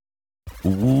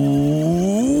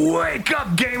Wake up,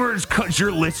 gamers, because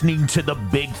you're listening to the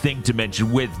Big Thing to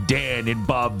Mention with Dan and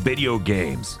Bob Video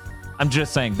Games. I'm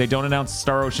just saying, they don't announce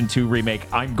Star Ocean 2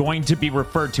 remake. I'm going to be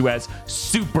referred to as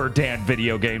Super Dan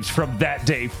Video Games from that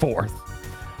day forth.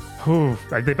 Ooh,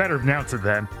 they better announce it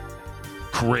then.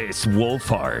 Chris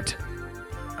Wolfhard.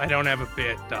 I don't have a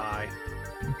bit, die.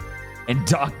 And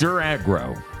Dr.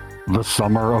 Aggro. The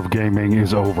summer of gaming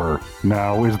is over.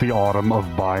 Now is the autumn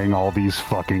of buying all these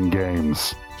fucking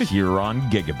games. Here on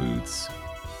Gigaboots.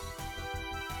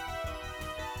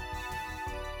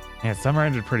 Yeah, summer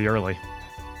ended pretty early.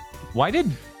 Why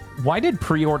did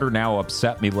pre-order now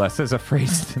upset me less as a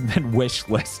phrase than wish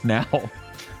list now?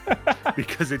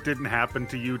 Because it didn't happen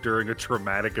to you during a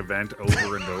traumatic event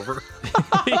over and over.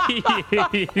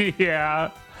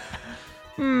 Yeah.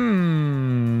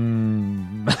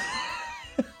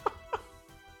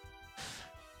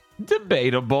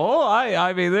 Debatable.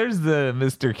 I mean, there's the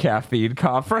Mr. Caffeine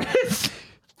conference.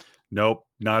 Nope,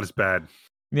 not as bad.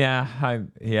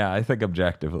 I think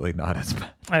objectively not as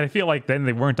bad. I feel like then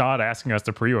they weren't odd asking us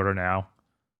to pre-order now.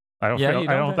 I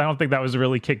don't think that was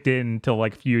really kicked in until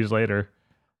like a few years later.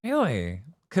 Really?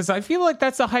 Because I feel like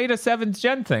that's a height of 7th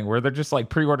gen thing where they're just like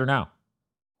pre-order now.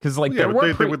 Because like they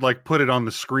would like put it on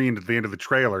the screen at the end of the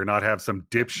trailer, not have some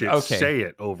dipshit say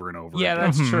it over and over. Yeah, again.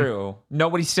 that's true.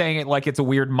 Nobody's saying it like it's a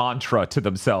weird mantra to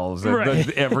themselves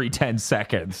every 10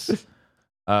 seconds.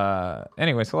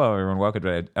 Anyways, hello everyone. Welcome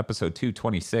to episode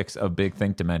 226 of Big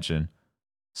Think Dimension.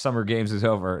 Summer Games is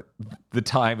over. The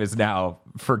time is now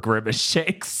for Grimace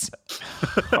Shakes.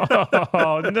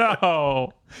 Oh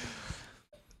no.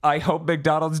 I hope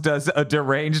McDonald's does a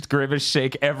deranged Grimace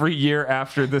Shake every year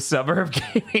after the summer of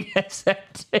gaming has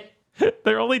ended.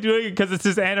 They're only doing it because it's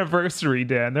his anniversary,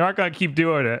 Dan. They're not going to keep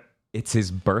doing it. It's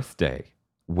his birthday,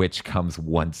 which comes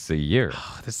once a year.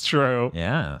 That's true.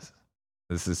 Yeah.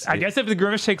 I guess if the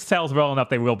Grimace Shake sells well enough,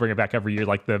 they will bring it back every year,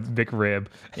 like the Vic Rib.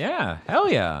 Yeah, hell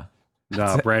yeah.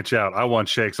 Nah, branch out. I want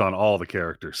shakes on all the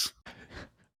characters.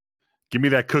 Give me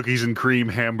that cookies and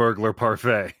cream Hamburglar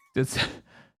parfait.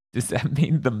 Does that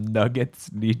mean the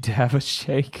Nuggets need to have a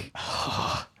shake?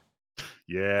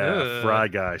 Yeah, Fry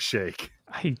Guy shake.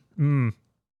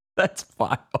 That's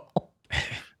vile.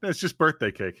 That's just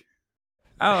birthday cake.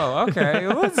 Oh, okay.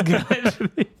 Well, that's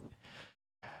good.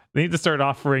 They need to start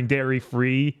offering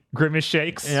dairy-free Grimace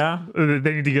Shakes. Yeah. They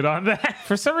need to get on that.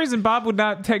 For some reason, Bob would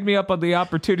not take me up on the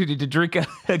opportunity to drink a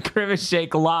Grimace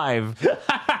Shake live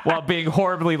while being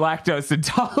horribly lactose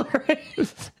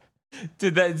intolerant.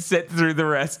 To then sit through the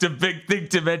rest of Big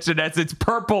Think Dimension as its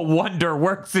purple wonder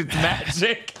works its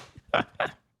magic.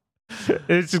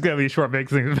 It's just going to be a short Big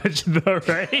Think Dimension, though,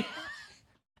 right?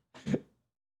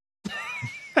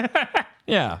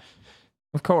 Yeah,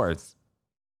 of course.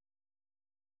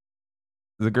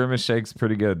 The Grimace Shake's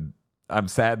pretty good. I'm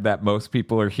sad that most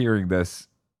people are hearing this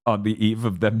on the eve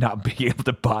of them not being able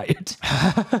to buy it.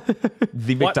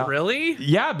 Really?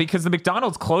 Yeah, because the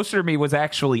McDonald's closer to me was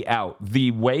actually out. The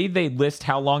way they list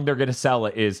how long they're going to sell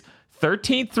it is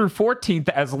 13th through 14th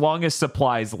as long as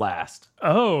supplies last.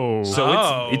 Oh.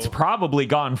 So it's probably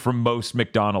gone from most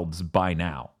McDonald's by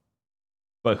now.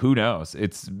 But who knows?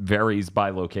 It varies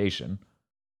by location.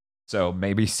 So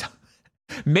maybe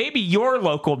your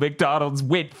local McDonald's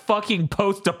went fucking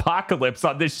post-apocalypse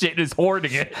on this shit and is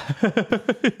hoarding it.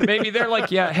 Maybe they're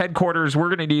like, yeah, headquarters, we're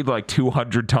going to need like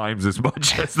 200 times as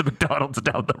much as the McDonald's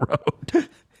down the road.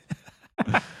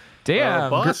 Damn.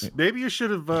 Boss, maybe you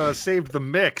should have saved the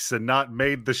mix and not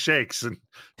made the shakes and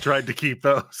tried to keep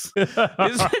those. This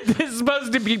is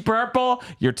supposed to be purple.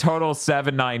 Your total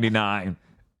 $7.99.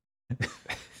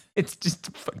 It's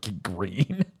just fucking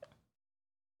green.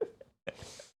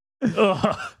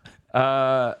 Here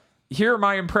are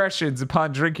my impressions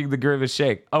upon drinking the Grimace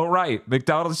Shake. Oh, right.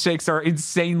 McDonald's shakes are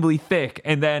insanely thick.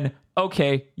 And then,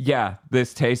 okay, yeah,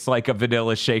 this tastes like a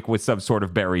vanilla shake with some sort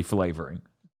of berry flavoring.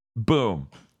 Boom.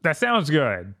 That sounds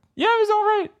good. Yeah, it was all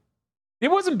right. It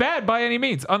wasn't bad by any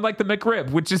means, unlike the McRib,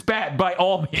 which is bad by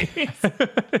all means.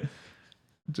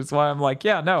 Which is why I'm like,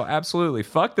 yeah, no, absolutely.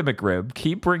 Fuck the McRib.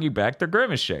 Keep bringing back the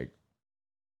Grimace Shake.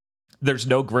 There's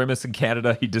no Grimace in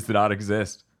Canada. He does not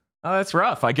exist. Oh, that's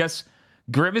rough. I guess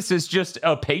Grimace is just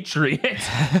a patriot,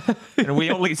 and we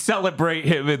only celebrate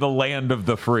him in the land of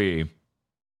the free.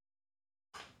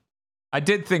 I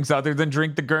did things other than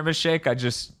drink the Grimace Shake. I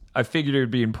figured it would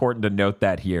be important to note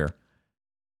that here.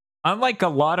 Unlike a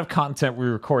lot of content we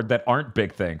record that aren't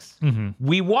big things,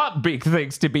 we want big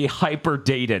things to be hyper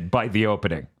dated by the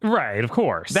opening. Right, of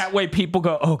course. That way people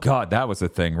go, oh God, that was a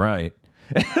thing, right?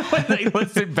 When they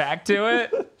listen back to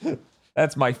it.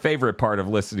 That's my favorite part of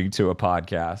listening to a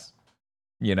podcast.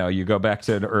 You know, you go back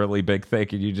to an early Big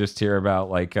Think and you just hear about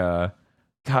like, God,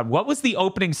 what was the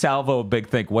opening salvo of Big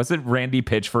Think? Was it Randy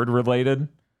Pitchford related?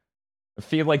 I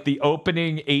feel like the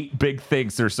opening 8 Big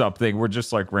Thinks or something were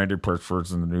just like Randy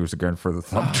Pitchford's in the news again for the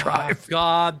thumb drive.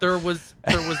 God, there was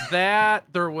that.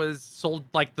 There was sold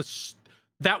like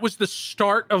that was the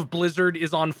start of Blizzard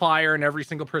is on fire and every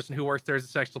single person who works there is a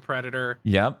sexual predator.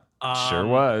 Yep, sure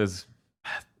was.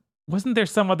 Wasn't there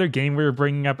some other game we were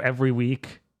bringing up every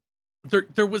week?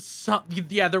 There was some,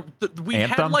 yeah. We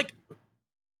Anthem? had like,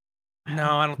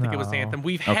 no, I don't think it was Anthem.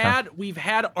 We've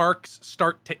had arcs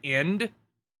start to end.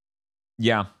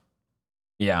 Yeah.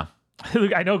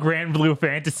 Look, I know Grand Blue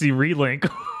Fantasy Relink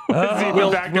was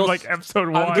even back in like episode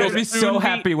 1. I'm gonna be so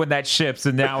happy when that ships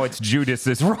and now it's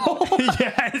Judas's role.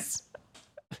 Yes,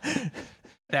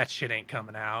 that shit ain't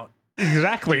coming out.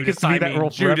 Exactly.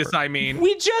 Judas, I mean.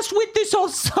 We just went this whole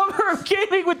summer of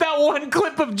gaming with that one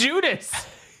clip of Judas.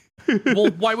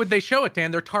 Well, why would they show it, Dan?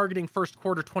 They're targeting first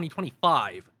quarter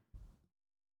 2025.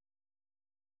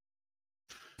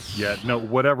 Yeah, no,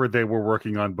 whatever they were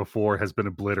working on before has been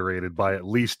obliterated by at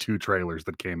least 2 trailers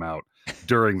that came out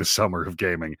during the summer of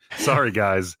gaming. Sorry,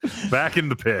 guys. Back in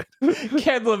the pit.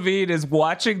 Ken Levine is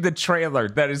watching the trailer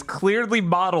that is clearly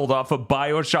modeled off of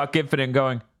BioShock Infinite and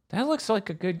going, that looks like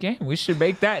a good game. We should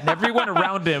make that. And everyone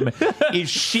around him is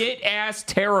shit-ass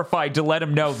terrified to let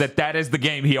him know that that is the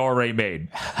game he already made.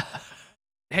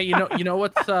 Hey, you know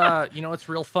what's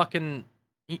real fucking...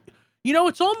 You know,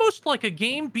 it's almost like a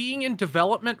game being in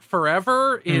development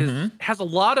forever has a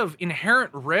lot of inherent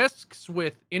risks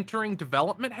with entering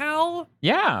development hell.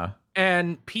 Yeah.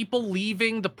 And people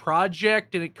leaving the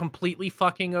project and it completely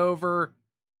fucking over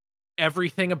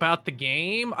everything about the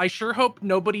game. I sure hope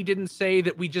nobody didn't say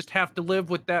that we just have to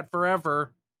live with that forever.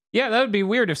 Yeah, that would be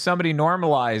weird if somebody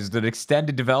normalized an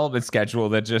extended development schedule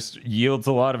that just yields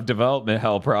a lot of development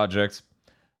hell projects.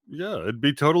 Yeah, it'd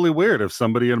be totally weird if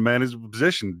somebody in a management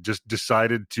position just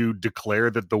decided to declare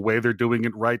that the way they're doing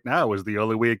it right now is the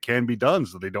only way it can be done,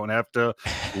 so they don't have to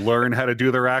learn how to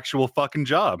do their actual fucking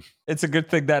job. It's a good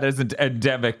thing that isn't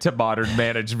endemic to modern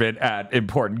management at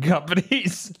important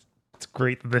companies. It's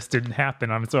great that this didn't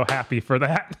happen. I'm so happy for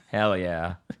that. Hell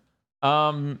yeah.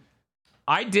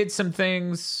 I did some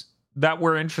things that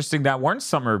were interesting that weren't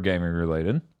summer of gaming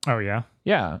related. Oh, yeah?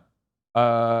 Yeah.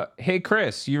 Hey,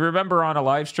 Chris, you remember on a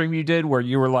live stream you did where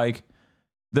you were like,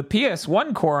 the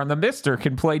PS1 core on the Mister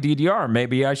can play DDR.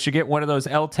 Maybe I should get one of those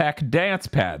LTAC dance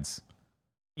pads.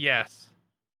 Yes.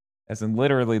 As in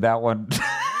literally that one.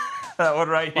 That one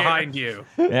right here. Behind you.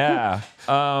 Yeah.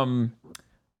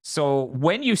 So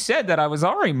when you said that, I was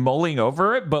already mulling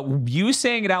over it, but you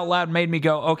saying it out loud made me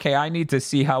go, okay, I need to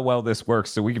see how well this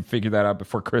works so we can figure that out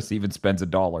before Chris even spends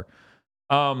 $1.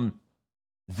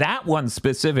 That one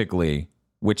specifically,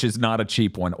 which is not a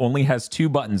cheap one, only has 2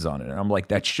 buttons on it. And I'm like,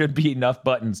 that should be enough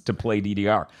buttons to play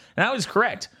DDR. And I was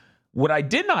correct. What I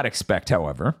did not expect,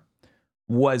 however,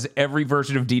 was every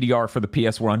version of DDR for the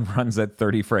PS1 runs at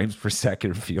 30 frames per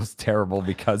second. It feels terrible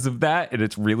because of that. And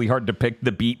it's really hard to pick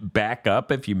the beat back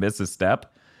up if you miss a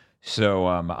step. So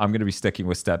I'm going to be sticking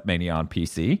with Step Mania on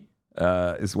PC,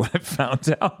 is what I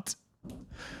found out.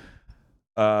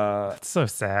 That's so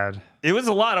sad. It was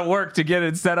a lot of work to get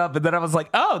it set up, and then I was like,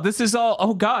 oh, this is all,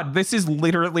 oh god, this is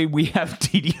literally, we have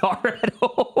DDR at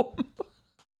home.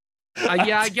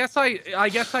 Yeah, I guess I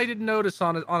didn't notice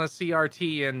on a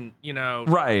CRT in,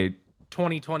 right,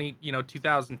 2020,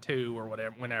 2002 or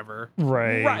whatever, whenever.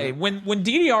 Right. When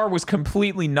DDR was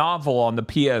completely novel on the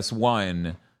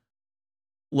PS1,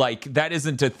 like, that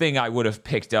isn't a thing I would have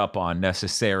picked up on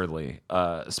necessarily,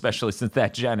 especially since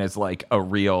that gen is like a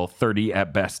real 30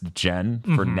 at best gen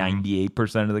for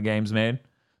 98% of the games made.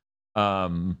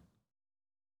 But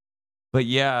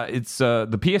yeah, it's the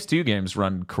PS2 games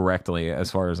run correctly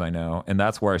as far as I know, and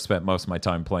that's where I spent most of my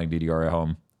time playing DDR at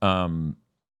home.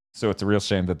 So it's a real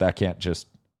shame that can't just,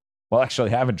 well,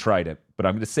 actually I haven't tried it, but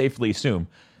I'm going to safely assume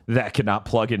that cannot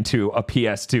plug into a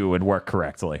PS2 and work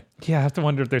correctly. Yeah, I have to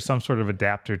wonder if there's some sort of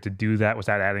adapter to do that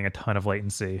without adding a ton of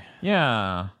latency.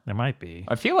 Yeah. There might be.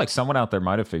 I feel like someone out there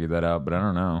might have figured that out, but I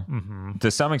don't know. Mm-hmm.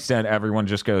 To some extent, everyone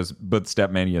just goes, but Step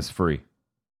Mania is free.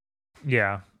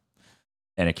 Yeah.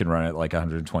 And it can run at like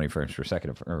 120 frames per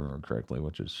second if I remember correctly,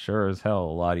 which is sure as hell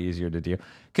a lot easier to do.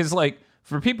 Because, like,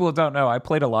 for people who don't know, I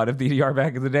played a lot of DDR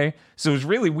back in the day, so it was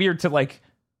really weird to, like,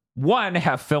 one,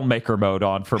 have filmmaker mode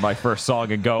on for my first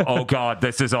song and go, oh god,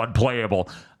 this is unplayable.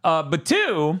 But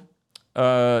two,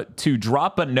 to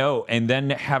drop a note and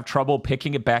then have trouble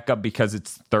picking it back up because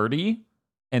it's 30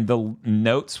 and the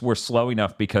notes were slow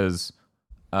enough because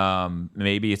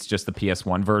maybe it's just the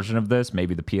PS1 version of this.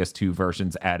 Maybe the PS2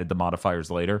 versions added the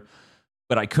modifiers later.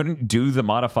 but I couldn't do the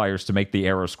modifiers to make the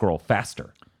arrow scroll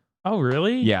faster. Oh,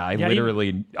 really? Yeah,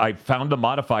 I found the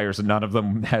modifiers and none of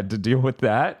them had to deal with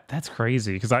that. That's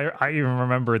crazy because I even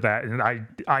remember that, and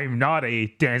I'm not a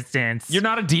dance. You're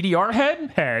not a DDR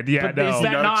head? Yeah, but no. is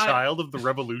that You're not not a child of the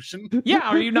revolution? Yeah,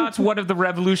 are you not one of the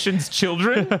revolution's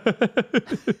children?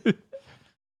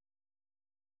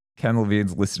 Ken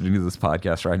Levine's listening to this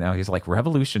podcast right now. He's like,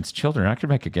 Revolution's children. I could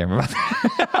make a game about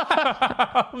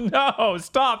that. No,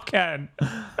 stop, Ken.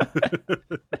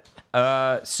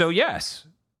 So yes,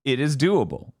 it is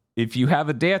doable. If you have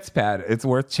a dance pad, it's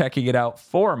worth checking it out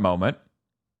for a moment.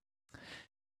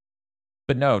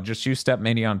 But no, just use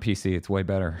Stepmania on PC. It's way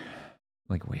better.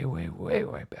 Like way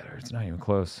better. It's not even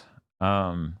close.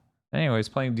 Anyways,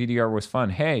 playing DDR was fun.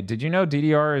 Hey, did you know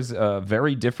DDR is a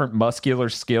very different muscular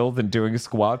skill than doing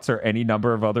squats or any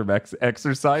number of other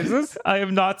exercises? I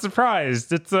am not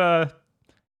surprised. It's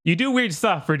you do weird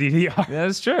stuff for DDR.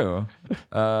 That's true.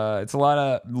 It's a lot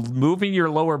of moving your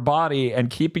lower body and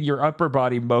keeping your upper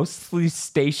body mostly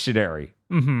stationary.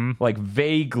 Mm-hmm. Like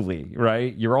vaguely,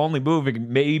 right? You're only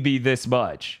moving maybe this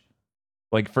much,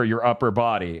 like for your upper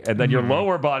body, and then your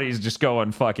lower body is just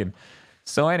going fucking.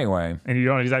 So anyway, and you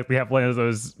don't exactly have one of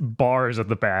those bars at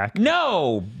the back.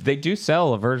 No, they do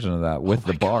sell a version of that with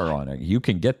the bar on it. You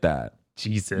can get that.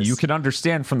 Jesus, you can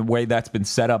understand from the way that's been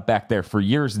set up back there for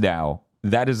years now.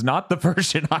 That is not the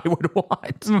version I would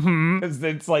want. Because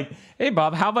it's like, hey,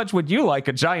 Bob, how much would you like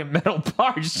a giant metal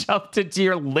bar shoved into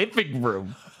your living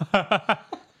room? That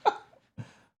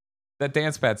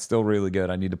dance pad's still really good.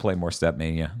 I need to play more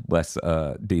Stepmania, less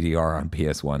DDR on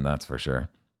PS1, that's for sure.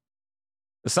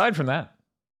 Aside from that,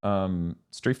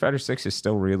 Street Fighter 6 is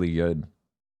still really good.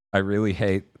 I really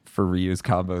hate for Ryu's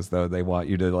combos, though. They want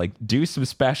you to like do some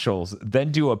specials,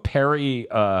 then do a parry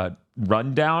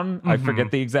rundown. I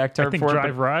forget the exact term for it.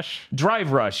 Drive rush.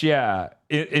 Drive rush, yeah.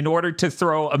 In order to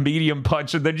throw a medium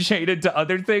punch and then chain into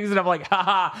other things. And I'm like,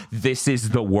 haha, this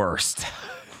is the worst.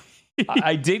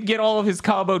 I did get all of his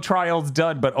combo trials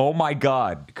done, but oh my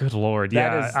God. Good Lord.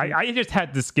 Yeah. I just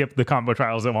had to skip the combo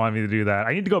trials that wanted me to do that.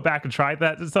 I need to go back and try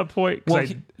that at some point. Well,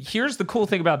 here's the cool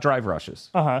thing about drive rushes.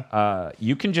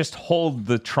 You can just hold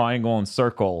the triangle and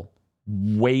circle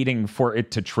waiting for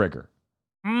it to trigger.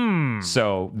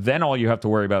 So then all you have to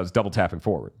worry about is double tapping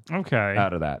forward. Okay.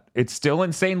 Out of that. It's still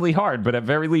insanely hard, but at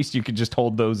very least you can just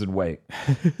hold those and wait.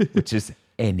 Which is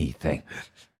anything.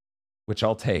 Which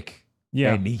I'll take.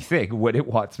 Yeah. Anything when it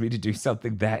wants me to do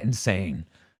something that insane.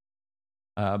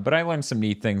 But I learned some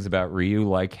neat things about Ryu,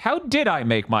 like how did I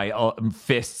make my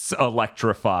fists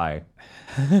electrify?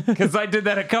 Because I did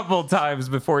that a couple of times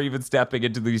before even stepping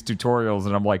into these tutorials,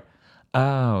 and I'm like,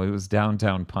 oh, it was down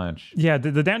punch. Yeah,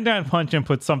 the down punch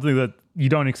input's something that you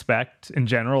don't expect in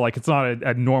general. Like it's not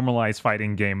a normalized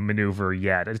fighting game maneuver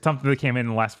yet. It's something that came in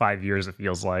the last 5 years, it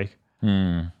feels like.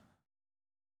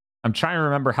 I'm trying to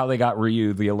remember how they got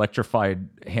Ryu the electrified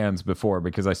hands before,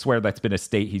 because I swear that's been a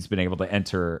state he's been able to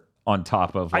enter on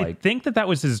top of. Like, I think that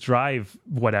was his drive,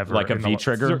 whatever, like a V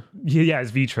trigger. Yeah, his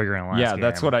V trigger in the last game.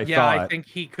 That's what I thought. Yeah, I think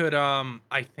he could.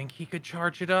 I think he could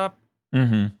charge it up.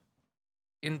 In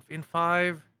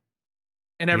 5.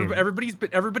 And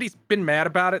everybody's been mad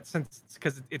about it since,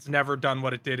 because it's never done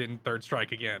what it did in Third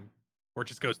Strike again, where it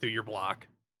just goes through your block.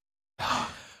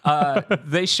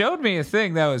 They showed me a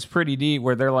thing that was pretty neat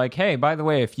where they're like, hey, by the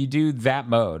way, if you do that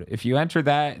mode, if you enter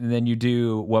that and then you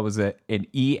do, what was it, an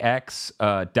EX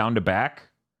down to back,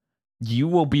 you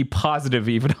will be positive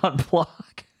even on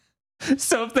block.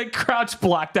 So if they crouch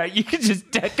block that, you can just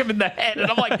deck him in the head.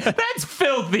 And I'm like, that's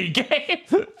filthy, game.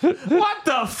 What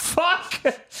the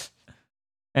fuck?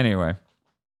 Anyway.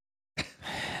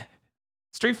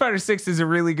 Street Fighter 6 is a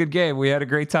really good game. We had a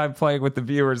great time playing with the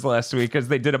viewers last week because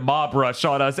they did a mob rush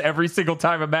on us every single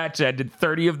time a match ended.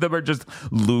 30 of them are just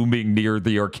looming near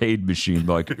the arcade machine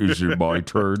like, is it my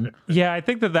turn? Yeah, I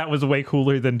think that was way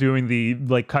cooler than doing the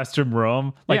like custom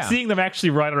roam. Like seeing them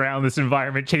actually run around this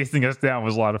environment chasing us down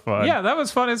was a lot of fun. Yeah, that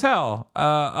was fun as hell.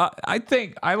 I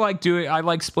think I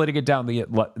like splitting it down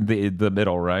the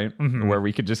middle, right? Where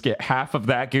we could just get half of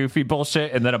that goofy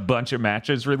bullshit and then a bunch of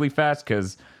matches really fast,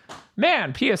 because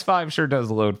man, PS5 sure does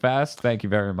load fast. Thank you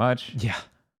very much. Yeah.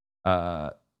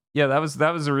 That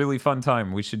was a really fun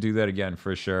time. We should do that again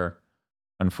for sure.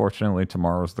 Unfortunately,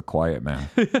 tomorrow's the quiet man.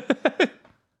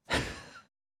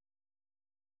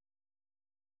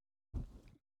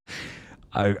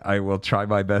 I will try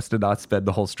my best to not spend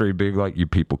the whole stream being like, you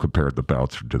people compared the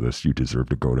bouncer to this. You deserve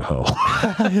to go to hell.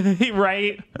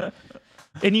 Right.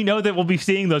 And you know that we'll be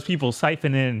seeing those people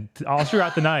siphon in all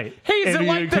throughout the night. Hey, is and it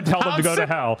like you can tell them to go to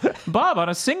hell. Bob, on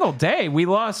a single day, we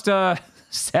lost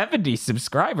 70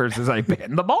 subscribers as I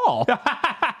banned them all.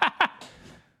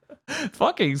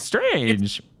 Fucking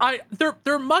strange.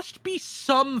 There must be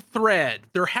some thread.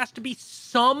 There has to be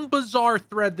some bizarre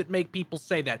thread that make people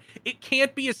say that. It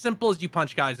can't be as simple as you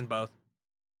punch guys in both.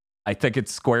 I think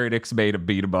it's Square Enix made a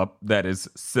beat 'em up that is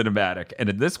cinematic, and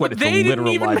in this one, But it's they a didn't literal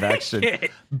even live make action.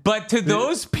 it. But to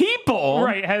those people,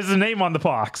 Right, it has a name on the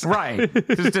box. right?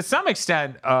 Because to some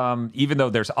extent, even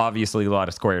though there's obviously a lot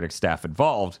of Square Enix staff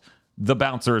involved, the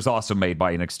bouncer is also made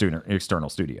by an external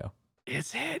studio.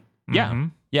 Is it? Yeah,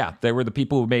 Mhm. yeah. They were the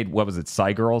people who made, what was it,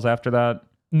 Psy Girls after that?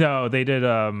 No, they did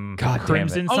damn it.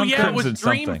 Crimson Oh something. yeah, it was Crimson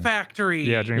Dream something. Factory.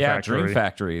 Yeah, Dream yeah, Factory. Dream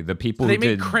Factory. The people They who made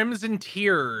did. Crimson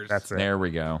Tears. That's it. There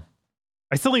we go.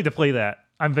 I still need to play that.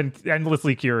 I've been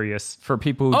endlessly curious. For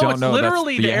people who Oh, don't it's know,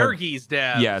 literally that's the Airgees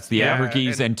devs. Yeah, it's the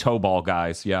Airgees and Tobal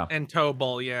guys. Yeah. and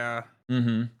Tobal, yeah.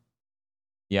 Mm-hmm.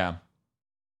 Yeah.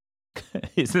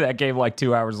 Isn't that game like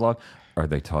 2 hours long? Are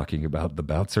they talking about the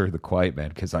bouncer or the quiet man?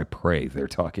 Because I pray they're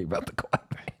talking about the quiet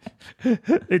man.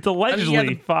 It's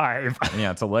allegedly 5.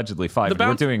 Yeah, it's allegedly 5. The We're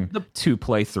bounce- doing the- 2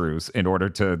 playthroughs in order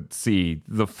to see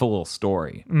the full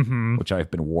story, Mm-hmm. which I've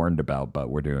been warned about, but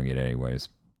we're doing it anyways.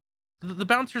 The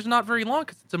bouncer's not very long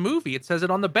because it's a movie. It says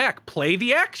it on the back. Play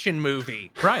the action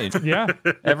movie. Right. Yeah.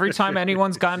 Every time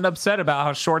anyone's gotten upset about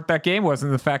how short that game was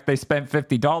and the fact they spent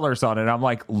 $50 on it, I'm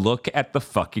like, look at the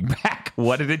fucking back.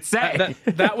 What did it say?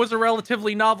 That was a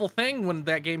relatively novel thing when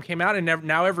that game came out, and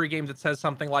now every game that says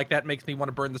something like that makes me want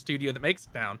to burn the studio that makes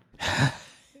it down.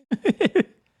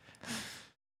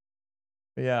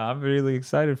 Yeah, I'm really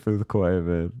excited for the Quiet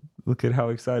Man. Look at how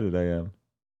excited I am.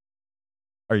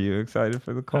 Are you excited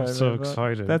for the Quiet Man? so Matt?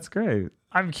 excited. That's great.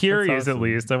 I'm curious awesome. at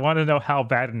least. I want to know how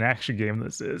bad an action game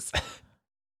this is.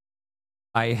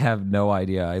 I have no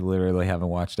idea. I literally haven't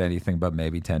watched anything but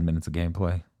maybe 10 minutes of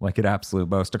gameplay. Like at absolute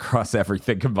most across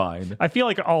everything combined. I feel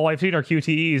like all I've seen are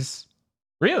QTEs.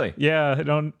 Really? Yeah, I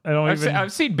don't even.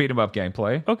 I've seen beat 'em up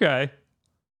gameplay. Okay.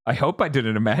 I hope I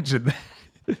didn't imagine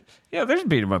that. Yeah, there's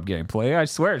beat 'em up gameplay. I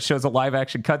swear it shows a live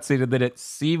action cutscene and then it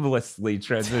seamlessly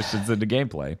transitions into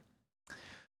gameplay.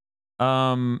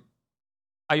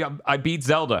 I beat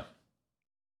Zelda.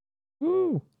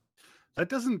 Woo. That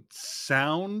doesn't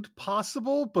sound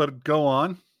possible, but go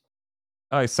on.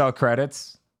 I saw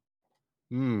credits.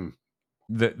 Hmm.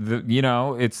 The you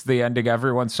know, it's the ending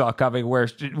everyone saw coming where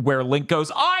Link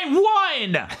goes, I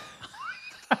won.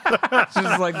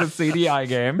 Just like the CDI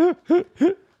game.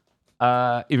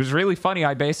 It was really funny.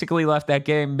 I basically left that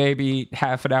game maybe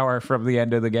half an hour from the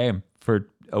end of the game for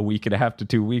a week and a half to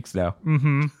 2 weeks now.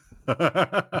 Mm-hmm.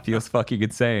 It feels fucking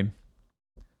insane.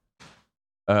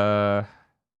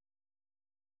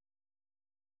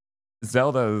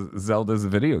 Zelda's a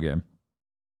video game.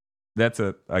 That's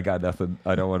it. I got nothing.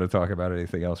 I don't want to talk about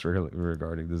anything else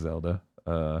regarding the Zelda.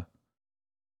 I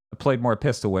played more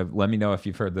Pistol Whip. Let me know if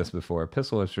you've heard this before.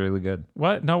 Pistol Whip's really good.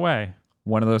 What? No way.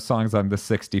 One of those songs, I'm the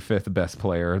 65th best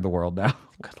player in the world now.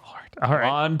 Good lord. All right.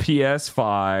 On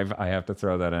PS5. I have to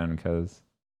throw that in because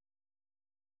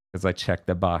I checked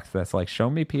the box that's like, show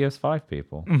me PS5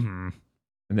 people. Mm-hmm.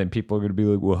 And then people are going to be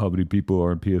like, well, how many people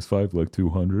are on PS5? Like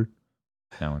 200?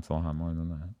 No, it's a lot more than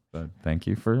that. But thank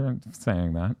you for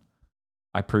saying that.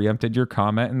 I preempted your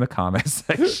comment in the comment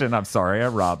section. I'm sorry I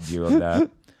robbed you of that.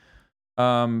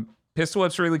 Pistol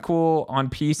Whip's really cool. On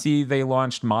PC, they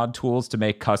launched mod tools to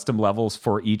make custom levels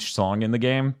for each song in the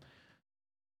game.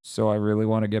 So I really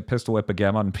want to get Pistol Whip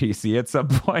again on PC at some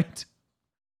point.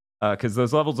 Because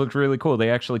those levels looked really cool. They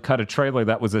actually cut a trailer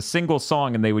that was a single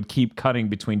song, and they would keep cutting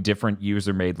between different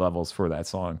user-made levels for that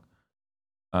song.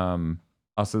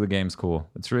 Also, the game's cool.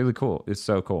 It's really cool. It's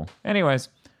so cool. Anyways,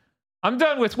 I'm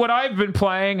done with what I've been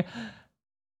playing.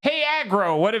 Hey,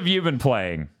 Aggro, what have you been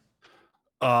playing?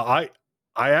 I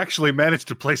actually managed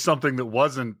to play something that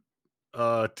wasn't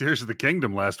Tears of the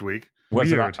Kingdom last week. Was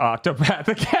Weird. it Octopath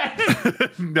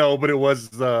again? No, but it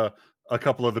was a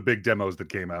couple of the big demos that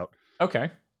came out, Okay.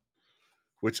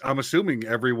 which I'm assuming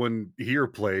everyone here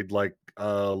played, like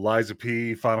Liza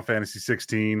P, Final Fantasy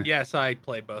 16, Yes, I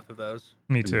played both of those.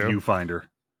 Me and too. Viewfinder.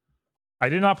 I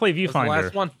did not play That was the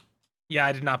last Viewfinder. one. Yeah,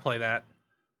 I did not play that.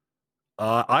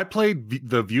 I played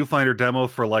the Viewfinder demo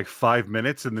for like 5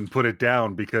 minutes and then put it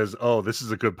down because, this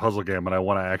is a good puzzle game and I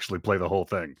want to actually play the whole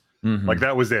thing. Mhm. Like,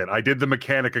 that was it. I did the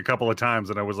mechanic a couple of times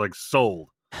and I was like, sold.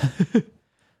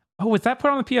 Oh, was that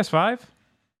put on the PS5?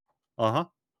 Uh-huh.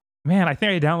 Man, I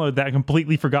think I downloaded that and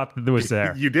completely forgot that it was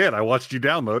there. You did. I watched you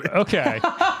download it. Okay.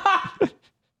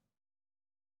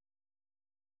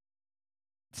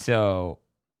 So,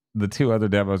 the two other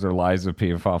demos are Liza P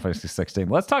and Final Fantasy 16.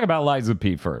 Let's talk about Liza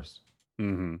P first.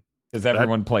 Mm-hmm. Because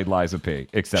everyone played Liza P,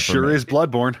 except for Sure me. is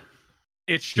Bloodborne.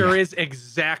 It sure is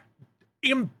exact.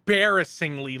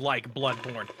 embarrassingly like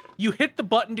Bloodborne. You hit the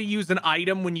button to use an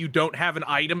item when you don't have an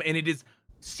item, and it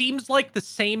seems like the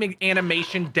same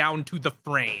animation down to the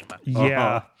frame.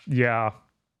 Yeah, yeah.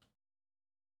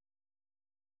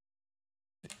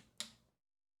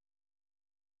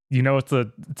 You know it's a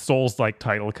Souls-like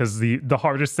title because the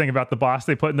hardest thing about the boss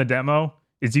they put in the demo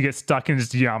is you get stuck in his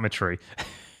geometry.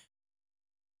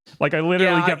 Like I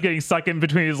literally kept getting stuck in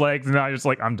between his legs, and I was just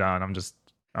like, I'm done.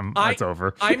 It's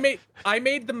over. I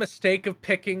made the mistake of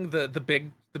picking the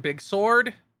big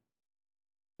sword,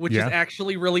 which is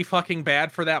actually really fucking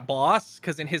bad for that boss,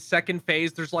 because in his second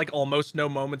phase there's like almost no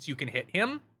moments you can hit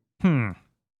him.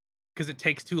 Because it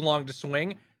takes too long to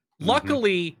swing.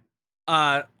 Luckily,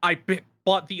 I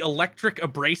bought the electric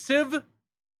abrasive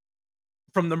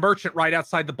from the merchant right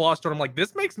outside the boss door. I'm like,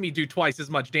 this makes me do twice as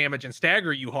much damage and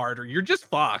stagger you harder. You're just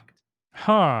fucked.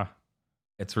 Huh.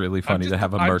 It's really funny to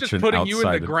have a merchant just putting you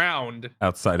in the ground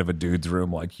outside of a dude's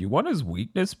room. Like, you want his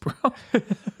weakness, bro?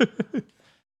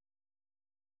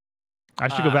 I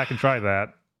should go back and try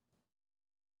that.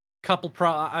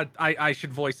 I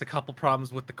should voice a couple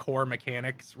problems with the core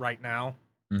mechanics right now.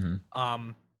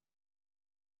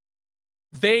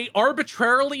 They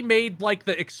arbitrarily made like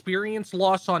the experience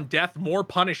loss on death more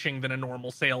punishing than a normal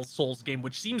Souls game,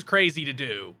 which seems crazy to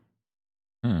do.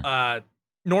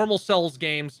 Normal Souls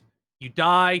games, you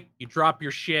die, you drop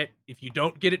your shit. If you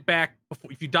don't get it back,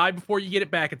 if you die before you get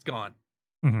it back, it's gone.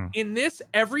 In this,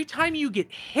 every time you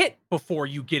get hit before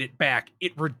you get it back,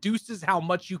 it reduces how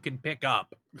much you can pick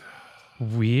up.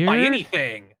 Weird. By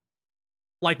anything.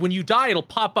 Like when you die, it'll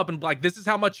pop up and like, this is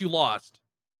how much you lost.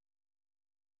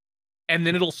 And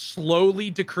then it'll slowly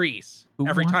decrease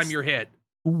every time you're hit.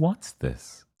 Who wants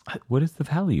this? What is the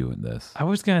value in this? I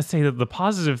was going to say that the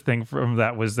positive thing from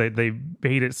that was that they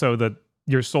made it so that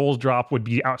your souls drop would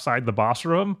be outside the boss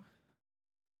room.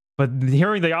 But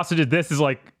hearing they also did this is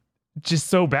like just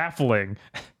so baffling.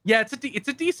 Yeah, it's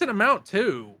a decent amount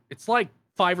too. It's like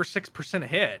 5 or 6% a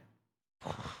hit.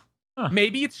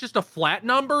 Maybe it's just a flat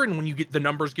number, and when you get the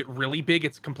numbers get really big,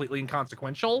 it's completely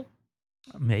inconsequential.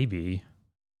 Maybe.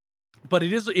 But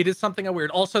it is something weird.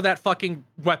 Also, that fucking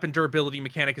weapon durability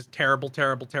mechanic is terrible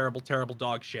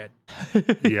dog shit.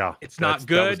 Yeah. It's not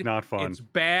good. That was not fun. It's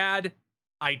bad.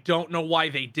 I don't know why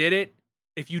they did it.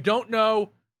 If you don't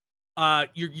know,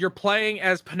 you're playing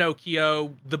as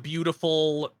Pinocchio, the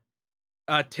beautiful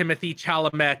Timothy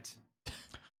Chalamet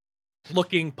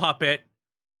looking puppet.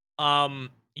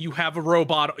 You have a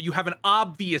robot. You have an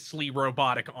obviously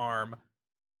robotic arm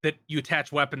that you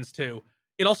attach weapons to.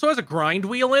 It also has a grind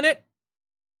wheel in it.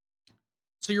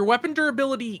 So your weapon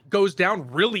durability goes down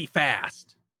really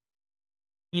fast,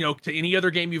 to any other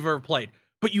game you've ever played.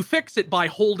 But you fix it by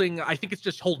holding, I think it's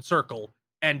just hold circle,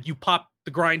 and you pop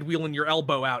the grind wheel in your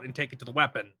elbow out and take it to the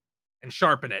weapon and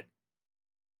sharpen it.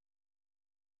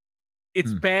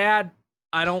 It's bad.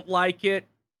 I don't like it.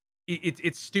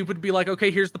 It's stupid to be like,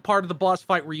 okay, here's the part of the boss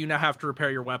fight where you now have to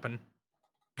repair your weapon.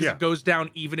 Yeah. It goes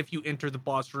down even if you enter the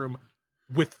boss room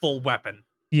with full weapon.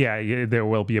 Yeah, there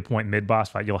will be a point mid-boss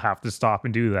fight you'll have to stop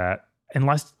and do that.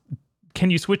 Unless,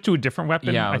 can you switch to a different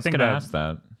weapon? Yeah, I was going to ask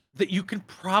that. That you can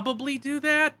probably do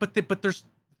that, but there's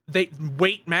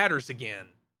weight matters again.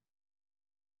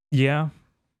 Yeah.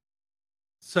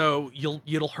 So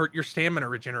it'll hurt your stamina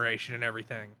regeneration and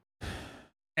everything,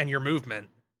 and your movement.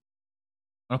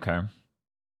 Okay.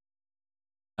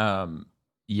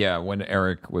 Yeah, when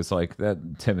Eric was like, that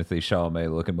Timothy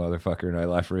Chalamet looking motherfucker, and I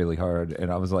laughed really hard,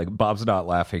 and I was like, Bob's not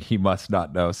laughing, he must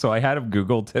not know. So I had him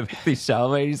Google Timothy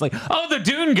Chalamet. He's like, oh, the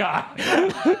Dune guy.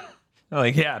 I'm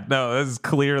like, yeah, no, this is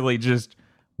clearly just,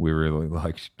 we really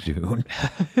like Dune.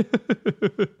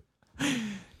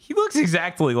 He looks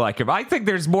exactly like him. I think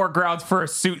there's more grounds for a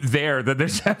suit there than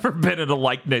there's ever been in a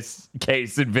likeness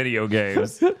case in video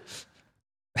games.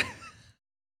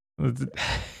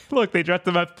 Look, they dressed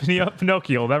him up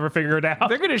Pinocchio. Will never figure it out.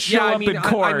 They're going to show up in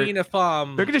court. I mean, if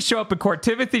they're going to show up in court,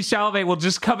 Timothy Chalamet will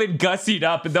just come in gussied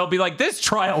up, and they'll be like, "This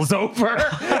trial's over."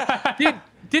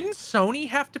 Didn't Sony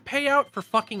have to pay out for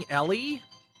fucking Ellie?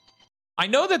 I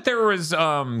know that there was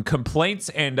complaints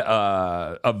and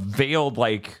a veiled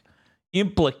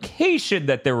implication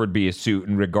that there would be a suit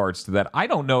in regards to that. I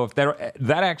don't know if that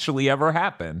actually ever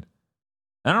happened.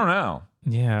 I don't know.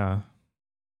 Yeah.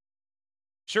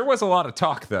 Sure was a lot of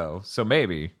talk, though, so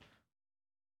maybe.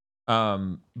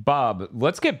 Bob,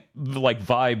 let's get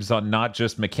vibes on not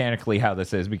just mechanically how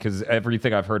this is, because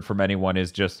everything I've heard from anyone is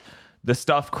just the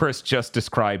stuff Chris just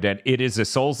described, and it is a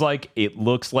Souls-like. It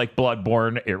looks like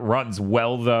Bloodborne. It runs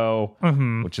well, though,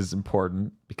 which is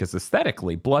important, because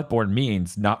aesthetically, Bloodborne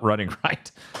means not running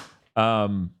right.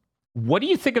 What do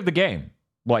you think of the game?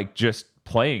 Just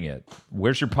playing it.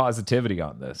 Where's your positivity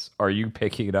on this? Are you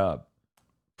picking it up?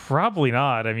 Probably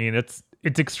not. I mean, it's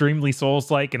extremely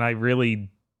Souls-like, and I really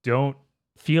don't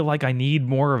feel like I need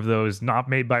more of those not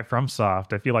made by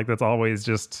FromSoft. I feel like that's always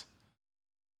just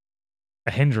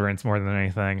a hindrance more than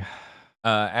anything.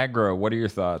 Aggro, what are your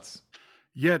thoughts?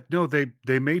 Yeah, no, they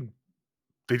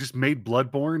just made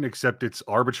Bloodborne, except it's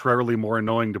arbitrarily more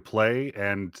annoying to play.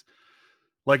 And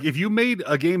like, if you made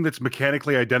a game that's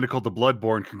mechanically identical to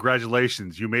Bloodborne,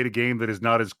 congratulations, you made a game that is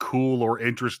not as cool or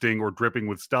interesting or dripping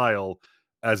with style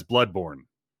as Bloodborne.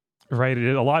 Right.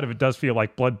 A lot of it does feel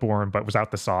like Bloodborne, but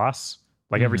without the sauce.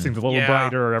 Like everything's a little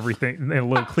brighter, everything a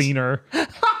little cleaner.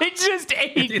 I just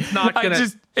ate. It's not gonna... I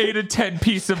just ate a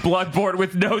 10-piece of Bloodborne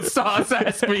with no sauce.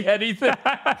 Ask me anything.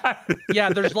 Yeah,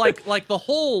 there's like the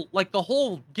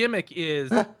whole gimmick is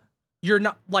you're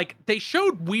not like they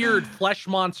showed weird flesh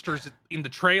monsters in the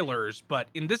trailers, but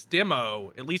in this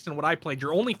demo, at least in what I played,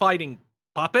 you're only fighting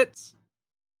puppets.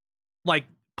 Like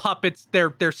puppets, they're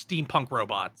steampunk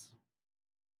robots.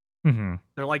 Mm-hmm.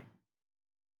 They're like.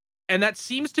 And that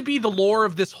seems to be the lore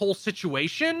of this whole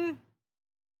situation,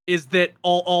 is that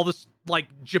all this, like,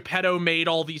 Geppetto made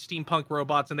all these steampunk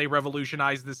robots and they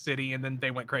revolutionized this city and then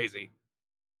they went crazy.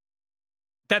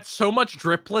 That's so much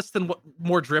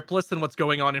more dripless than what's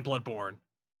going on in Bloodborne.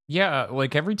 Yeah,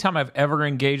 like every time I've ever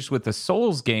engaged with a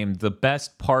Souls game, the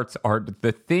best parts are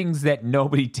the things that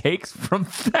nobody takes from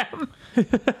them.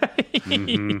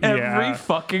 Mm-hmm. Every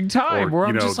fucking time. Where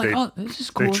I'm just like, oh, this is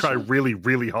cool. They try really,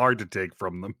 really hard to take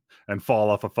from them and fall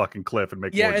off a fucking cliff and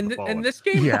make and this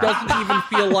game doesn't even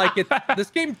feel like it. This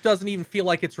game doesn't even feel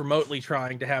like it's remotely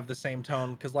trying to have the same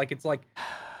tone, because like it's like,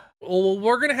 well,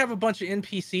 we're gonna have a bunch of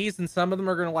NPCs and some of them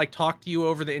are gonna like talk to you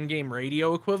over the in-game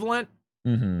radio equivalent,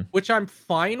 which I'm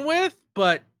fine with,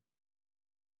 but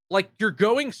like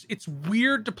it's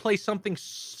weird to play something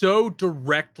so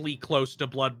directly close to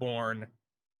Bloodborne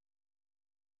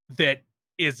that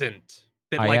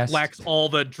lacks all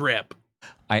the drip.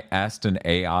 I asked an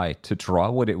AI to draw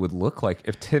what it would look like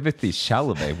if Timothée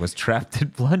Chalamet was trapped in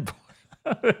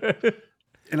Bloodborne.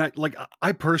 And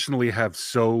I personally have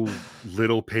so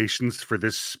little patience for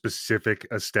this specific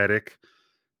aesthetic.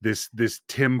 This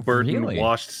Tim Burton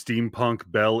washed steampunk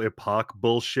Belle Epoque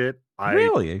bullshit.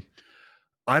 Really?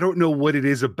 I don't know what it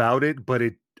is about it, but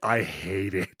I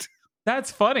hate it.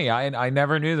 That's funny. I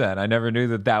never knew that. I never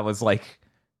knew that was like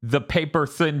the paper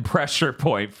thin pressure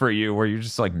point for you, where you're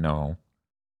just like, no.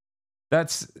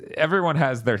 Everyone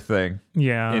has their thing.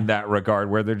 Yeah. In that regard,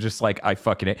 where they're just like, I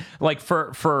fucking hate. Like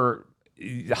for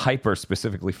Hyper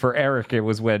specifically, for Eric, it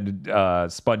was when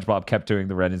SpongeBob kept doing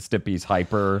the Ren and Stimpy's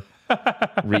Hyper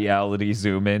reality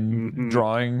zoom in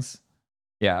drawings.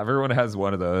 Yeah, everyone has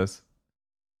one of those.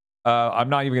 I'm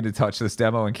not even going to touch this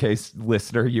demo in case,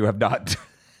 listener, you have not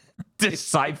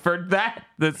deciphered that.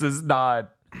 This is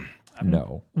not.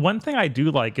 No. One thing I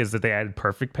do like is that they added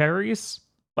perfect parries.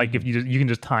 Like if you can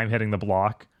just time hitting the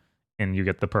block and you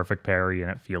get the perfect parry and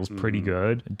it feels pretty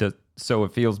good. So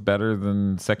it feels better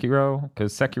than Sekiro?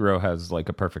 Because Sekiro has like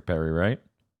a perfect parry, right?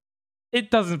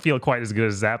 It doesn't feel quite as good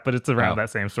as that, but it's around that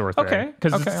same sort of thing. Okay.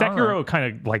 Because Sekiro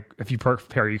kind of like, if you perfect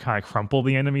parry, you kind of crumple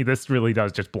the enemy. This really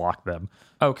does just block them.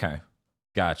 Okay.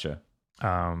 Gotcha.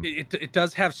 It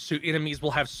does have enemies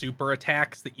will have super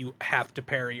attacks that you have to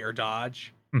parry or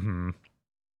dodge. Mm-hmm.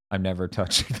 I'm never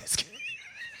touching this game.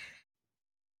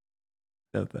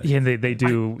 No, yeah, and they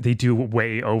do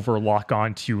way over lock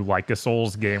onto like a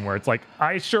Souls game where it's like,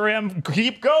 I sure am,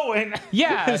 keep going.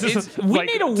 Yeah, we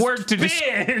need a word to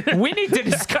describe. We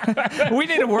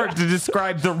need a word to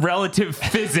describe the relative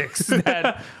physics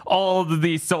that all of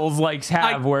these Souls likes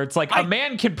have, where it's like a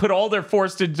man can put all their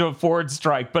force into a forward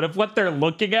strike, but if what they're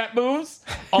looking at moves,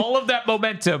 all of that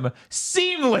momentum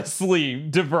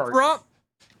seamlessly diverts.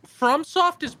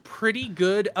 FromSoft is pretty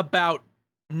good about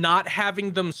not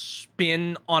having them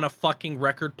spin on a fucking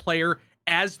record player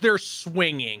as they're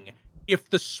swinging. If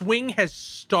the swing has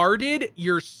started,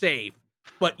 you're safe,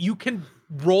 but you can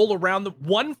roll around the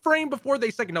one frame before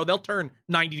they second. No, they'll turn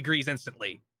 90 degrees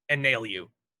instantly and nail you.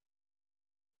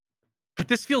 But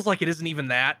this feels like it isn't even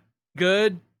that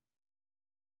good.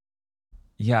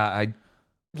 Yeah,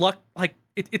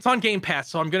 it's on Game Pass,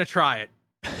 so I'm gonna try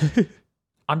it.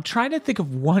 I'm trying to think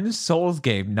of one Souls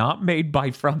game not made by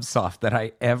FromSoft that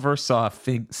I ever saw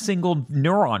a single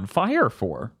neuron fire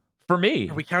for me.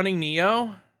 Are we counting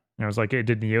Neo? I was like, hey,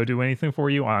 did Neo do anything for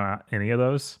you on any of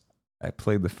those? I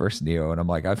played the first Neo and I'm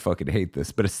like, I fucking hate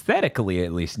this. But aesthetically,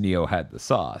 at least Neo had the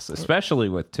sauce, especially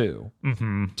with 2.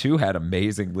 Mm-hmm. 2 had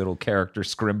amazing little character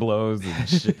scrimblos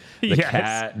and the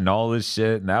cat and all this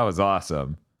shit. And that was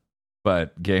awesome.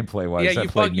 But gameplay wise, I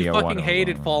played Neo 1. You fucking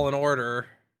hated Fallen Order.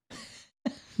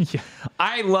 Yeah.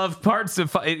 I love parts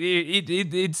of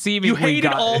it seemingly You hated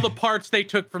got, all the parts they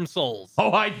took from Souls.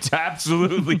 Oh, I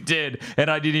absolutely did. And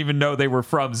I didn't even know they were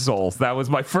from Souls. That was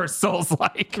my first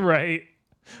Souls-like. Right.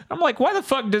 I'm like, why the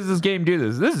fuck does this game do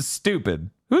this? This is stupid.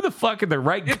 Who the fuck in their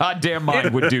right goddamn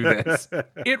mind would do this?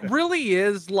 It really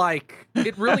is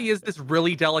this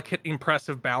really delicate,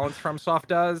 impressive balance FromSoft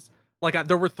does. Like,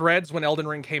 there were threads when Elden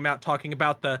Ring came out talking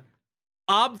about the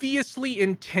obviously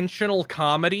intentional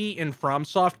comedy in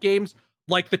FromSoft games,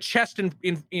 like the chest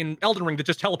in Elden Ring that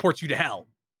just teleports you to hell.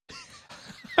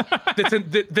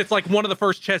 That's like one of the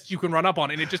first chests you can run up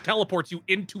on, and it just teleports you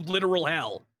into literal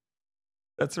hell.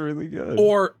 That's really good.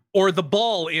 Or the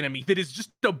ball enemy that is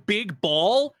just a big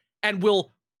ball and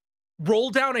will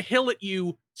roll down a hill at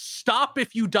you, stop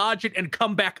if you dodge it, and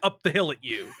come back up the hill at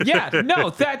you. Yeah, no,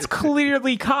 that's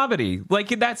clearly comedy. Like,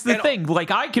 that's the thing.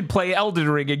 Like, I could play Elden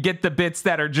Ring and get the bits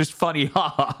that are just funny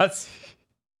ha-has.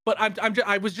 But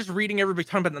I was just reading everybody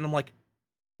talking about it, and I'm like,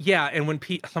 yeah, and when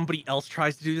somebody else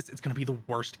tries to do this, it's going to be the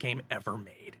worst game ever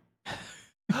made.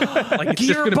 Like, it's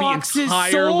just going to be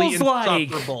entirely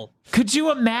insufferable. Could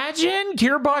you imagine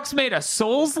Gearbox made a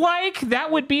Souls-like?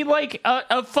 That would be like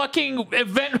a fucking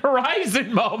Event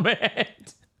Horizon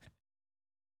moment.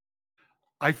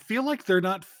 I feel like they're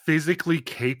not physically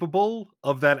capable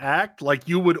of that act. Like,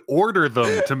 you would order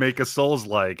them to make a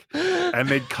Souls-like, and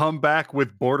they'd come back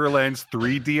with Borderlands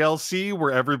 3 DLC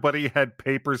where everybody had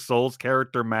Paper Souls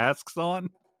character masks on.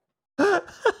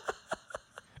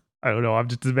 I don't know. I'm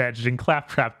just imagining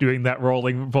Claptrap doing that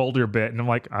rolling boulder bit, and I'm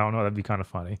like, I don't know. That'd be kind of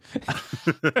funny.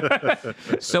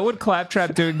 So would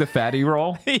Claptrap doing the fatty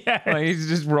roll? Yeah. Like, he's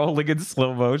just rolling in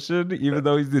slow motion, even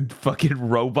though he's a fucking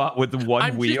robot with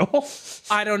one wheel.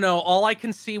 I don't know. All I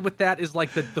can see with that is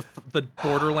like the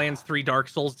Borderlands 3 Dark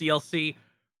Souls DLC,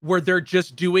 where they're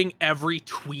just doing every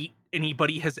tweet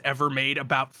anybody has ever made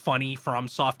about funny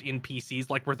FromSoft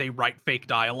NPCs, like where they write fake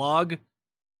dialogue.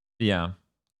 Yeah.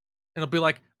 And it'll be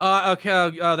like,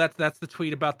 okay, that's the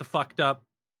tweet about the fucked up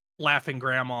laughing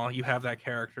grandma. You have that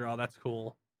character. Oh, that's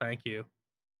cool. Thank you.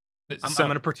 I'm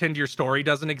going to pretend your story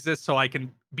doesn't exist so I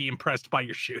can be impressed by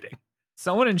your shooting.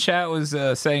 Someone in chat was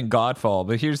saying Godfall,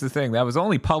 but here's the thing. That was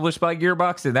only published by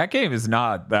Gearbox, and that game is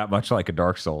not that much like a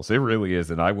Dark Souls. It really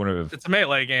isn't. I wouldn't have... It's a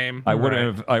melee game. I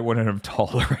wouldn't have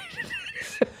tolerated it.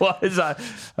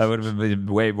 I would have been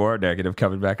way more negative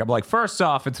coming back. I'm like, first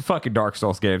off, it's a fucking Dark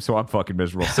Souls game, so I'm fucking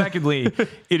miserable. Secondly,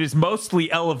 it is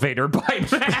mostly elevator by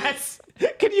mass.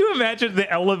 Can you imagine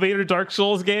the elevator Dark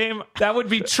Souls game? That would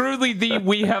be truly the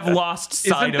we have lost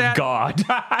sight of God.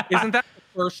 Isn't that the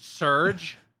first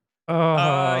Surge?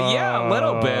 Yeah,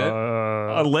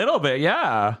 a little bit,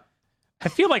 yeah. I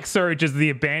feel like Surge is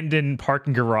the abandoned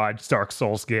parking garage Dark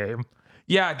Souls game.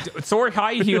 Yeah, Thor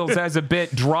High Heels as a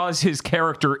bit draws his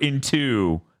character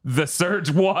into the Surge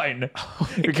 1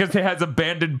 because it has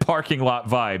abandoned parking lot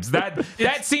vibes.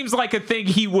 That seems like a thing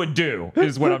he would do,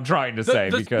 is what I'm trying to say.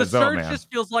 Because the Surge just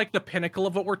feels like the pinnacle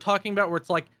of what we're talking about, where it's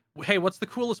like, hey, what's the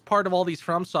coolest part of all these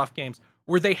FromSoft games?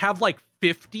 Where they have like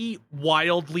 50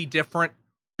 wildly different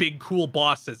big cool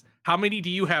bosses. How many do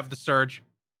you have, the Surge?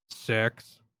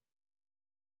 6.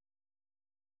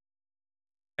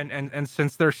 And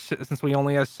since we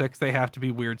only have 6, they have to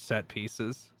be weird set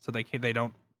pieces, so they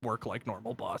don't work like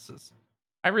normal bosses.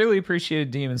 I really appreciated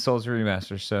Demon Souls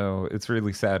Remaster, so it's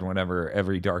really sad whenever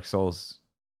every Dark Souls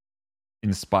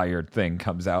inspired thing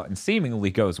comes out and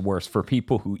seemingly goes worse for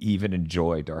people who even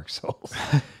enjoy Dark Souls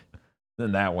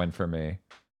than that one for me.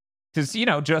 Because,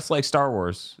 just like Star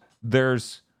Wars,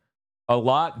 there's a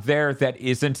lot there that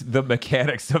isn't the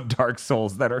mechanics of Dark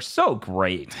Souls that are so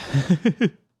great.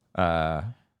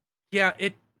 Yeah,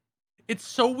 it's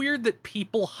so weird that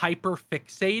people hyper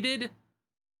fixated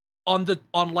on the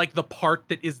part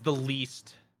that is the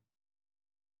least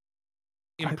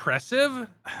impressive.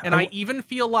 I even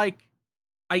feel like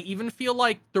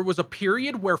there was a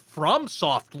period where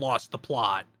FromSoft lost the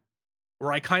plot.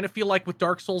 Where I kind of feel like with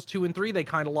Dark Souls 2 and 3, they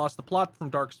kind of lost the plot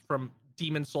from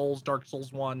Demon Souls, Dark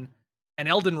Souls 1, and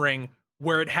Elden Ring,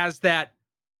 where it has that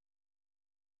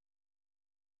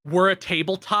we're a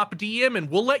tabletop DM and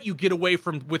we'll let you get away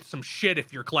with some shit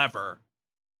if you're clever.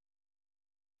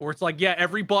 Or it's like, yeah,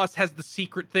 every boss has the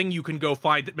secret thing you can go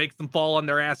find that makes them fall on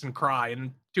their ass and cry.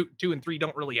 And 2 and 3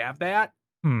 don't really have that.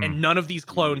 And none of these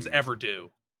clones ever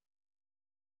do.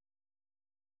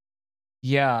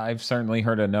 Yeah, I've certainly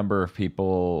heard a number of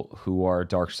people who are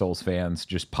Dark Souls fans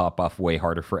just pop off way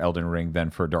harder for Elden Ring than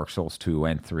for Dark Souls 2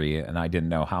 and 3, and I didn't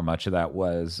know how much of that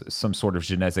was some sort of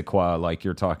je ne sais quoi like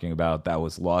you're talking about that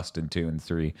was lost in 2 and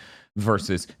 3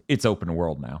 versus it's open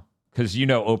world now. because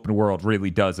open world really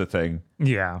does a thing.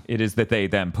 Yeah. It is that they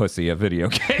them pussy of video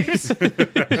games. They're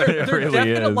It really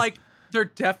definitely, is. they're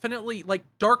definitely like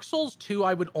Dark Souls 2.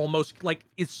 I would almost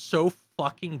is so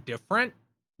fucking different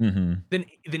Mm-hmm. than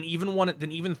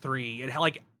even 3.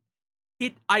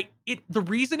 The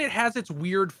reason it has its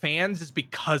weird fans is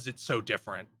because it's so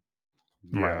different.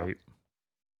 Yeah. Right.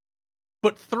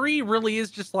 But 3 really is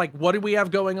just like, what do we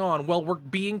have going on? Well, we're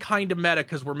being kind of meta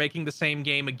because we're making the same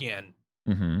game again.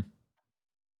 Mm-hmm.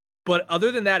 But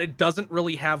other than that, it doesn't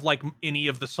really have like any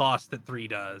of the sauce that 3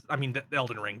 does. I mean, that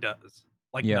Elden Ring does.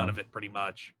 Like Yeah. none of it, pretty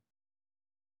much.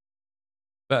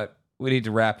 But we need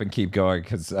to wrap and keep going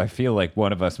because I feel like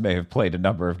one of us may have played a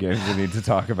number of games we need to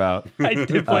talk about. I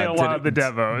did play a lot of the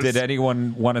demos. Did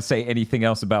anyone want to say anything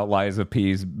else about Lies of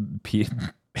P's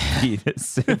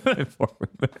penis before we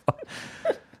move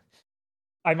on?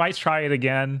 I might try it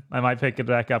again. I might pick it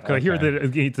back up because I hear Okay.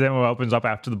 that the demo opens up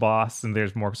after the boss and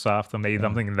there's more stuff. Then maybe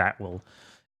something that will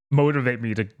motivate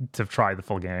me to try the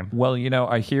full game. Well,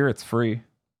 I hear it's free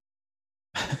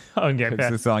On Game because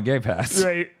Pass. it's on Game Pass.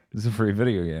 Right. It's a free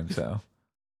video game, so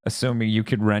assuming you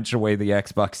could wrench away the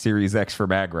Xbox Series X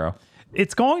from aggro.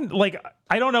 It's going like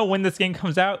I don't know when this game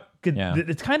comes out. Yeah.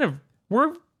 It's kind of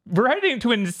we're heading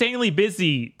into an insanely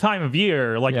busy time of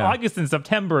year. Like Yeah. August and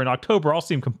September and October all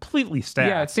seem completely stacked.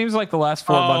 Yeah, it seems like the last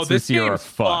 4 months this year are game's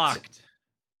fucked.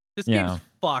 This Yeah. game's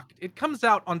fucked. It comes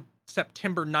out on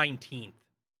September 19th.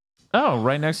 Oh,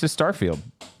 right next to Starfield.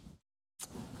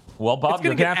 Well, Bob, It's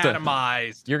gonna get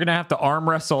atomized. you're gonna have to arm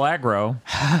wrestle aggro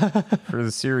for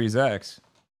the Series X.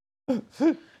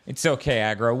 It's okay,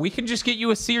 aggro. We can just get you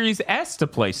a Series S to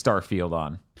play Starfield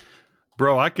on.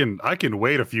 Bro, I can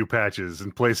wait a few patches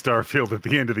and play Starfield at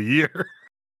the end of the year.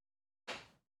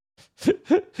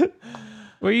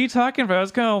 What are you talking about?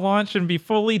 It's gonna launch and be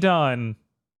fully done.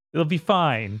 It'll be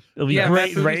fine. It'll be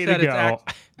great, Matt ready Booty to said go.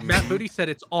 Matt Booty said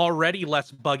it's already less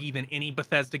buggy than any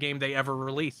Bethesda game they ever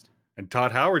released. And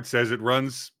Todd Howard says it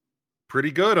runs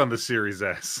pretty good on the Series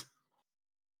S.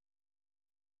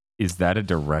 Is that a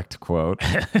direct quote?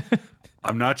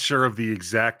 I'm not sure of the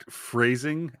exact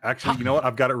phrasing. Actually, you know what?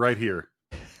 I've got it right here.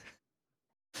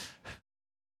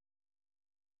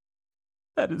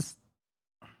 That is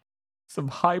some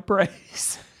high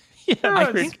praise.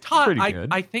 I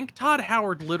think Todd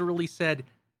Howard literally said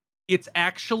it's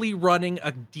actually running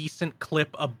a decent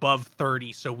clip above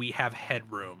 30, so we have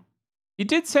headroom. You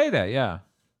did say that, yeah.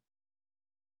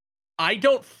 I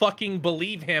don't fucking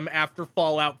believe him after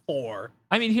Fallout 4.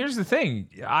 I mean, here's the thing.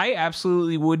 I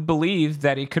absolutely would believe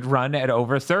that it could run at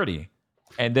over 30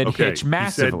 and then Okay, hitch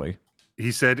massively.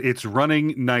 He said it's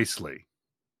running nicely.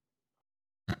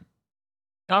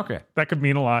 Okay. That could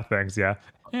mean a lot of things, yeah.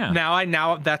 Yeah.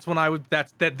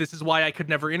 This is why I could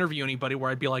never interview anybody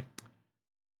where I'd be like,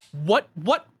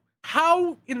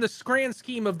 how in the grand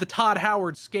scheme of the Todd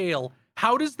Howard scale,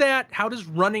 how does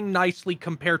running nicely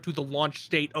compare to the launch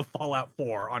state of Fallout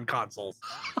 4 on consoles?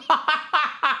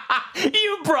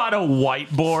 You brought a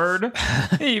whiteboard.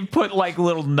 You put like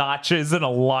little notches and a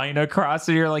line across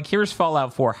it. You're like, here's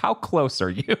Fallout 4. How close are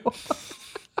you?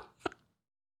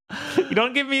 You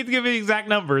don't give me exact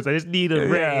numbers. I just need a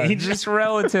range. Just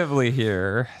relatively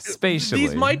here, spatially.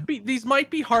 These might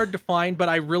be hard to find, but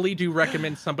I really do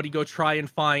recommend somebody go try and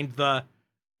find the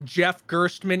Jeff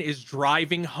Gerstmann is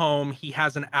driving home. He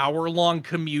has an hour-long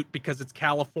commute because it's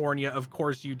California. Of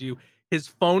course you do. His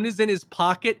phone is in his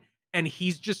pocket, and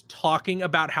he's just talking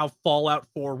about how Fallout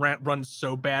 4 runs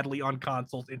so badly on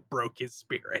consoles it broke his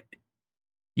spirit.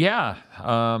 Yeah.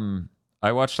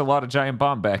 I watched a lot of Giant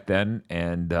Bomb back then,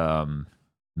 and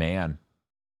man,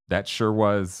 that sure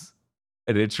was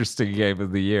an interesting game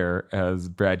of the year, as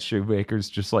Brad Shoemaker's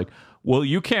just like, well,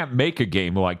 you can't make a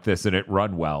game like this and it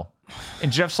run well.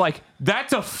 And Jeff's like,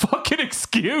 that's a fucking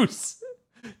excuse.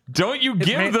 Don't you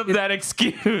give them that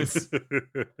excuse.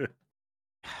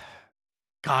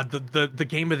 God, the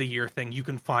game of the year thing, you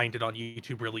can find it on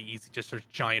YouTube really easy. Just search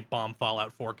Giant Bomb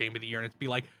Fallout 4 game of the year, and it'd be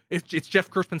like, it's Jeff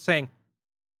Gerstmann saying,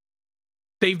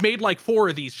 they've made like 4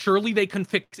 of these. Surely they can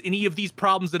fix any of these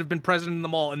problems that have been present in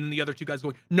them all. And then the other 2 guys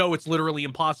going, no, it's literally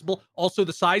impossible. Also,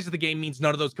 the size of the game means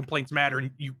none of those complaints matter,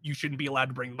 and you shouldn't be allowed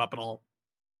to bring them up at all.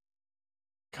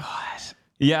 God.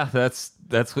 Yeah, that's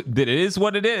it is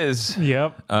what it is.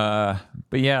 Yep.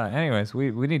 But yeah, anyways, we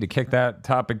need to kick that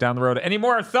topic down the road. Any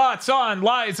more thoughts on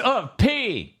Lies of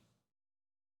P?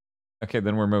 Okay,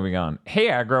 then we're moving on. Hey,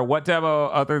 Aggro, what demo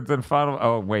other than Final...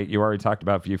 Oh, wait, you already talked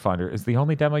about Viewfinder. Is the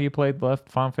only demo you played left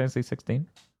Final Fantasy 16?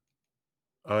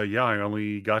 Yeah, I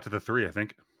only got to the 3, I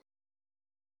think.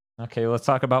 Okay, let's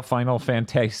talk about Final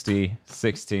Fantasy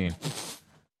 16.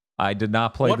 I did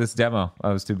not play this demo. I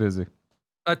was too busy.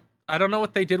 I don't know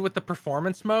what they did with the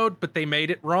performance mode, but they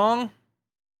made it wrong.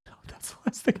 That's what I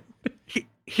was thinking.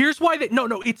 Here's why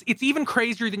it's even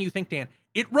crazier than you think, Dan.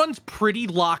 It runs pretty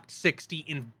locked 60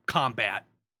 in combat.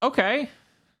 Okay.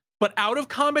 But out of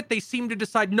combat, they seem to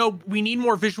decide, no, we need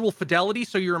more visual fidelity,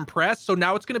 so you're impressed. So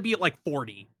now it's going to be at like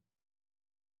 40.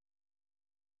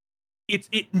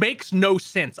 It makes no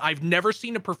sense. I've never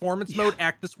seen a performance mode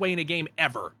act this way in a game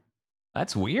ever.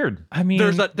 That's weird. I mean,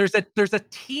 there's a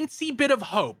teensy bit of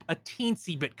hope, a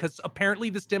teensy bit, because apparently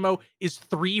this demo is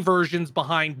 3 versions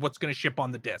behind what's going to ship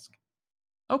on the disc.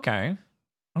 Okay.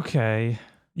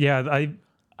 Yeah,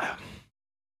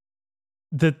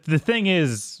 the thing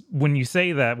is, when you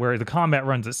say that, where the combat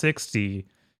runs at 60,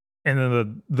 and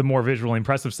then the more visually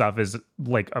impressive stuff is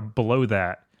like below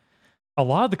that, a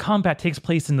lot of the combat takes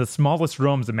place in the smallest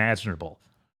realms imaginable.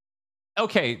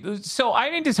 Okay, so I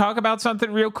need to talk about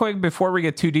something real quick before we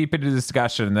get too deep into the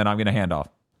discussion, and then I'm going to hand off.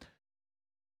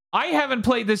 I haven't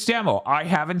played this demo. I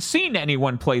haven't seen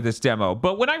anyone play this demo.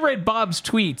 But when I read Bob's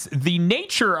tweets, the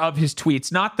nature of his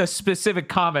tweets, not the specific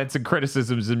comments and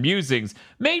criticisms and musings,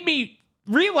 made me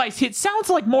realize it sounds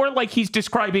like more like he's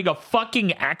describing a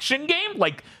fucking action game,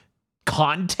 like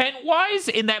content-wise,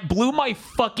 and that blew my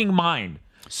fucking mind.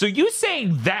 So you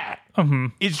saying that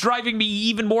is driving me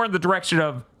even more in the direction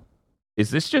of, is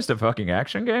this just a fucking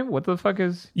action game? What the fuck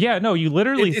is... Yeah, no, you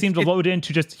literally seem to load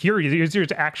into just, here's your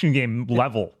action game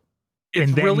level.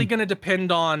 It's really going to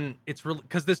depend on... It's really...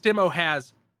 Because this demo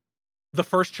has the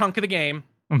first chunk of the game,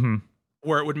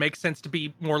 where it would make sense to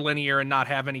be more linear and not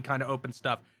have any kind of open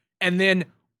stuff. And then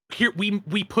here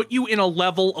we put you in a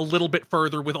level a little bit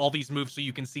further with all these moves so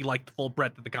you can see like the full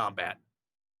breadth of the combat.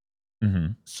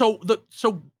 So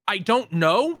I don't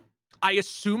know. I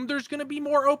assume there's going to be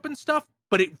more open stuff,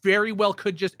 but it very well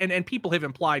could just, and people have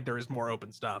implied there is more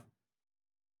open stuff.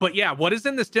 But yeah, what is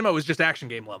in this demo is just action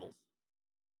game levels.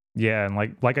 Yeah, and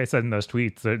like I said in those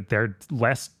tweets, they're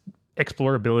less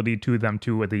explorability to them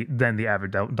than the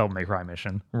average Devil May Cry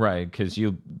mission. Right, because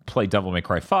you play Devil May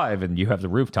Cry 5 and you have the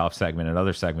rooftop segment and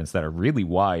other segments that are really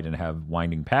wide and have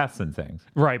winding paths and things.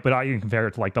 Right, but I can compare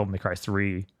it to like Devil May Cry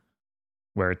 3,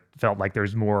 where it felt like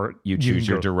there's more. You choose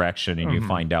your direction and you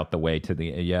find out the way to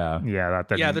the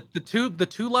the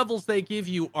two levels they give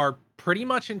you are pretty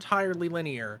much entirely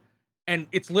linear, and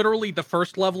it's literally the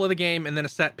first level of the game and then a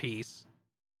set piece,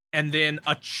 and then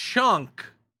a chunk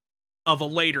of a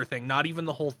later thing, not even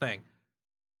the whole thing.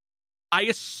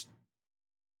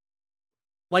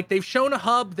 Like they've shown a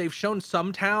hub, they've shown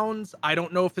some towns. I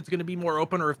don't know if it's going to be more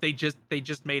open or if they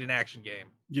just made an action game.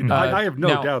 You know, I have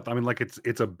no doubt. I mean, like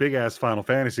it's a big ass Final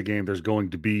Fantasy game. There's going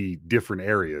to be different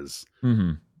areas,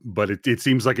 but it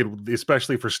seems like it,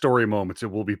 especially for story moments,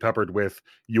 it will be peppered with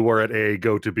you are at A,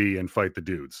 go to B, and fight the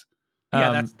dudes.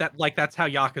 Yeah, that's how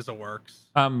Yakuza works.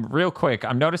 Real quick,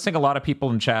 I'm noticing a lot of people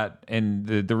in chat, and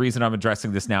the reason I'm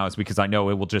addressing this now is because I know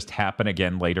it will just happen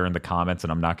again later in the comments,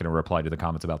 and I'm not going to reply to the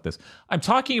comments about this. I'm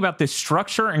talking about the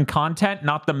structure and content,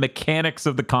 not the mechanics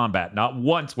of the combat. Not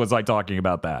once was I talking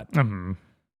about that.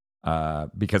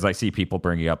 Because I see people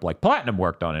bringing up like Platinum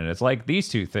worked on it. It's like these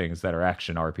two things that are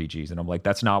action RPGs, and I'm like,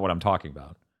 that's not what I'm talking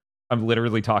about. I'm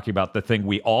literally talking about the thing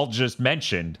we all just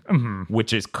mentioned,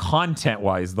 which is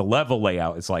content-wise, the level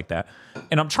layout is like that.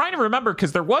 And I'm trying to remember,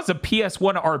 because there was a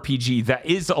PS1 RPG that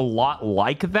is a lot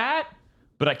like that,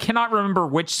 but I cannot remember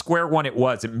which Square one it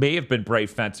was. It may have been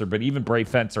Brave Fencer, but even Brave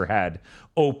Fencer had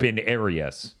open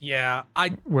areas. Yeah,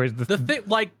 Where's the thing,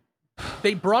 like,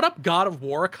 they brought up God of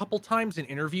War a couple times in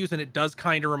interviews, and it does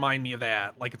kind of remind me of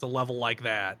that. Like, it's a level like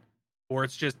that, or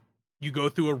it's just you go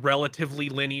through a relatively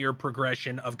linear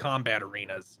progression of combat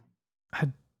arenas.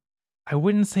 I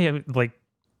wouldn't say like.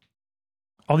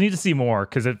 I'll need to see more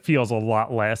because it feels a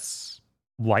lot less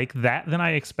like that than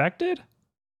I expected.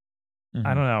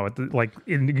 I don't know. Like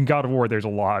in God of War, there's a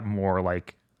lot more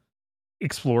like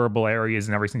explorable areas,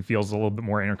 and everything feels a little bit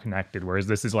more interconnected. Whereas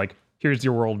this is like, here's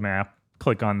your world map.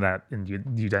 Click on that, and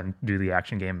you then do the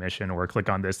action game mission, or click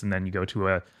on this, and then you go to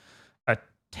a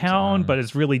town. But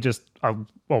it's really just a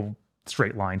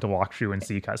straight line to walk through and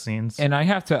see cutscenes. And I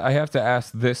have to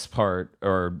ask this part,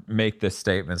 or make this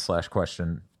statement /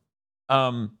 question.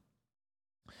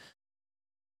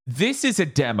 This is a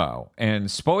demo, and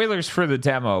spoilers for the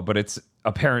demo, but it's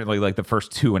apparently like the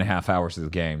first 2.5 hours of the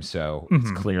game, so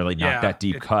it's clearly not that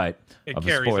deep cut of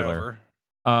a spoiler.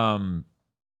 Over.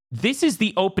 This is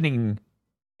the opening,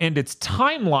 and it's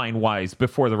timeline wise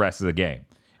before the rest of the game.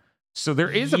 So there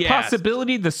is a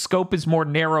possibility the scope is more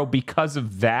narrow because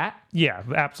of that. Yeah,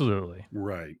 absolutely.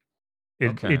 Right.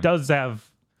 It does have,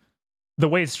 the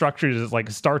way it's structured is like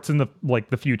starts in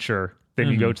the future, then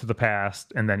you go to the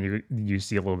past, and then you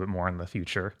see a little bit more in the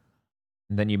future.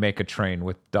 And then you make a train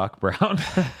with Doc Brown.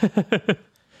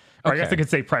 Or I guess I could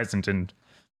say present and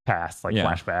past, like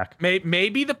flashback.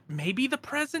 Maybe the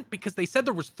present, because they said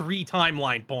there was 3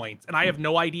 timeline points, and I have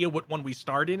no idea what one we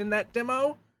started in that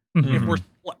demo. Mhm. If we're,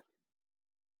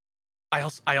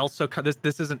 I also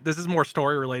this is more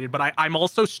story related, but I'm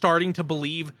also starting to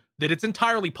believe that it's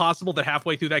entirely possible that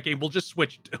halfway through that game we'll just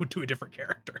switch to a different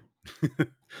character.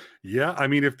 Yeah, I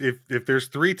mean, if there's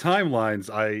 3 timelines,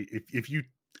 if you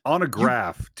on a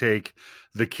graph take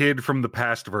the kid from the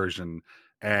past version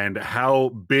and how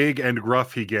big and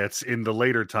gruff he gets in the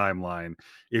later timeline,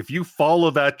 if you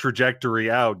follow that trajectory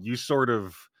out, you sort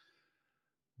of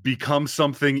become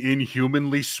something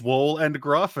inhumanly swole and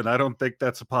gruff, and I don't think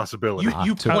that's a possibility.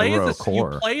 You play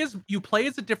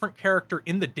as a different character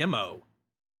in the demo.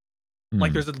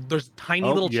 Like there's tiny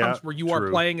little chunks where you are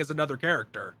playing as another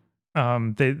character.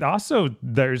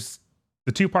 There's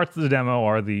the 2 parts of the demo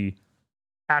are the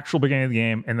actual beginning of the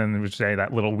game, and then we say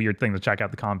that little weird thing to check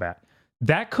out the combat.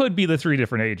 That could be the 3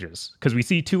 different ages, because we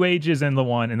see 2 ages in the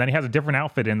one, and then he has a different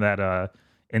outfit in that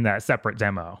separate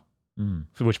demo,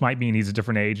 which might mean he's a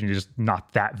different age and he's just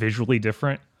not that visually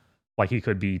different. Like he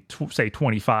could be say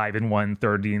 25 in one,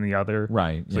 30 in the other,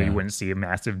 right? So you wouldn't see a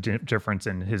massive difference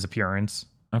in his appearance.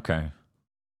 Okay.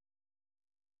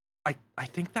 I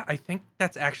think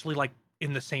that's actually like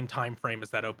in the same time frame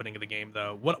as that opening of the game,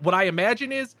 though. What I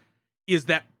imagine is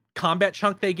that combat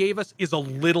chunk they gave us is a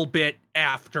little bit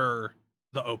after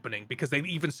the opening, because they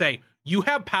even say you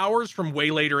have powers from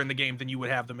way later in the game than you would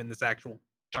have them in this actual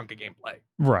chunk of gameplay.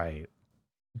 Right.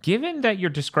 Given that you're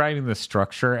describing the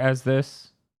structure as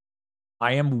this,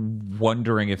 I am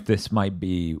wondering if this might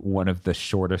be one of the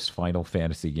shortest Final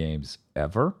Fantasy games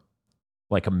ever.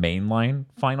 Like a mainline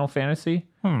Final Fantasy.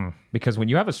 Because when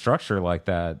you have a structure like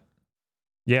that...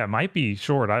 Yeah, it might be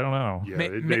short. I don't know.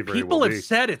 Yeah, people have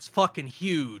said it's fucking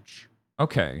huge.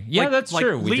 Okay. Yeah, that's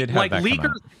true. We did have that come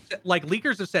out.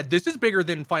 Leakers have said this is bigger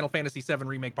than Final Fantasy VII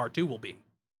Remake Part 2 will be.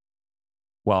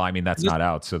 Well, I mean, that's not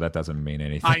out, so that doesn't mean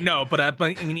anything. I know, but I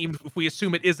mean, even if we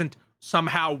assume it isn't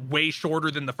somehow way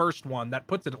shorter than the first one, that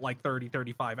puts it at like 30,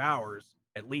 35 hours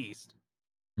at least.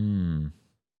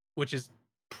 Which is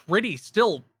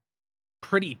still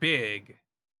pretty big.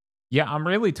 Yeah, I'm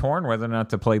really torn whether or not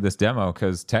to play this demo,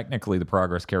 because technically the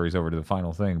progress carries over to the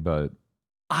final thing, but...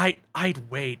 I'd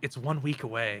wait. It's 1 week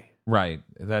away. Right,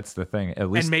 that's the thing. At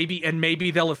least, and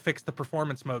maybe they'll have fixed the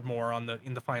performance mode more in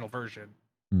the final version.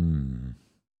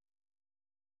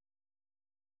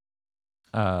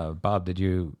 Bob, did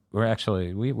you? Or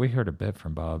actually, we heard a bit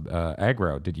from Bob.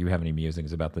 Aggro, did you have any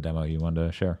musings about the demo you wanted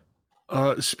to share?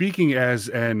 Speaking as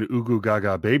an Ugu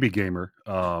Gaga baby gamer,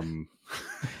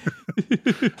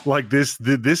 like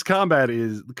this combat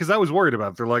is, because I was worried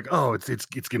about it. They're like, oh, it's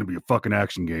gonna be a fucking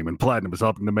action game, and Platinum is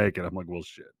helping to make it. I'm like, well,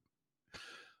 shit.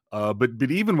 But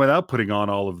even without putting on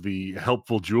all of the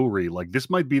helpful jewelry, like this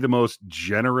might be the most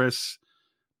generous,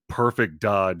 perfect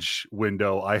dodge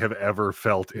window I have ever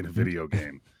felt in a video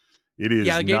game. It is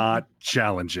not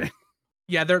challenging.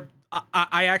 Yeah,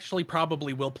 I actually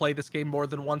probably will play this game more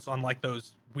than once on like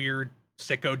those weird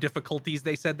sicko difficulties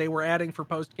they said they were adding for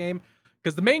post game,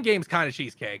 because the main game's kind of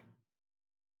cheesecake.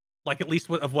 Like at least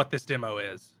of what this demo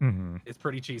is, it's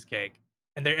pretty cheesecake.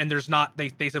 And there's not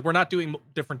they said we're not doing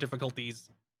different difficulties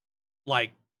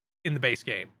like in the base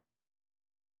game.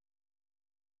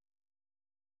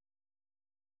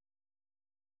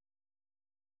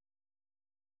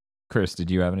 Chris,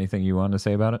 did you have anything you wanted to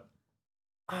say about it?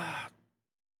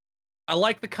 I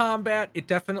like the combat. It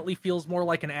definitely feels more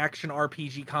like an action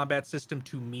RPG combat system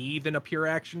to me than a pure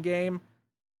action game,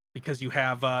 because you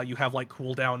have like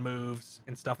cooldown moves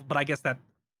and stuff. But I guess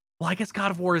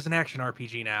God of War is an action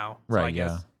RPG now, so right? I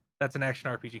guess that's an action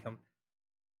RPG.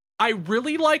 I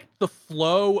really liked the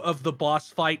flow of the boss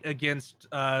fight against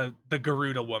the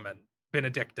Garuda woman,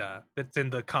 Benedicta, that's in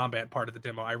the combat part of the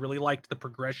demo. I really liked the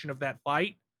progression of that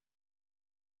fight,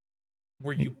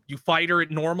 where you fight her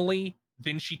normally,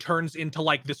 then she turns into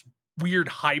like this weird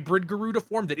hybrid Garuda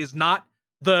form that is not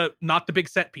the big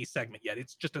set piece segment yet.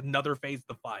 It's just another phase of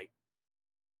the fight.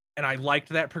 And I liked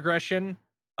that progression.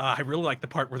 I really liked the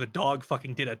part where the dog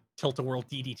fucking did a tilt-a-whirl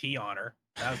DDT on her.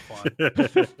 That was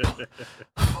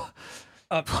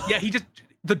fun. Yeah,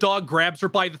 the dog grabs her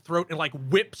by the throat and like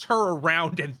whips her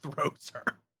around and throws her.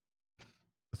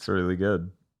 That's really good.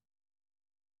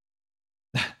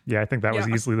 Yeah, I think that was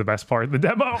easily the best part of the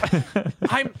demo.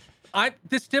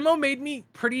 This demo made me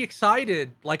pretty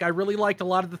excited. Like I really liked a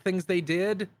lot of the things they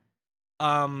did.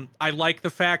 I like the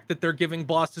fact that they're giving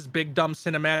bosses big dumb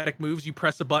cinematic moves. You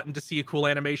press a button to see a cool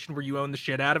animation where you own the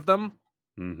shit out of them.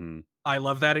 Mm-hmm. I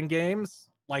love that in games.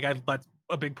 Like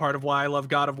a big part of why I love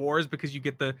God of War is because you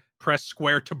get the press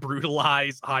square to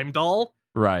brutalize Heimdall.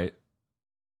 Right.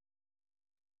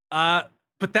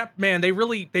 But that, man, they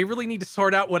really need to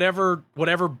sort out whatever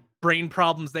brain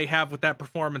problems they have with that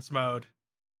performance mode.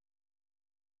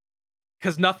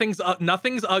 Because nothing's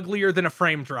uglier than a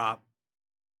frame drop.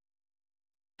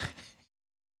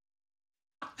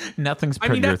 Nothing's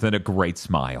prettier than a great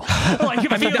smile. Like,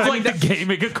 the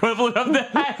gaming equivalent of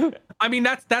that. I mean,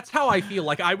 that's how I feel.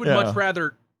 Like, I would much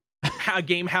rather a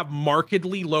game have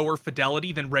markedly lower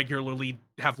fidelity than regularly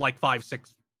have like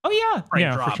 5-6. Oh yeah,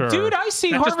 frame drop. for sure. Dude, I see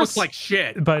That Harvest. just looks like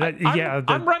shit. But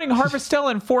I'm running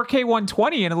Harvestella in 4K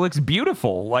 120 and it looks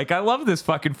beautiful. Like, I love this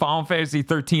fucking Final Fantasy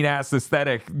 13 ass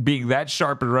aesthetic being that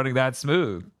sharp and running that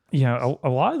smooth. Yeah, a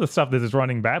lot of the stuff that is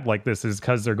running bad like this is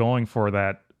because they're going for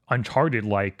that Uncharted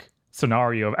like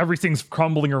scenario of everything's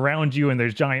crumbling around you and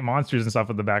there's giant monsters and stuff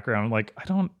in the background. Like, I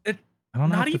don't know.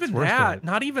 Not if even it's worth that. it.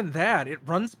 Not even that. It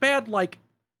runs bad. Like,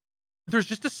 there's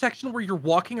just a section where you're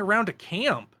walking around a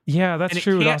camp. Yeah, that's And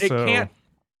true.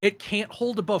 it can't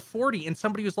hold above 40. And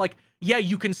somebody was like, yeah,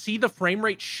 you can see the frame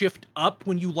rate shift up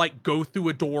when you like go through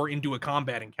a door into a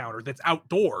combat encounter that's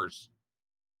outdoors.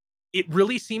 It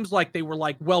really seems like they were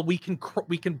like, well, we can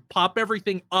pop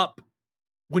everything up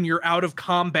when you're out of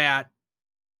combat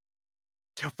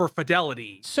for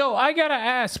fidelity. So I gotta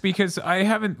ask, because I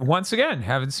haven't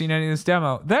seen any of this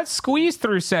demo. That squeeze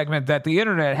through segment that the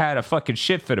internet had a fucking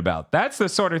shit fit about. That's the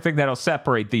sort of thing that'll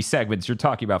separate these segments you're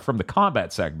talking about from the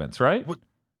combat segments, right?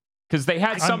 Because they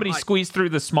had somebody squeeze through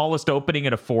the smallest opening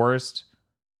in a forest.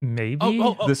 Maybe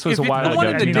this was a if while it's the one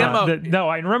ago. in the demo. No,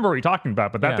 I remember what you're talking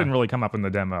about, but that didn't really come up in the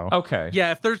demo. Okay.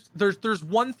 Yeah, if there's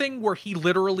one thing where he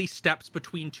literally steps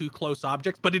between two close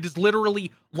objects, but it is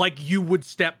literally like you would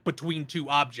step between two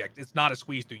objects. It's not a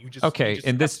squeeze through. You just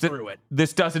and this through it.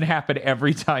 This doesn't happen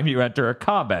every time you enter a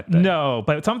combat thing. No,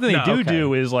 but something they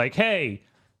do is like, hey,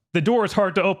 the door is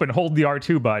hard to open. Hold the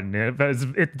R2 button.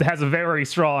 It has a very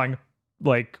strong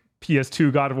like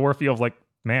PS2 God of War feel of like,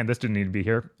 man, this didn't need to be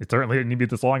here. It certainly didn't need to be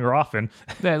this long or often.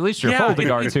 Yeah, at least you're holding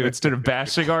R2 instead of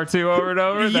bashing R2 over and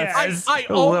over. That's a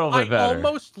little bit better. I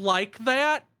almost like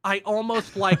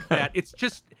that. It's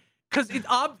just because it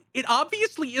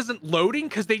obviously isn't loading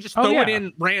because they just throw it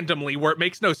in randomly where it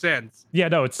makes no sense. Yeah,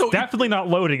 no, it's definitely not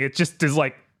loading. It just is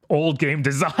like old game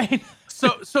design.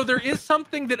 So there is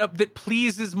something that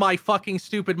pleases my fucking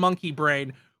stupid monkey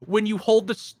brain when you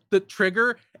hold the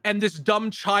trigger and this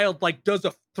dumb child like does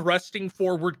a thrusting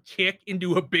forward kick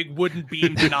into a big wooden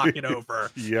beam to knock it over.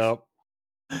 Yep.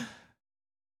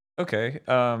 Okay.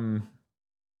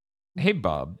 Hey,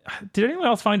 Bob. Did anyone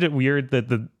else find it weird that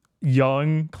the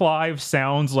young Clive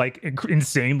sounds like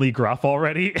insanely gruff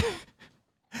already?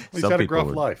 He's got a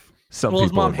gruff life. Well,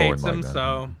 his mom hates him,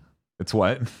 so it's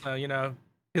what?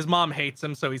 His mom hates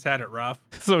him, so he's had it rough.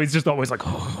 So he's just always like,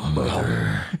 oh,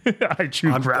 mother, I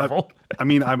chew gravel. I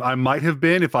might have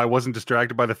been if I wasn't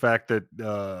distracted by the fact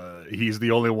that he's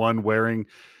the only one wearing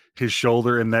his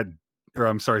sword in that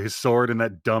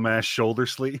dumbass shoulder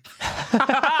sleeve.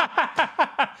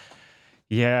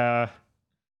 Yeah.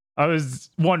 I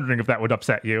was wondering if that would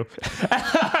upset you.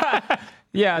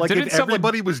 Yeah, like if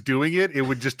everybody was doing it, it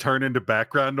would just turn into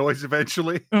background noise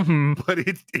eventually. Mm-hmm. But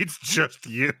it's just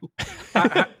you.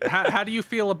 How do you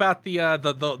feel about the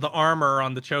armor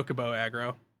on the chocobo,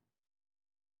 Aggro?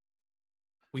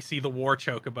 We see the war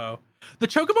chocobo. The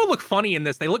chocobo look funny in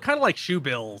this. They look kind of like shoe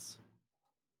bills.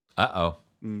 Uh-oh.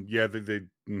 Yeah, they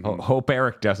Hope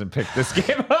Eric doesn't pick this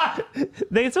game.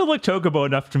 They still look chocobo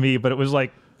enough to me, but it was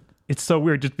like, it's so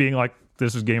weird just being like,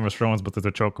 this is Game of Thrones, but there's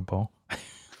a chocobo.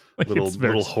 Like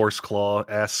little horse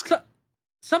claw-esque.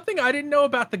 Something I didn't know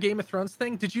about the Game of Thrones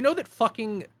thing. Did you know that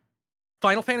fucking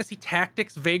Final Fantasy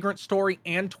Tactics, Vagrant Story,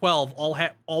 and 12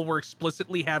 all were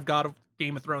explicitly have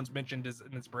Game of Thrones mentioned as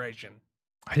an inspiration?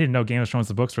 I didn't know Game of Thrones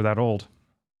the books were that old.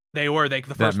 They were. The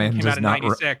first one came out in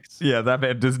 96. Yeah, that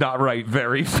man does not write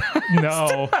very fast.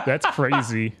 No, that's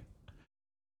crazy.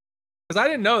 Because I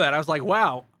didn't know that. I was like,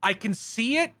 wow, I can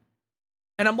see it.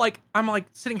 And I'm like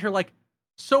sitting here like,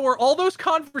 so are all those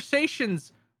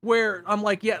conversations where I'm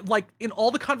like, yeah, like in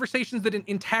all the conversations that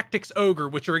in Tactics Ogre,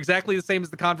 which are exactly the same as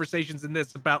the conversations in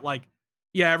this about like,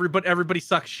 yeah, everybody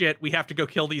sucks shit. We have to go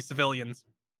kill these civilians.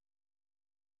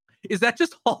 Is that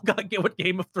just all what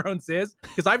Game of Thrones is?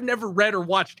 Because I've never read or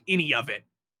watched any of it.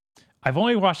 I've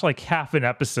only watched like half an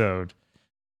episode.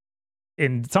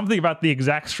 And something about the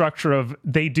exact structure of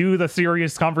they do the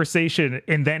serious conversation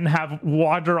and then have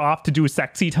wander off to do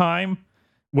sexy time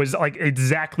was like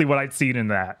exactly what I'd seen in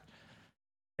that.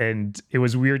 And it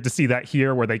was weird to see that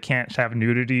here where they can't have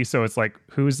nudity. So it's like,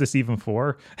 who is this even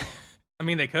for? I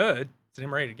mean, they could. It's an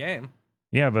M-rated game.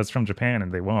 Yeah, but it's from Japan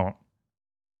and they won't.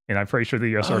 And I'm pretty sure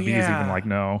the USRB is even like,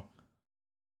 no.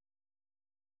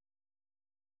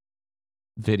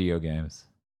 Video games.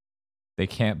 They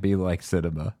can't be like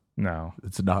cinema. No.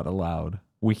 It's not allowed.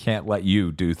 We can't let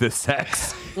you do the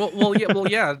sex. Well,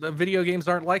 yeah. The video games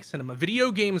aren't like cinema.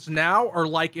 Video games now are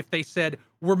like if they said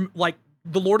we're like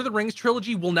the Lord of the Rings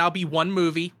trilogy will now be one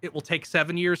movie. It will take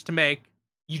 7 years to make.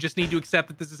 You just need to accept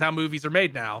that this is how movies are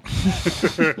made now.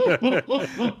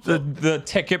 The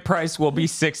ticket price will be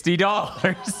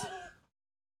 $60.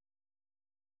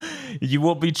 You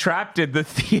will be trapped in the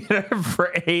theater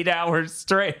for 8 hours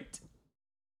straight.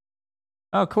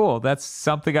 Oh, cool. That's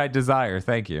something I desire.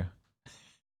 Thank you.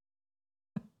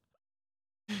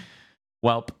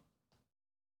 Welp.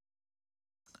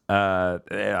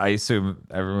 I assume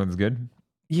everyone's good?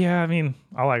 Yeah, I mean,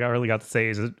 all I really got to say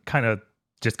is it kind of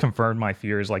just confirmed my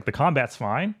fears. Like, the combat's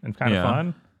fine and kind of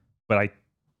fun, but I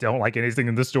don't like anything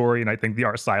in the story, and I think the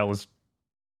art style is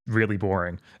really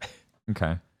boring.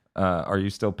 Okay. Are you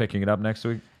still picking it up next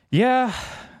week? Yeah,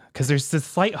 because there's this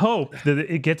slight hope that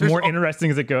it gets more interesting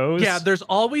as it goes. Yeah, there's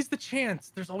always the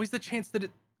chance. There's always the chance that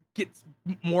it gets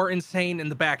more insane in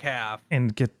the back half.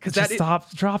 And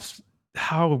drops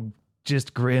how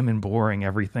just grim and boring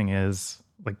everything is.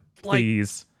 Like,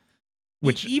 please.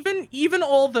 Which even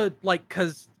all the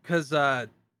cause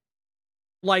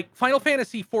Final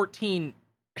Fantasy 14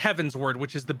 Heavensward,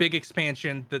 which is the big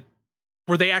expansion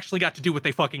where they actually got to do what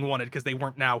they fucking wanted because they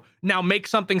weren't now make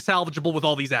something salvageable with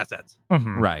all these assets.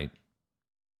 Mm-hmm. Right.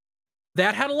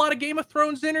 That had a lot of Game of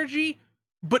Thrones energy,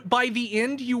 but by the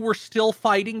end you were still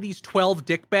fighting these 12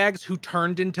 dickbags who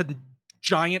turned into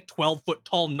giant 12-foot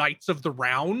tall knights of the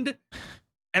round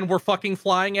and were fucking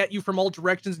flying at you from all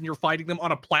directions, and you're fighting them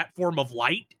on a platform of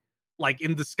light, like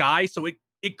in the sky. So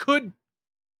it could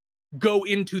go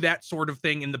into that sort of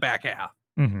thing in the back half.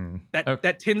 Mm-hmm.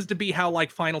 That tends to be how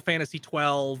like Final Fantasy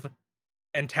 12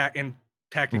 and Tactics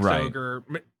Ogre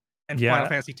and Final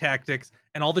Fantasy Tactics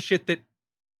and all the shit that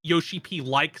Yoshi P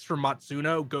likes from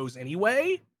Matsuno goes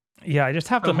anyway. Yeah, I just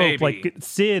have to hope like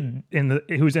Sid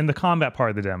who's in the combat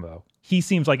part of the demo. He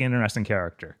seems like an interesting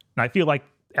character. And I feel like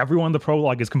everyone in the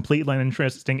prologue is completely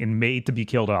uninteresting and made to be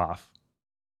killed off.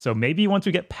 So maybe once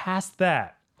we get past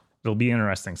that, it'll be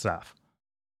interesting stuff.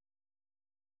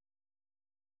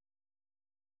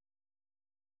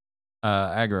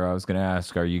 Aggro, I was going to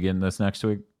ask, are you getting this next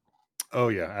week? Oh,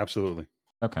 yeah, absolutely.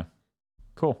 Okay,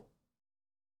 cool.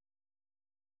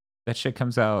 That shit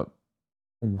comes out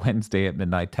Wednesday at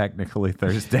midnight, technically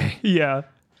Thursday. Yeah.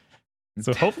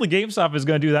 So hopefully GameStop is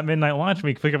going to do that midnight launch and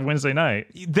we can pick up Wednesday night.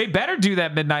 They better do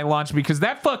that midnight launch because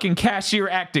that fucking cashier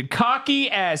acted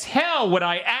cocky as hell when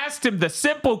I asked him the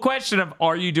simple question of,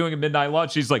 are you doing a midnight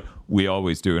launch? He's like, we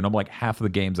always do. And I'm like, half of the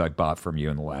games I bought from you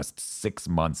in the last 6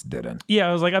 months didn't. Yeah,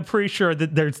 I was like, I'm pretty sure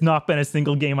that there's not been a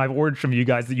single game I've ordered from you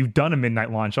guys that you've done a midnight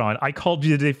launch on. I called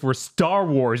you today for Star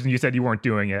Wars and you said you weren't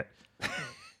doing it.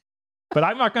 But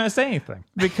I'm not going to say anything.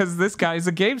 Because this guy's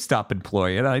a GameStop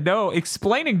employee, and I know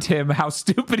explaining to him how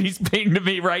stupid he's being to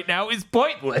me right now is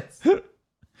pointless.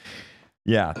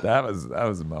 Yeah, that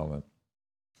was a moment.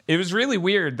 It was really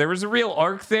weird. There was a real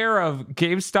arc there of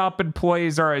GameStop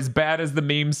employees are as bad as the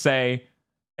memes say,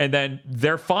 and then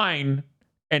they're fine,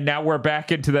 and now we're back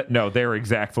into that. No, they're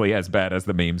exactly as bad as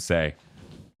the memes say.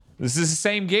 This is the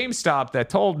same GameStop that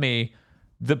told me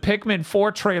the Pikmin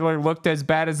 4 trailer looked as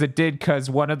bad as it did because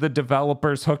one of the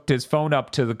developers hooked his phone up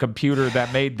to the computer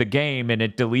that made the game and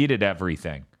it deleted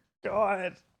everything.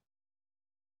 God.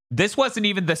 This wasn't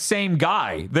even the same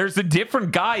guy. There's a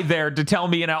different guy there to tell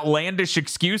me an outlandish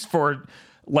excuse for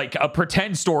like a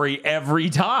pretend story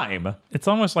every time. It's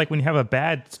almost like when you have a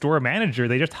bad store manager,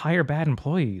 they just hire bad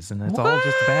employees and it's all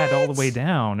just bad all the way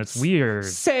down. It's weird.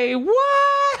 Say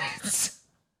what?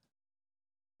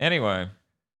 Anyway.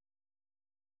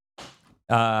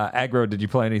 Aggro, did you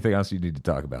play anything else you need to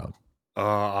talk about?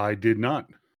 I did not.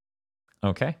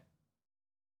 Okay.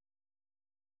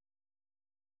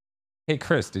 Hey,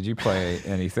 Chris, did you play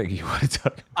anything you want to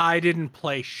talk about? I didn't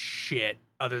play shit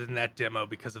other than that demo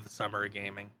because of the summer of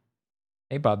gaming.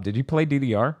 Hey, Bob, did you play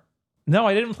DDR? No,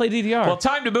 I didn't play DDR. Well,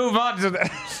 time to move on to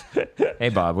the... Hey,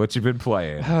 Bob, what you been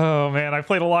playing? Oh, man, I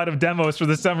played a lot of demos for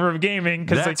the summer of gaming.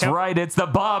 That's right, it's the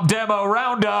Bob Demo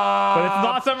Roundup! But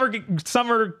it's not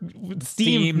summer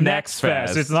Steam Next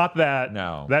Fest. It's not that.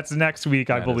 No. That's next week,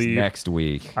 I believe. Next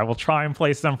week. I will try and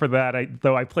play some for that,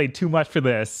 though I played too much for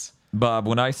this. Bob,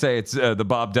 when I say it's the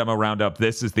Bob Demo Roundup,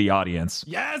 this is the audience.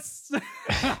 Yes!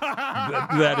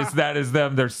 that is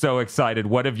them. They're so excited.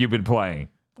 What have you been playing?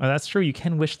 Oh, that's true. You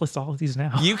can wishlist all of these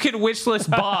now. You can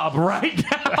wishlist Bob right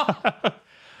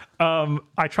now.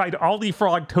 I tried Aldi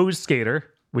Frog Toad Skater.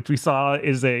 which we saw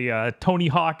is a Tony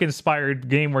Hawk inspired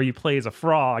game where you play as a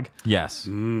frog. Yes.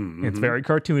 Mm-hmm. It's very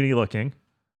cartoony looking.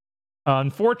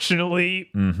 Unfortunately,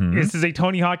 this is a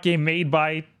Tony Hawk game made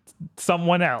by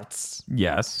someone else.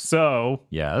 Yes. So,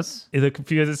 Yes. the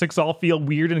physics all feel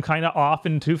weird and kind of off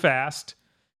and too fast.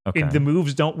 Okay. And the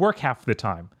moves don't work half the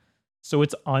time. So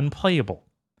it's unplayable.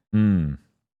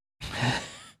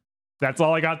 That's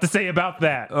all I got to say about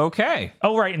that. Okay.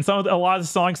 Oh, right. And a lot of the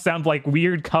songs sound like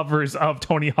weird covers of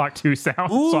Tony Hawk 2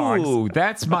 songs. Ooh,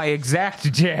 that's my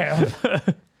exact jam.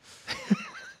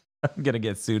 I'm going to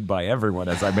get sued by everyone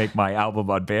as I make my album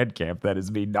on Bandcamp. That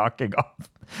is me knocking off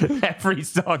every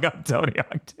song on Tony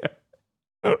Hawk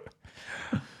 2.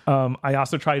 I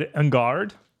also tried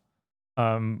Engard.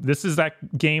 This is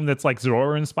that game that's like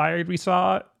Zora inspired we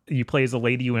saw. You play as a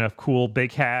lady in a cool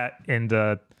big hat,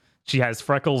 and she has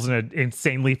freckles and an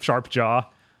insanely sharp jaw.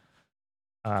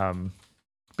 But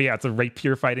yeah, it's a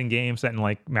rapier fighting game set in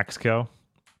like Mexico.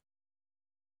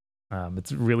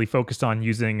 It's really focused on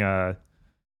using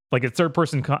like a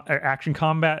third-person action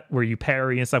combat where you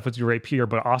parry and stuff with your rapier,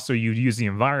 but also you use the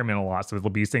environment a lot. So there'll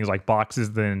be things like boxes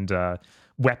and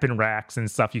weapon racks and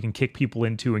stuff you can kick people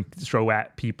into and throw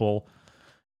at people.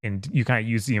 And you kind of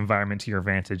use the environment to your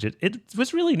advantage. It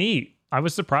was really neat. I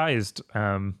was surprised.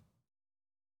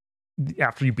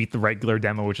 After you beat the regular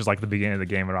demo, which is like the beginning of the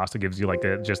game, it also gives you like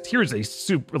here's a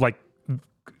super like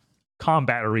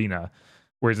combat arena,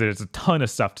 whereas there's a ton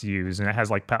of stuff to use, and it has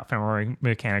like platforming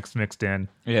mechanics mixed in.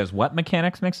 It has what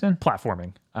mechanics mixed in?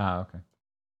 Platforming. Oh,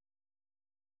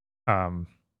 okay.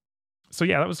 So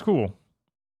yeah, that was cool.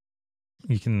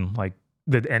 You can like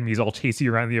the enemies all chase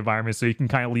you around the environment, so you can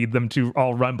kind of lead them to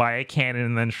all run by a cannon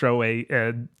and then show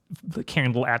the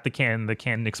candle at the cannon. The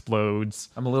cannon explodes.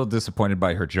 I'm a little disappointed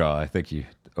by her jaw. I think you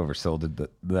oversold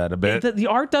that a bit. The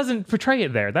art doesn't portray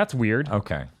it there. That's weird.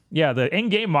 Okay. Yeah, the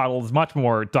in-game model is much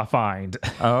more defined.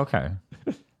 Oh, okay.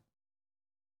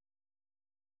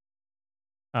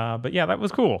 But yeah, that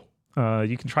was cool.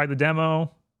 You can try the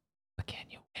demo. Can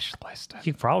you wish list it?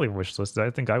 You probably wish listed.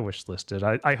 I think I wish listed.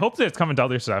 I hope that it's coming to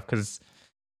other stuff, because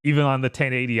even on the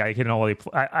 1080, I can only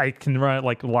I can run it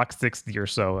like Lux 60 or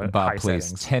so at Bob, high please.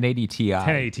 settings. 1080 Ti.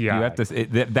 1080 Ti. You have this,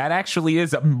 that actually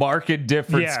is a marked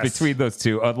difference Yes. between those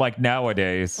two. Unlike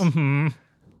nowadays, Mm-hmm.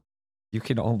 you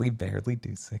can only barely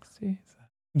do 60.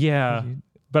 Yeah,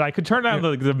 but I could turn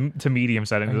down to medium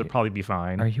settings. It'd probably be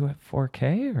fine. Are you at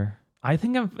 4K or? I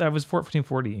think I was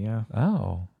 1440. Yeah.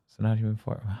 Oh, so not even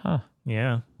 4. Huh.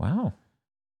 Yeah. Wow.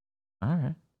 All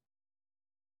right.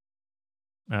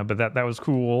 But that was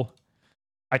cool.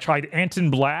 I tried Anton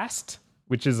Blast,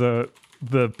 which is the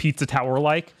pizza tower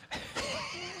like.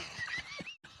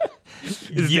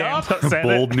 Yup.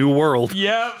 Bold new world.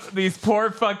 Yep. These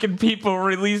poor fucking people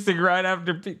releasing right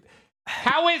after.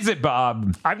 How is it,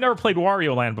 Bob? I've never played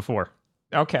Wario Land before.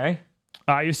 Okay.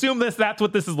 I assume that's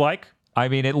what this is like. I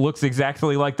mean, it looks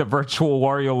exactly like the virtual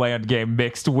Wario Land game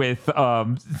mixed with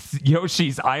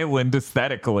Yoshi's Island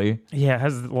aesthetically. Yeah, it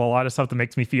has a lot of stuff that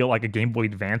makes me feel like a Game Boy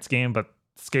Advance game, but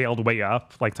scaled way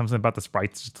up. Like something about the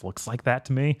sprites just looks like that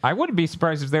to me. I wouldn't be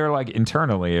surprised if they were like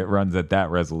internally it runs at that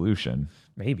resolution.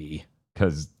 Maybe.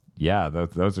 Because, yeah,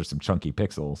 those are some chunky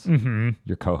pixels. Mm-hmm.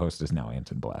 Your co-host is now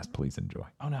Anton Blast. Please enjoy.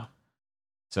 Oh, no.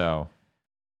 So,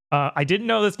 I didn't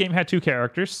know this game had two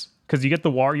characters, because you get the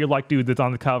Wario-like dude that's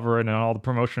on the cover and all the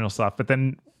promotional stuff, but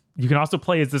then you can also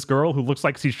play as this girl who looks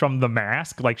like she's from The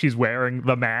Mask, like she's wearing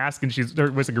the mask and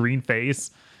there was a green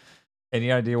face.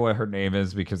 any idea what her name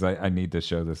is? Because I need to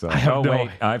show this up. I have no wait,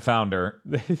 idea. I found her.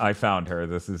 I found her.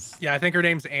 This is, Yeah, I think her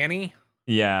name's Annie.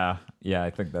 yeah, I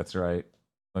think that's right.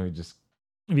 Let me just,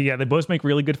 Yeah, they both make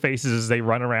really good faces as they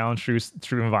run around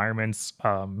through environments.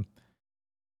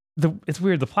 It's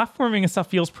weird. The platforming and stuff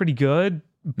feels pretty good,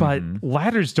 but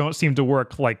ladders don't seem to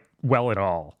work like well at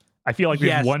all. I feel like there's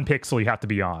Yes. one pixel you have to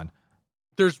be on.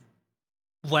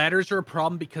 Ladders are a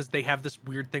problem because they have this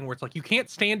weird thing where it's like you can't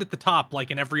stand at the top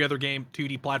like in every other game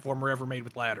 2D platformer ever made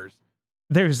with ladders.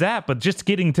 There's that, but just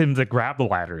getting them to grab the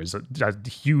ladder is a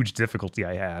huge difficulty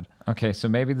I had. okay, so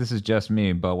maybe this is just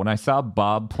me, but when I saw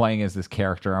Bob playing as this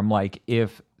character, I'm like,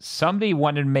 if somebody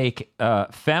wanted to make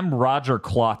Femme Roger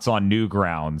Klotz on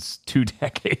Newgrounds 2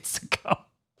 decades ago,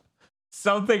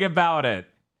 something about it.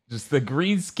 Just the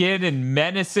green skin and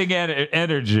menacing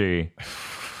energy.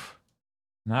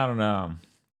 I don't know.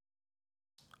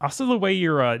 Also, the way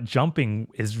your jumping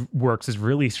works is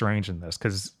really strange in this,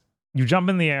 because you jump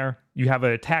in the air, you have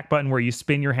an attack button where you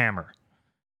spin your hammer.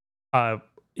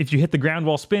 If you hit the ground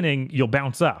while spinning, you'll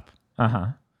bounce up.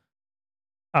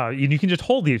 You can just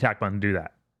hold the attack button to do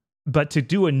that. But to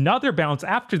do another bounce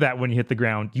after that when you hit the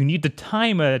ground, you need to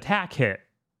time an attack hit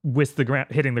with the ground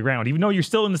hitting the ground, even though you're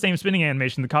still in the same spinning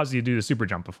animation that causes you to do the super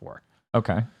jump before.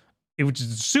 Okay. It was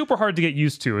just super hard to get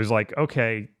used to. It was like,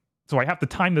 okay, so I have to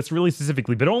time this really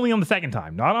specifically, but only on the second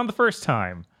time, not on the first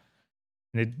time.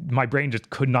 And my brain just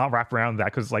could not wrap around that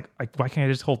because, like, why can't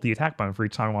I just hold the attack button for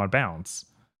each time I want to bounce?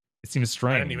 It seems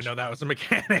strange. I didn't even know that was a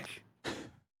mechanic.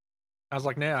 I was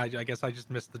like, nah, I guess I just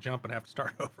missed the jump and have to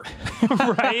start over.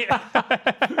 Right?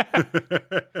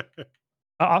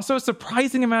 Also, a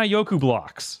surprising amount of Yoku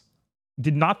blocks.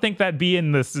 Did not think that'd be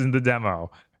in the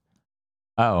demo.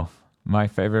 Oh, my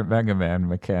favorite Mega Man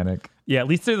mechanic. Yeah, at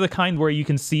least they're the kind where you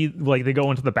can see, like, they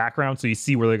go into the background, so you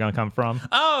see where they're going to come from.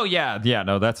 Oh, yeah. Yeah,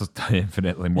 no, that's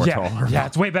infinitely more tolerable. Yeah,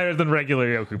 it's way better than regular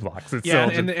Yoku blocks. It's Yeah,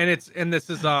 still and this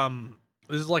is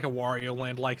like a Wario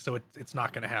Land like, so it's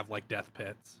not going to have like death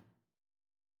pits.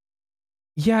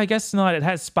 Yeah, I guess not. It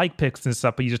has spike picks and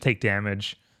stuff, but you just take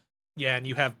damage. Yeah, and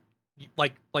you have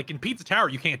like in Pizza Tower,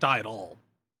 you can't die at all.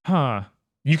 Huh.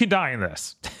 You can die in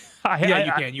this. You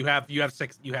can. You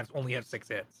only have 6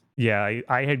 hits. Yeah,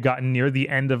 I had gotten near the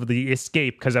end of the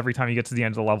escape because every time you get to the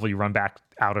end of the level, you run back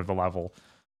out of the level.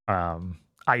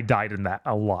 I died in that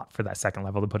a lot for that second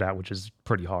level to put out, which is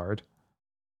pretty hard.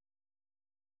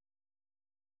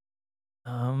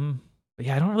 But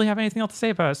yeah, I don't really have anything else to say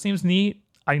about it. It seems neat.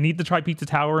 I need to try Pizza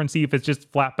Tower and see if it's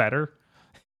just flat better.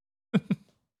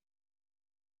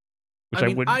 Which I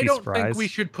wouldn't be don't surprised. think we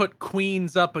should put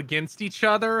queens up against each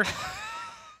other.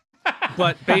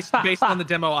 But based on the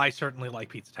demo, I certainly like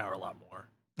Pizza Tower a lot more.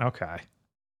 Okay.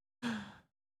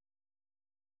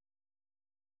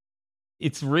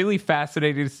 It's really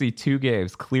fascinating to see two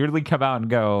games clearly come out and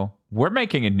go, we're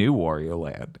making a new Wario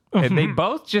Land. And they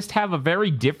both just have a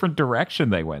very different direction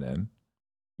they went in.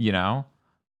 You know?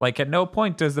 Like, at no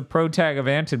point does the pro tag of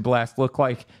Anton Blast look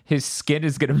like his skin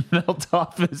is going to melt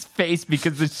off his face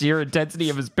because of the sheer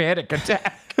intensity of his panic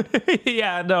attack.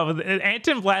 Yeah, no, the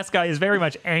Anton Blast guy is very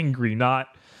much angry, not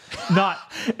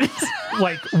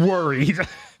like worried.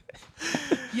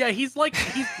 Yeah, he's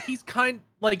kind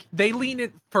like they lean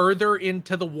it further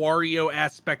into the Wario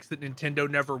aspects that Nintendo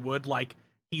never would. Like,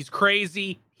 he's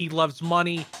crazy, he loves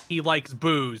money, he likes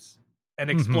booze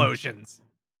and explosions.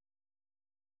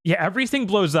 Yeah, everything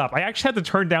blows up. I actually had to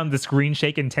turn down the screen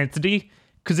shake intensity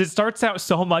because it starts out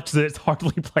so much that it's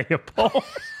hardly playable.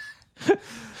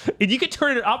 And you can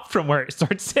turn it up from where it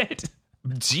starts at.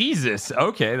 Jesus.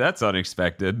 Okay, that's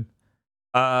unexpected.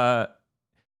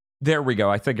 There we go.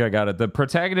 I think I got it. The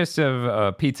protagonist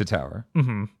of Pizza Tower.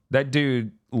 Mm-hmm. That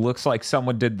dude looks like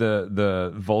someone did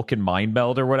the Vulcan mind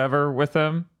meld or whatever with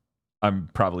him.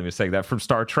 I'm probably mistaking that from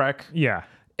Star Trek. Yeah.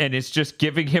 And it's just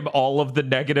giving him all of the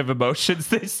negative emotions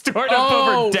they stored up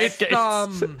over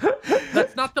decades.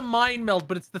 That's not the mind meld,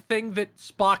 but it's the thing that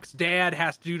Spock's dad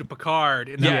has to do to Picard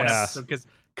in that episode,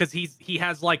 because he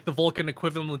has like the Vulcan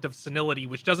equivalent of senility,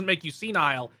 which doesn't make you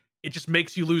senile. It just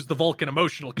makes you lose the Vulcan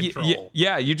emotional control.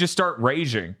 Yeah, you just start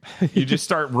raging. You just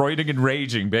start roiding and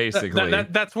raging, basically.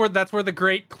 That's where the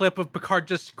great clip of Picard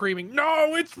just screaming,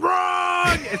 "No, it's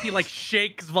wrong!" as he like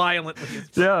shakes violently.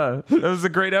 Yeah, that was a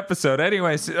great episode.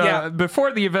 Anyways,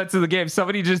 before the events of the game,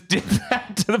 somebody just did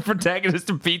that to the protagonist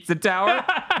of Pizza Tower.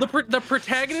 The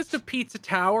protagonist of Pizza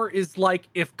Tower is like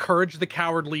if Courage the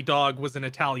Cowardly Dog was an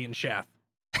Italian chef.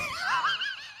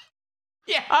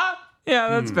 Yeah,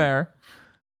 that's fair.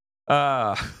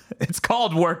 It's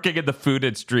called working in the food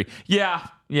industry. Yeah,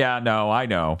 no, I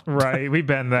know. Right, we've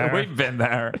been there. We've been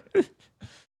there.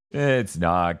 It's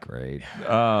not great.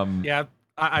 Yeah,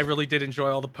 I really did enjoy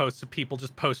all the posts of people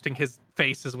just posting his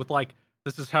faces with like,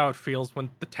 "This is how it feels when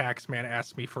the tax man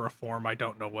asks me for a form. I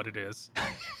don't know what it is."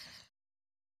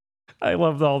 I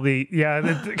loved all the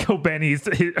Benny's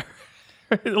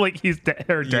like he's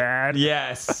her dad.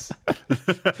 Yes.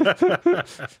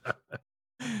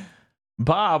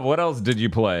 Bob, what else did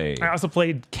you play? I also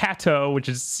played Cato, which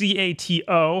is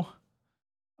Cato.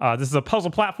 This is a puzzle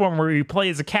platform where you play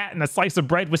as a cat and a slice of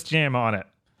bread with jam on it.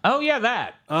 Oh, yeah,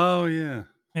 that. Oh, yeah.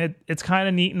 It's kind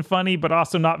of neat and funny, but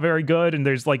also not very good, and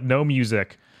there's like no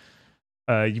music.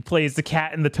 You play as the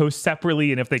cat and the toast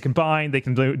separately, and if they combine, they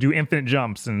can do infinite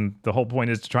jumps, and the whole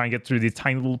point is to try and get through these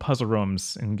tiny little puzzle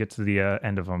rooms and get to the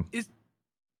end of them.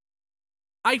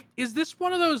 Is this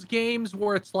one of those games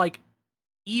where it's like,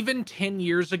 even 10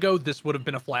 years ago, this would have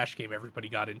been a Flash game everybody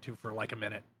got into for like a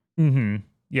minute? Mm-hmm.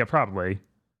 Yeah, probably.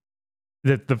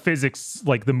 The physics,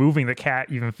 like the moving the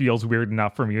cat even feels weird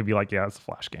enough for me to be like, yeah, it's a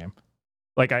Flash game.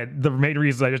 Like the main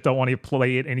reason I just don't want to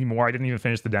play it anymore, I didn't even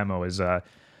finish the demo, is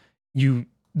you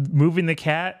moving the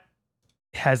cat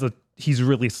he's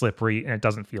really slippery and it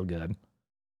doesn't feel good. And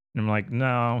I'm like,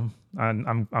 no,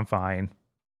 I'm fine.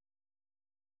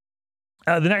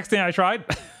 The next thing I tried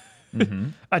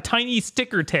A tiny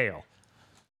sticker tail.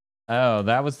 Oh,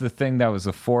 that was the thing that was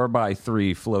a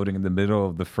 4x3 floating in the middle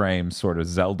of the frame, sort of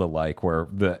Zelda-like, where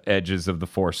the edges of the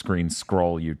 4 screens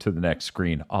scroll you to the next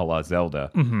screen, a la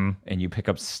Zelda. Mm-hmm. And you pick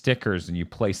up stickers and you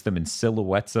place them in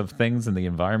silhouettes of things in the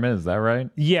environment. Is that right?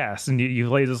 Yes, and you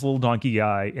play this little donkey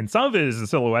guy, and some of it is the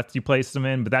silhouettes you place them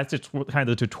in, but that's just kind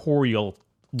of the tutorial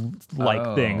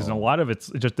things, and a lot of it's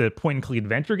just the point and click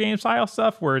adventure game style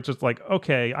stuff where it's just like,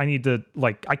 okay, I need to,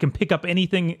 like, I can pick up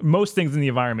most things in the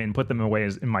environment and put them away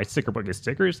in my sticker book as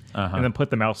stickers, and then put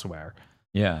them elsewhere.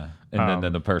 Yeah. And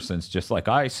then the person's just like,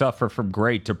 I suffer from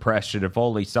great depression. If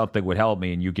only something would help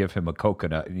me. And you give him a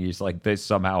coconut, and he's like, this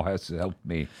somehow has helped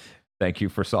me. Thank you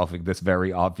for solving this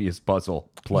very obvious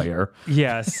puzzle, player.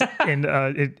 Yes, and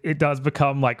it does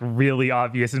become like really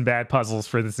obvious and bad puzzles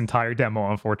for this entire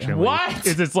demo, unfortunately. What?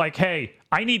 It's like, hey,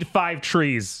 I need 5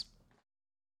 trees.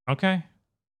 Okay.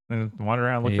 Then wander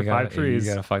around, look for 5 trees.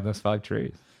 You gotta find those 5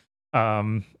 trees.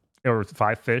 Or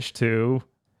 5 fish too.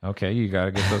 Okay, you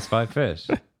gotta get those 5 fish.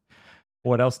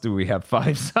 What else do we have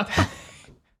 5s of?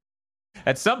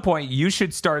 At some point, you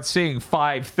should start seeing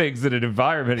 5 things in an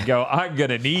environment and go, I'm going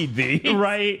to need these.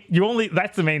 Right.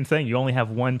 That's the main thing. You only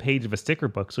have 1 page of a sticker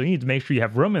book, so you need to make sure you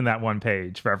have room in that 1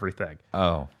 page for everything.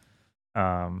 Oh.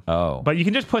 But you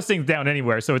can just put things down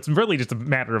anywhere, so it's really just a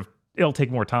matter of, it'll take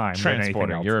more time than anything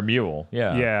Transporting. else. You're a mule.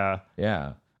 Yeah.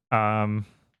 Yeah.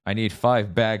 I need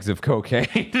 5 bags of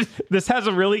cocaine. This has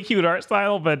a really cute art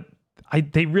style, but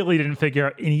they really didn't figure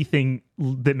out anything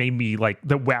that made me that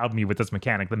wowed me with this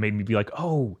mechanic, that made me be like,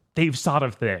 oh, they've thought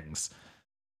of things.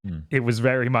 It was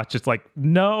very much just like,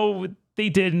 no, they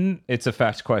didn't. It's a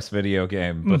Fetch Quest video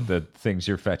game, but the things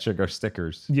you're fetching are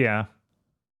stickers. Yeah.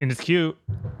 And it's cute.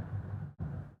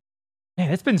 Man,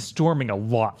 it's been storming a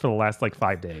lot for the last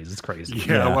 5 days. It's crazy.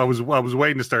 Yeah, I was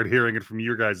waiting to start hearing it from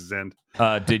your guys' end.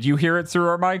 Did you hear it through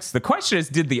our mics? The question is,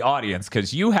 did the audience?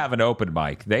 Because you have an open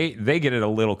mic, they get it a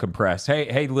little compressed.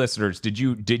 Hey, listeners, did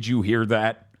you hear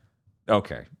that?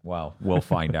 Okay, well, we'll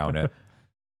find out.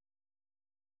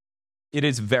 It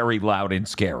is very loud and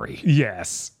scary.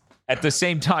 Yes. At the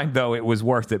same time, though, it was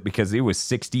worth it because it was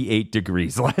 68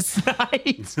 degrees last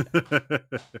night.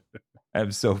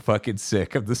 I'm so fucking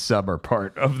sick of the summer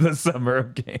part of the summer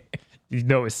of game.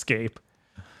 No escape.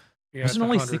 Yeah, Wasn't it's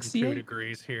only 102 68?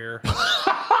 degrees here.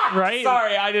 Right?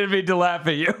 Sorry, I didn't mean to laugh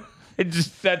at you.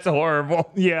 That's horrible.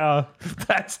 Yeah.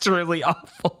 That's truly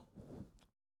awful.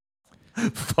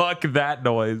 Fuck that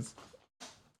noise.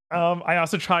 I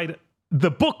also tried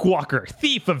The Bookwalker,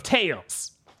 Thief of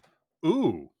Tales.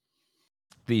 Ooh.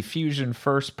 The Fusion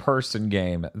first-person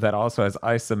game that also has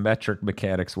isometric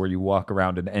mechanics where you walk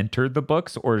around and enter the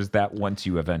books, or is that once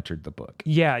you have entered the book?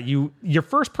 Yeah, you're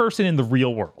first person in the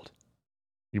real world.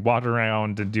 You walk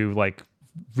around and do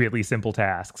really simple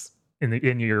tasks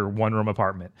in your 1-room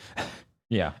apartment.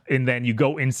 Yeah. And then you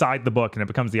go inside the book and it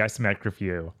becomes the isometric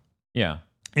view. Yeah.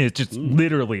 And it's just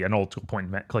literally an old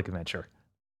point-and-click adventure.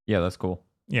 Yeah, that's cool.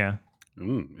 Yeah.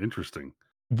 Interesting.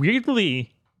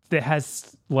 Weirdly, it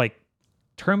has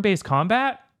turn-based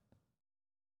combat.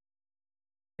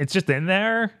 It's just in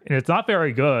there, and it's not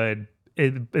very good.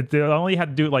 They only had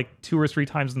to do it 2 or 3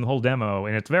 times in the whole demo,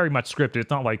 and it's very much scripted.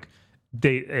 It's not like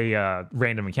a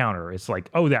random encounter. It's like,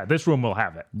 oh, yeah, this room will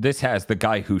have it. This has the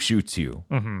guy who shoots you.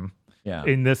 Mm-hmm. Yeah.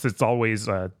 In this, it's always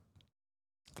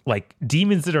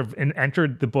demons that have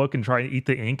entered the book and try to eat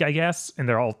the ink, I guess, and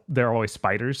they're always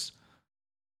spiders.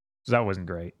 So that wasn't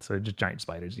great. So just giant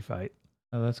spiders you fight.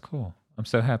 Oh, that's cool. I'm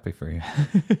so happy for you.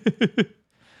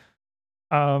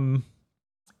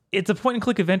 It's a point and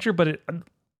click adventure, but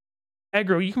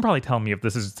Egro, you can probably tell me if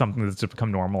this is something that's just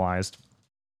become normalized.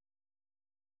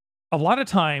 A lot of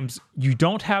times you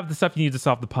don't have the stuff you need to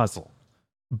solve the puzzle,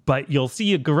 but you'll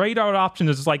see a great art option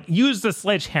that's like, use the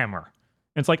sledgehammer.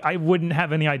 And it's like, I wouldn't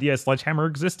have any idea a sledgehammer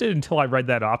existed until I read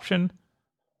that option.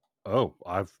 Oh,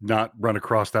 I've not run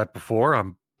across that before.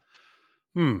 I'm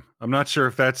not sure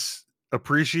if that's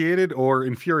appreciated or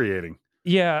infuriating.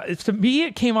 Yeah, to me,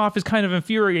 it came off as kind of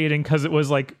infuriating because it was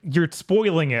like, you're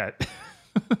spoiling it.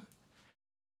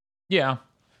 Yeah.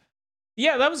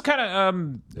 Yeah, that was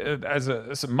kind of, as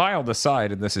a mild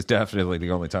aside, and this is definitely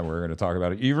the only time we're going to talk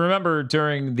about it. You remember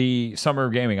during the Summer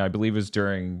of Gaming, I believe it was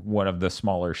during one of the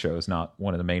smaller shows, not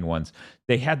one of the main ones,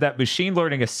 they had that machine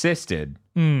learning assisted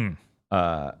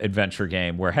adventure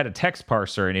game where it had a text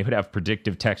parser and it would have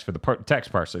predictive text for the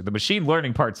text parser. The machine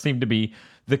learning part seemed to be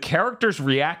the characters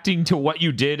reacting to what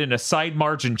you did in a side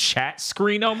margin chat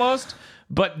screen almost,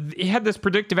 but it had this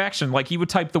predictive action, like he would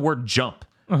type the word jump.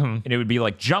 And it would be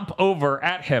like, jump over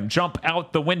at him, jump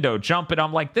out the window, jump. And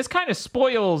I'm like, this kind of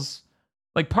spoils,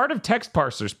 like, part of text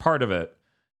parsers, part of it.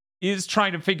 is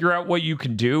trying to figure out what you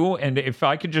can do. And if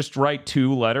I could just write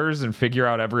 2 letters and figure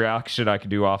out every action I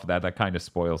could do off of that, that kind of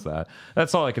spoils that.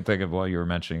 That's all I could think of while you were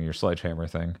mentioning your sledgehammer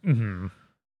thing. Mm-hmm.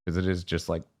 Because it is just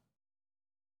like...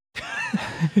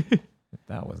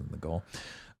 that wasn't the goal.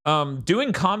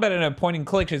 Doing combat in a point and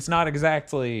click, it's not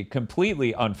exactly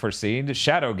completely unforeseen.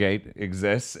 Shadowgate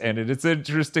exists, and it's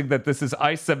interesting that this is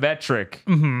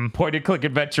isometric point and click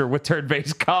adventure with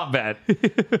turn-based combat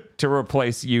to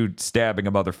replace you stabbing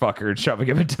a motherfucker and shoving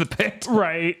him into the pit.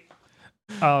 Right.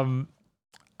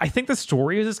 I think the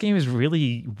story of this game is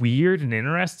really weird and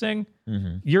interesting.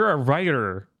 You're a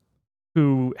writer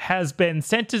who has been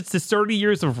sentenced to 30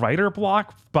 years of writer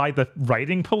block by the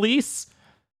writing police.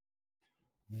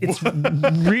 It's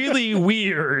really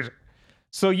weird.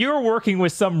 So you're working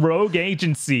with some rogue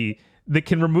agency that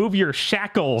can remove your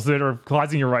shackles that are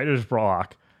causing your writer's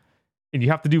block, and you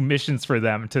have to do missions for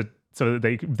them so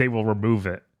that they will remove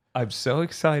it. I'm so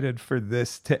excited for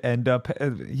this to end up.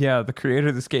 Yeah, the creator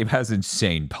of this game has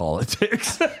insane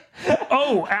politics.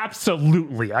 Oh,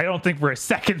 absolutely. I don't think for a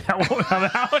second that won't come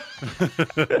out.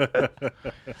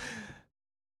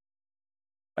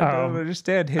 I don't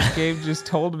understand. His game just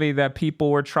told me that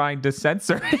people were trying to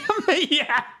censor him.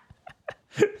 Yeah.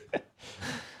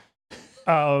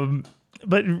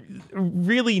 But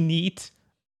really neat.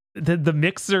 The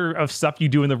mixer of stuff you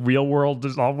do in the real world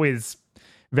is always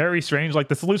very strange. Like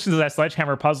the solution to that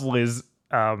sledgehammer puzzle is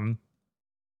the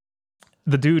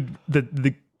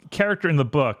character in the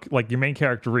book, like your main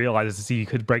character realizes he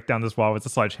could break down this wall with a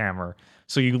sledgehammer.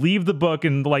 So you leave the book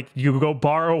and like you go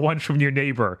borrow one from your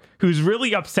neighbor who's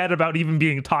really upset about even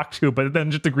being talked to, but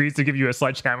then just agrees to give you a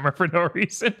sledgehammer for no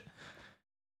reason.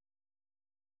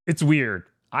 It's weird.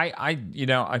 I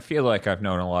feel like I've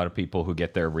known a lot of people who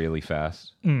get there really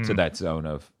fast to that zone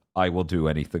of I will do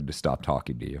anything to stop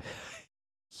talking to you.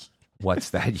 What's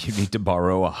that? You need to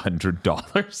borrow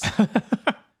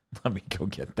 $100? Let me go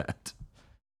get that.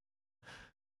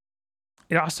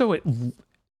 It also,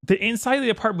 the inside of the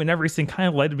apartment and everything kind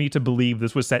of led me to believe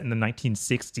this was set in the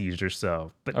 1960s or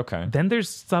so. But then there's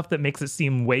stuff that makes it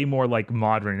seem way more like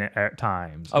modern at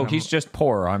times. Oh, he's just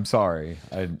poor. I'm sorry.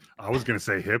 I was going to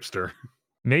say hipster.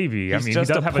 Maybe. He's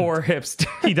just a poor hipster.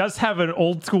 He does have an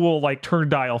old school like turn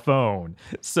dial phone.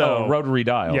 So rotary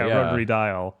dial. Yeah, rotary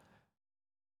dial.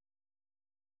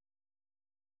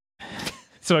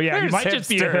 So yeah, there's he might just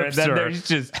be a hipster. And then there's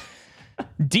just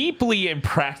deeply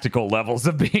impractical levels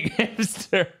of being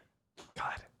hipster.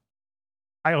 God,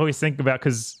 I always think about,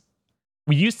 because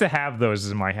we used to have those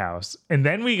in my house, and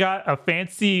then we got a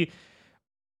fancy.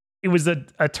 It was a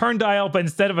turn dial, but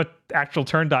instead of an actual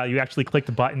turn dial, you actually clicked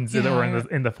the buttons that were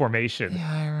in the formation.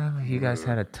 Yeah, I remember you guys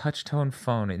had a touch tone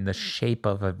phone in the shape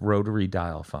of a rotary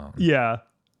dial phone. Yeah.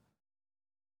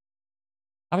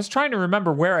 I was trying to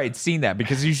remember where I'd seen that,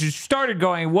 because you started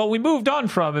going, well, we moved on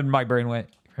from, and my brain went,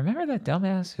 remember that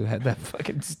dumbass who had that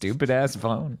fucking stupid ass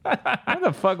phone? How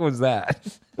the fuck was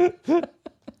that? Why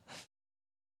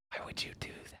would you do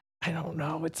that? I don't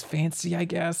know. It's fancy, I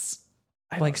guess.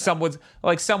 Someone's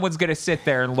gonna sit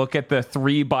there and look at the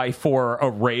 3x4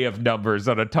 array of numbers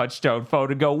on a touchtone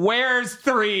phone and go, where's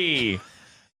 3?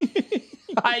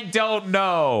 I don't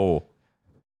know.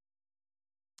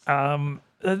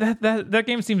 That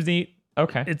game seems neat.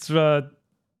 Okay. It's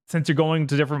since you're going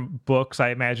to different books, I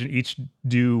imagine each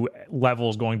level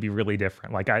is going to be really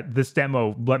different. Like this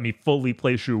demo let me fully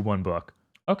play through one book.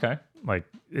 Okay. Like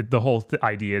the whole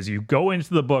idea is you go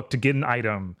into the book to get an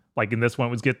item. Like in this one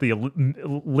was get the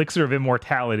elixir of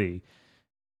immortality.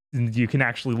 And you can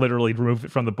actually literally remove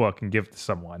it from the book and give it to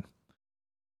someone.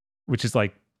 Which is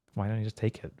like, why don't you just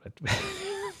take it?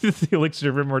 The elixir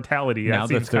of immortality. Now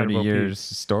the 30 years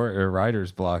story or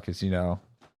writer's block is,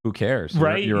 who cares?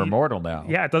 Right? You're immortal now.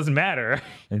 Yeah, it doesn't matter.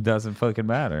 It doesn't fucking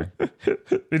matter.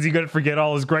 Is he going to forget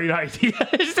all his great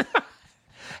ideas?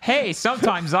 Hey,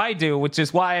 sometimes I do, which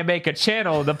is why I make a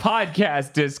channel in the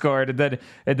podcast Discord, and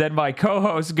then my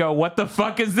co-hosts go, "What the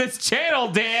fuck is this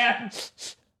channel, Dan?"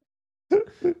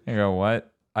 I go,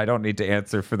 "What? I don't need to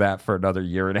answer for that for another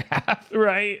year and a half."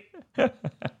 Right.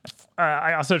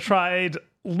 I also tried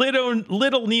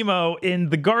Little Nemo in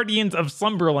The Guardians of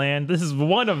Slumberland. This is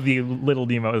one of the Little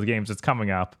Nemo games that's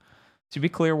coming up. To be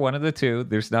clear, one of the two.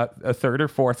 There's not a third or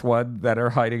fourth one that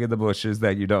are hiding in the bushes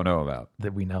that you don't know about.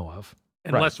 That we know of.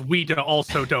 Unless we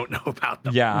also don't know about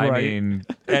them. Yeah, I mean,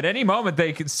 at any moment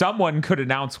someone could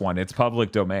announce one. It's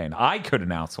public domain. I could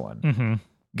announce one. Mm-hmm.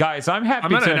 Guys, I'm happy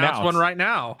to announce one right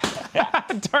now.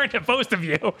 Darn it, both of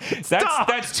you.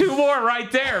 That's 2 more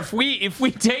right there. If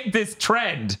we take this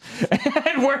trend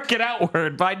and work it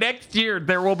outward, by next year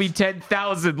there will be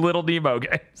 10,000 Little Nemo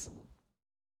games.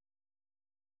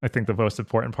 I think the most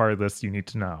important part of this you need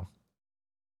to know.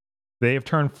 They have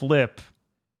turned Flip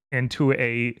into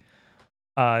a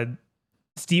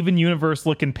Steven Universe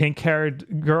looking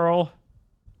pink-haired girl.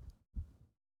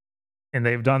 And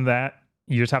they've done that.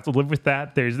 You just have to live with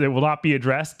that. It will not be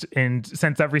addressed. And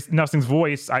since Nothing's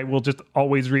voice, I will just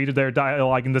always read their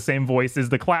dialogue in the same voice as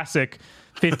the classic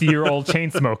 50-year-old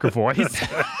Chainsmoker voice.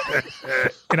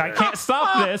 And I can't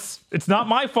stop this. It's not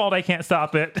my fault I can't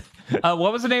stop it.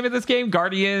 What was the name of this game?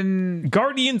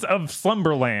 Guardians of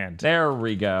Slumberland. There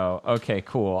we go. Okay,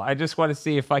 cool. I just want to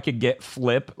see if I could get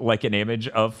Flip, like an image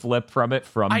of Flip from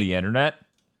the internet.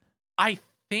 I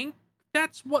think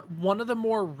that's what one of the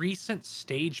more recent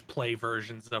stage play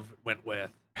versions of it went with.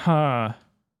 Huh.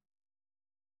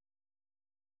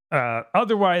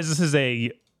 Otherwise, this is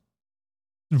a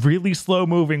really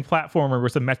slow-moving platformer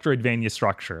with a Metroidvania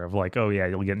structure of like, oh yeah,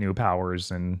 you'll get new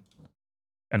powers and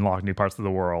unlock new parts of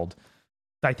the world.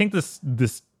 I think this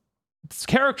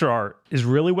character art is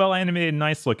really well animated and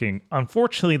nice looking.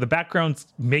 Unfortunately, the backgrounds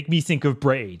make me think of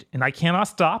Braid, and I cannot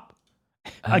stop.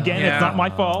 Again, It's not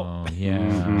my fault. Yeah.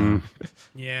 Mm-hmm.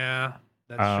 Yeah.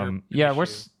 That's true. Yeah,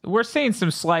 we're seeing some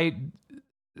slight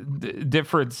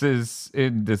differences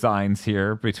in designs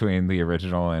here between the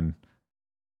original and,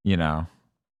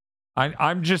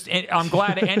 I'm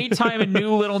glad anytime a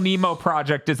new Little Nemo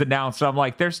project is announced, I'm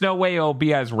like, there's no way it'll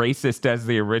be as racist as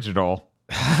the original.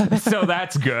 So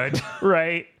that's good.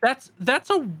 Right.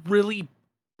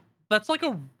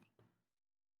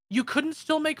 You couldn't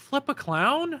still make Flip a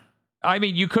clown? I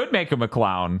mean, you could make him a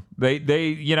clown. They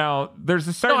there's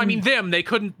a certain... No, I mean they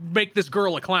couldn't make this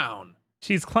girl a clown.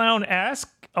 She's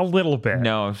clown-esque a little bit.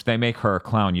 No, if they make her a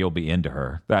clown, you'll be into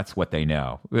her. That's what they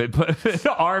know.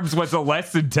 Arms was a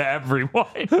lesson to everyone.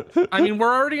 I mean,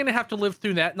 we're already going to have to live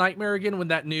through that nightmare again when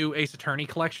that new Ace Attorney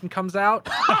collection comes out.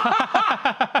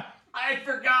 I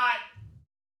forgot.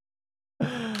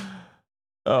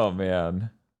 Oh, man.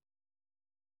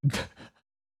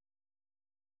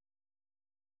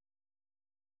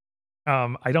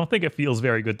 I don't think it feels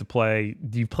very good to play.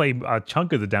 You play a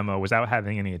chunk of the demo without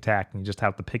having any attack, and you just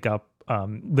have to pick up.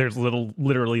 There's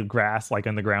literally grass like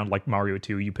on the ground, like Mario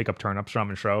 2. You pick up turnips from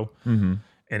and show, and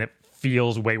it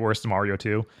feels way worse than Mario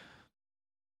 2.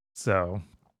 So,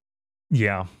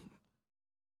 yeah,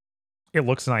 it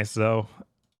looks nice though.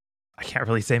 I can't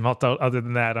really say much other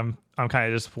than that. I'm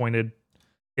kind of disappointed.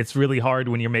 It's really hard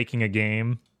when you're making a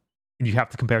game and you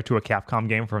have to compare it to a Capcom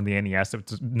game from the NES if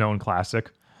it's a known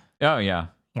classic. Oh, yeah.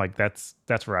 Like, that's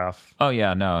rough. Oh,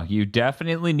 yeah, no. You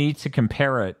definitely need to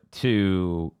compare it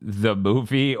to the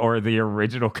movie or the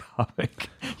original comic.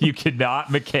 You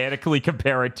cannot mechanically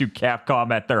compare it to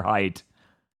Capcom at their height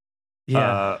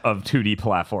of 2D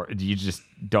platform. You just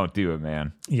don't do it,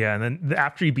 man. Yeah, and then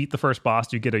after you beat the first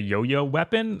boss, you get a yo-yo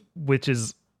weapon, which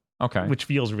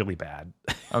feels really bad.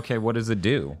 Okay, what does it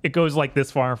do? It goes like this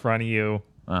far in front of you,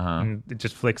 Uh-huh. and it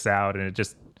just flicks out, and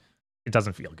it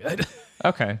doesn't feel good.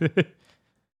 Okay.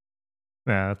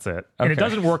 Yeah, that's it. And it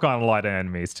doesn't work on a lot of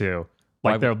enemies too.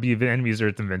 Like there'll be enemies that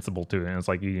it's invincible to, and it's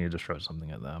like you need to throw something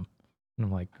at them. And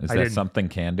I'm like, is that something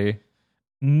candy?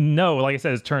 No, like I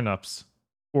said, it's turnips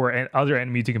or other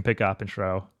enemies you can pick up and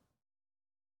throw.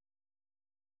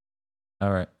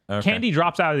 All right. Okay. Candy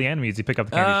drops out of the enemies. You pick up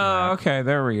the candy. Oh, okay.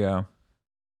 There we go.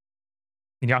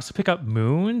 And you also pick up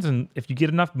moons, and if you get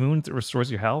enough moons, it restores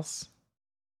your health.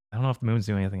 I don't know if moons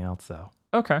do anything else though.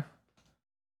 Okay.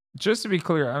 Just to be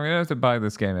clear, I'm gonna have to buy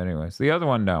this game anyways. The other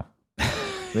one, no.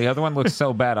 The other one looks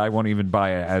so bad, I won't even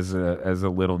buy it as a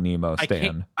Little Nemo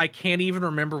stand. I can't even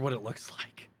remember what it looks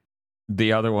like.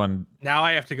 The other one. Now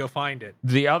I have to go find it.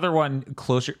 The other one.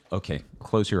 Close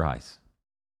your eyes.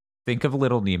 Think of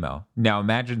Little Nemo. Now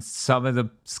imagine some of the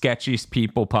sketchiest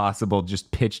people possible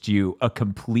just pitched you a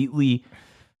completely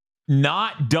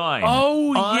not done.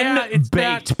 Oh yeah, it's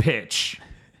baked pitch.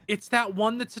 It's that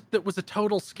one that was a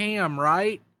total scam,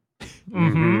 right?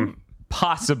 Mm-hmm.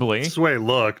 Possibly. That's the way it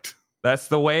looked. That's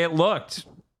the way it looked.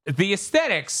 The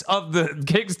aesthetics of the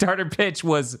Kickstarter pitch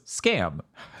was scam.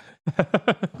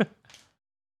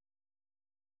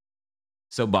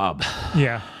 So, Bob.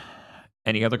 Yeah.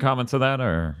 Any other comments on that,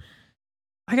 or?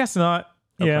 I guess not.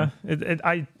 Okay.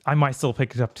 Yeah. I might still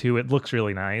pick it up too. It looks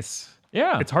really nice.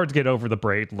 Yeah. It's hard to get over the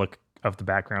braid look of the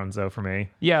backgrounds though for me.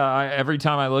 Yeah, every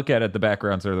time I look at it, the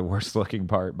backgrounds are the worst looking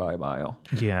part by a mile.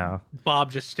 Yeah.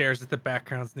 Bob just stares at the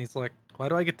backgrounds and he's like, why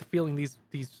do I get the feeling these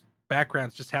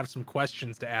backgrounds just have some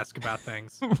questions to ask about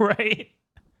things? Right.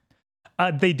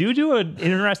 They do an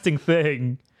interesting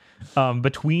thing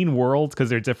between worlds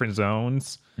because they're different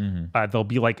zones. Mm-hmm. There'll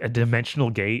be like a dimensional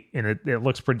gate, and it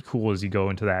looks pretty cool as you go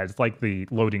into that. It's like the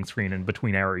loading screen in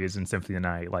between areas in Symphony of the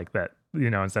Night, like that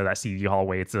instead of that seedy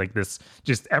hallway, it's like this,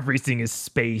 just everything is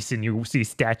space, and you see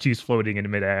statues floating in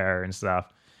midair and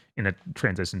stuff. And it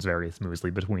transitions very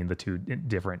smoothly between the two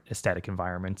different aesthetic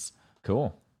environments.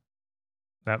 Cool.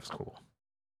 That was cool.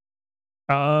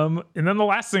 And then the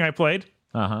last thing I played,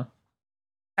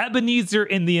 Ebenezer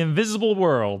in the Invisible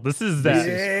World. This is that.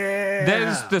 That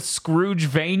is the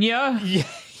Scroogevania.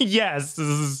 Yes, this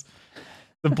is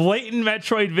the blatant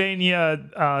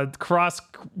Metroidvania cross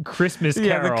Christmas Carol.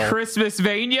 Yeah, the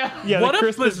Christmasvania. Yeah, what the a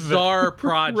Christmas bizarre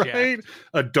project. Right?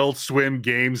 Adult Swim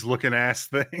games looking ass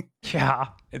thing. Yeah.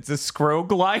 It's a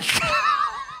Scroog-like.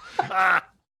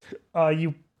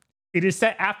 It is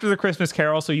set after the Christmas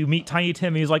Carol, so you meet Tiny Tim,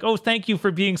 and he's like, "Oh, thank you for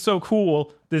being so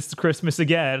cool this Christmas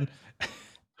again."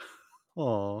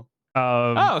 Aww.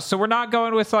 So we're not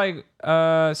going with like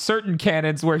certain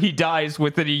canons where he dies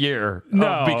within a year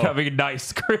of becoming a nice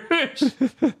Scrooge.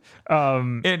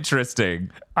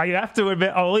 Interesting. I have to admit,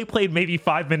 I only played maybe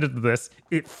 5 minutes of this.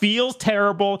 It feels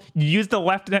terrible. You use the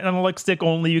left analog stick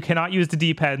only. You cannot use the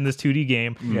D-pad in this 2D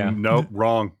game. Yeah. Nope,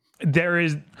 wrong. There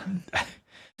is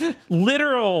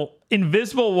literal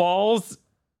invisible walls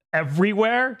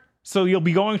everywhere. So you'll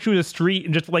be going through the street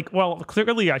and just like, well,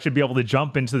 clearly I should be able to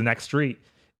jump into the next street.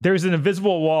 There's an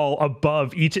invisible wall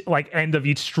above each end of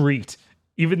each street,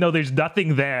 even though there's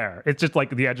nothing there. It's just like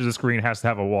the edge of the screen has to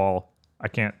have a wall.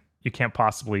 You can't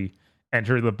possibly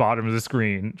enter the bottom of the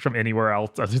screen from anywhere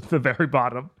else other than the very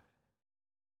bottom.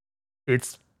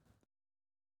 It's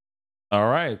all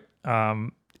right.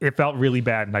 It felt really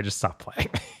bad, and I just stopped playing.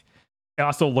 It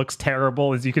also looks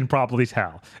terrible, as you can probably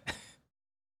tell.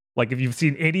 Like, if you've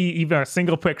seen even a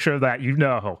single picture of that,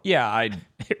 Yeah,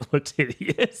 it looks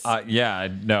hideous.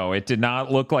 No, it did not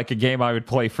look like a game I would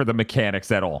play for the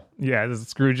mechanics at all. Yeah, this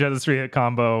Scrooge has a 3-hit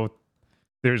combo.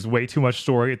 There's way too much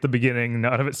story at the beginning.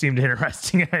 None of it seemed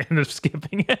interesting. I ended up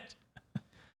skipping it.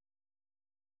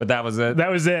 But that was it. That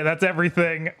was it. That's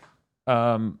everything.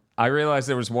 I realized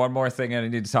there was one more thing I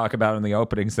needed to talk about in the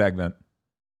opening segment.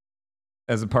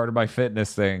 As a part of my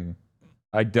fitness thing,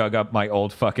 I dug up my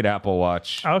old fucking Apple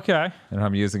Watch. Okay. And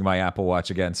I'm using my Apple Watch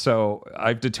again. So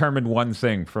I've determined one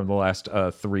thing from the last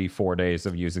 3-4 days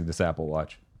of using this Apple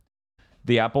Watch.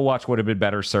 The Apple Watch would have been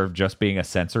better served just being a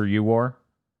sensor you wore.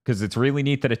 Because it's really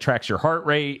neat that it tracks your heart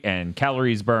rate and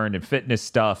calories burned and fitness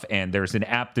stuff. And there's an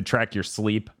app to track your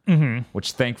sleep.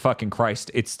 Which, thank fucking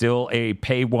Christ, it's still a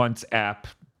pay once app.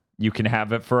 You can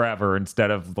have it forever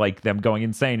instead of like them going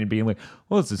insane and being like,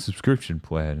 well, it's a subscription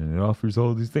plan and it offers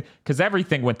all these things. Because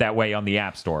everything went that way on the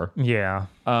App Store. Yeah.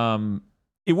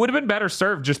 It would have been better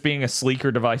served just being a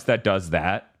sleeker device that does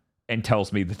that and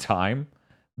tells me the time.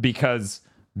 Because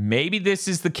maybe this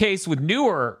is the case with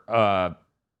newer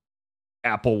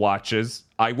Apple Watches.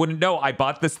 I wouldn't know. I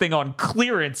bought this thing on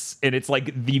clearance and it's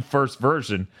like the first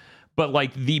version. But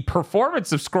like the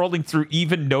performance of scrolling through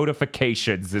even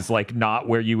notifications is like not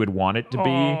where you would want it to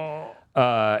be.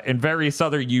 And various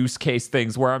other use case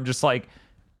things where I'm just like,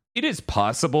 it is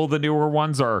possible the newer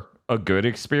ones are a good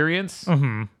experience.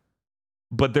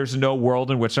 But there's no world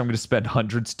in which I'm going to spend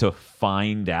hundreds to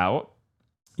find out.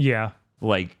 Yeah.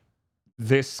 Like,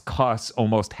 this costs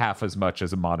almost half as much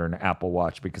as a modern Apple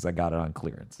Watch because I got it on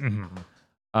clearance.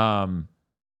 But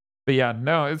yeah,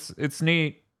 no, it's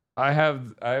neat. I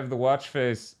have the watch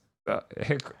face.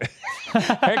 Hey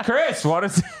Chris,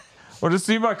 want to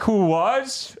see my cool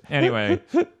watch? Anyway,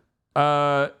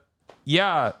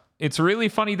 yeah, it's really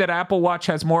funny that Apple Watch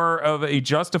has more of a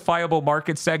justifiable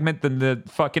market segment than the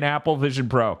fucking Apple Vision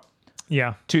Pro.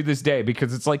 Yeah. To this day,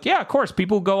 because it's like, yeah, of course,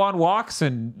 people go on walks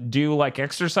and do like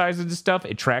exercises and stuff.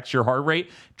 It tracks your heart rate,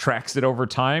 tracks it over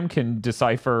time, can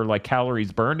decipher like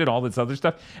calories burned and all this other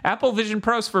stuff. Apple Vision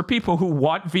Pro's for people who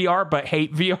want VR but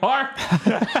hate VR,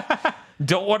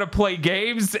 don't want to play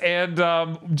games, and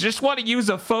just want to use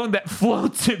a phone that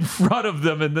floats in front of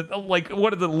them in like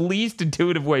one of the least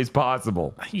intuitive ways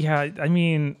possible. Yeah, I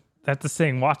mean, that's the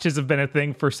saying. Watches have been a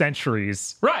thing for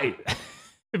centuries. Right.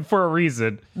 For a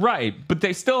reason. Right, but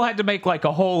they still had to make like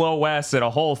a whole OS and a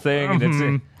whole thing.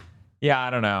 And yeah, I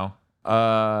don't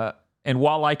know. And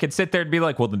while I could sit there and be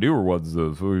like, well, the newer ones,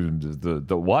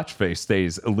 the watch face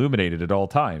stays illuminated at all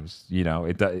times. You know,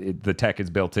 the tech is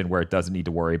built in where it doesn't need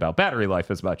to worry about battery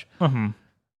life as much. I'm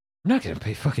not going to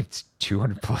pay fucking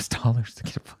 $200+ to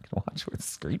get a fucking watch with a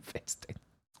screen face thing.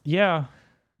 Yeah.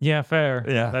 Yeah, fair.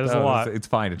 Yeah, that is a lot. It's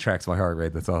fine. It tracks my heart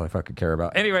rate. That's all I fucking care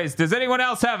about. Anyways, does anyone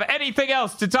else have anything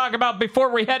else to talk about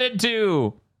before we head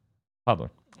into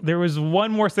Pablo? There was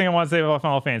one more thing I want to say about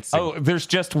Final Fantasy. Oh, there's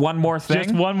just one more thing?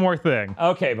 Just one more thing.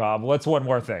 Okay, Bob. What's one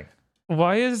more thing?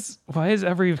 Why is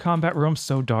every combat room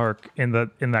so dark in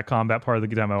that combat part of the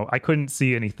demo? I couldn't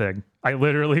see anything. I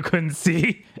literally couldn't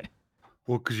see.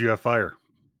 Well, because you have fire.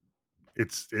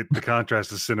 The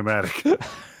contrast is cinematic.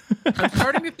 I'm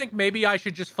starting to think maybe I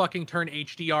should just fucking turn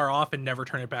HDR off and never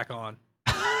turn it back on.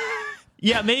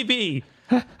 Yeah, maybe.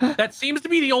 That seems to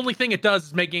be the only thing it does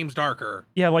is make games darker.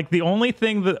 Yeah, like the only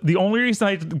reason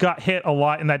I got hit a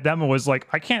lot in that demo was like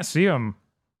I can't see him.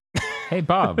 Hey,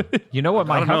 Bob, you know what I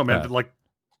might don't know, help man. that? Like,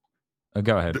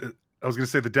 Go ahead. I was gonna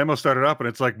say the demo started up and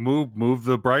it's like move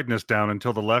the brightness down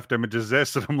until the left image is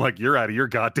this, and I'm like, you're out of your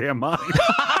goddamn mind.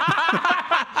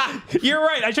 You're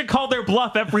right. I should call their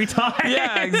bluff every time.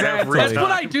 Yeah, exactly. That's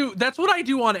what I do. That's what I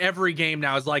do on every game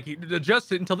now. Is like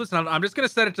adjust it until this. And I'm just gonna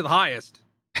set it to the highest.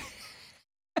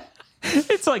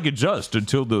 It's like adjust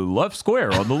until the left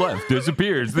square on the left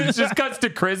disappears. Then it just cuts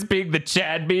to Chris being the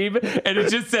Chad meme, and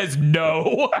it just says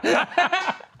no.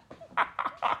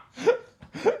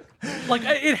 Like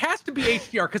it has to be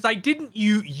HDR because I didn't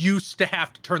used to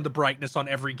have to turn the brightness on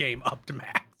every game up to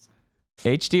max.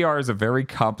 HDR is a very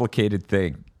complicated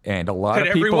thing, and a lot That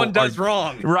of people everyone does are,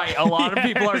 wrong. Right, a lot of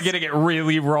people are Yes. getting it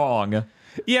really wrong.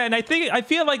 Yeah, and I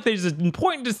feel like there's an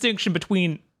important distinction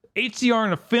between HDR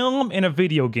in a film and a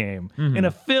video game. In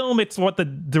a film, it's what the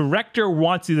director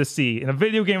wants you to see. In a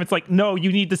video game, it's like, no,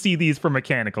 you need to see these for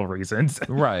mechanical reasons,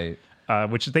 Right.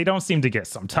 which they don't seem to get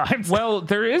sometimes. Well,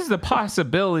 there is the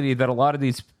possibility that a lot of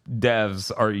these devs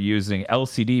are using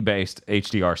LCD-based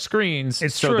HDR screens,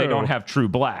 It's so they true. don't have true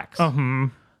blacks.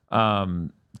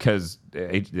 Because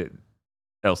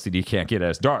LCD can't get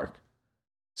as dark.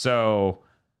 So,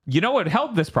 you know what would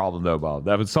help this problem, though, Bob?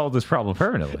 That would solve this problem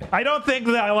permanently. I don't think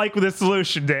that I like this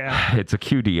solution, Dan. It's a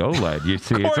QD OLED. You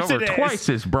see, it's course over it is. twice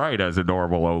as bright as a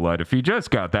normal OLED. If you just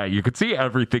got that, you could see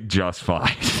everything just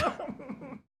fine.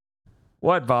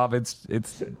 What, Bob? It's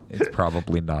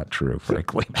probably not true,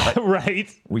 frankly. But Right?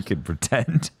 we could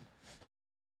pretend.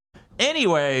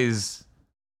 Anyways,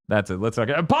 that's it. Let's talk.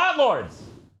 Pod Lords.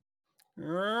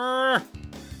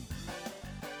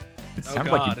 It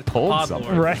sounded God, like you it's a pulled Pod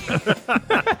something. Lord.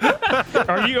 Right.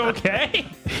 Are you okay?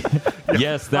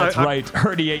 Yes, that's right.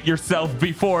 Herniate yourself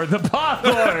before the Pod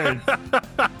Lords.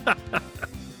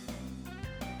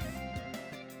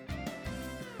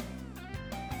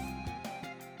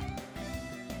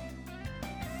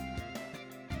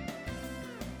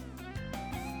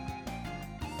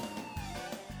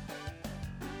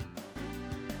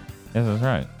 Yes, that's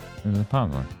right. This is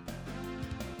Pod Lord.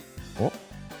 Oh.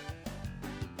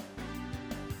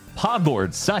 Pod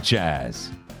Lords such as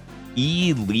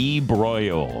E. Lee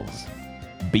Broyles,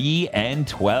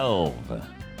 BN12.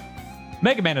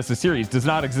 Mega Man as a series does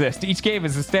not exist. Each game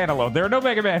is a standalone. There are no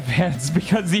Mega Man fans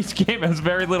because each game has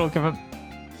very little.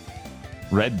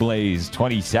 Red Blaze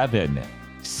 27,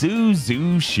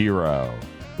 Suzushiro,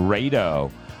 Rado.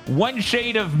 One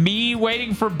shade of me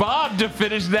waiting for Bob to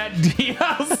finish that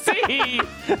DLC.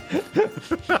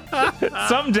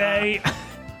 Someday.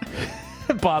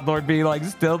 Podlord being like,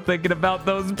 still thinking about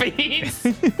those beats.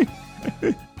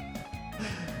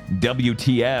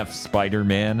 WTF,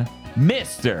 Spider-Man.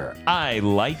 Mr. I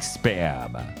like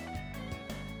spam.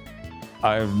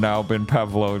 I've now been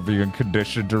Pavlovian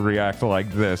conditioned to react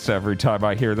like this every time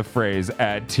I hear the phrase,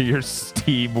 add to your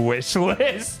Steam wish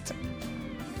list.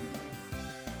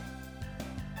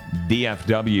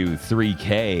 DFW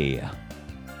 3K.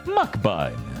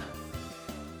 Muckbun.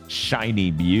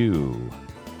 Shiny Mew.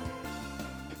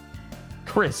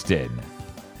 Kristen.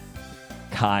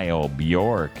 Kyle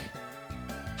Bjork.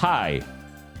 Hi.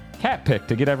 Cat pick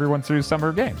to get everyone through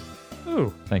summer games.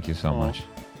 Ooh. Thank you so much.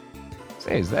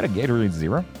 Say, is that a Gatorade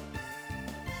Zero?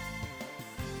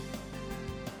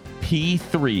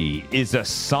 P3 is a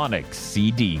Sonic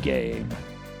CD game.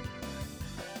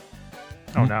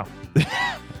 Oh no.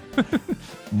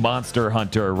 Monster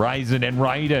Hunter, Ryzen and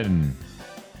Raiden.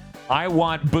 I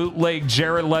want bootleg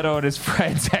Jared Leto and his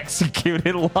friends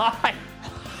executed live.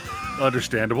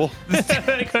 Understandable.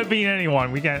 It could be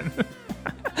anyone. We can't.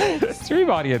 Stream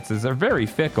audiences are very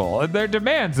fickle, and their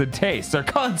demands and tastes are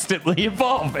constantly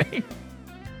evolving.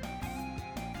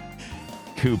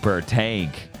 Cooper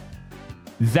Tank.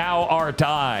 Thou art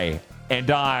I, and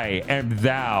I am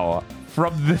thou.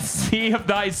 From the sea of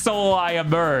thy soul I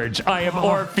emerge. I am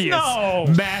Orpheus, no.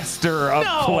 master of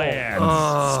plans.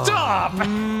 Stop!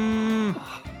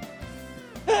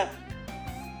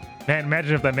 Man,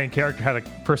 imagine if that main character had a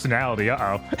personality.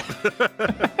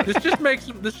 This just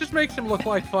makes him look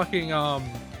like fucking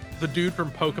the dude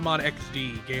from Pokemon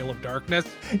XD, Gale of Darkness.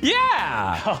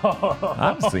 Yeah!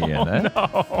 I'm seeing it.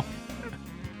 No.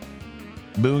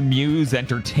 Moon Muse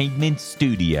Entertainment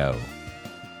Studio.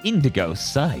 Indigo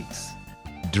Sites.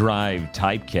 Drive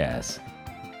Typecast.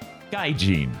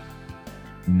 Gaijin.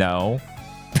 No.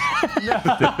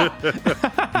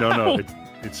 No,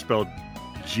 it's spelled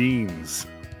jeans.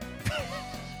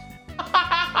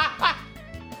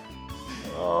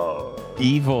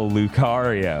 Evil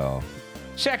Lucario.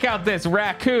 Check out this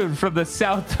raccoon from the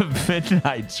South of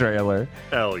Midnight trailer.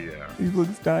 Hell yeah. He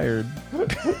looks tired.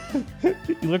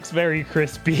 He looks very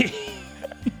crispy.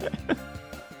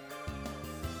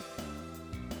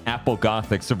 Apple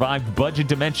Gothic survived budget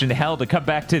dimension hell to come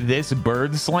back to this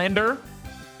bird slander?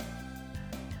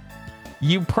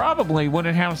 You probably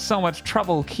wouldn't have so much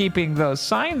trouble keeping those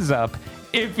signs up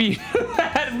if you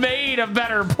had made a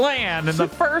better plan in the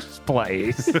first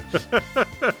place.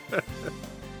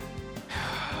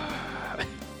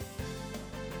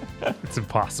 It's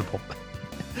impossible.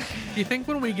 Do you think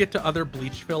when we get to other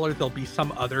Bleach filler, there'll be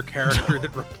some other character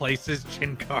that replaces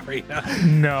Jinkaria?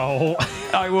 No.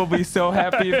 I will be so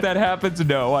happy if that happens.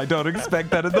 No, I don't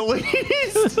expect that in the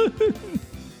least.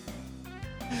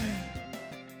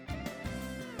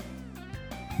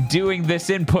 Doing this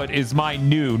input is my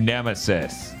new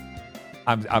nemesis.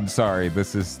 I'm sorry.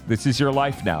 This is your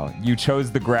life now. You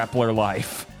chose the grappler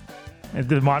life. And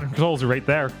the modern controls are right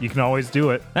there. You can always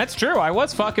do it. That's true. I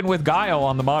was fucking with Guile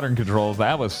on the modern controls.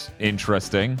 That was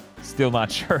interesting. Still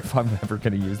not sure if I'm ever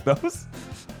going to use those.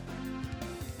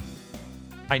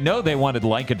 I know they wanted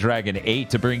Like a Dragon 8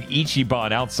 to bring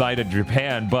Ichiban outside of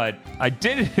Japan, but I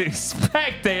didn't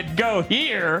expect they'd go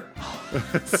here.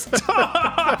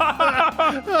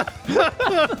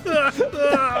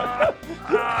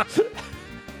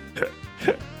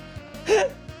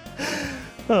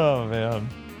 Oh, man.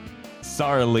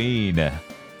 Sarlene.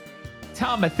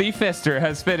 Timothy Pfister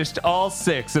has finished all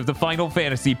 6 of the Final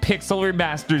Fantasy Pixel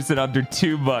remasters in under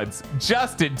 2 months,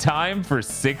 just in time for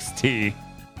 6T.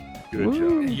 Good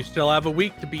job. You still have a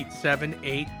week to beat 7,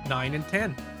 8, 9, and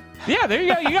 10. Yeah, there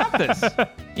you go. You got this.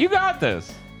 You got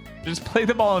this. Just play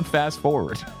them all and fast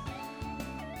forward.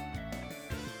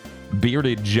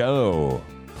 Bearded Joe.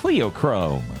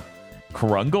 Pleochrome.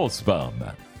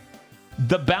 Krunglespum.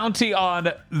 The bounty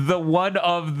on the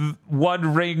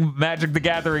One Ring Magic the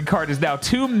Gathering card is now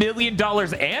 $2 million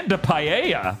and a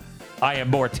paella. I am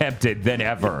more tempted than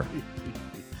ever.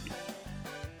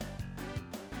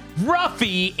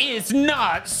 Ruffy is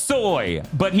not soy,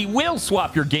 but he will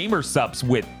swap your gamer subs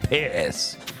with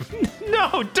piss.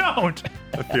 No, don't.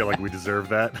 I feel like we deserve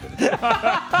that.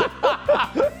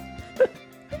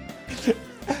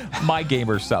 My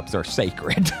gamer subs are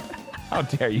sacred. How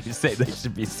dare you say they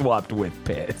should be swapped with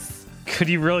piss? Could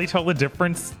you really tell the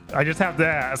difference? I just have to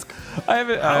ask.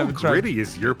 How gritty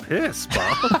is your piss,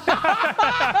 Bob?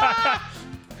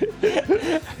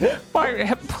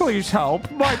 Please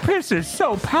help. My piss is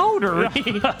so powdery.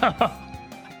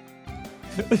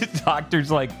 The doctor's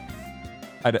like,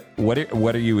 what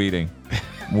are you eating?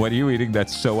 What are you eating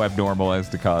that's so abnormal as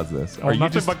to cause this? Are you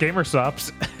nothing just, but gamer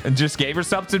subs? And just gamer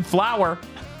subs and flour.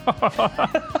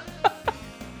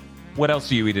 What else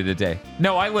do you eat today?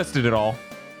 No, I listed it all.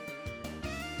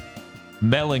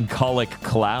 Melancholic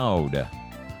Cloud.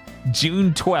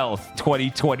 June 12th,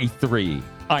 2023.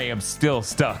 I am still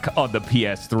stuck on the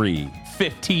PS3.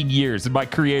 15 years and my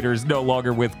creator is no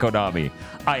longer with Konami.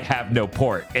 I have no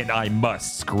port and I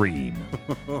must scream.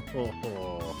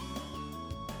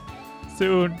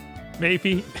 Soon.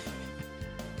 Maybe.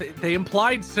 They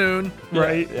implied soon.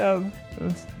 Right. Yeah.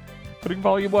 Putting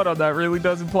volume 1 on that really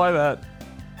does imply that.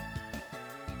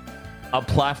 A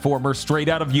platformer straight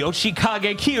out of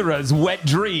Yoshikage Kira's Wet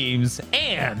Dreams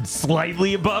and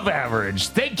slightly above average.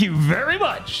 Thank you very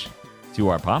much to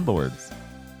our Pond Lords.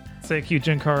 Thank you,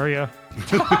 Jinkaria.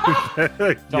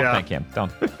 Don't thank him.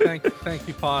 Don't. Thank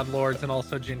you, Pod Lords, and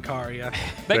also Jinkaria.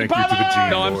 Thank you to the Gene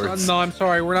No, Lords. I'm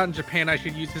sorry. We're not in Japan. I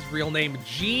should use his real name,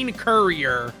 Gene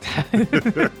Courier.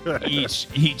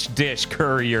 each dish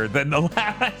currier than the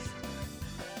last.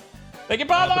 Thank you,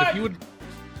 Pod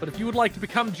But if you would like to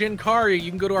become Jinkaria, you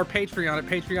can go to our Patreon at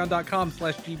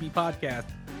patreon.com/gbpodcast.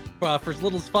 For as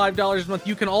little as $5 a month,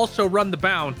 you can also run the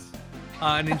bounce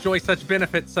and enjoy such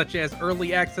benefits such as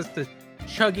early access to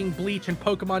Chugging Bleach and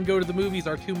Pokemon Go to the Movies,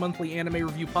 our 2 monthly anime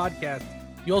review podcasts.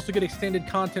 You also get extended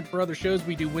content for other shows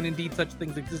we do when indeed such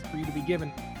things exist for you to be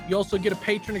given. You also get a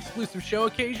patron exclusive show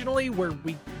occasionally where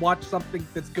we watch something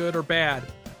that's good or bad.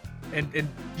 And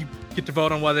you get to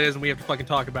vote on what it is and we have to fucking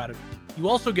talk about it. You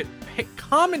also get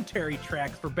commentary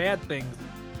tracks for bad things.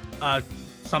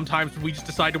 Sometimes we just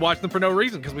decide to watch them for no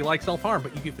reason because we like self-harm.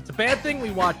 But if it's a bad thing we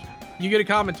watch, you get a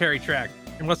commentary track.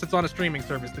 Unless it's on a streaming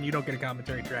service, then you don't get a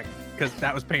commentary track because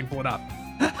that was painful enough.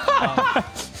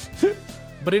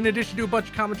 But in addition to a bunch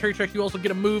of commentary tracks, you also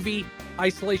get a movie,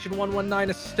 Isolation 119,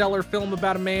 a stellar film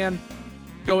about a man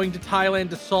going to Thailand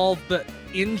to solve the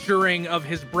injuring of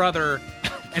his brother.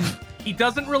 And he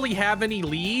doesn't really have any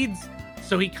leads.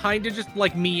 So he kind of just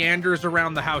like meanders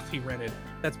around the house he rented.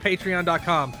 That's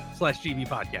patreon.com/GB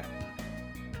podcast.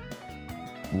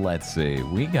 Let's see.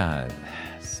 We got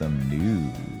some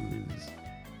news.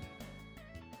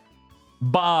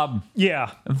 Bob,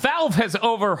 Yeah. Valve has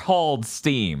overhauled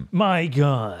Steam. My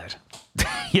God.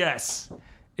 Yes,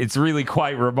 it's really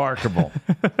quite remarkable.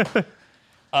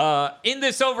 In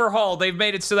this overhaul, they've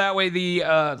made it so that way the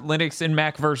Linux and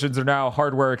Mac versions are now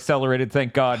hardware accelerated,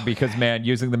 thank God, because, man,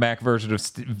 using the Mac version of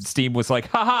Steam was like,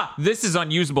 haha, this is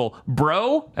unusable.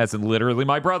 Bro, as in literally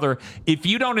my brother, if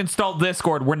you don't install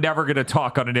Discord, we're never going to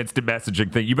talk on an instant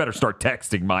messaging thing. You better start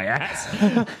texting my ass.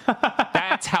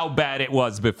 That's how bad it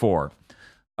was before.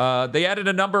 They added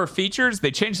a number of features. They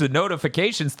changed the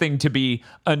notifications thing to be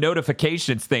a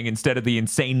notifications thing instead of the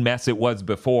insane mess it was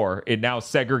before. It now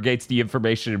segregates the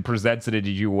information and presents it in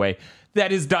a way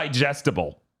that is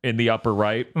digestible in the upper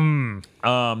right.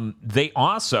 They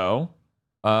also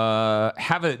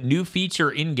have a new feature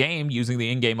in-game using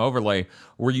the in-game overlay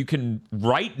where you can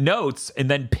write notes and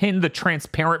then pin the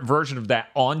transparent version of that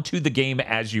onto the game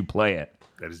as you play it.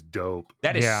 That is dope.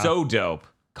 That is so dope.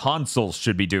 Consoles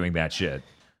should be doing that shit.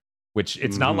 Which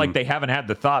it's not like they haven't had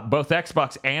the thought. Both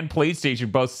Xbox and PlayStation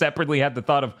both separately had the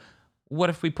thought of, what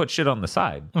if we put shit on the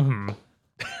side?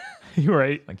 You're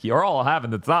right. Like, you're all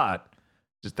having the thought.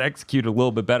 Just execute a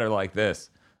little bit better like this.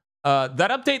 That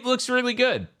update looks really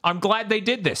good. I'm glad they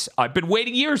did this. I've been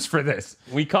waiting years for this.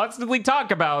 We constantly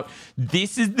talk about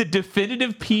this is the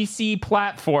definitive PC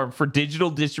platform for digital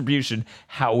distribution.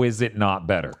 How is it not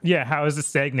better? Yeah, how is it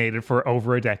stagnated for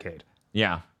over a decade?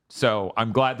 Yeah. So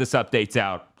I'm glad this update's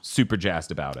out. Super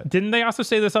jazzed about it. Didn't they also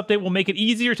say this update will make it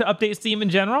easier to update Steam in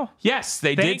general? Yes,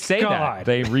 they Thank did say God. that.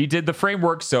 They redid the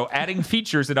framework, so adding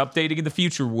features and updating in the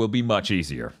future will be much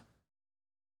easier.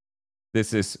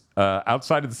 This is,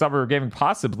 outside of the summer of gaming,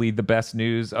 possibly the best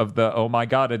news of the, oh my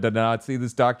God, I did not see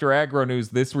this Dr. Aggro news.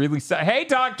 This really, hey,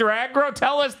 Dr. Aggro,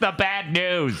 tell us the bad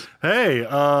news. Hey,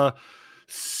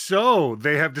 so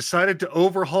they have decided to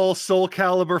overhaul Soul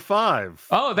Calibur 5.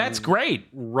 Oh, that's great.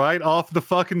 Right off the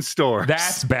fucking store.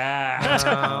 That's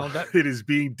bad. It is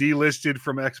being delisted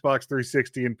from Xbox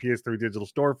 360 and PS3 digital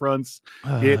storefronts.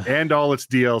 It and all its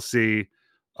DLC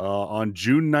on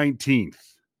June 19th.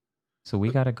 So we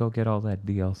got to go get all that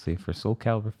DLC for Soul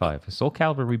Calibur 5. Soul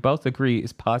Calibur, we both agree,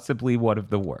 is possibly one of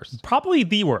the worst. Probably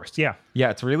the worst, yeah. Yeah,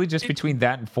 it's really just between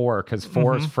that and 4, because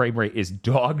 4's frame rate is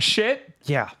dog shit.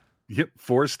 Yeah. Yep,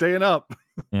 4's staying up.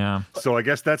 Yeah. So I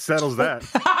guess that settles that.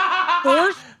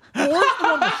 Four's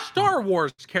one of the Star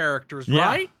Wars characters,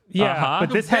 right? Yeah, but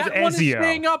this has that one is Ezio.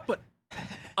 staying up, but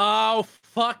oh,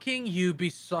 fucking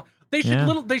Ubisoft! They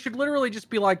should they should literally just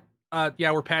be like,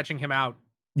 yeah, we're patching him out.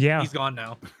 Yeah, He's gone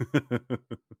now.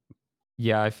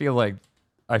 Yeah, I feel like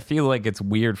it's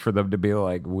weird for them to be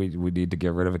like, we need to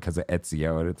get rid of it because of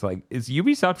Ezio. And it's like, is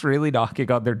Ubisoft really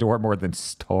knocking on their door more than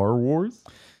Star Wars?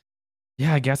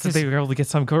 Yeah, I guess if they were able to get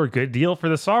some good deal for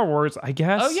the Star Wars, I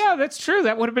guess. Oh, yeah, that's true.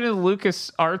 That would have been in the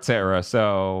LucasArts era.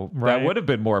 So that would have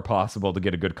been more possible to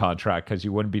get a good contract because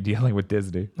you wouldn't be dealing with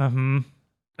Disney. And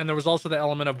there was also the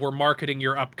element of we're marketing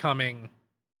your upcoming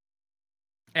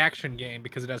action game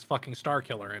because it has fucking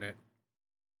Starkiller in it.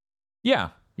 Yeah,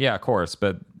 of course.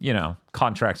 But,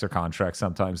 contracts are contracts.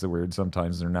 Sometimes they're weird,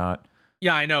 sometimes they're not.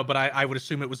 Yeah, I know, but I would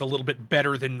assume it was a little bit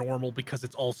better than normal because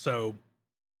it's also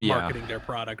marketing their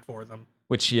product for them.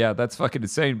 Which, that's fucking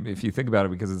insane if you think about it,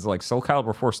 because it's like Soul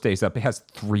Calibur 4 stays up. It has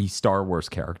 3 Star Wars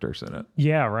characters in it.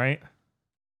 Yeah, right?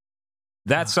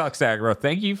 That sucks, Aggro.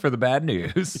 Thank you for the bad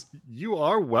news. You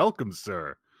are welcome,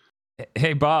 sir.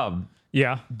 Hey, Bob.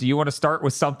 Yeah. Do you want to start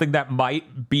with something that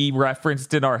might be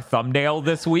referenced in our thumbnail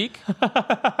this week?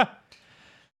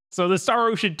 So the Star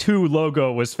Ocean 2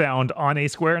 logo was found on a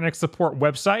Square Enix support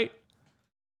website.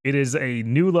 It is a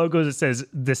new logo that says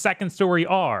The Second Story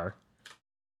R.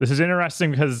 This is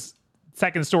interesting because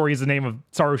Second Story is the name of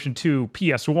Star Ocean 2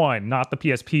 PS1, not the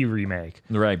PSP remake.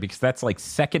 Right, because that's like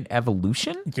Second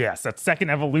Evolution? Yes, that's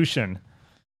Second Evolution.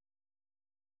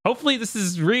 Hopefully this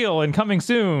is real and coming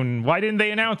soon. Why didn't they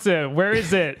announce it? Where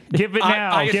is it? Give it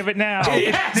now. Give it now.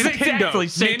 Yes, exactly.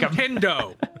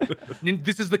 Nintendo.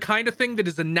 This is the kind of thing that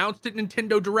is announced at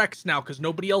Nintendo Directs now because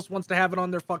nobody else wants to have it on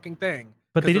their fucking thing.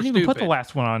 But they didn't even put the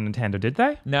last one on Nintendo, did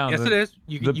they? No. Yes, it is.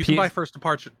 You can buy First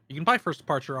Departure. You can buy First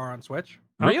Departure R on Switch.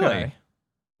 Really? Okay.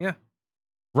 Yeah.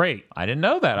 Great. I didn't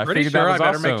know that. I Pretty figured sure that was I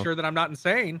better also... make sure that I'm not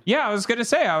insane. Yeah, I was going to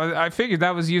say, I figured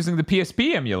that was using the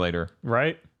PSP emulator.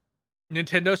 Right.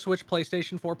 Nintendo Switch,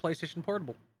 PlayStation 4, PlayStation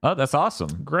Portable. Oh, that's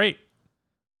awesome. Great.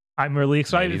 I'm really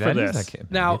excited for this.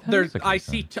 Now, I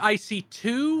see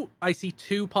two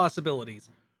possibilities.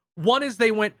 One is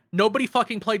they went, nobody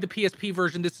fucking played the PSP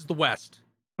version. This is the West.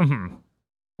 Mm-hmm.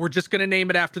 We're just going to name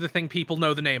it after the thing people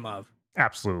know the name of.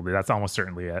 Absolutely. That's almost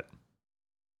certainly it.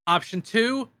 Option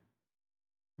 2,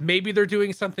 maybe they're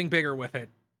doing something bigger with it.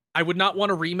 I would not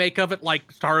want a remake of it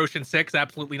like Star Ocean 6.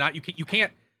 Absolutely not. You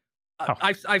can't.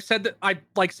 I've said that.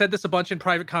 I said this a bunch in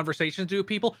private conversations with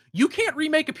people. You can't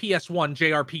remake a PS1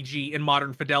 JRPG in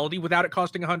modern fidelity without it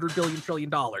costing $100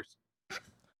 billion.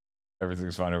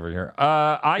 Everything's fine over here.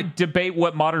 I debate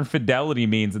what modern fidelity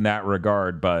means in that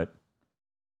regard, but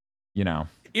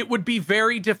it would be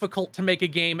very difficult to make a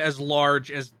game as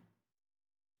large as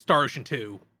Star Ocean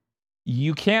 2.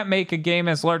 You can't make a game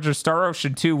as large as Star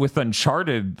Ocean 2 with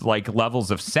Uncharted like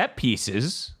levels of set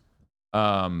pieces.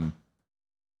 I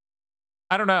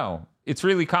don't know. It's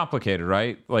really complicated,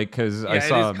 right? Like, because I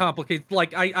saw it is complicated.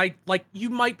 Like, I like you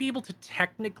might be able to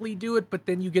technically do it, but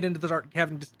then you get into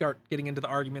getting into the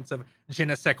arguments of je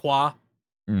ne sais quoi.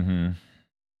 Mm-hmm.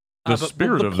 The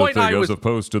spirit of the thing as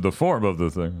opposed to the form of the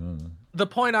thing. The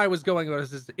point I was going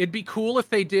with is it'd be cool if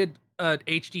they did an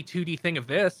HD 2D thing of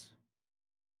this.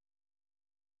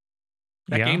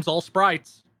 That game's all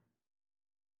sprites.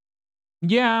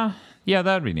 Yeah,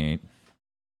 that'd be neat.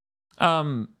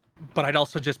 But I'd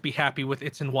also just be happy with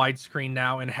it's in widescreen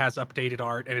now and has updated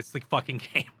art and it's the fucking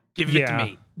game. Give it to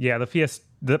me. Yeah, the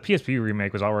PSP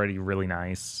remake was already really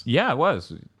nice. Yeah, it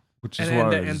was. Which is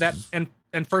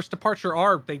and First Departure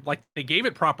R, they gave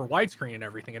it proper widescreen and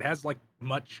everything. It has like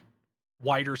much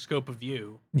wider scope of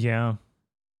view. Yeah.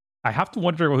 I have to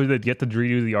wonder who they'd get to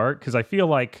redo the art, because I feel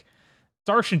like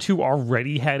Star Ocean 2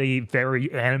 already had a very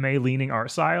anime leaning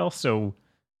art style, so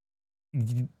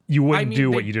you wouldn't do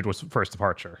what you did with First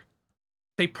Departure.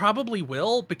 They probably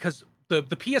will, because the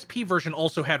PSP version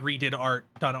also had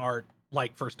done art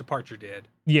like First Departure did.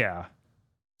 Yeah.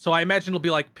 So I imagine it'll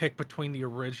be like pick between the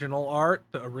original art,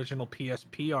 the original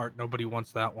PSP art. Nobody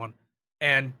wants that one.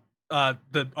 And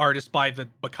the artist by the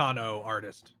Bacano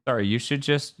artist. Sorry, you should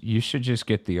just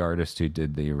get the artist who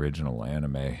did the original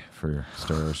anime for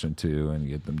Star Ocean 2 and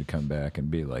get them to come back and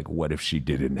be like, what if she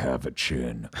didn't have a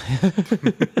chin?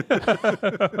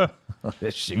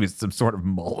 She was some sort of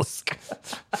mollusk.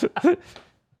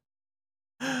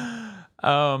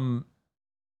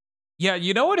 Yeah,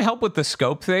 you know what helped with the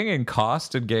scope thing and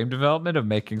cost and game development of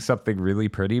making something really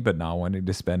pretty but not wanting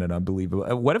to spend an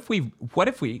unbelievable. What if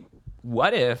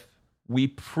we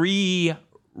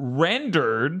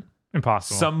pre-rendered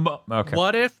impossible some? Okay.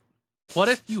 What if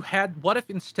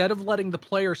instead of letting the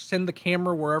player send the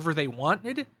camera wherever they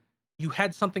wanted, you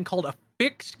had something called a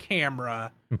fixed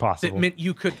camera? Impossible. That meant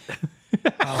you could.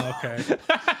 Oh, okay.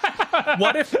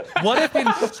 What if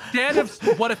instead of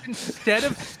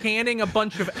scanning a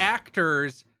bunch of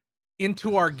actors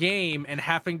into our game and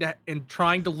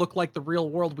trying to look like the real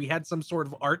world, we had some sort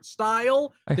of art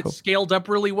style scaled up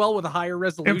really well with a higher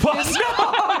resolution?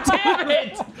 No, damn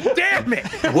it!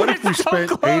 What if we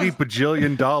spent $80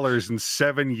 bajillion in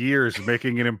 7 years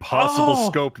making an impossible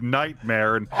scope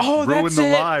nightmare and ruin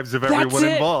the lives of everyone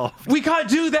involved? We can't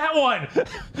do that one.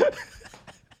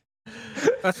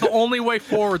 That's the only way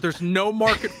forward. There's no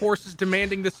market forces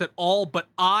demanding this at all, but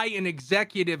I, an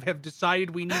executive, have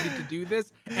decided we needed to do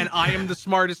this, and I am the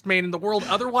smartest man in the world.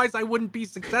 Otherwise, I wouldn't be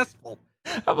successful.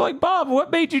 I'm like, Bob, what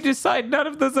made you decide none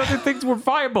of those other things were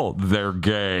viable? They're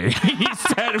gay, he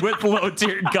said with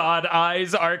low-tiered god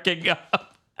eyes arcing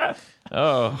up.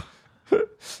 Oh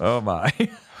my.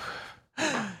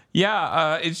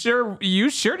 Yeah, you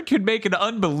sure could make an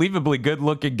unbelievably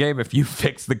good-looking game if you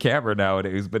fix the camera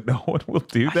nowadays, but no one will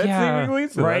do that seemingly.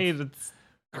 So right? It's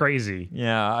crazy.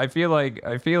 Yeah, I feel like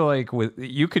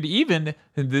you could even,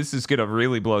 and this is gonna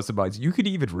really blow some minds, you could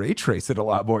even ray trace it a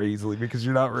lot more easily because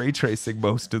you're not ray tracing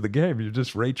most of the game. You're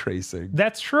just ray tracing.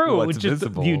 That's true. What's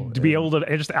visible. You'd be able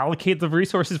to just allocate the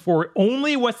resources for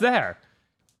only what's there.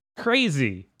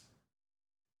 Crazy.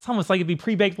 It's almost like it'd be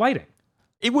pre-baked lighting.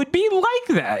 It would be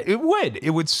like that. It would.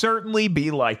 It would certainly be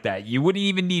like that. You wouldn't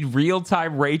even need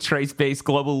real-time ray trace-based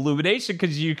global illumination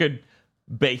because you could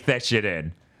bake that shit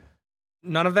in.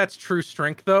 None of that's true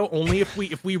strength, though. Only if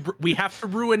we have to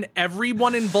ruin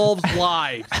everyone involved's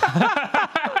lives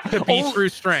to be true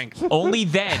strength. Only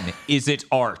then is it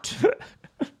art.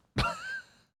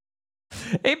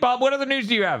 Hey, Bob, what other news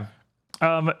do you have?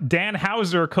 Dan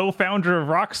Houser, co-founder of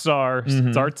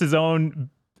Rockstar, starts his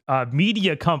own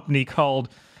media company called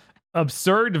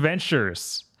Absurd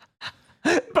Ventures.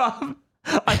 Bob,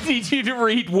 I need you to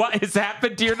read what has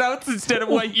happened to your notes instead of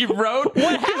what you wrote.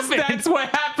 What happened? That's what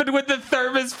happened when the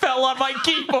thermos fell on my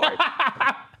keyboard.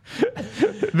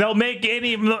 They'll make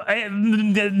anything.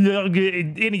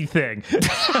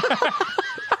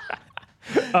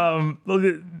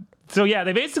 So yeah,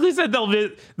 they basically said they'll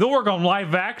work on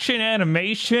live action,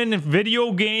 animation,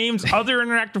 video games, other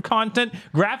interactive content,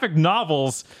 graphic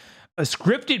novels, a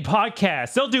scripted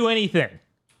podcast. They'll do anything.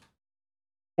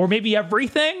 Or maybe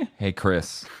everything? Hey,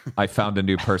 Chris, I found a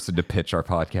new person to pitch our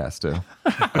podcast to.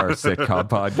 Our sitcom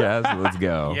podcast. Let's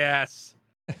go. Yes.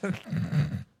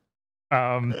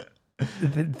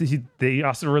 They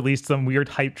also released some weird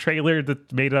hype trailer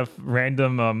that made of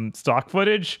random stock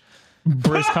footage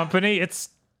for his company.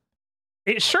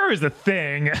 It sure is a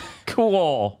thing.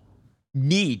 Cool.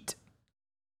 Neat.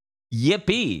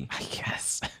 Yippee. I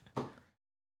guess.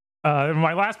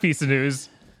 My last piece of news,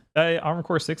 Armored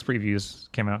Core 6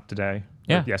 previews came out today.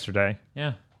 Yeah. Or yesterday.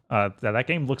 Yeah. That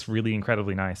game looks really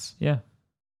incredibly nice. Yeah.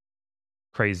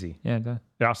 Crazy. Yeah, it does.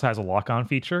 It also has a lock-on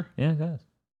feature, Yeah, it does.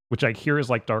 which I hear is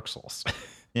like Dark Souls.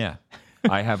 Yeah.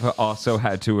 I have also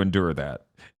had to endure that.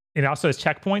 It also has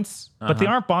checkpoints, but they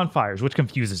aren't bonfires, which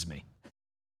confuses me.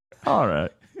 All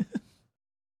right.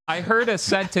 I heard a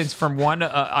sentence from one.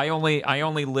 I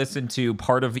only listened to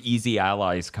part of Easy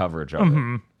Ally's coverage of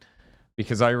it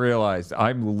because I realized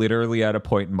I'm literally at a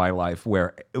point in my life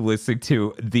where listening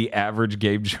to the average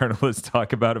game journalist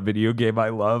talk about a video game I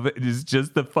love is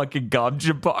just the fucking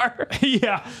gomja bar.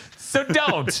 Yeah. So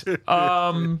don't.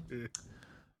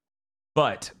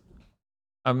 But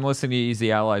I'm listening to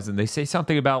Easy Allies, and they say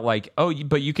something about like,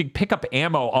 but you can pick up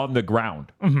ammo on the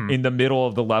ground in the middle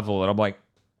of the level, and I'm like,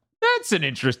 that's an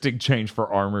interesting change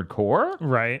for Armored Core.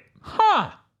 Right.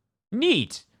 Huh.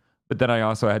 Neat. But then I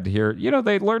also had to hear,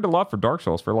 they learned a lot for Dark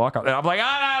Souls for Lockout. And I'm like,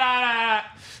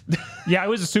 Yeah, I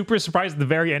was super surprised at the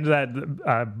very end of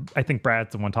that. I think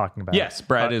Brad's the one talking about it. Yes,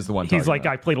 Brad is the one He's talking like,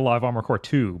 about I played a lot of Armored Core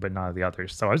 2, but none of the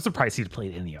others. So I was surprised he'd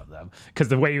played any of them. Because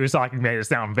the way he was talking made it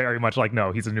sound very much like,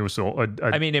 no, he's a new soul.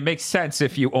 I mean, it makes sense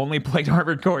if you only played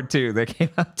Armored Core 2. That came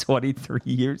out 23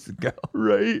 years ago.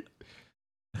 Right?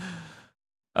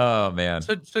 Oh, man.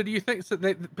 So do you think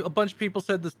a bunch of people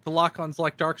said this, the lock-on's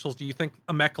like Dark Souls? Do you think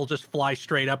a mech will just fly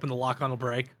straight up and the lock-on will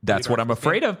break? That's what I'm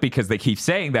afraid of because they keep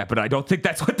saying that, but I don't think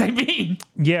that's what they mean.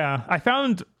 Yeah, I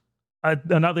found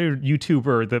another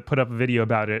YouTuber that put up a video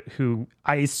about it who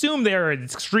I assume they're an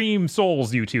Extreme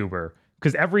Souls YouTuber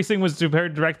because everything was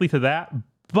compared directly to that.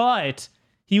 But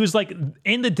he was like,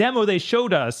 in the demo they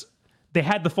showed us, they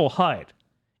had the full HUD.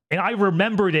 And I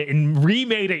remembered it and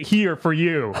remade it here for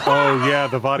you. Oh, yeah,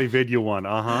 the body video one.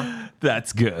 Uh-huh.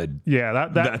 That's good. Yeah,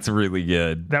 that's really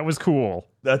good. That was cool.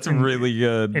 That's really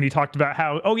good. And he talked about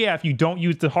how, if you don't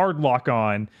use the hard lock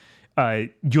on,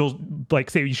 you'll, like,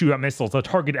 say you shoot out missiles, they'll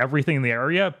target everything in the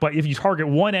area. But if you target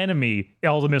one enemy,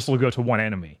 all the missiles will go to one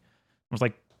enemy. I was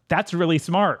like, that's really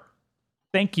smart.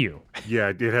 Thank you. Yeah,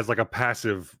 it has like a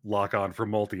passive lock on for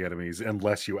multi-enemies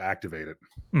unless you activate it.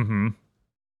 Mm-hmm.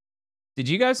 Did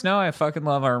you guys know I fucking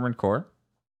love Armored Core?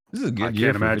 This is a good I year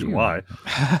can't imagine why.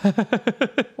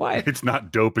 Why? It's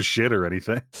not dope as shit or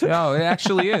anything. No, it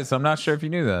actually is. I'm not sure if you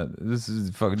knew that. This is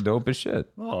fucking dope as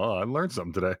shit. Oh, I learned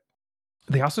something today.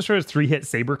 They also showed a 3-hit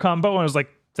saber combo, and I was like,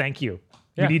 thank you.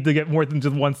 Yeah. We need to get more than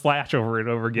just one slash over and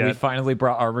over again. We finally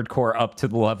brought Armored Core up to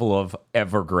the level of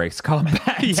Evergrace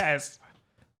combat. Yes.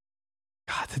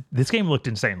 God, this game looked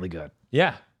insanely good.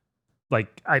 Yeah.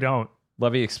 Like,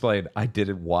 Let me explain. I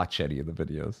didn't watch any of the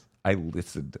videos. I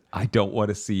listened. I don't want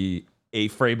to see a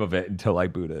frame of it until I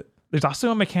boot it. There's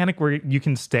also a mechanic where you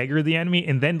can stagger the enemy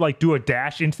and then like do a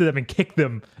dash into them and kick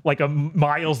them like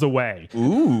miles away.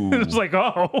 Ooh. It's like,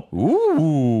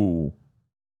 Ooh.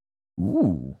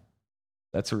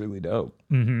 That's really dope.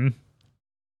 Mm-hmm.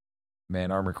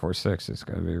 Man, Armored Core 6 is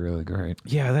going to be really great.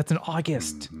 Yeah, that's in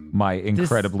August. My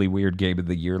incredibly weird game of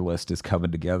the year list is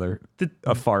coming together.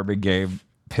 A farming game,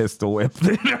 pistol whip,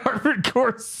 then Armored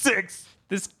Core 6.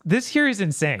 This here is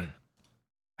insane.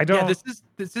 I don't. Yeah,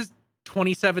 this is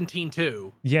 2017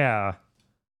 too. Yeah.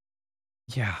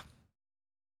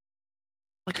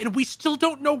 Like, and we still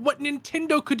don't know what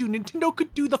Nintendo could do. Nintendo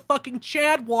could do the fucking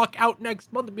Chad walk out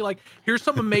next month and be like, here's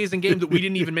some amazing game that we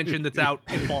didn't even mention that's out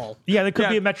in fall. Yeah, there could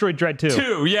be a Metroid Dread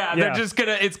 2. Yeah, they're just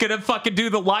it's gonna fucking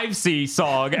do the Live C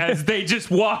song as they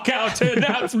just walk out to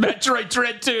announce Metroid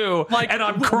Dread 2. Like, and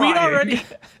I'm crying.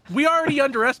 We already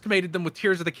underestimated them with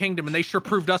Tears of the Kingdom, and they sure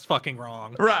proved us fucking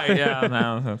wrong. Right, yeah,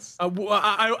 no, that's...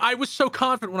 I was so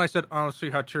confident when I said, I don't see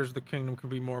how Tears of the Kingdom can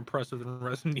be more impressive than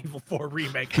Resident Evil 4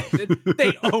 Remake.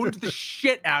 They owned the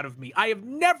shit out of me. I have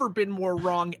never been more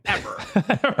wrong, ever.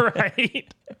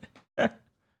 Right.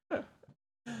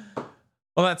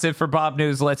 Well, that's it for Bob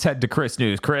News. Let's head to Chris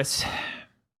News. Chris?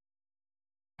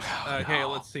 Okay,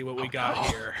 let's see what we got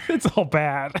here. It's all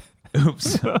bad.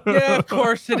 Oops. Yeah, of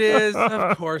course it is.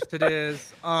 Of course it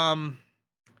is.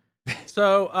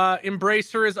 So,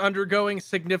 Embracer is undergoing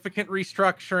significant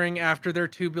restructuring after their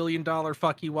 $2 billion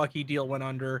fucky wucky deal went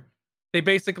under. They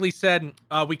basically said,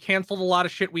 we canceled a lot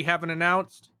of shit we haven't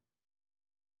announced.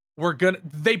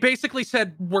 They basically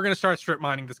said, we're going to start strip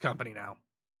mining this company now.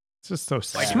 It's just so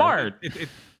sad. Smart.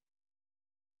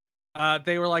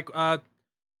 They were like,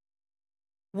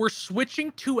 we're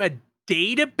switching to a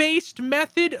data-based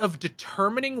method of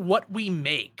determining what we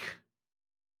make.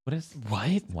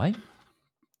 What?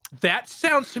 That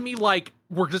sounds to me like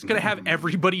we're just going to have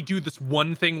everybody do this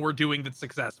one thing we're doing that's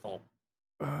successful.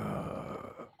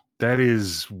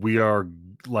 We are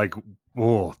like,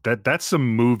 that's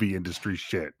some movie industry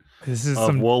shit. This is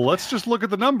well, let's just look at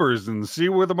the numbers and see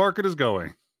where the market is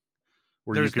going.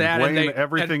 Where There's you can that, blame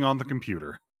everything on the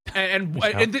computer. And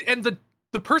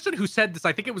the person who said this,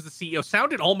 I think it was the CEO,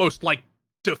 sounded almost like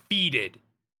defeated.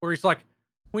 Where he's like,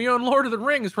 we own Lord of the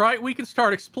Rings, right? We can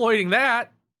start exploiting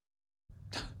that.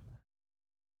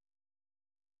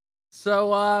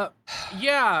 So,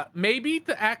 yeah, maybe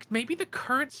the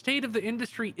current state of the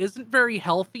industry isn't very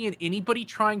healthy, and anybody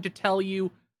trying to tell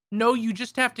you, no, you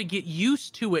just have to get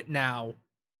used to it now,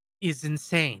 is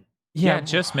insane. Yeah,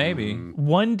 just maybe.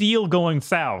 One deal going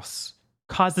south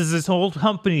causes this whole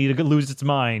company to lose its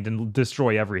mind and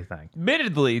destroy everything.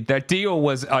 Admittedly, that deal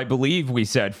was, I believe we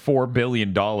said $4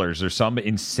 billion or some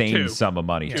insane sum of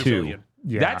money. Yeah, $2 billion.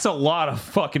 Yeah. That's a lot of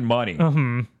fucking money.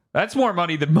 Mm-hmm. That's more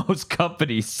money than most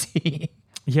companies see.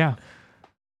 Yeah.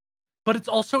 But it's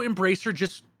also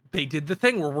Embracer they did the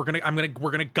thing where we're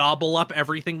gonna gobble up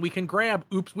everything we can grab.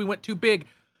 Oops, we went too big.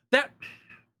 That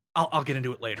I'll get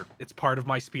into it later. It's part of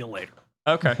my spiel later.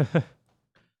 Okay.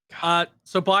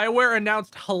 So BioWare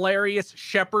announced hilarious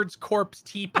Shepard's corpse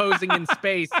T-posing in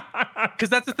space. Because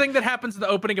that's the thing that happens in the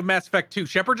opening of Mass Effect 2.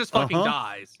 Shepard just fucking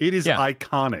dies. It is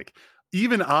iconic.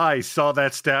 Even I saw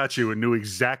that statue and knew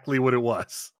exactly what it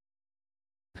was.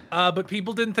 But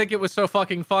people didn't think it was so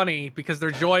fucking funny because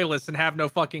they're joyless and have no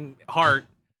fucking heart.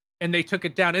 And they took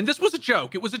it down. And this was a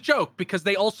joke. It was a joke because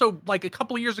they also, like a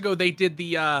couple of years ago, they did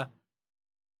the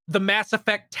Mass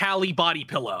Effect Tally body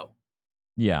pillow.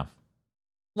 Yeah.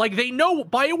 Like, they know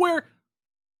BioWare.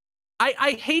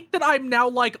 I hate that I'm now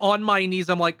like on my knees.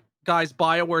 I'm like, guys,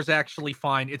 BioWare's actually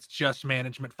fine. It's just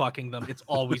management fucking them. It's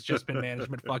always just been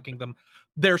management fucking them.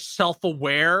 They're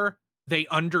self-aware. They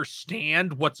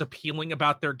understand what's appealing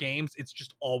about their games. It's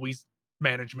just always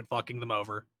management fucking them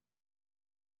over.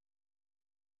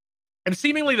 And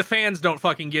seemingly the fans don't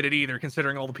fucking get it either,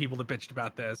 considering all the people that bitched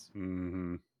about this.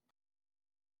 Mm-hmm.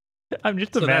 I'm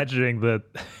just imagining that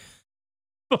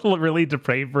the really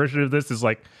depraved version of this is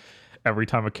like every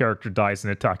time a character dies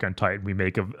in Attack on Titan, we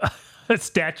make a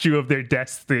statue of their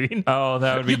death scene. Oh,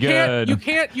 that would be good. You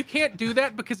can't do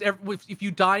that because if you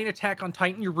die in Attack on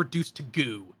Titan, you're reduced to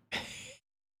goo.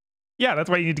 Yeah, that's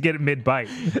why you need to get it mid-bite.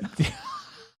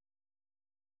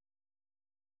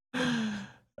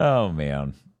 Oh,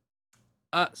 man.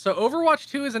 So Overwatch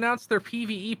 2 has announced their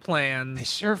PvE plans. They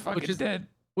sure fucking did.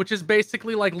 Which is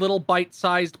basically like little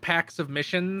bite-sized packs of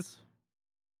missions.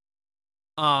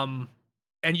 And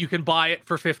you can buy it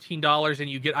for $15 and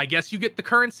you get the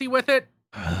currency with it.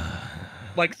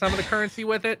 Like some of the currency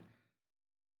with it.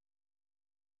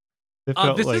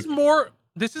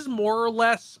 This is more or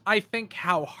less, I think,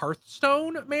 how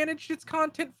Hearthstone managed its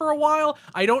content for a while.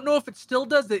 I don't know if it still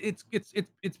does. It's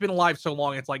been alive so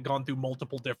long, it's like gone through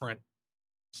multiple different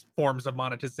forms of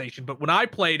monetization. But when I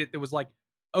played it, it was like,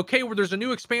 okay, well, there's a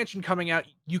new expansion coming out.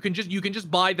 You can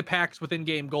just buy the packs with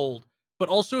in-game gold. But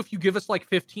also, if you give us like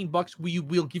 $15,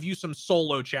 we'll give you some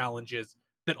solo challenges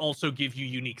that also give you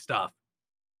unique stuff.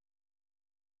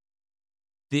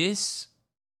 This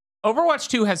Overwatch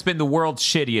 2 has been the world's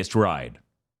shittiest ride.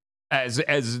 As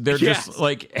they're just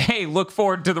like, hey, look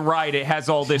forward to the ride. It has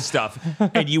all this stuff.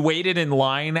 And you waited in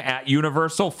line at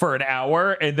Universal for an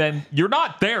hour, and then you're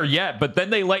not there yet, but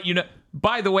then they let you know,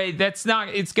 by the way,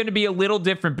 it's going to be a little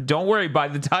different, but don't worry, by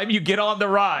the time you get on the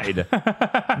ride,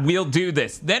 we'll do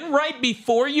this. Then right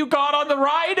before you got on the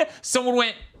ride, someone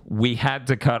went, we had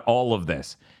to cut all of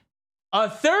this. A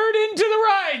third into the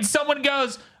ride, someone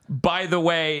goes, by the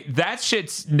way, that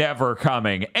shit's never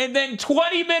coming. And then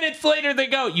 20 minutes later, they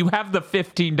go, you have the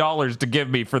 $15 to give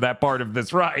me for that part of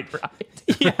this ride, right?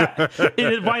 Yeah.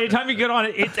 By the time you get on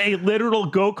it, it's a literal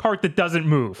go-kart that doesn't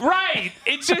move. Right.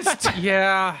 It's just...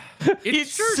 Yeah.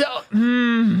 It's sure. so...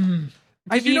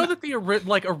 Did you know that the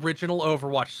original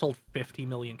Overwatch sold 50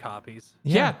 million copies?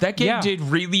 Yeah, that game did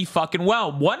really fucking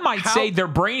well. One might say their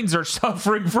brains are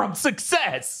suffering from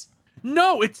success.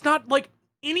 No, it's not like...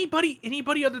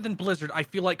 anybody other than Blizzard, I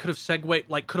feel like could have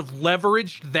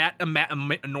leveraged that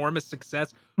enormous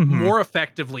success more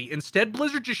effectively. Instead,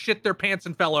 Blizzard just shit their pants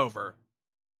and fell over.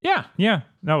 Yeah.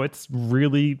 No, it's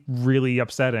really, really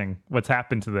upsetting what's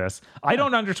happened to this. I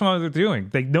don't understand what they're doing.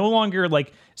 They no longer,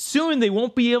 soon they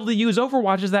won't be able to use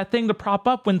Overwatch as that thing to prop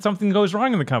up when something goes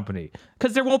wrong in the company.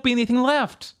 Because there won't be anything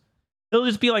left. It'll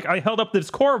just be like, I held up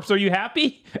this corpse. Are you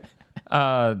happy?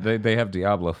 They have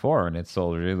Diablo 4 and it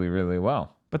sold really, really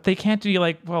well. But they can't be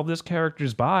like, well, this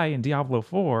character's bi in Diablo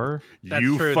 4. That's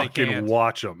you true, fucking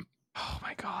watch them. Oh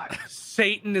my God.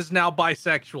 Satan is now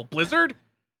bisexual. Blizzard?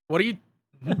 What are you...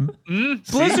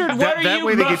 Blizzard, what are that you?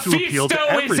 way they get to appeal to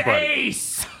Mephisto is everybody.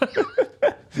 Ace.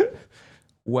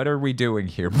 What are we doing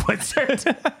here, Blizzard?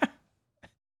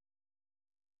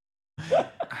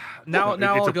 Now It's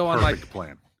I'll a go on perfect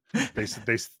plan. They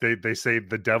say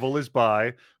the devil is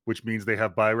bi, which means they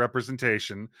have bi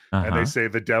representation, and they say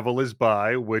the devil is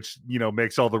bi, which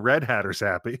makes all the red hatters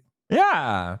happy.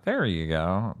 Yeah, there you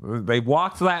go. They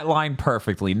walked that line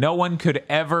perfectly. No one could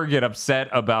ever get upset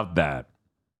about that.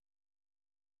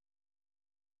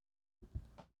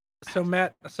 So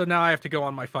now I have to go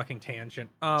on my fucking tangent.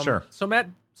 Sure. So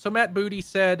Matt Booty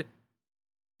said,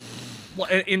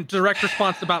 in direct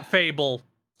response about Fable,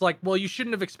 it's like, well, you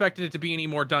shouldn't have expected it to be any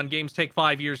more done. Games take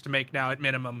 5 years to make now at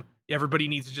minimum. Everybody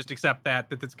needs to just accept that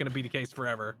that's going to be the case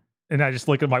forever. And I just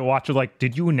look at my watch like,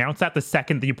 did you announce that the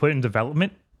second that you put it in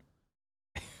development?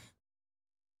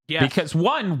 Yes. Because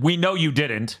one, we know you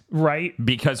didn't. Right.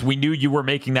 Because we knew you were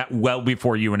making that well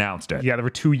before you announced it. Yeah, there were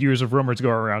 2 years of rumors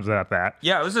going around about that.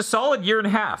 Yeah, it was a solid year and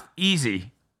a half.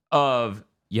 Easy. Of,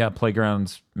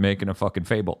 Playground's making a fucking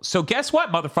Fable. So guess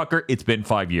what, motherfucker? It's been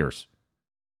 5 years.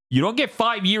 You don't get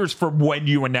 5 years from when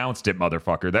you announced it,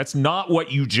 motherfucker. That's not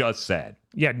what you just said.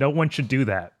 Yeah, no one should do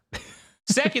that.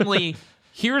 Secondly,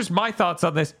 here's my thoughts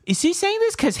on this. Is he saying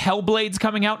this because Hellblade's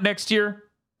coming out next year?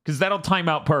 Because that'll time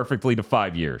out perfectly to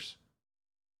 5 years.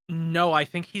 No, I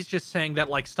think he's just saying that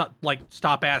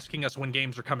stop asking us when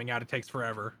games are coming out. It takes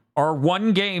forever. Our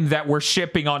one game that we're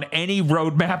shipping on any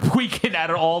roadmap we can at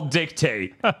all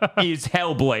dictate is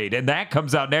Hellblade, and that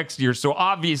comes out next year. So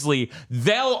obviously,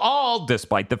 they'll all,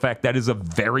 despite the fact that is a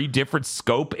very different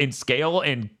scope and scale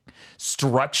and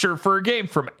structure for a game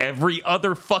from every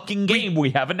other fucking game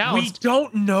we have announced. We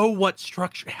don't know what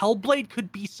structure. Hellblade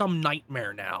could be some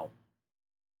nightmare now.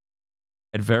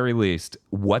 At very least,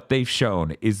 what they've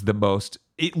shown is the most...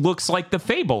 It looks like the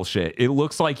Fable shit. It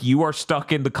looks like you are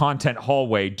stuck in the content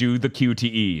hallway, do the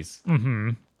QTEs.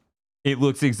 Mm-hmm. It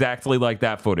looks exactly like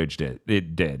that footage did.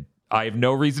 It did. I have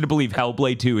no reason to believe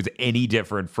Hellblade 2 is any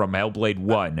different from Hellblade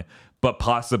 1, but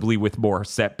possibly with more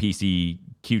set PC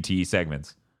QTE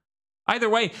segments. Either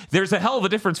way, there's a hell of a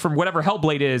difference from whatever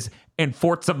Hellblade is and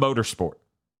Forza Motorsport.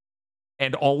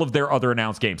 And all of their other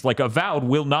announced games. Like, Avowed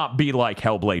will not be like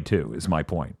Hellblade 2, is my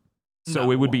point.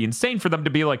 So it would be insane for them to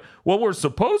be like, well, we're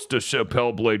supposed to ship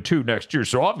Hellblade 2 next year,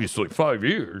 so obviously 5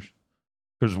 years.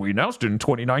 Because we announced it in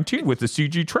 2019 with the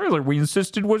CG trailer we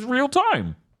insisted was real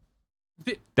time.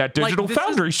 That Digital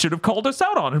Foundry should have called us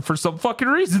out on it for some fucking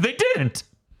reason. They didn't.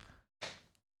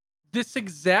 This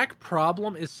exact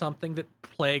problem is something that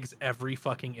plagues every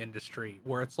fucking industry,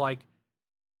 where it's like,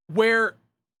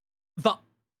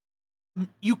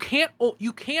 you can't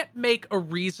make a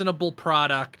reasonable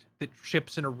product that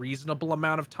ships in a reasonable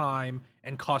amount of time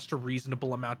and cost a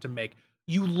reasonable amount to make.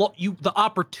 The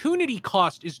opportunity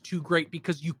cost is too great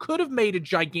because you could have made a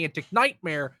gigantic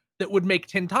nightmare that would make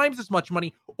 10 times as much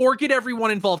money or get everyone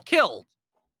involved killed.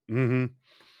 Mm-hmm.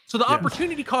 So the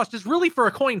opportunity cost is really for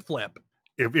a coin flip.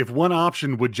 If one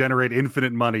option would generate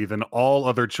infinite money, then all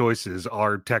other choices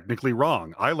are technically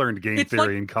wrong. I learned game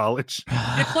theory in college.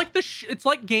 It's like it's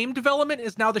like game development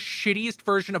is now the shittiest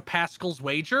version of Pascal's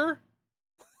wager.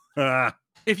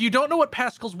 If you don't know what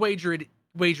Pascal's wager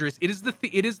is,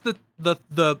 it is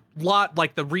the lot,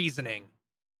 like the reasoning,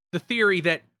 the theory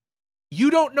that you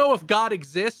don't know if God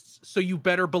exists, so you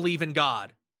better believe in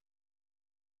God.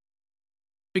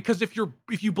 Because if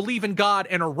you believe in God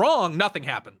and are wrong, nothing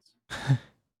happens.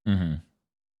 Mm-hmm.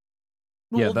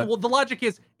 Well, the logic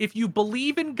is, if you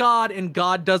believe in God and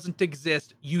God doesn't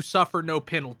exist, you suffer no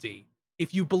penalty.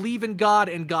 If you believe in God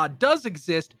and God does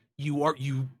exist,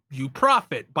 you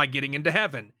profit by getting into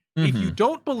heaven. Mm-hmm. If you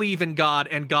don't believe in God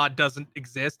and God doesn't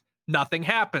exist, nothing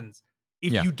happens.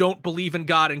 If you don't believe in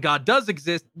God and God does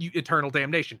exist, eternal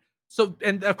damnation. So,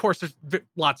 and of course, there's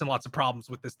lots and lots of problems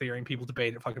with this theory, and people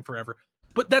debate it fucking forever.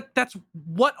 But that's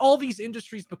what all these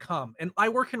industries become. And I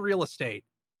work in real estate.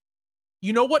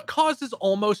 You know what causes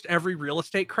almost every real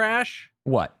estate crash?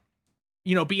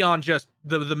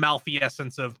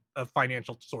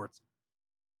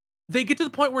 they get to the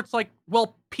point where it's like,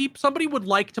 well, somebody would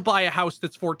like to buy a house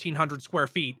that's 1,400 square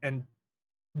feet and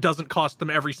doesn't cost them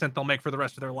every cent they'll make for the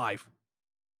rest of their life.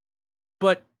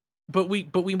 But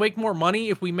we make more money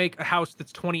if we make a house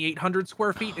that's 2,800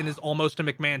 square feet and is almost a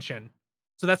McMansion.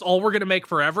 So that's all we're going to make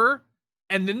forever.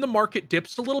 And then the market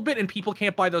dips a little bit and people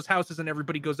can't buy those houses and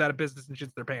everybody goes out of business and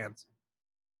shits their pants.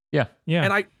 Yeah.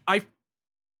 And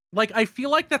I feel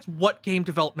like that's what game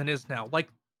development is now. Like,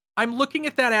 I'm looking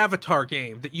at that Avatar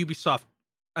game that Ubisoft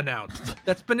announced.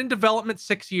 That's been in development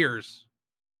 6 years.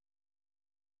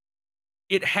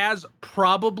 It has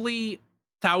probably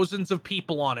thousands of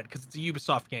people on it because it's a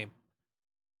Ubisoft game.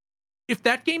 If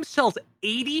that game sells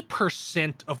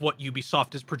 80% of what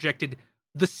Ubisoft has projected,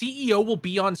 the CEO will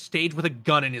be on stage with a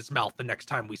gun in his mouth the next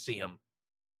time we see him.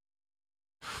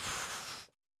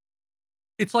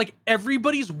 It's like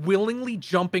everybody's willingly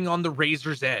jumping on the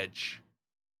razor's edge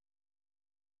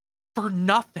for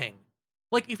nothing.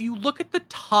 Like, if you look at the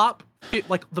top,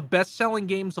 like the best-selling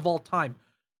games of all time,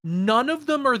 none of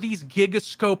them are these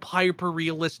gigascope,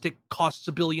 hyper-realistic, costs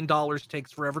 $1 billion,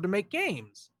 takes forever to make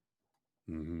games.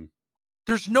 Mm-hmm.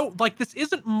 There's no, like, this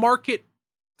isn't market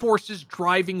forces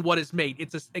driving what is made.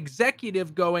 It's an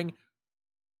executive going,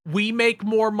 we make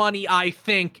more money, I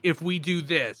think, if we do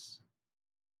this.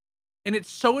 And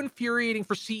it's so infuriating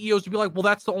for CEOs to be like, well,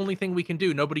 that's the only thing we can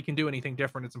do. Nobody can do anything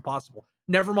different. It's impossible.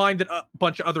 Never mind that a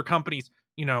bunch of other companies,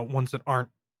 ones that aren't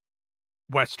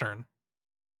Western,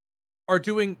 are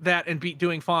doing that and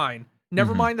doing fine.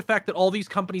 Never mind the fact that all these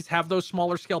companies have those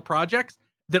smaller scale projects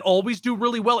that always do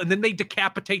really well, and then they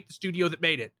decapitate the studio that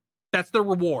made it. That's their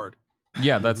reward.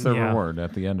 Yeah, that's their reward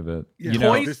at the end of it.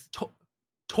 Yeah.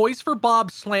 Toys for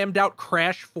Bob slammed out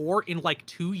Crash 4 in like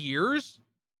 2 years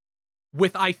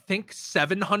with, I think,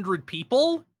 700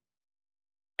 people.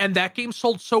 And that game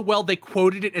sold so well, they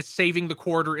quoted it as saving the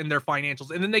quarter in their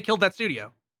financials. And then they killed that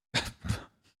studio.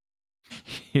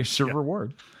 Here's your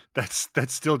reward. That's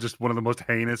still just one of the most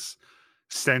heinous,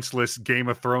 senseless Game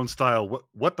of Thrones style.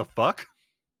 What the fuck?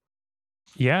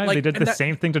 Yeah, Like, they did the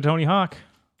same thing to Tony Hawk.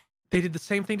 They did the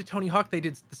same thing to Tony Hawk. They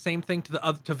did the same thing to the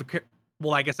other.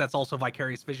 Well, I guess that's also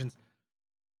Vicarious Visions.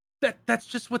 That's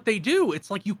just what they do.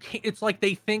 It's like you can't. It's like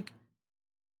they think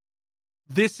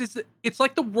it's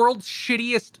like the world's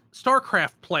shittiest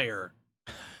StarCraft player.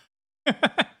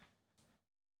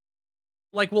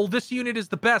 Like, well, this unit is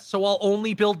the best, so I'll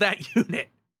only build that unit.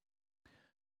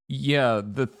 Yeah,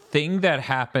 the thing that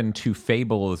happened to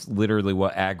Fable is literally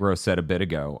what Aggro said a bit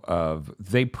ago. Of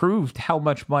they proved how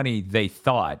much money they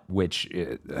thought, which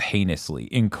heinously,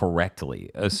 incorrectly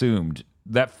assumed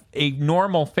that a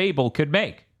normal Fable could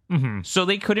make. So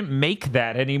they couldn't make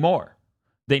that anymore.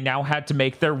 They now had to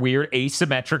make their weird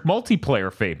asymmetric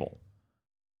multiplayer Fable.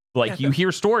 Like, you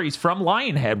hear stories from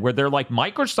Lionhead where they're like,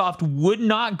 Microsoft would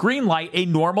not greenlight a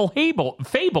normal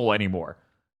Fable anymore.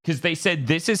 Because they said,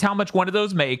 this is how much one of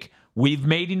those make. We've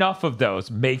made enough of those.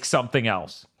 Make something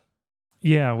else.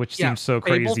 Yeah, which seems so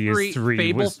crazy as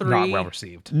 3 was not well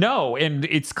received. No, and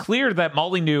it's clear that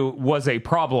Molyneux was a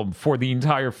problem for the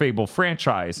entire Fable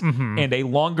franchise, and a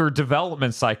longer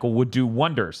development cycle would do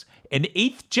wonders. An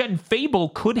 8th gen Fable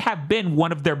could have been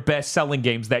one of their best-selling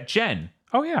games that gen.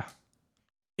 Oh, yeah.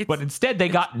 But instead, they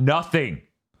got nothing.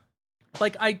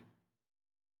 Like,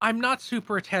 I'm not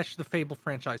super attached to the Fable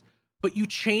franchise, but you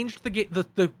changed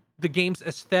the game's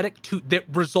aesthetic that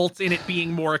results in it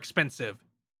being more expensive.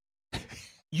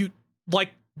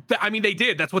 They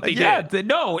did. That's what they did.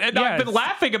 No, and I've been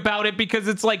laughing about it because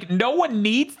it's like, no one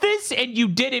needs this, and you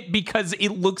did it because it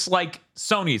looks like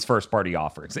Sony's first-party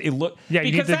offers.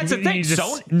 Because that's the thing.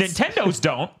 Nintendo's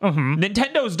don't.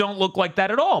 Nintendo's don't look like that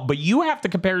at all. But you have to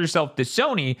compare yourself to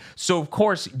Sony. So of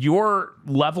course, your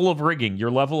level of rigging,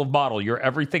 your level of model, your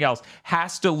everything else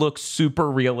has to look super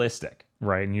realistic.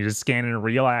 Right, and you just scan in a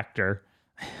real actor.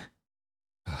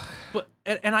 But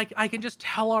and I can just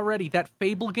tell already that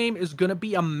Fable game is going to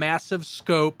be a massive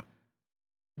scope.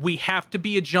 We have to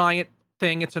be a giant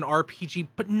thing. It's an RPG,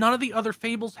 but none of the other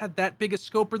Fables had that big a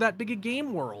scope or that big a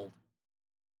game world.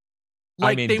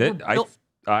 Like, I mean,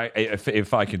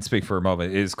 if I can speak for a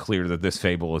moment, it is clear that this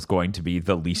Fable is going to be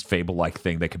the least Fable-like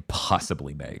thing they could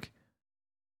possibly make.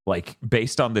 Like,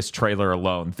 based on this trailer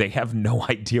alone, they have no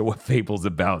idea what Fable's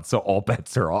about, so all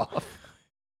bets are off.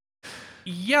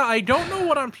 Yeah, I don't know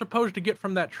what I'm supposed to get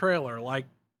from that trailer. Like,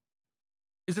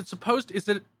 is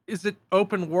it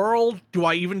open world? Do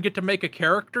I even get to make a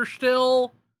character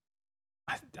still?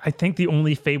 I think the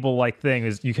only Fable-like thing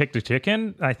is you kicked a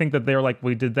chicken. I think that they're like,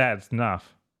 we did that, it's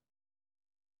enough.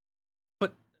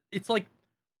 But it's like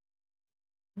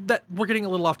that we're getting a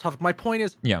little off topic. My point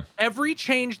is, every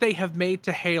change they have made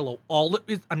to Halo,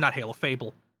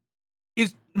 Fable,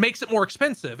 makes it more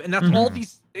expensive, and that's all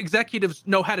these executives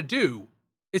know how to do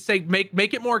is say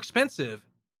make it more expensive.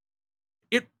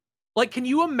 It like, can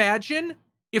you imagine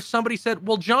if somebody said,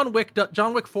 "Well, John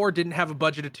Wick 4 didn't have a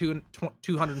budget of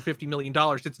 $250 million.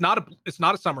 It's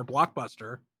not a summer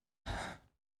blockbuster."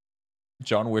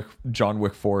 John Wick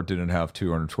 4 didn't have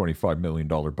 $225 million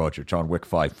budget. John Wick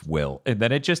 5 will. And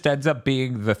then it just ends up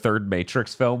being the third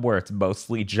Matrix film where it's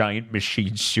mostly giant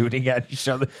machines shooting at each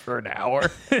other for an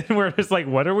hour. And we're just like,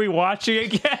 what are we watching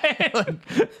again?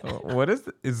 Like, what is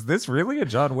this really a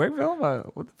John Wick film?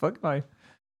 What the fuck am I?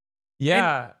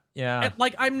 Yeah. And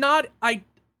like, I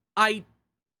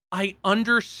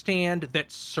understand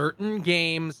that certain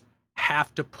games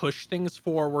have to push things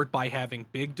forward by having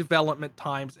big development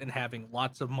times and having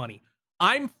lots of money.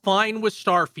 I'm fine with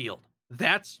Starfield.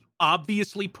 That's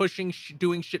obviously pushing,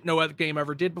 doing shit no other game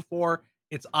ever did before.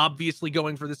 It's obviously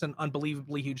going for this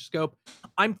unbelievably huge scope.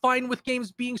 I'm fine with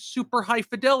games being super high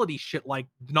fidelity shit like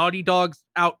Naughty Dog's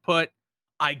output.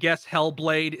 I guess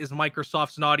Hellblade is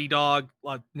Microsoft's Naughty Dog.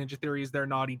 Ninja Theory is their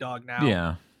Naughty Dog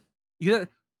now. Yeah.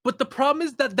 But the problem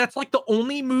is that that's like the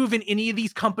only move in any of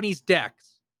these companies' decks.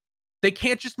 They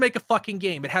can't just make a fucking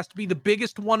game. It has to be the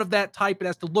biggest one of that type. It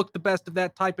has to look the best of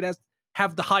that type. It has to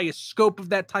have the highest scope of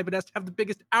that type. It has to have the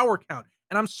biggest hour count.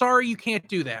 And I'm sorry you can't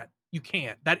do that. You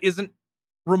can't. That isn't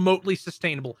remotely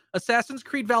sustainable. Assassin's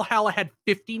Creed Valhalla had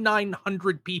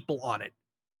 5,900 people on it.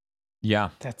 Yeah.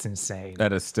 That's insane.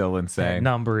 That is still insane. That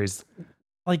number is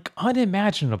like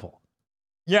unimaginable.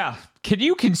 Yeah. Can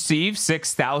you conceive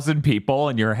 6,000 people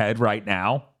in your head right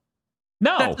now?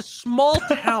 No. That's a small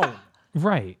town.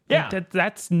 Right. Yeah.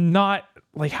 That's not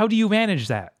like, how do you manage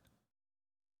that?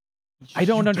 I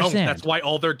don't understand. That's why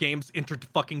all their games enter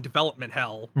fucking development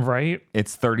hell. Right.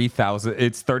 It's 30,000.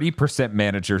 It's 30%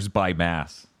 managers by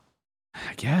mass.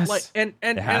 I guess. Like, and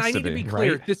I need to be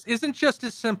clear. right? This isn't just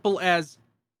as simple as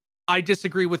I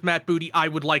disagree with Matt Booty. I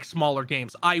would like smaller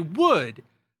games. I would,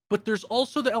 but there's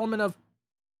also the element of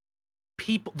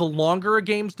people. The longer a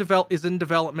game's is in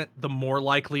development, the more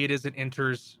likely it is it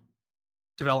enters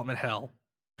development hell.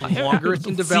 The longer it's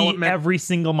in development, See every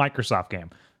single Microsoft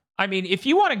game. I mean, if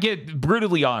you want to get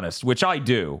brutally honest, which I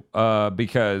do,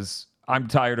 because I'm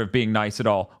tired of being nice at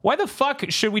all, why the fuck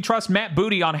should we trust Matt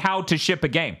Booty on how to ship a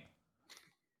game?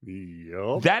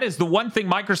 Yep. That is the one thing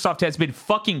Microsoft has been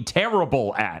fucking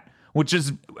terrible at, which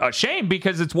is a shame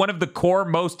because it's one of the core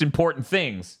most important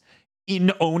things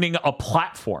in owning a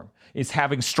platform is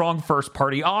having strong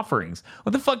first-party offerings.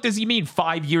 What the fuck does he mean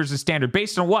 5 years is standard?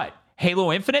 Based on what?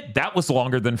 Halo Infinite? That was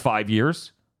longer than 5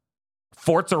 years.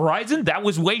 Forza Horizon? That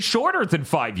was way shorter than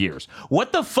 5 years.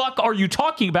 What the fuck are you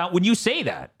talking about when you say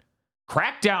that?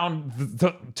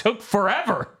 Crackdown took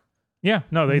forever. Yeah,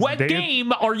 no, What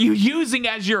game are you using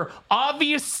as your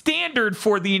obvious standard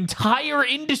for the entire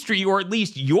industry, or at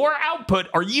least your output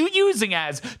are you using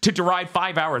as to derive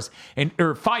 5 hours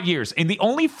or 5 years? And the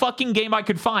only fucking game I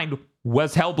could find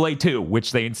was Hellblade 2,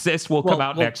 which they insist will come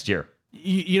out next year.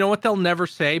 You know what they'll never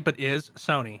say, but is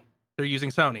Sony. They're using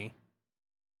Sony.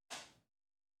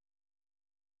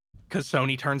 Because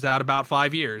Sony turns out about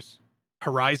 5 years.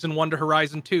 Horizon 1 to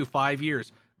Horizon 2, 5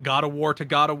 years. God of War to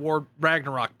God of War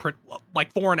Ragnarok,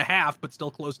 like 4.5, but still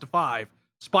close to 5.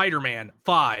 Spider-Man,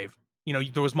 5. You know,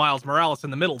 there was Miles Morales in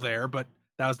the middle there, but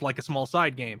that was like a small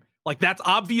side game. Like, that's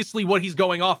obviously what he's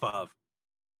going off of.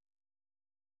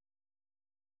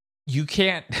 You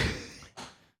can't...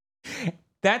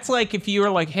 That's like if you were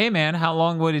like, hey, man, how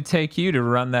long would it take you to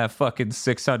run that fucking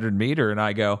 600 meter? And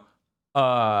I go,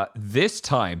 this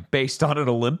time, based on an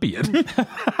Olympian.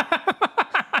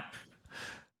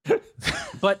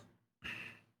 But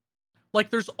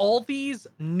like, there's all these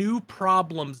new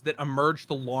problems that emerge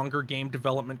the longer game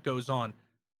development goes on.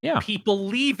 Yeah. People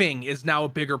leaving is now a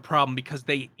bigger problem because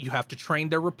you have to train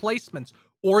their replacements,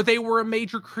 or they were a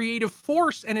major creative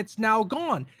force and it's now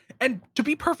gone. And to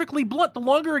be perfectly blunt, the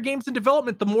longer a game's in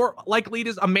development, the more likely it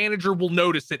is a manager will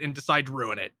notice it and decide to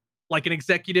ruin it. Like, an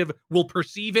executive will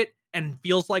perceive it and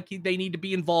feels like they need to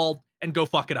be involved and go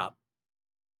fuck it up.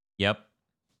 Yep.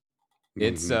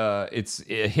 It's a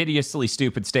hideously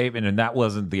stupid statement, and that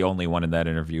wasn't the only one in that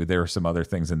interview. There were some other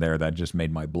things in there that just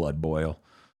made my blood boil.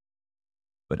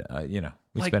 But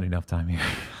we spent enough time here.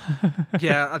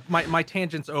 Yeah, my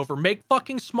tangent's over. Make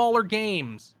fucking smaller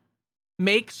games.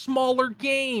 Make smaller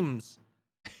games.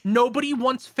 Nobody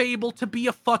wants Fable to be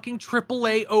a fucking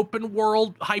AAA open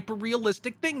world hyper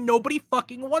realistic thing. Nobody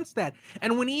fucking wants that.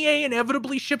 And when EA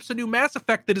inevitably ships a new Mass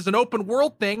Effect that is an open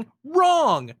world thing,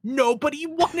 wrong. Nobody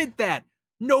wanted that.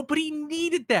 Nobody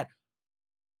needed that.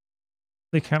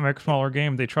 They can't make a smaller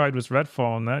game. They tried with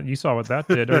Redfall, and that you saw what that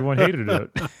did. Everyone hated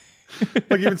it.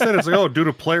 Like even said, it's like, oh, due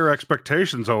to player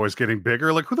expectations always getting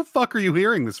bigger. Like, who the fuck are you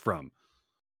hearing this from?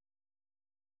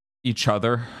 Each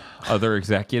other, other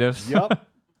executives. Yep.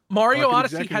 Mario Fucking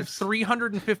Odyssey executives. has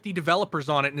 350 developers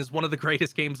on it and is one of the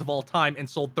greatest games of all time and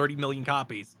sold 30 million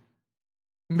copies.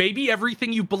 Maybe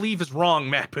everything you believe is wrong,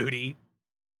 Matt Booty.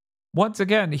 Once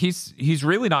again, he's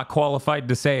really not qualified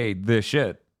to say this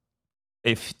shit.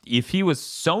 If he was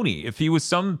Sony, if he was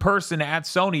some person at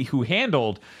Sony who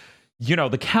handled,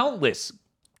 the countless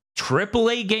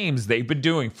AAA games they've been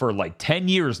doing for like 10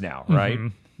 years now, right?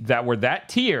 That were that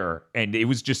tier, and it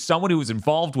was just someone who was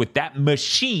involved with that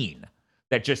machine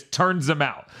that just turns them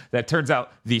out. That turns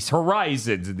out these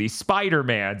Horizons and these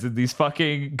Spider-Mans and these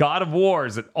fucking God of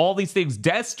Wars and all these things,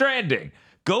 Death Stranding,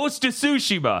 Ghost of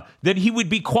Tsushima, then he would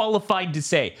be qualified to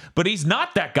say. But he's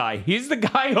not that guy. He's the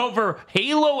guy over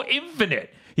Halo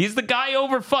Infinite. He's the guy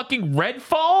over fucking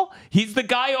Redfall. He's the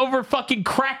guy over fucking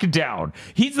Crackdown.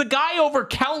 He's the guy over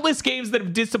countless games that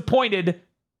have disappointed.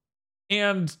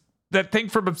 And that thing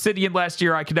from Obsidian last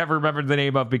year, I can never remember the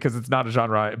name of because it's not a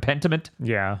genre. Pentiment?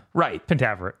 Yeah. Right.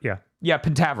 Pentaveret. Yeah. Yeah,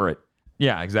 Pentaveret.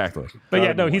 Yeah, exactly. But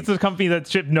yeah, no, he's the company that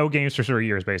shipped no games for 3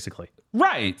 years, basically.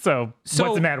 Right. So what's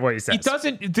the matter what he says? It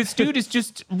doesn't, this dude is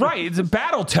just, right, it's a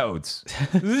Battletoads.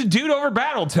 This is a dude over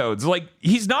Battletoads. Like,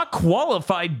 he's not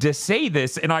qualified to say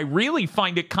this, and I really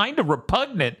find it kind of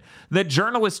repugnant that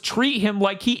journalists treat him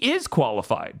like he is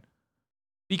qualified.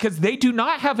 Because they do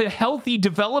not have a healthy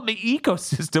development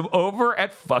ecosystem over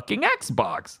at fucking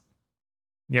Xbox.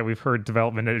 Yeah, we've heard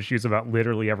development issues about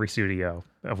literally every studio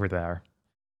over there.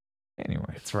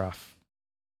 Anyway, It's rough.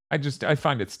 I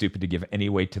find it stupid to give any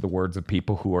weight to the words of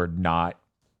people who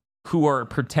are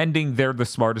pretending they're the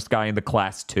smartest guy in the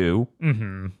class too.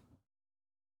 Mm-hmm.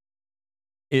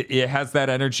 It has that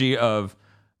energy of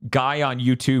guy on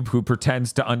YouTube who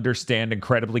pretends to understand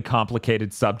incredibly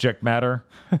complicated subject matter.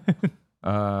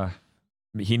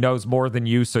 He knows more than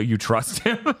you, so you trust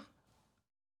him.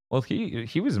 Well,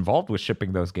 he was involved with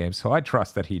shipping those games, so I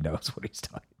trust that he knows what he's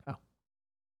talking about.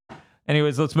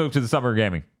 Anyways, let's move to the summer of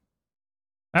gaming.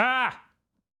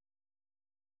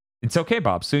 It's okay,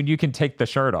 Bob. Soon you can take the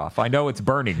shirt off. I know it's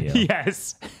burning you.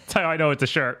 Yes. That's how I know it's a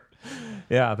shirt.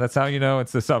 Yeah, that's how you know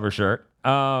it's the summer shirt.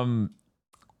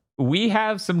 We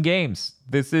have some games.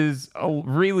 This is a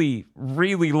really,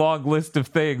 really long list of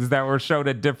things that were shown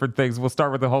at different things. We'll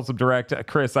start with the Wholesome Direct.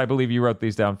 Chris, I believe you wrote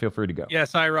these down. Feel free to go.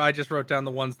 Yes, I just wrote down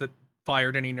the ones that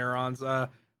fired any neurons.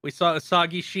 We saw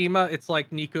Asagi Shima. It's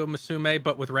like Nico Musume,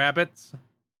 but with rabbits.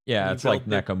 Yeah, it's like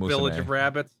Neko Musume. Village of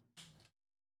Rabbits.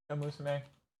 Neko Musume?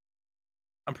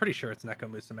 I'm pretty sure it's Neko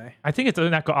Musume. I think it's a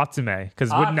Neko Atsume, because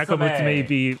wouldn't Neko Musume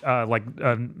be like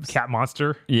a cat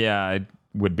monster? Yeah, it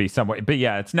would be somewhat. But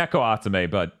yeah, it's Neko Atsume,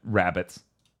 but rabbits.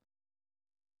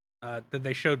 Then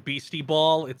they showed Beastie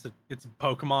Ball. It's a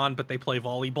Pokemon, but they play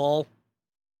volleyball.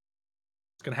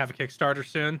 It's gonna have a Kickstarter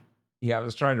soon. Yeah, I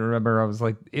was trying to remember. I was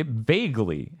like, it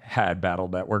vaguely had Battle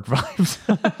Network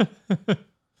vibes.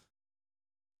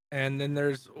 And then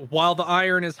there's While the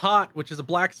Iron is Hot, which is a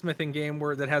blacksmithing game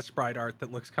that has sprite art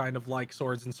that looks kind of like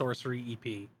Swords and Sorcery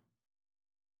EP.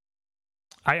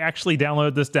 I actually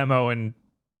downloaded this demo and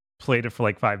played it for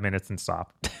like 5 minutes and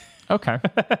stopped. Okay.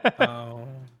 Oh.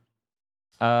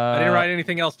 I didn't write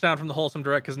anything else down from the Wholesome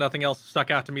Direct because nothing else stuck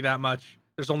out to me that much.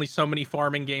 There's only so many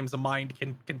farming games a mind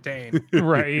can contain.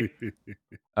 Right.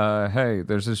 Hey,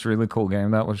 there's this really cool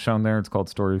game that was shown there. It's called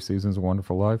Story of Seasons: A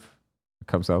Wonderful Life. It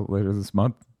comes out later this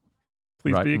month.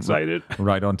 Please be excited.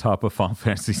 Right on top of Final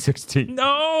Fantasy 16.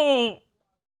 No!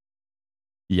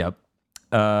 Yep.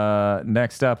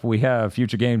 Next up, we have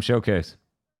Future Game Showcase.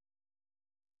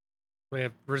 We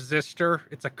have Resistor.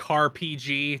 It's a car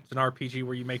PG. It's an RPG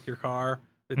where you make your car.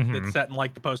 It's set in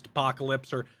like the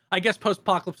post-apocalypse, or I guess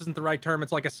post-apocalypse isn't the right term.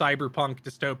 It's like a cyberpunk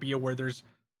dystopia where there's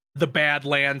the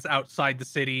Badlands outside the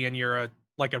city, and you're a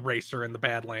racer in the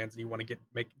Badlands, and you want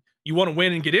to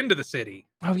win and get into the city.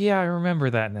 Oh yeah, I remember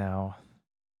that now.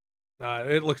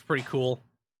 It looks pretty cool.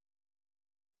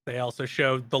 They also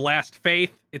showed The Last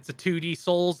Faith. It's a 2D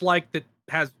Souls-like that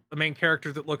has a main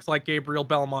character that looks like Gabriel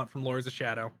Belmont from Lords of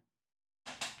Shadow.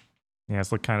 Yeah,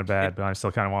 it's looked kind of bad, but I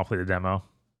still kind of want to play the demo.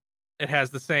 It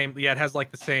has the same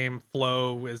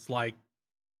flow as like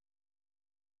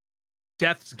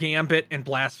Death's Gambit and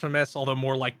Blasphemous, although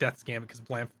more like Death's Gambit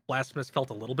because Blasphemous felt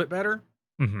a little bit better.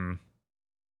 Mm-hmm.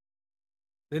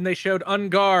 Then they showed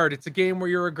Unguard. It's a game where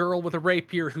you're a girl with a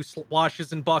rapier who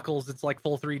washes and buckles. It's like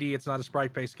full 3D. It's not a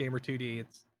sprite-based game or 2D.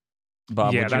 It's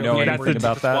Bob, yeah, would you know anything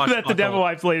about that? That's the demo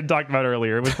I played and talked about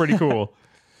earlier. It was pretty cool.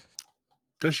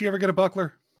 Does she ever get a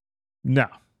buckler? No.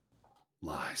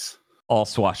 Lies. All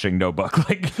swashing, no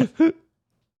buckling.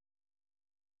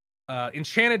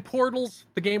 Enchanted Portals,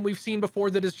 the game we've seen before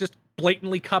that is just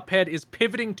blatantly Cuphead, is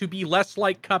pivoting to be less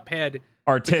like Cuphead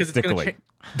artistically.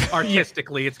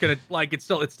 Artistically, it's gonna like it's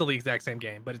still the exact same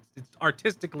game, but it's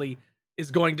artistically is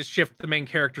going to shift the main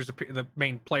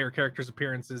player characters'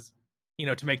 appearances,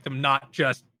 to make them not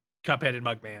just Cuphead and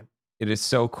Mugman. It is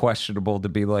so questionable to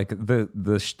be like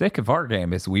the shtick of our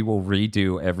game is we will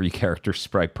redo every character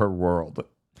sprite per world,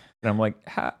 and I'm like,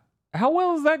 how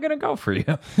well is that gonna go for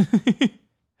you?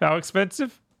 How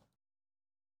expensive?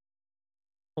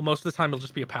 Well, most of the time it'll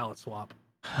just be a palette swap.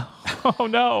 Oh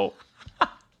no.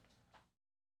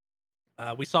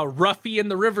 We saw Ruffy in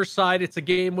the Riverside. It's a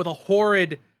game with a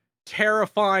horrid,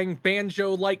 terrifying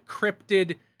Banjo-like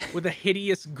cryptid with a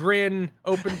hideous grin,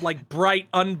 opened like bright,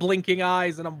 unblinking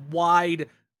eyes, and a wide,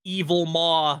 evil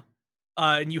maw.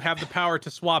 And you have the power to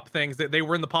swap things. They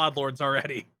were in the Podlords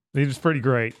already. It was pretty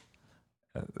great.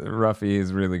 Ruffy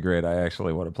is really great. I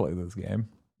actually want to play this game.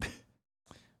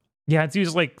 Yeah, it's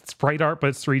used like sprite art, but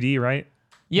it's 3D, right?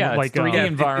 Yeah, like 3D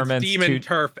environments. It's Demon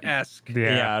Turf-esque.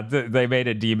 Yeah, they made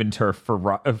a Demon Turf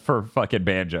for fucking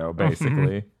Banjo,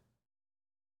 basically.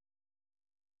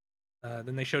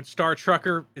 Then they showed Star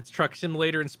Trucker. It's Truck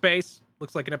Simulator in space.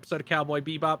 Looks like an episode of Cowboy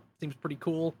Bebop. Seems pretty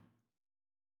cool.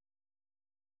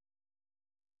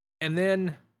 And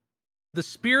then The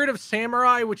Spirit of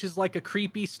Samurai, which is like a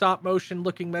creepy stop-motion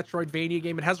looking Metroidvania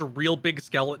game. It has a real big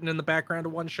skeleton in the background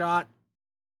of one shot.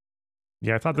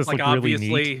 Yeah, I thought this like looked really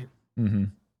obviously neat. Mm-hmm.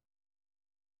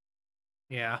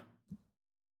 Yeah.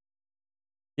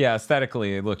 Yeah,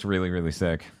 aesthetically, it looked really, really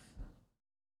sick.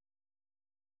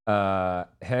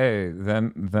 Hey,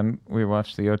 then we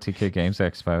watched the OTK Games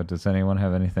Expo. Does anyone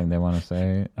have anything they want to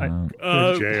say?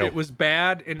 It was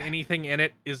bad, and anything in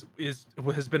it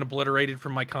has been obliterated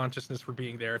from my consciousness for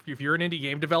being there. If you're an indie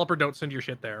game developer, don't send your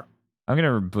shit there. I'm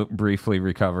gonna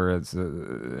briefly cover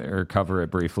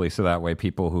it briefly, so that way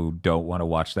people who don't want to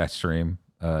watch that stream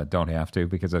don't have to,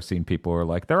 because I've seen people who are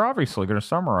like, they're obviously going to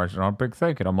summarize it on Big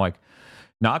Think, and I'm like,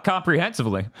 not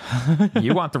comprehensively.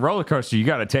 You want the roller coaster, you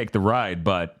got to take the ride.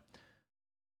 But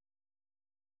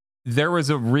there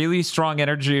was a really strong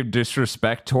energy of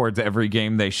disrespect towards every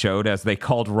game they showed, as they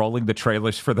called rolling the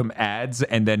trailers for them ads,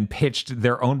 and then pitched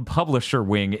their own publisher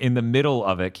wing in the middle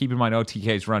of it. Keep in mind,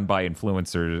 OTK is run by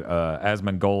influencers,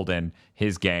 Asmongold and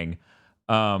his gang.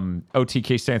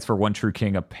 OTK stands for One True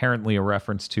King, apparently a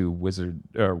reference to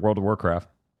World of Warcraft.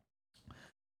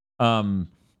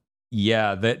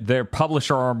 Yeah, that their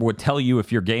publisher arm would tell you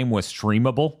if your game was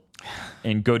streamable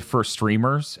and good for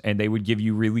streamers, and they would give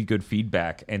you really good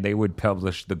feedback, and they would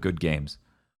publish the good games.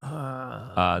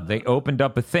 They opened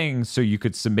up a thing so you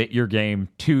could submit your game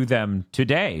to them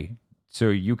today. So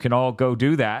you can all go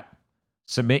do that.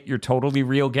 Submit your totally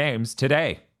real games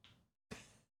today.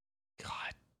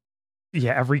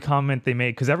 Yeah, every comment they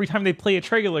made, because every time they play a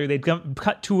trailer, they'd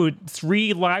cut to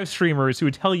 3 live streamers who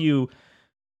would tell you,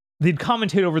 they'd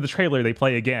commentate over the trailer they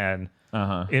play again.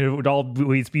 And it would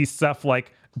always be stuff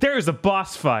like, there's a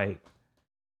boss fight.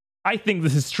 I think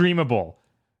this is streamable.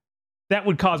 That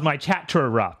would cause my chat to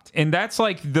erupt. And that's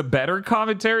like the better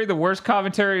commentary. The worst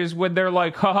commentary is when they're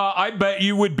like, haha, I bet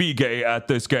you would be gay at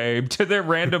this game, to their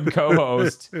random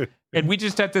co-host. And we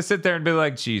just have to sit there and be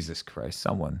like, Jesus Christ,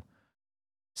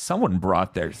 someone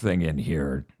brought their thing in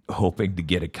here hoping to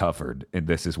get it covered, and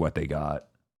this is what they got.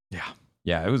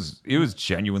 Yeah, it was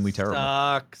genuinely terrible.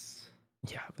 Sucks.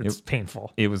 Yeah, it's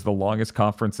painful. It was the longest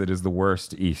conference. It is the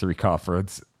worst E3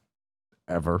 conference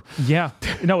ever. Yeah.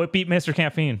 No, it beat Mr.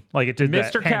 Caffeine. Like, it did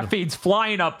Mr. Caffeine's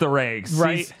flying up the ranks.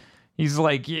 Right. He's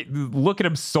like, look at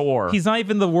him soar. He's not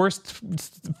even the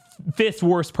fifth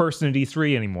worst person at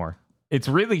E3 anymore. It's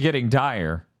really getting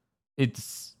dire.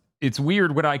 It's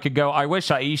weird when I could go, I wish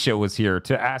Aisha was here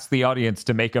to ask the audience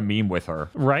to make a meme with her.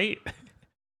 Right?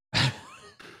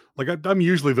 Like, I'm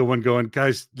usually the one going,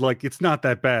 guys, like, it's not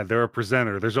that bad. They're a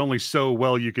presenter. There's only so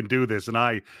well you can do this. And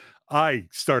I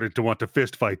started to want to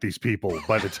fist fight these people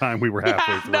by the time we were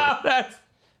halfway through. No,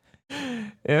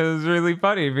 it was really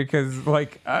funny because,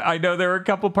 like, I know there were a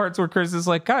couple parts where Chris is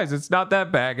like, guys, it's not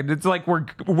that bad. And it's like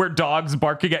we're dogs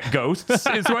barking at ghosts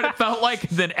is what it felt like.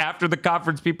 And then after the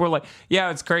conference, people were like, yeah,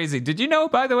 it's crazy. Did you know,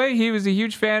 by the way, he was a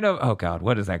huge fan of, oh, God,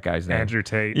 what is that guy's name? Andrew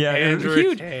Tate. Yeah,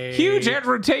 Andrew Tate. Huge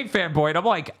Andrew Tate fanboy. And I'm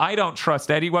like, I don't trust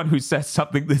anyone who says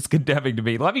something this condemning to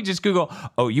me. Let me just Google,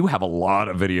 oh, you have a lot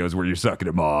of videos where you're sucking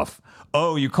him off.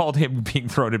 Oh, you called him being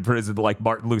thrown in prison like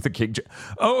Martin Luther King.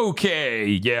 Okay,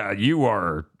 yeah, you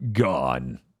are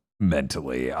gone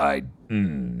mentally. And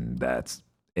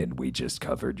we just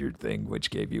covered your thing, which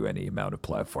gave you any amount of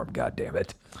platform. God damn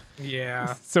it.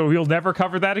 Yeah. So we'll never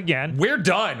cover that again. We're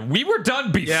done. We were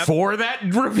done before that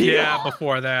reveal. Yeah,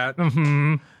 before that.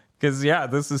 Mm-hmm. Because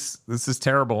this is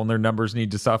terrible, and their numbers need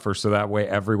to suffer, so that way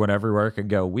everyone everywhere can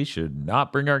go, we should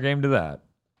not bring our game to that.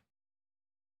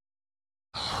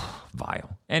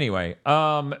 Vile. Anyway,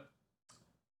 the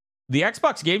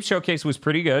Xbox Game Showcase was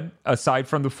pretty good, aside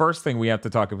from the first thing we have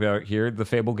to talk about here, the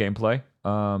Fable gameplay.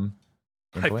 I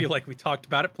feel like we talked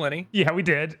about it plenty. Yeah, we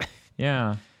did.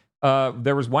 Yeah.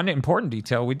 There was one important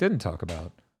detail we didn't talk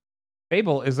about.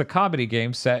 Fable is a comedy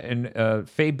game set in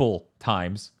Fable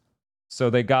times. So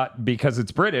because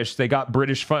it's British, they got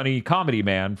British funny comedy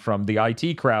man from the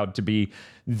IT crowd to be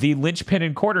the linchpin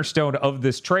and cornerstone of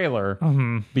this trailer.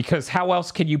 Mm-hmm. Because how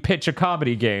else can you pitch a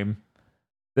comedy game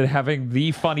than having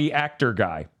the funny actor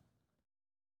guy?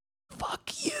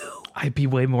 Fuck you. I'd be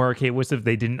way more okay with if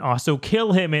they didn't also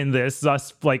kill him in this.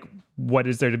 Thus, like, what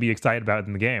is there to be excited about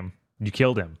in the game? You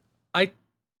killed him.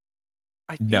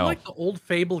 I feel like the old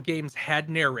Fable games had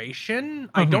narration.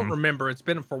 I don't remember. It's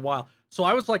been for a while. So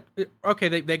I was like,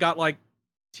 okay, they got like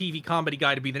TV comedy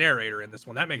guy to be the narrator in this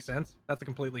one. That makes sense. That's a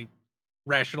completely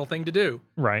rational thing to do.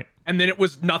 Right. And then it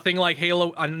was nothing like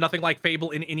Halo, nothing like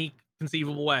Fable in any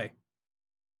conceivable way.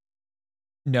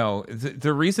 No,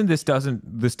 the reason this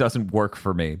doesn't work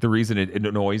for me, the reason it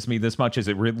annoys me this much is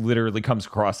it literally comes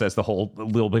across as the whole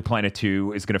Little Big Planet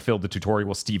 2 is going to fill the tutorial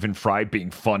with Stephen Fry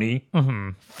being funny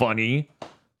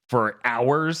for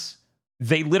hours.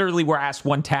 They literally were asked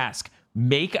one task: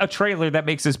 make a trailer that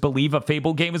makes us believe a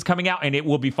Fable game is coming out and it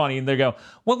will be funny. And they go,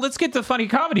 well, let's get the funny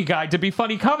comedy guy to be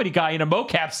funny comedy guy in a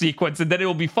mocap sequence and then it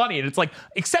will be funny. And it's like,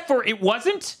 except for it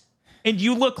wasn't. And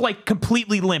you look like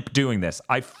completely limp doing this.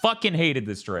 I fucking hated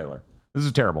this trailer. This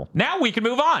is terrible. Now we can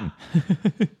move on.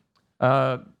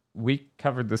 We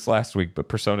covered this last week, but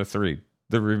Persona 3,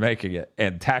 they're remaking it.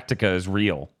 And Tactica is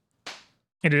real.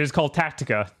 And it is called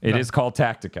Tactica. It is called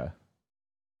Tactica.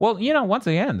 Well, once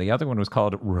again, the other one was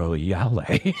called Royale.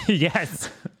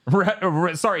 Yes.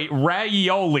 Sorry,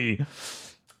 Raioli.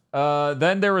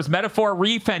 Then there was Metaphor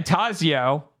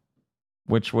ReFantazio,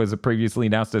 which was previously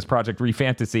announced as Project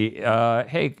ReFantasy.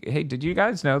 Hey, did you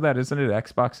guys know that isn't it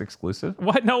Xbox exclusive?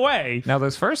 What? No way. Now,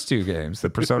 those first two games, the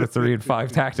Persona 3 and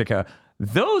 5 Tactica,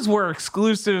 those were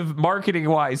exclusive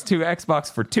marketing-wise to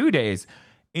Xbox for 2 days.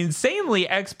 Insanely,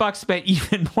 Xbox spent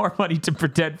even more money to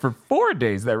pretend for 4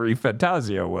 days that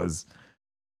ReFantazio was.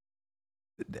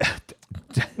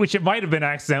 Which it might have been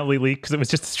accidentally leaked because it was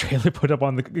just a trailer put up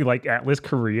on the Atlas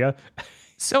Korea.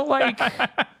 So,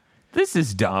 this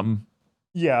is dumb.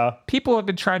 Yeah. People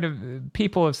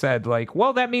have said,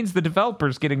 well, that means the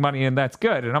developer's getting money and that's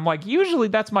good. And I'm like, usually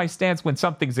that's my stance when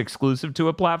something's exclusive to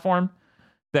a platform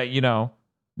that,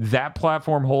 that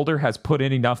platform holder has put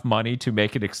in enough money to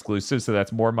make it exclusive. So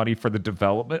that's more money for the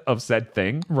development of said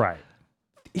thing. Right.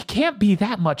 It can't be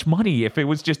that much money if it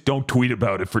was just don't tweet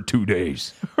about it for 2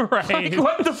 days. Right.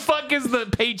 What the fuck is the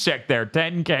paycheck there?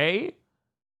 $10K?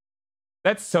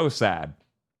 That's so sad.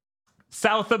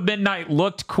 South of Midnight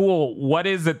looked cool. What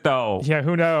is it, though? Yeah,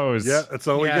 who knows? Yeah, that's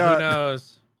all we got. Who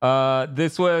knows?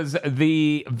 This was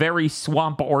the very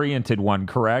swamp-oriented one,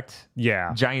 correct?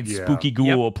 Yeah. Giant spooky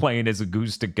ghoul playing his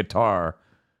acoustic guitar.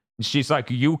 And she's like,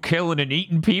 you killing and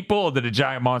eating people? And then a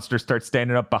giant monster starts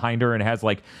standing up behind her and has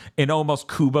an almost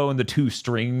Kubo and the Two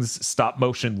Strings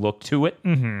stop-motion look to it.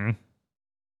 Mm-hmm.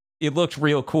 It looked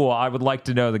real cool. I would like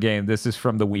to know the game. This is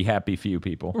from the We Happy Few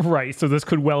people. Right, so this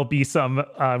could well be some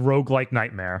roguelike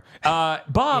nightmare.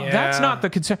 Bob, that's not the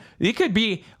concern. It could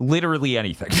be literally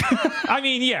anything. I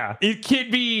mean, yeah. It could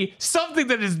be something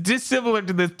that is dissimilar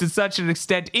to this to such an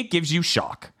extent, it gives you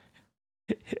shock.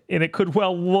 And it could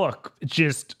well look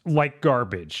just like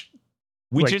garbage.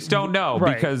 We just don't know,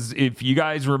 because if you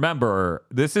guys remember,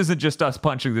 this isn't just us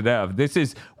punching the dev. This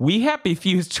is We Happy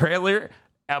Few's trailer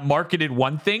marketed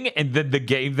one thing, and then the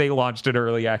game they launched in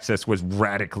early access was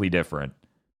radically different.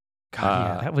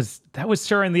 God, yeah, that was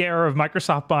sure in the era of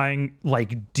Microsoft buying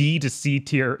D to C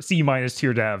tier, C minus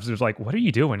tier devs. It was what are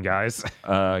you doing, guys?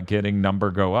 Getting number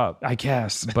go up, I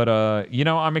guess. But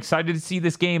I'm excited to see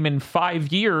this game in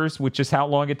 5 years, which is how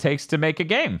long it takes to make a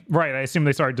game. Right. I assume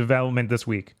they started development this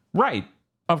week. Right.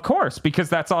 Of course, because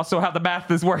that's also how the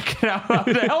math is working out on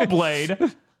the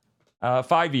Hellblade.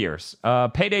 5 years.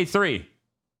 Payday 3.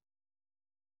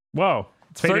 Whoa.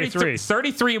 It's Payday 3.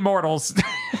 33 Immortals.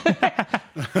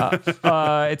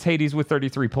 It's Hades with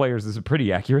 33 players is a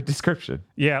pretty accurate description.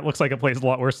 Yeah, it looks like it plays a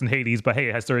lot worse than Hades, but hey,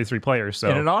 it has 33 players. So.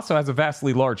 And it also has a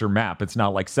vastly larger map. It's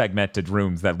not segmented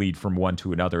rooms that lead from one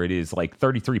to another. It is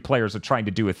 33 players are trying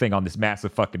to do a thing on this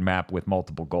massive fucking map with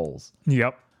multiple goals.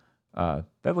 Yep. That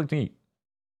looked neat.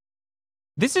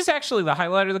 This is actually the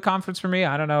highlight of the conference for me.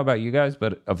 I don't know about you guys,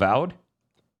 but Avowed,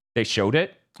 they showed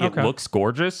it. It looks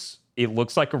gorgeous. it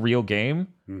looks like a real game.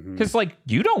 Mhm. Because like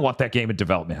you don't want that game in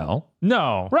development hell,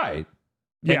 No. right?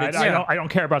 Yeah, And I don't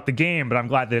care about the game, but I'm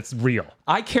glad that it's real.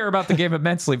 I care about the game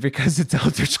immensely because it's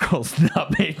Elder Scrolls,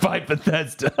 not made by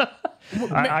Bethesda.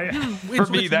 For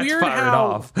me, that's firing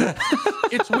off.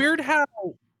 It's weird how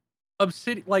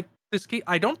Obsidian, like this game.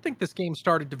 I don't think this game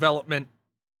started development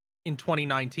in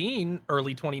 2019,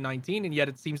 early 2019, and yet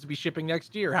it seems to be shipping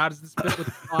next year. How does this fit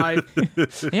with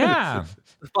the Yeah,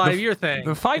 5-year thing?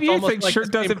 the It's 5-year almost thing like sure this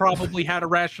game doesn't probably had a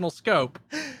rational scope.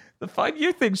 The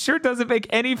 5-year thing sure doesn't make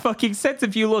any fucking sense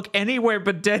if you look anywhere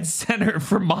but dead center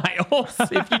for miles.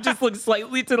 If you just look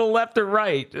slightly to the left or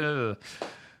right. Ugh.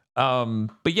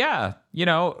 But yeah, you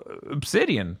know,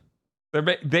 Obsidian,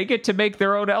 they get to make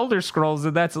their own Elder Scrolls,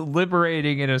 and that's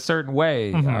liberating in a certain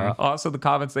way. Mhm. Also, the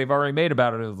comments they've already made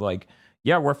about it is like,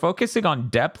 yeah, we're focusing on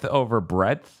depth over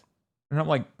breadth. And I'm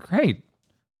like, great.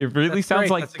 It really That's sounds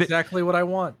great. like That's exactly what I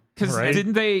want. because Right.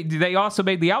 didn't they also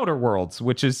made the Outer Worlds,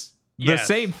 which is the Yes.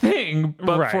 same thing,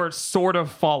 but Right. for sort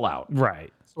of Fallout.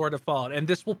 Right. Sort of followed, and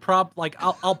this will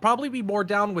I'll probably be more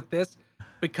down with this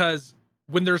because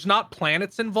when there's not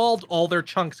planets involved, all their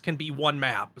chunks can be one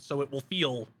map, so it will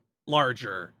feel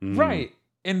larger. Mhm. Right.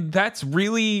 And that's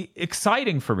really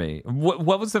exciting for me. What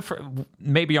was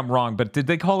maybe I'm wrong, but did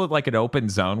they call it like an open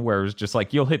zone where it's just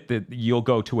like you'll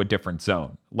go to a different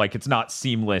zone? Like it's not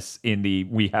seamless in the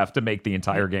we have to make the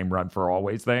entire game run for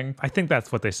always thing. I think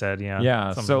that's what they said. Yeah. Yeah.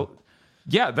 Something. So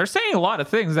yeah, they're saying a lot of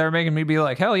things that are making me be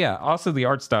like, hell yeah. Also, the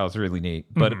art style is really neat.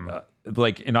 But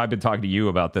like, and I've been talking to you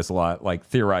about this a lot, like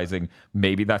theorizing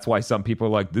maybe that's why some people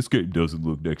are like, this game doesn't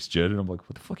look next gen. And I'm like,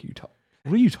 what the fuck are you talking?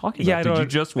 What are you talking Yeah, about? Did you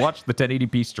just watch the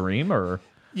 1080p stream or?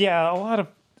 Yeah,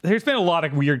 there's been a lot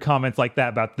of weird comments like that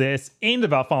about this and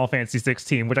about Final Fantasy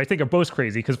 16, which I think are both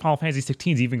crazy because Final Fantasy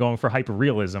 16 is even going for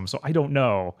hyperrealism. So I don't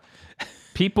know.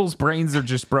 People's brains are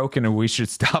just broken and we should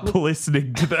stop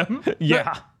listening to them.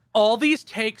 Yeah. All these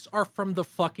takes are from the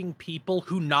fucking people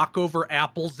who knock over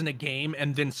apples in a game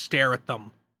and then stare at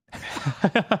them.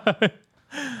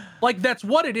 Like that's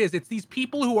what it is. It's these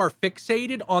people who are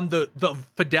fixated on the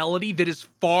fidelity that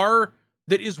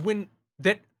is when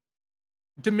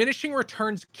diminishing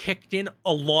returns kicked in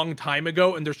a long time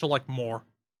ago, and they're still like more.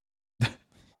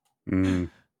 Mm.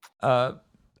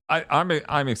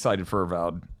 I'm excited for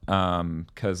Avowed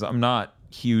because I'm not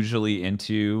hugely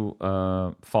into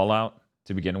Fallout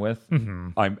to begin with.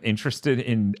 Mhm. I'm interested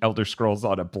in Elder Scrolls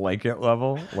on a blanket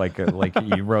level. Like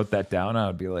you wrote that down, I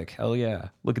would be like, hell yeah!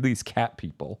 Look at these cat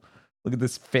people. Look at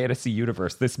this fantasy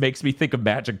universe. This makes me think of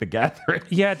Magic the Gathering.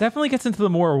 Yeah, it definitely gets into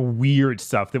the more weird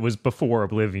stuff that was before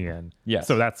Oblivion. Yes.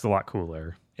 So that's a lot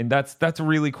cooler. And that's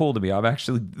really cool to me.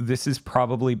 This is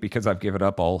probably because I've given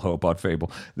up all hope on Fable.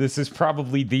 This is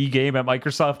probably the game at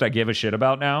Microsoft I give a shit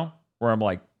about now, where I'm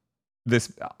like,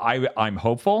 I'm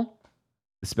hopeful.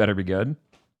 This better be good.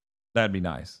 That'd be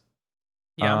nice.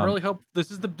 Yeah, I'm really hope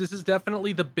this is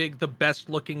definitely the best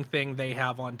looking thing they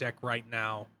have on deck right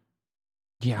now.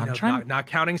 Yeah, You I'm know, trying. not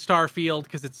counting Starfield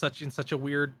because it's in such a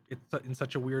weird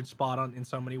spot in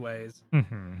so many ways.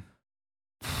 Mm-hmm.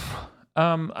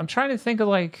 I'm trying to think of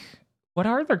like what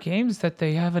are other games that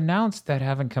they have announced that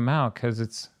haven't come out because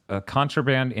it's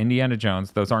Contraband, Indiana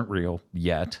Jones. Those aren't real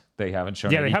yet. They haven't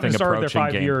shown. Yeah, they haven't started their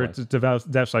approaching 5-year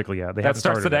gameplay. dev cycle yet. They That haven't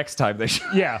starts started the it. next time they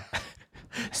show. Yeah.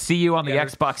 See you on the Yeah,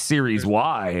 Xbox Series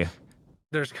Y.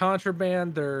 There's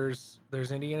Contraband. There's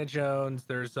Indiana Jones.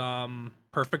 There's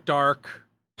Perfect Dark.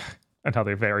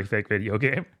 Another very fake video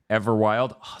game.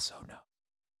 Everwild. Also no.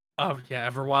 Oh yeah,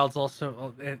 Everwild's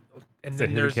also, and State then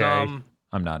of there's Decay.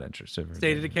 I'm not interested.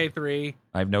 State of Decay 3.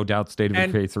 I have no doubt State of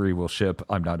And- Decay 3 will ship.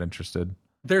 I'm not interested.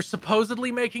 They're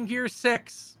supposedly making Gear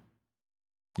 6.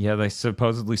 Yeah, they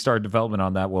supposedly started development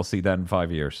on that. We'll see that in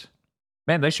 5 years.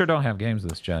 Man, they sure don't have games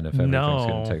this gen if everything's going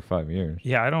No. to take 5 years.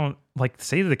 Yeah, I don't like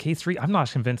State of the K3. I'm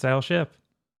not convinced that'll ship.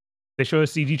 They showed a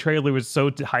CG trailer was so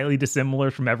highly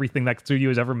dissimilar from everything that studio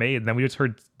has ever made. And then we just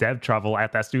heard dev travel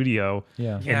at that studio,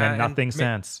 Yeah. and Yeah, then and nothing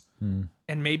since. Hmm.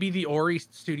 And maybe the Ori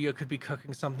studio could be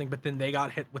cooking something, but then they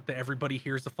got hit with the everybody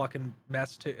here's a fucking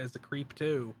mess as a creep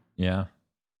too. Yeah.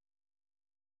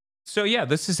 So yeah,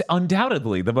 this is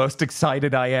undoubtedly the most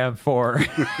excited I am for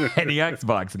any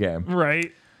Xbox game.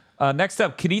 Right. Next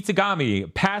up,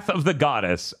 Kinitsugami, Path of the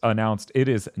Goddess, announced it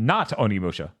is not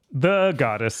Onimusha. The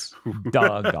goddess. The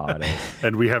Goddess.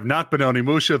 And we have not been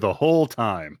Onimusha the whole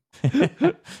time.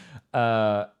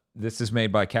 This is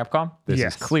made by Capcom. This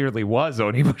Yes. clearly was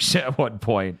Onimusha at one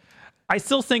point. I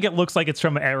still think it looks like it's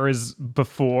from eras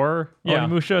before Yeah.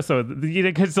 Onimusha, so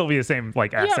it could still be the same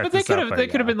like assets. Yeah, but they and stuff,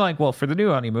 could have been like, well, for the new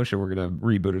Onimusha, we're gonna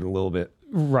reboot it a little bit.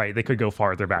 right. They could go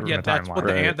farther back Yeah, in the that's timeline. what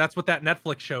Right. that's what that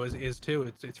Netflix show is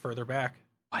too. It's further back.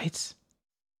 What?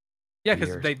 Yeah,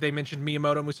 because Weird. they mentioned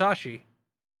Miyamoto Musashi,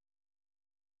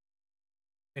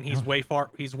 and he's way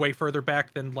further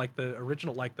back than the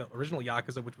original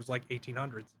Yakuza, which was like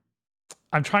 1800s.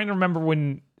 I'm trying to remember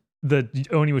when the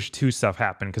Onimusha 2 stuff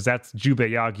happened, because that's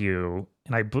Jubei Yagyu,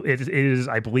 and it is,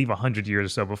 I believe, 100 years or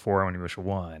so before Onimusha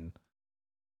 1.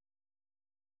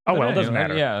 Oh, well, it doesn't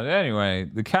matter. Yeah, anyway,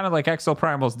 the kind of like Exo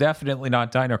Primal is definitely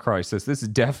not Dino Crisis. This is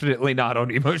definitely not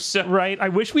Onimusha. Right. I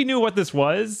wish we knew what this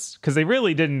was, because they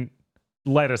really didn't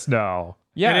let us know.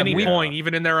 Yeah, at any point,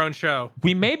 even in their own show.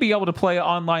 We may be able to play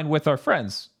online with our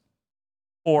friends.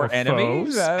 Or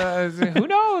enemies. Who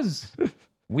knows?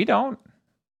 We don't.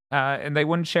 And they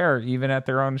wouldn't share even at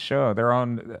their own show. Their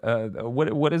own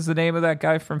what is the name of that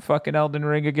guy from fucking Elden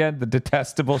Ring again? The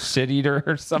detestable shit eater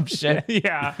or some shit.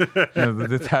 Yeah. No, the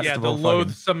detestable Yeah, the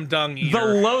loathsome dung eater. The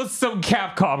loathsome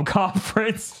Capcom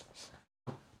conference.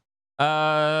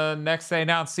 Next they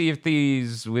announced Sea of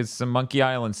Thieves with some Monkey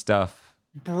Island stuff.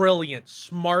 Brilliant.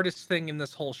 Smartest thing in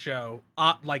this whole show.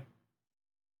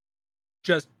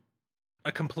 Just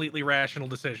a completely rational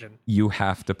decision. You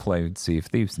have to play Sea of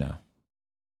Thieves now.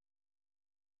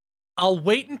 I'll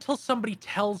wait until somebody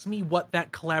tells me what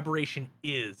that collaboration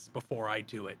is before I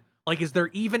do it. Like, is there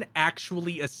even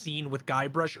actually a scene with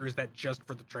Guybrush, or is that just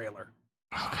for the trailer?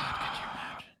 Oh God, could you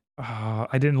imagine?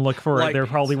 I didn't look for it. Like, There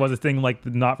probably was a thing like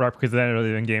not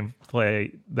representative in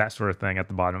gameplay, that sort of thing at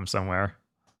the bottom somewhere.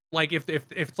 Like, if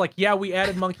it's like, yeah, we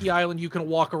added Monkey Island, you can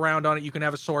walk around on it, you can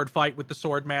have a sword fight with the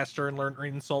sword master and learn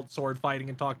insult sword fighting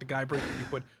and talk to Guybrush.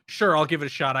 Sure, I'll give it a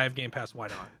shot. I have Game Pass. Why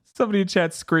not? Somebody in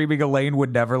chat screaming Elaine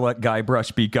would never let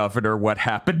Guybrush be governor. What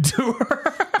happened to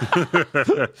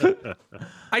her?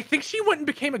 I think she went and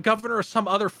became a governor of some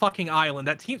other fucking island.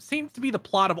 That seems to be the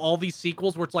plot of all these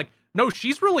sequels, where it's like, no,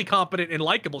 she's really competent and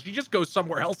likable. She just goes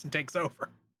somewhere else and takes over.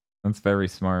 That's very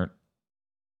smart.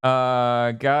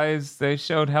 Guys, they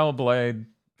showed Hellblade.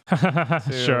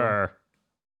 Sure.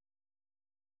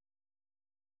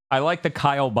 I like the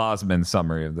Kyle Bosman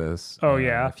summary of this. Oh,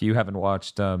 yeah? If you haven't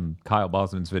watched Kyle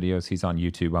Bosman's videos, he's on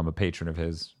YouTube. I'm a patron of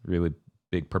his. Really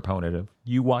big proponent of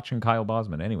you watching Kyle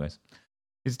Bosman. Anyways,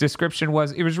 his description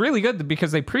was, it was really good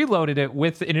because they preloaded it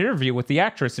with an interview with the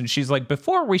actress, and she's like,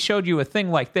 before we showed you a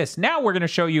thing like this, now we're going to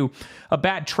show you a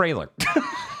bad trailer.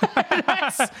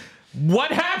 That's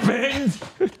what happened.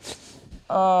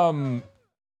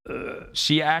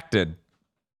 She acted.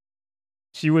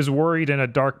 She was worried in a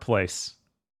dark place.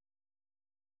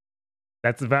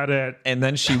 That's about it. And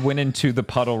then she went into the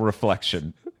puddle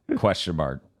reflection, question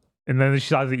mark. And then she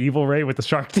saw the evil Ray with the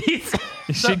shark teeth.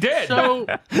 She did. So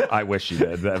I wish she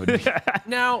did. That would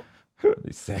now,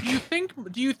 be sick.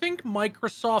 do you think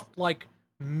Microsoft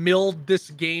milled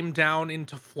this game down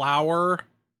into flour?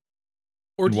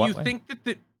 Or do you think that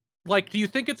do you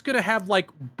think it's gonna have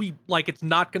it's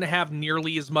not gonna have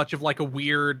nearly as much of a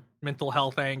weird mental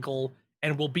health angle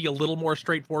and will be a little more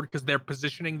straightforward because they're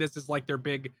positioning this as their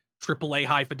big AAA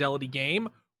high fidelity game?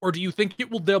 Or do you think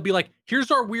they'll be like,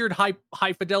 here's our weird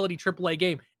high fidelity AAA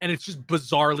game, and it's just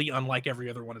bizarrely unlike every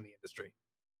other one in the industry?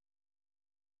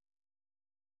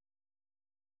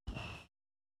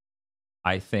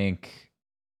 I think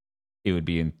it would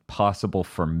be impossible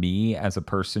for me as a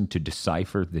person to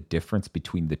decipher the difference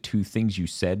between the two things you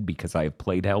said, because I have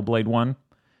played Hellblade 1,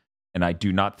 and I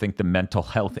do not think the mental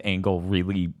health angle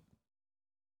really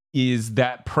is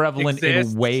that prevalent in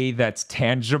a way that's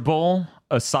tangible,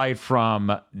 aside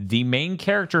from the main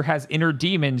character has inner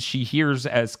demons she hears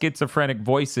as schizophrenic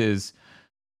voices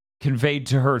conveyed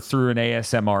to her through an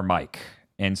ASMR mic.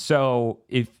 And so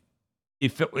if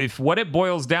what it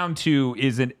boils down to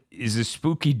is a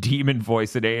spooky demon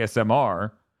voice at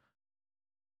ASMR,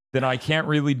 then I can't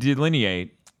really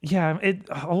delineate. Yeah,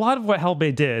 a lot of what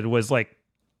Hellblade did was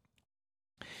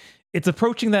it's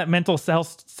approaching that mental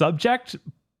health subject,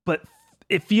 but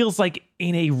it feels like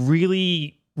in a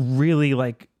really, really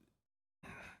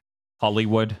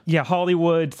Hollywood. Yeah,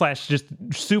 Hollywood / just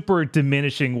super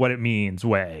diminishing what it means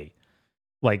way.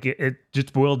 It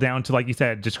just boiled down to, like you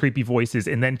said, just creepy voices,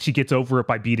 and then she gets over it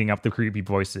by beating up the creepy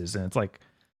voices, and it's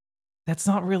that's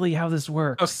not really how this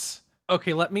works.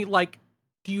 Okay, let me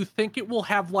do you think it will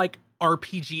have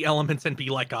RPG elements and be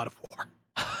like God of War?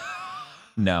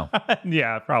 No.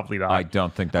 Yeah, probably not. I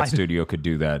don't think that studio could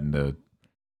do that in the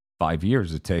 5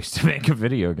 years it takes to make a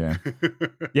video game.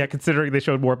 Yeah, considering they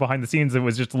showed more behind the scenes, it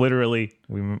was just literally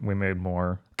we made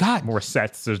more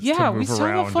sets to move we saw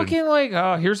around. The fucking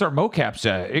here's our mocap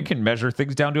set. It can measure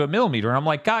things down to a millimeter. And I'm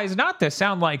like, guys, not to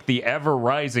sound like the ever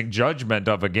rising judgment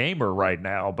of a gamer right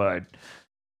now, but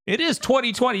It is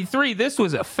 2023. This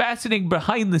was a fascinating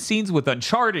behind the scenes with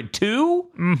Uncharted 2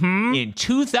 in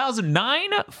 2009,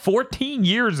 14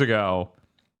 years ago.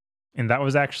 And that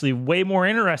was actually way more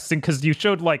interesting because you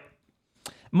showed like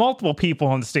multiple people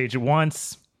on the stage at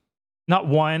once. Not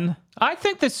one. I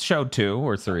think this showed 2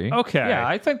 or 3. Okay. Yeah,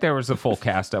 I think there was a full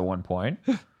cast at one point.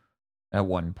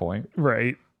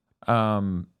 Right.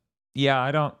 Yeah,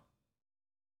 I don't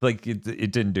like it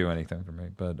didn't do anything for me,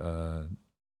 but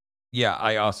yeah,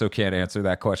 I also can't answer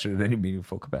that question in any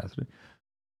meaningful capacity.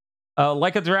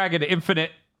 Like a Dragon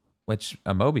Infinite, which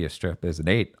a Mobius strip is an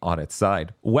 8 on its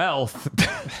side. Wealth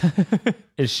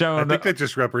is shown. I think that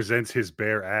just represents his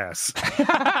bare ass.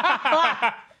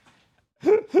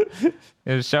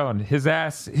 Is showing his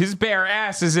bare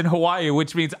ass is in Hawaii,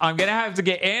 which means I'm gonna have to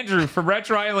get Andrew from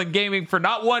Retro Island Gaming for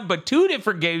not 1 but 2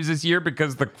 different games this year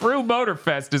because the Crew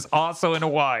Motorfest is also in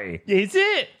Hawaii. Is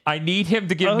it? I need him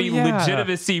to give me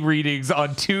legitimacy readings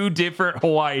on 2 different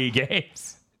Hawaii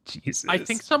games. Jesus. I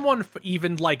think someone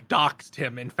even like doxed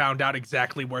him and found out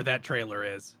exactly where that trailer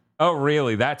is. Oh,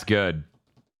 really? That's good.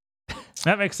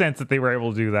 That makes sense that they were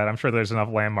able to do that. I'm sure there's enough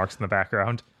landmarks in the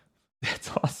background.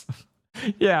 That's awesome.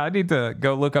 Yeah, I need to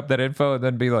go look up that info and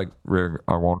then be like, Rig,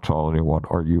 I won't tell anyone.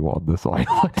 Are you on this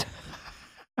island?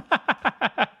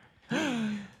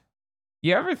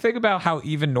 You ever think about how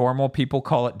even normal people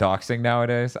call it doxing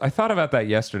nowadays? I thought about that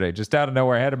yesterday, just out of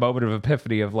nowhere. I had a moment of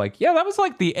epiphany of like, yeah, that was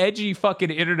like the edgy fucking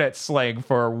internet slang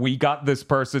for we got this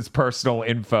person's personal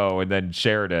info and then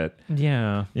shared it.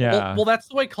 Yeah. Yeah. Well, that's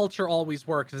the way culture always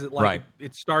works. Is it like Right.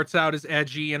 it starts out as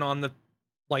edgy and on the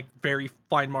like very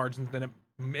fine margins, then it,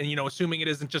 and you know, assuming it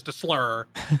isn't just a slur,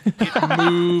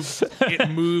 it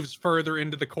moves further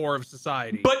into the core of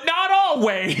society. But not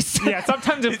always. Yeah,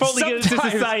 sometimes it fully gets into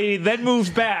society, then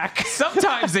moves back.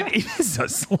 Sometimes it is a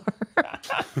slur.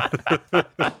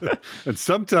 And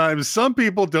sometimes some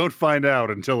people don't find out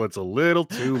until it's a little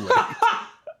too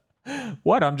late.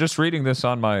 What? I'm just reading this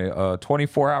on my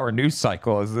 24-hour news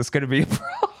cycle. Is this going to be a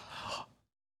problem?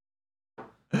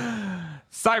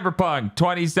 Cyberpunk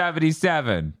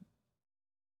 2077.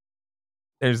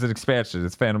 There's an expansion.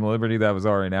 It's Phantom Liberty that was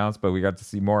already announced, but we got to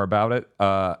see more about it.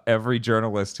 Every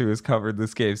journalist who has covered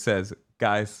this game says,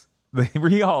 guys, they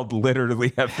rehauled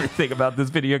literally everything about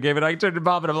this video game. And I turned to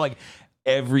Bob and I'm like,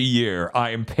 every year I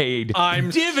am paid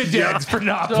dividends for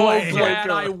not so playing glad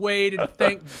it. I waited.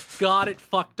 Thank God it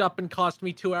fucked up and cost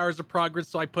me 2 hours of progress,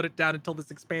 so I put it down until this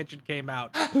expansion came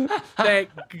out. Thank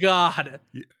God.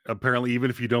 Apparently, even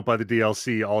if you don't buy the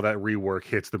DLC, all that rework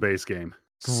hits the base game.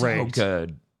 So Great.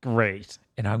 good. Great.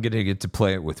 And I'm going to get to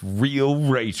play it with real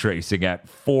ray tracing at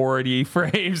 40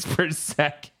 frames per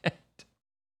second.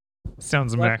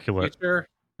 Sounds immaculate.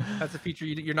 That's a feature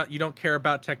you don't care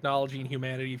about technology and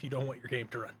humanity if you don't want your game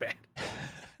to run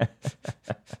bad.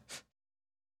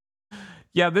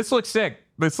 Yeah, this looks sick.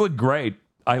 This looked great.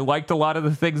 I liked a lot of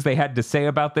the things they had to say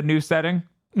about the new setting.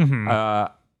 Mm-hmm.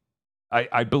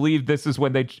 I believe this is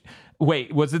when they...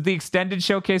 Wait, was it the extended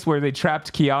showcase where they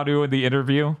trapped Keanu in the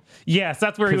interview? Yes,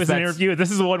 that's where he was in the interview. This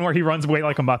is the one where he runs away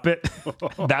like a Muppet.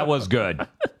 That was good.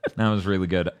 That was really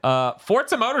good.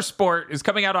 Forza Motorsport is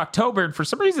coming out October, and for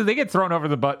some reason they get thrown under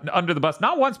the bus,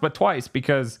 not once but twice,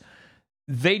 because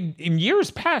they, in years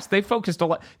past, they focused a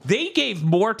lot. They gave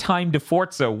more time to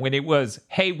Forza when it was,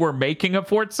 hey, we're making a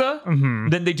Forza,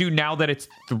 than they do now that it's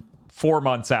 4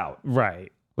 months out.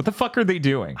 Right. What the fuck are they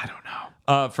doing? I don't know.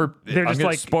 They're just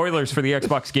like spoilers for the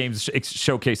Xbox Games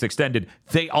Showcase Extended.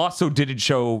 They also didn't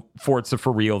show Forza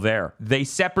for real there. They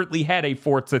separately had a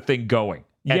Forza thing going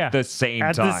at the same time.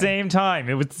 At the same time.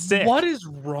 It was sick. What is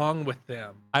wrong with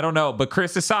them? I don't know, but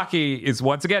Chris Sasaki is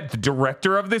once again the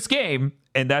director of this game,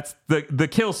 and that's the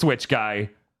kill switch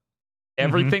guy.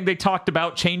 Everything they talked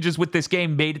about changes with this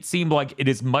game made it seem like it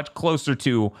is much closer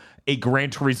to a Gran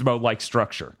Turismo-like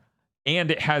structure. And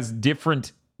it has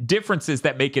differences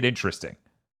that make it interesting.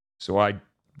 So I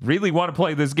really want to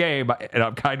play this game, and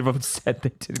I'm kind of upset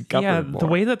they didn't cover it more. The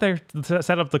way that they're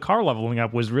set up the car leveling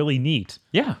up was really neat.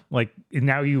 Yeah. Like,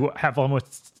 now you have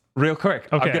almost... Real quick,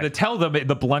 Okay. I'm going to tell them in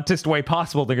the bluntest way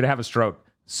possible they're going to have a stroke.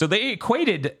 So they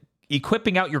equated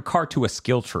equipping out your car to a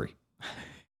skill tree.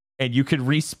 And you can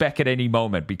respec at any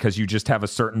moment because you just have a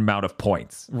certain amount of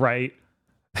points. Right.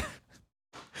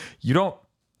 You don't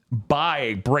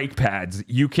buy brake pads.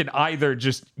 You can either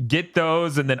just get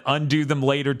those and then undo them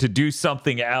later to do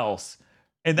something else.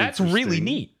 And that's really Interesting.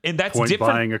 neat. And that's Point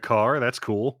different. buying a car, that's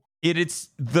cool. It's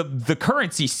the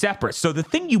currency separate. So the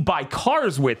thing you buy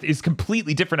cars with is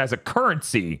completely different as a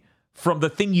currency from the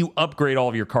thing you upgrade all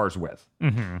of your cars with.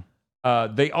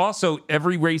 They also,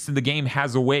 every race in the game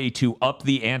has a way to up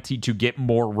the ante to get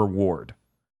more reward.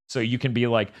 So you can be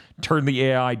like, turn the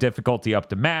AI difficulty up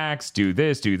to max, do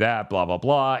this, do that, blah, blah,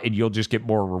 blah, and you'll just get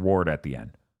more reward at the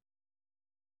end.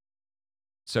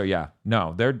 So yeah,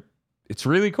 no, it's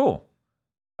really cool.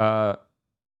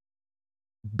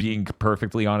 Being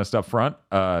perfectly honest up front,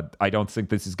 I don't think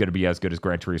this is going to be as good as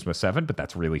Gran Turismo 7, but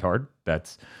that's really hard.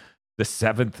 That's the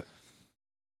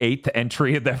 8th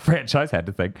entry of that franchise, had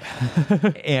to think.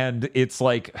 And it's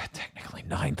like, technically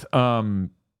 9th.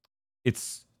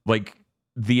 It's like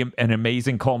an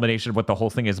amazing culmination of what the whole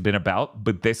thing has been about,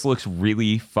 but this looks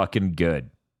really fucking good.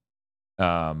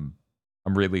 I'm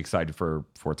really excited for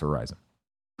Forza Horizon.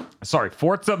 Sorry,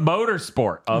 Forza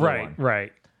Motorsport.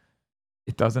 Right.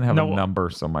 It doesn't have a number,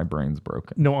 so my brain's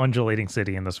broken. No undulating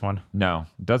city in this one. No,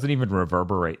 it doesn't even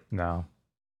reverberate. No.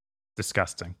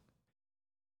 Disgusting.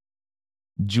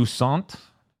 Jusant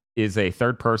is a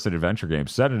third-person adventure game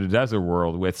set in a desert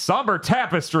world with somber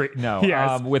tapestry. No,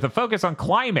 yes. With a focus on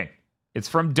climbing. It's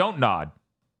from Don't Nod.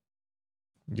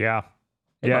 Yeah.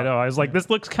 Yeah, no, I was like, this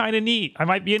looks kind of neat. I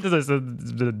might be into this.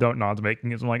 Don't Nod's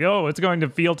making it. I'm like, oh, it's going to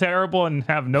feel terrible and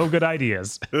have no good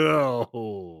ideas.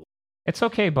 Oh. It's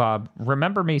okay, Bob.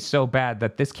 Remember Me so bad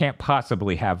that this can't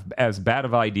possibly have as bad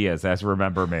of ideas as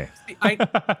Remember Me.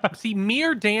 See, me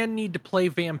or Dan need to play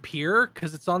Vampire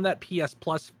because it's on that PS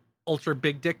Plus Ultra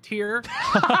Big Dick tier,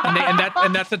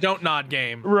 and that's a Don't Nod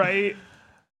game, right?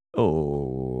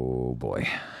 Oh boy.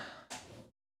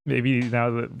 Maybe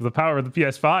now the power of the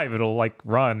PS5, it'll like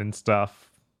run and stuff.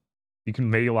 You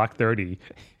can maybe lock 30.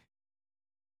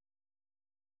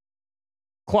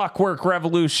 Clockwork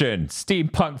Revolution,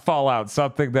 Steampunk Fallout,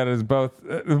 something that is both.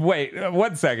 Wait,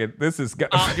 1 second. This is.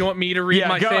 You want me to read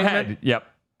my statement? Go ahead. Yep.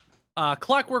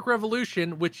 Clockwork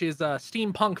Revolution, which is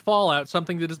Steampunk Fallout,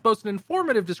 something that is both an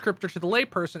informative descriptor to the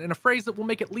layperson and a phrase that will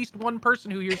make at least one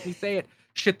person who hears me say it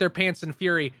shit their pants in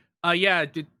fury.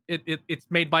 It's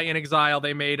made by inXile.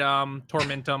 They made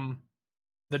Tormentum,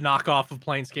 the knockoff of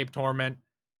Planescape Torment.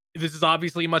 This is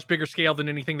obviously a much bigger scale than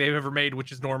anything they've ever made,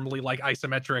 which is normally like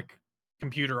isometric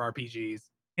computer RPGs.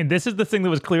 And this is the thing that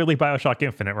was clearly BioShock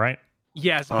Infinite, right?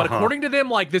 Yes, but according to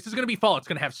them, like, this is going to be Fallout. It's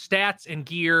going to have stats and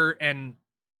gear and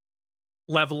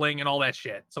leveling and all that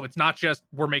shit. So it's not just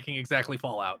we're making exactly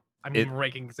Fallout. We're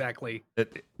making exactly.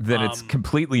 Then it's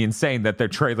completely insane that their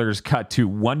trailers cut to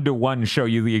 1-to-1 show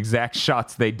you the exact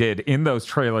shots they did in those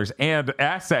trailers and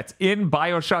assets in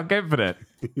BioShock Infinite.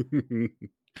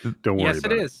 Don't worry. Yes,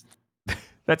 about it is.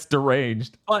 That's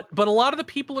deranged. But a lot of the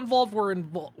people involved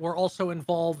were also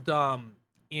involved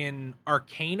in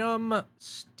Arcanum,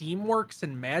 Steamworks,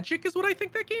 and Magic is what I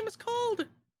think that game is called.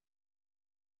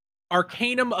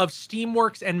 Arcanum of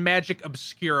Steamworks and Magic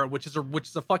Obscura, which is a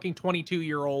fucking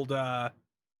 22-year-old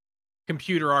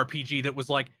computer RPG that was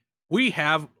like, we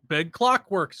have big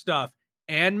Clockwork stuff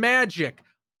and Magic.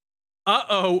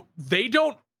 They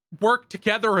don't work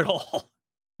together at all.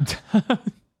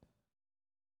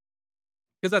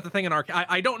 Because that's the thing in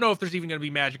I don't know if there's even going to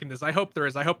be magic in this. I hope there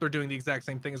is. I hope they're doing the exact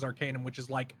same thing as Arcanum, which is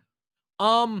like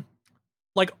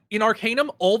in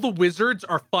Arcanum, all the wizards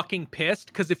are fucking pissed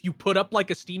because if you put up like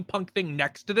a steampunk thing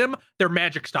next to them, their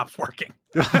magic stops working.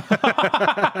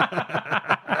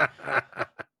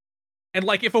 And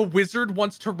like if a wizard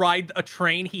wants to ride a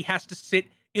train, he has to sit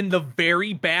in the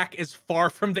very back as far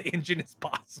from the engine as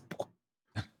possible.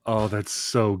 Oh, that's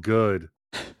so good.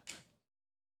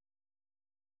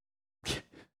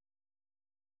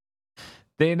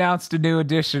 They announced a new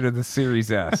edition of the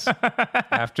Series S.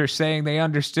 After saying they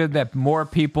understood that more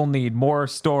people need more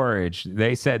storage,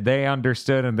 they said they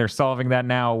understood and they're solving that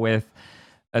now with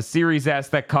a Series S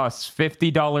that costs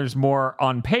 $50 more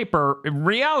on paper. In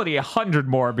reality, $100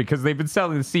 more because they've been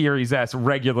selling the Series S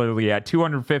regularly at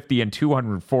 $250 and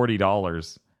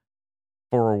 $240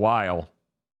 for a while.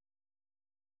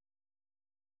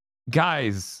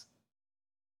 Guys,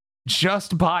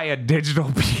 just buy a digital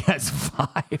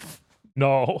PS5.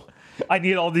 No, I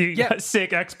need all the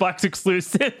sick Xbox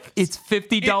exclusives. It's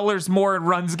 $50 more and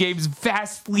runs games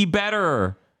vastly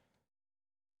better.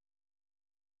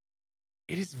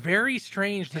 It is very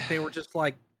strange that they were just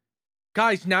like,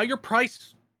 guys, now your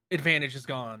price advantage is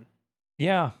gone.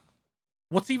 Yeah.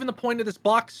 What's even the point of this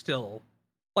box still?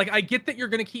 Like, I get that you're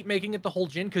going to keep making it the whole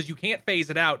gen because you can't phase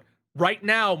it out. Right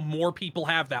now, more people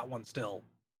have that one still.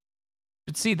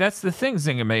 But see, that's the thing,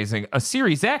 Zing Amazing. A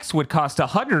Series X would cost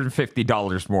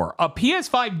 $150 more. A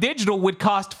PS5 digital would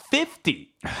cost $50.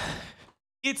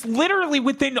 It's literally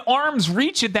within arm's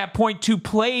reach at that point to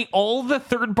play all the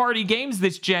third-party games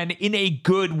this gen in a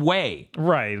good way.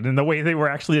 Right, and the way they were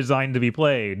actually designed to be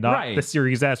played, not the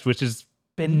Series S, which is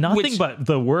been nothing Which- but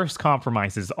the worst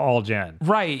compromises all gen.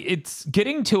 Right. It's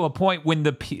getting to a point when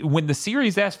the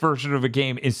Series S version of a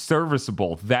game is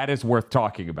serviceable. That is worth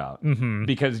talking about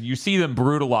because you see them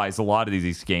brutalize a lot of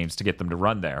these games to get them to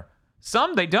run there.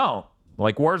 Some they don't.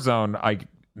 Like Warzone,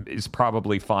 is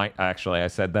probably fine. Actually, I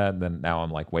said that, and then now I'm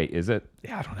like, wait, is it?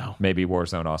 Yeah, I don't know. Maybe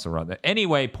Warzone also run that.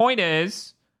 Anyway, point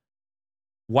is,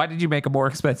 why did you make a more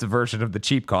expensive version of the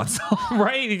cheap console?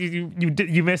 Right?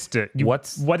 You missed it.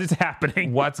 What is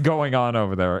happening? What's going on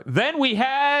over there? Then we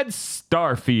had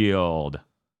Starfield.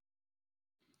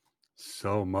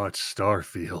 So much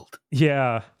Starfield.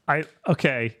 Yeah.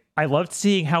 I loved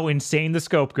seeing how insane the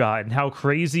scope got and how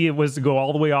crazy it was to go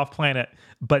all the way off planet.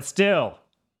 But still,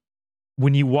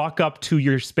 when you walk up to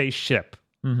your spaceship,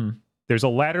 there's a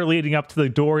ladder leading up to the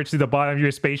door to the bottom of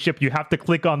your spaceship. You have to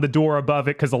click on the door above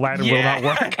it because the ladder will not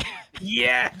work.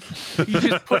 Yeah. You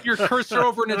just put your cursor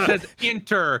over and it says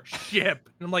enter ship.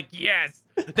 And I'm like, yes.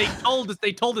 They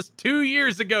told us 2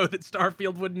 years ago that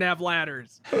Starfield wouldn't have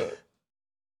ladders.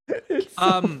 It's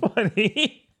so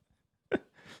funny.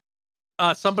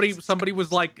 Somebody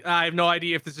was like, I have no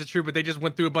idea if this is true, but they just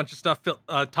went through a bunch of stuff.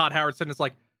 Todd Howard said, it's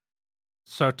like,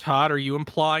 so Todd, are you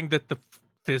implying that the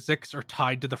physics are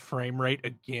tied to the frame rate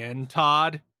again,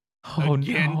 Todd? Oh,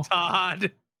 again, no.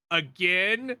 Todd?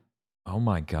 Again? Oh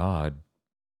my god.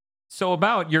 So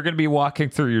you're going to be walking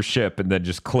through your ship and then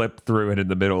just clip through it in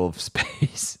the middle of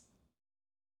space.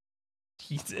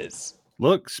 Jesus.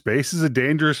 Look, space is a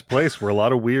dangerous place where a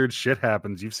lot of weird shit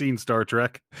happens. You've seen Star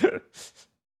Trek.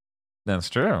 That's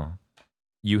true.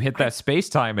 You hit that space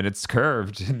time and it's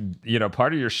curved, and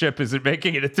part of your ship isn't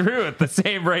making it through at the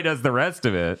same rate as the rest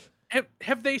of it.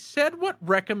 Have they said what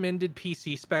recommended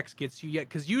PC specs gets you yet?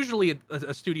 Because usually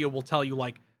a studio will tell you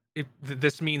like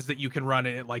this means that you can run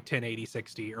it at like 1080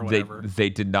 60 or whatever. They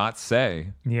did not say.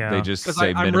 Yeah. They just 'Cause say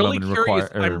I'm minimum really and curious.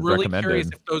 I'm really recommended. curious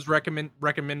if those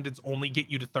recommendeds only get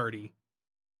you to 30.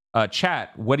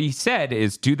 Chat, what he said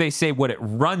is, do they say what it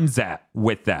runs at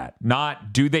with that?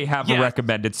 Not, do they have a Yes.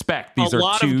 recommended spec? These A are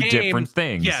lot of two games- different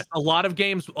things. Yes, a lot of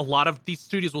these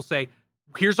studios will say,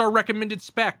 here's our recommended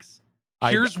specs.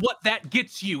 Here's what that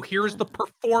gets you. Here's the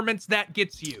performance that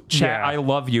gets you. Chat, Yeah. I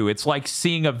love you. It's like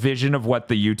seeing a vision of what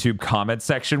the YouTube comment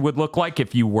section would look like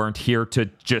if you weren't here to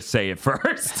just say it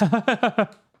first.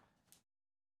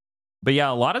 But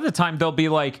yeah, a lot of the time they'll be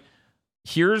like,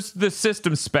 here's the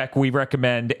system spec we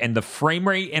recommend and the frame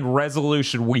rate and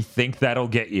resolution we think that'll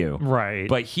get you. Right.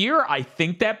 But here, I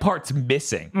think that part's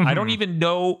missing. I don't even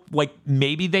know, like,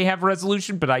 maybe they have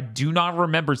resolution, but I do not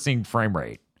remember seeing frame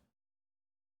rate.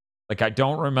 Like, I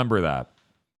don't remember that.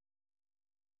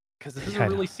 Because this is a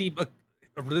really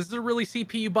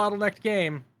CPU bottlenecked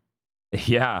game.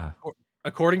 Yeah.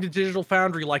 According to Digital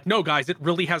Foundry, like, no, guys, it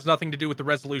really has nothing to do with the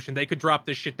resolution. They could drop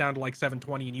this shit down to like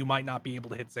 720 and you might not be able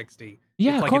to hit 60.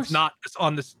 Yeah, it's of like course. it's not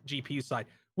on this GPU side,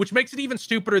 which makes it even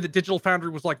stupider that Digital Foundry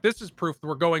was like, this is proof that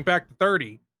we're going back to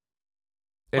 30.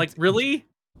 Like, It's- really?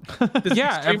 This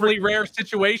Yeah, extremely rare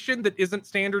situation that isn't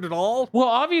standard at all? Well,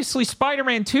 obviously,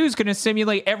 Spider-Man 2 is going to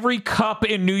simulate every cup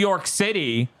in New York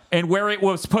City and where it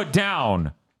was put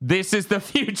down. This is the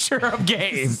future of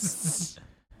games.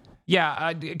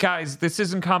 Yeah, guys, this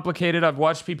isn't complicated. I've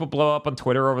watched people blow up on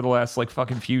Twitter over the last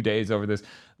fucking few days over this.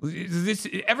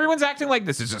 Everyone's acting like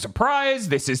this is a surprise.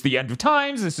 This is the end of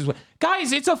times. This is what,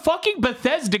 guys, it's a fucking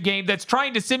Bethesda game that's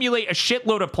trying to simulate a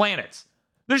shitload of planets.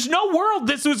 There's no world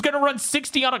this was going to run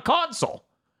 60 on a console.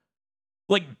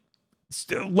 Like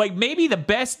maybe the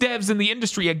best devs in the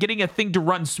industry at getting a thing to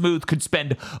run smooth could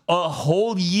spend a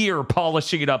whole year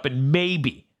polishing it up and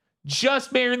maybe,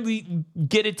 just barely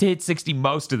get it to hit 60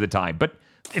 most of the time. But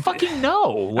fucking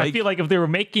no. I feel like if they were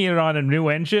making it on a new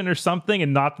engine or something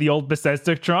and not the old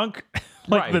Bethesda trunk,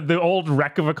 like Right. the old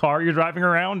wreck of a car you're driving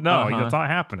around, no, Uh-huh. that's not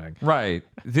happening. Right.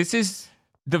 This is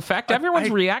the fact everyone's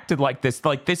reacted like this.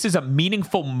 Like, this is a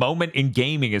meaningful moment in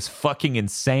gaming is fucking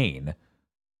insane.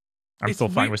 I'm It's still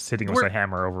fine weird- with hitting with we're- a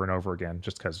hammer over and over again,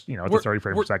 just because, it's a We're- 30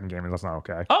 frame per we're- second game, and that's not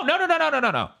okay. Oh,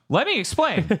 no. Let me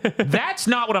explain. That's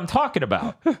not what I'm talking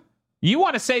about. You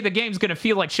want to say the game's going to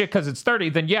feel like shit because it's 30,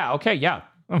 then yeah, okay, yeah.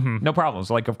 No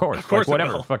problems. Like, of course it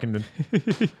whatever. will. Fucking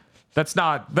That's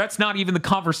not even the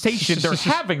conversation they're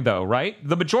having, though, right?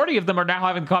 The majority of them are now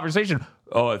having the conversation.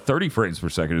 Oh, 30 frames per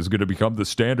second is going to become the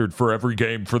standard for every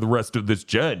game for the rest of this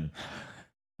gen.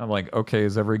 I'm like, okay,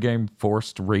 is every game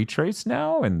forced ray trace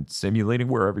now and simulating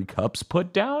where every cup's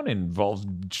put down involves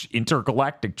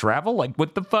intergalactic travel? Like,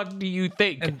 what the fuck do you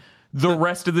think the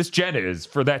rest of this gen is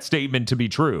for that statement to be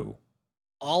true?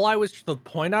 The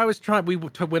point I was trying,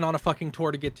 went on a fucking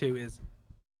tour to get to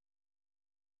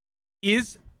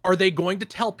are they going to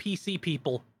tell PC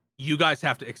people, you guys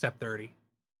have to accept 30?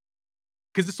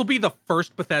 Because this will be the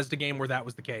first Bethesda game where that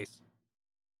was the case.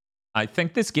 I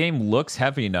think this game looks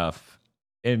heavy enough,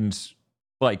 and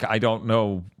like I don't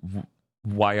know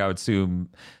why I would assume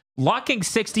locking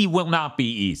 60 will not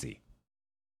be easy.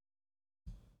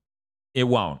 It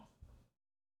won't.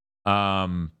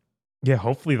 Yeah,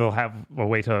 hopefully they'll have a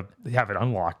way to have it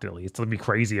unlocked at least. It'll be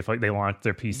crazy if like they launched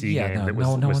their PC game that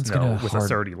was with a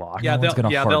 30 lock. Yeah, no one's gonna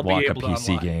they'll hard lock be a able to PC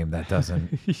unlock. game that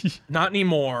doesn't. Not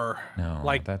anymore. No,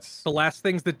 Like that's the last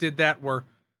things that did that were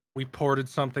we ported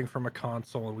something from a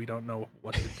console and we don't know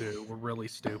what to do. We're really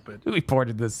stupid. we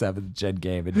ported the 7th gen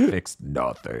game and fixed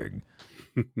nothing.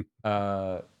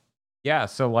 Yeah,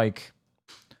 so like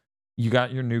you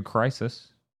got your new Crisis.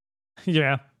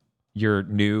 Yeah. Your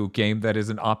new game that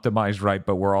isn't optimized right,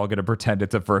 but we're all going to pretend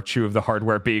it's a virtue of the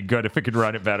hardware being good if it could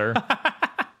run it better.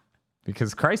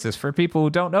 Because Crysis, for people who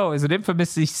don't know, is an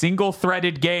infamously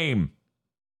single-threaded game.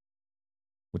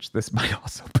 Which this might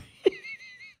also be.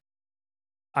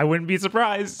 I wouldn't be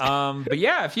surprised. But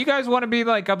yeah, if you guys want to be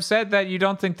like upset that you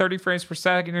don't think 30 frames per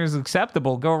second is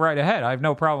acceptable, go right ahead. I have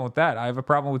no problem with that. I have a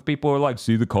problem with people who are like,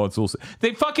 see the consoles.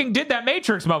 They fucking did that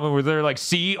Matrix moment where they're like,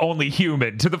 see only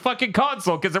human to the fucking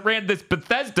console because it ran this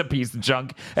Bethesda piece of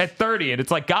junk at 30. And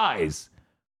it's like, guys,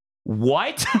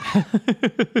 what?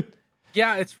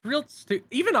 Yeah, it's real stupid.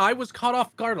 Even I was caught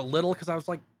off guard a little because I was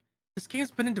like, this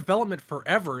game's been in development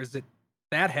forever. Is it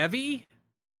that heavy?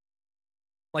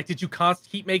 Like, did you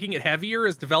keep making it heavier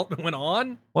as development went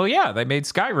on? Well, yeah, they made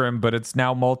Skyrim, but it's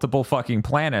now multiple fucking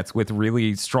planets with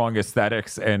really strong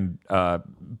aesthetics and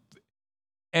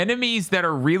enemies that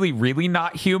are really, really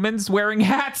not humans wearing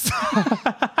hats.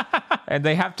 And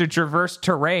they have to traverse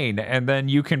terrain, and then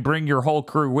you can bring your whole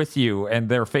crew with you, and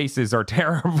their faces are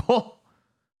terrible.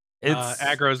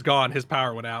 Aggro's gone. His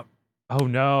power went out. Oh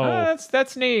no.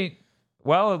 That's neat.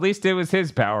 Well, at least it was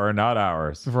his power, not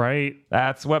ours. Right.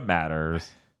 That's what matters.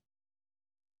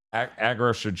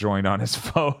 Aggro should join on his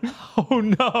phone. Oh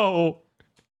no.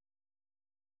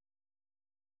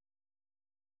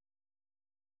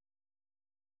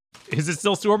 Is it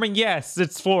still storming? Yes,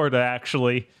 it's Florida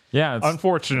actually. Yeah,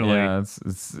 unfortunately. Yeah,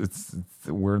 it's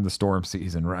we're in the storm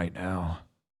season right now.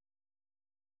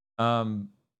 But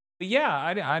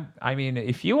yeah, I mean,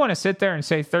 if you want to sit there and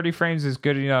say 30 frames is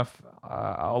good enough,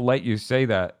 I'll let you say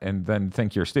that and then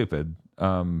think you're stupid.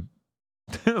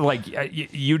 Like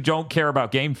you don't care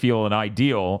about game feel and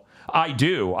ideal. I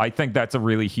do. I think that's a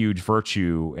really huge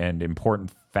virtue and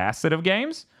important facet of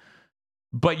games.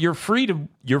 But you're free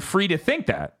to think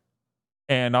that.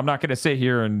 And I'm not going to sit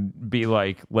here and be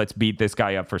like, let's beat this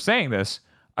guy up for saying this.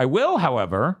 I will,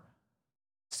 however,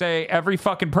 say every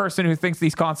fucking person who thinks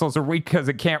these consoles are weak because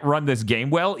it can't run this game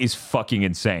well is fucking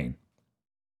insane.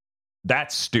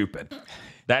 That's stupid.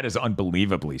 That is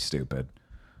unbelievably stupid.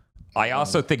 I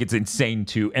also think it's insane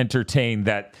to entertain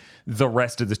that the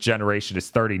rest of this generation is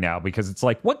 30 now because it's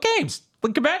like, what games?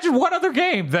 Like, imagine one other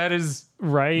game that is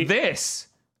right this.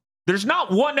 There's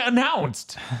not one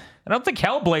announced. I don't think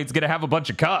Hellblade's going to have a bunch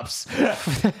of cups.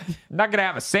 Not going to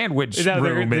have a sandwich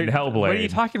room in Hellblade. What are you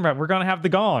talking about? We're going to have the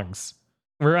gongs.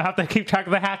 We're going to have to keep track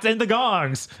of the hats and the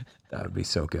gongs. That would be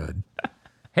so good.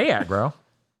 Hey, Aggro.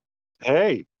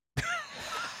 Hey.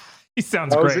 He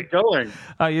sounds How's great. it going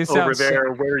You sound over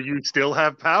there where you still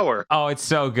have power? Oh, it's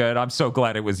so good. I'm so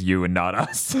glad it was you and not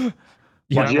us.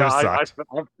 Yeah,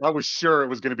 I was sure it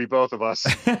was going to be both of us.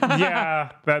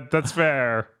 Yeah, that's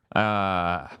fair.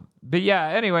 But yeah,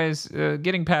 anyways,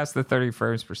 getting past the 30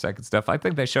 frames per second stuff, I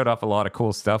think they showed off a lot of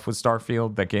cool stuff with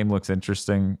Starfield. That game looks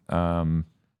interesting.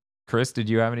 Chris, did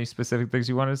you have any specific things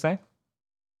you wanted to say?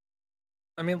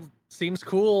 I mean, seems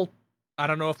cool. I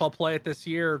don't know if I'll play it this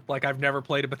year. Like, I've never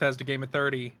played a Bethesda game at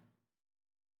 30.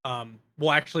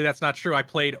 Well, actually, that's not true. I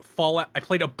played Fallout. I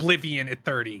played Oblivion at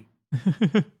 30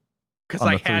 because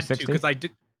I had to. Because I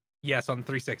did. Yes, on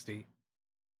 360.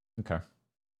 Okay.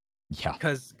 Yeah.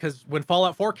 Because when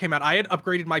Fallout 4 came out, I had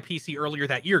upgraded my PC earlier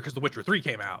that year because The Witcher 3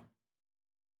 came out.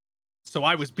 So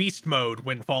I was beast mode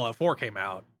when Fallout 4 came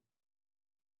out.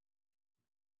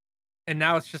 And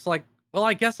now it's just like, well,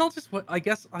 I guess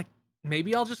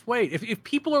maybe I'll just wait. If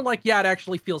people are like, yeah, it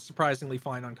actually feels surprisingly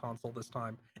fine on console this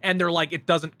time, and they're like, it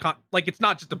doesn't it's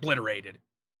not just obliterated,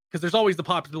 because there's always the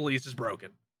possibility it's just broken.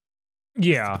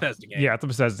 Yeah, it's a Bethesda game. Yeah, it's a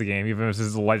Bethesda game. Even if this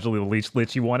is allegedly the least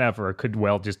glitchy one ever, it could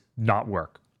well just not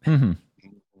work. Mm-hmm.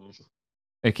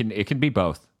 It can be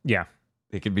both. Yeah,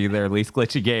 it can be their least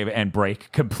glitchy game and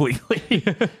break completely.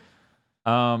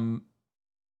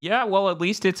 Yeah, well, at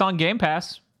least it's on Game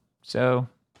Pass, so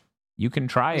you can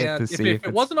try it to see if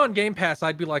it wasn't on Game Pass,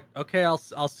 I'd be like, okay, I'll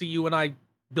see you when I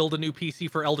build a new PC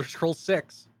for Elder Scrolls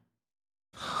 6.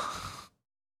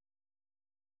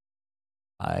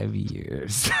 5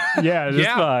 years. Yeah, just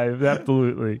Yeah. 5.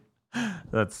 Absolutely.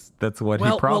 That's what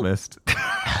Well, he promised.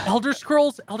 Elder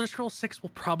Scrolls 6 will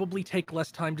probably take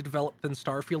less time to develop than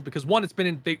Starfield because one, it's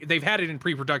been they've had it in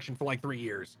pre-production for like 3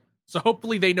 years. So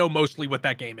hopefully they know mostly what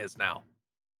that game is now.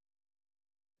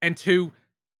 And 2,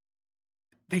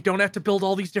 they don't have to build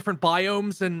all these different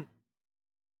biomes and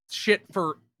shit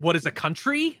for what is a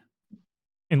country?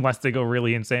 Unless they go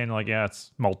really insane, like, yeah,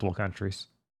 it's multiple countries.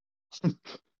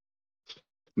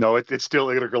 No, it's still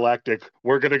intergalactic.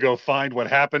 We're gonna go find what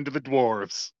happened to the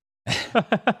dwarves.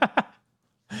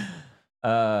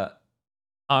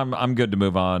 I'm good to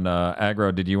move on.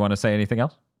 Aggro, did you want to say anything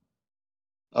else?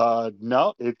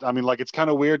 No, it's kind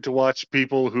of weird to watch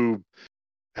people who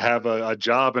have a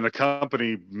job in a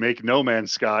company make No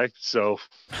Man's Sky. So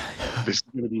this is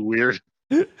gonna be weird.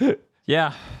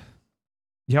 Yeah.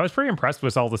 Yeah, I was pretty impressed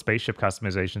with all the spaceship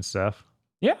customization stuff.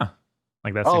 Yeah.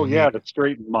 Like that's Oh yeah, the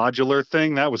straight modular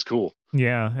thing, that was cool.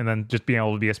 Yeah, and then just being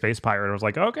able to be a space pirate, I was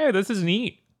like, okay, this is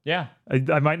neat. Yeah.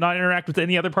 I might not interact with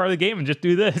any other part of the game and just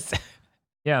do this.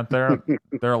 Yeah, there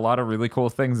are a lot of really cool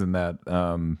things in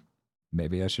that.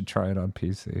 Maybe I should try it on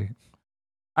PC.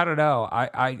 I don't know.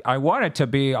 I want it to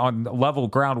be on level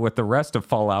ground with the rest of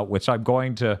Fallout, which I'm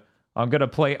going to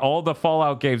play all the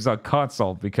Fallout games on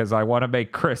console because I want to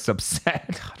make Chris upset.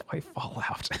 God, why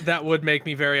Fallout? That would make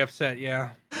me very upset,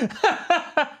 yeah.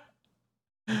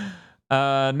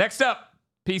 Next up,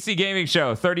 PC Gaming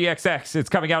Show 30XX. It's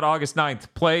coming out August 9th.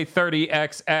 Play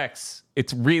 30XX.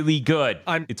 It's really good.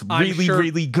 It's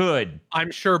really good.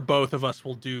 I'm sure both of us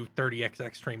will do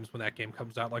 30XX streams when that game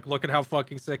comes out. Like, look at how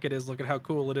fucking sick it is. Look at how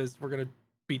cool it is. We're going to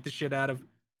beat the shit out of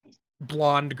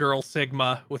blonde girl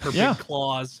Sigma with her big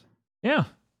claws. Yeah.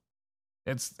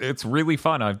 It's really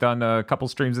fun. I've done a couple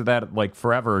streams of that like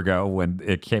forever ago when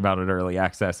it came out at early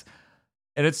access.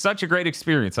 And it's such a great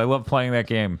experience. I love playing that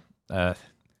game. I'm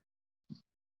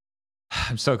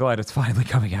so glad it's finally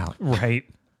coming out. Right.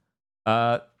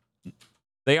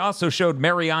 They also showed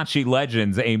Mariachi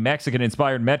Legends, a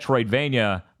Mexican-inspired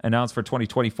Metroidvania announced for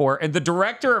 2024. And the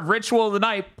director of Ritual of the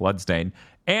Night, Bloodstain,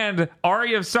 and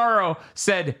Aria of Sorrow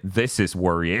said, "This is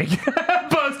worrying."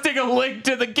 Posting a link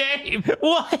to the game.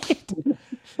 What?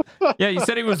 Yeah, he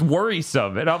said he was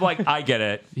worrisome. And I'm like, I get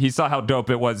it. He saw how dope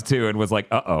it was too and was like,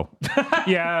 uh-oh.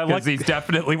 Yeah. Because he's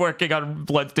definitely working on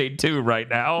Bloodstain 2 right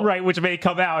now. Right, which may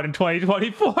come out in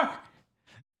 2024.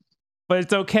 But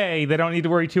it's okay. They don't need to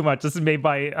worry too much. This is made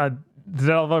by a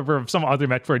developer of some other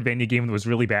Metroidvania game that was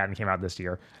really bad and came out this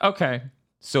year. Okay.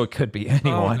 So it could be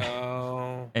anyone. Oh,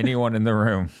 no. Anyone in the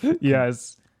room.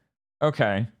 Yes.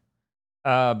 Okay.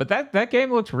 But that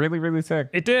game looked really, really sick.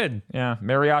 It did. Yeah.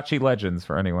 Mariachi Legends,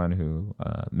 for anyone who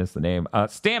missed the name.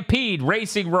 Stampede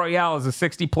Racing Royale is a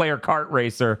 60-player kart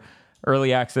racer.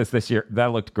 Early access this year. That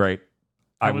looked great.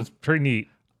 That was pretty neat.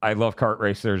 I love kart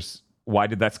racers. Why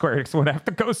did that Square Enix one have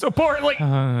to go so poorly?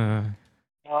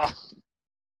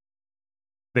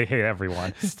 They hate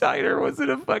everyone. Steiner was in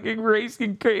a fucking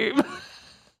racing game.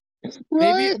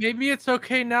 Maybe it's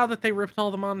okay now that they ripped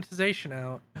all the monetization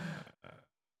out.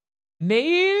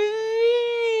 Maybe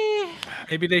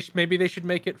Maybe they should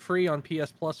make it free on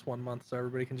PS Plus 1 month so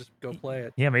everybody can just go play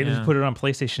it. Yeah, maybe they just put it on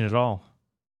PlayStation at all.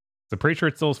 So pretty sure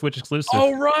it's still Switch exclusive.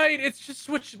 Oh right, it's just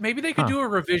Switch. Maybe they could do a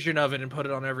revision of it and put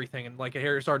it on everything. And like,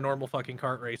 here's our normal fucking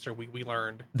kart racer. We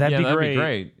learned. That'd be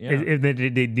great. Yeah.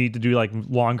 They need to do like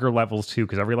longer levels too,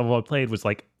 because every level I played was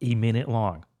like a minute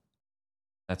long.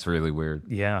 That's really weird.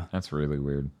 Yeah, that's really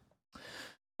weird.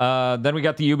 Then we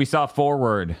got the Ubisoft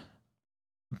Forward.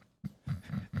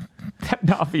 That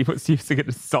Navi was using an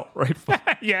assault rifle.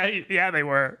 yeah, they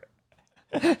were.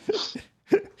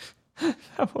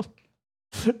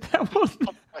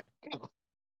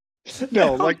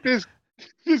 No, like this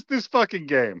fucking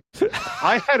game.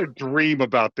 I had a dream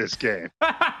about this game.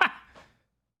 I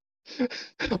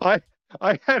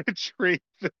had a dream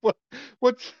that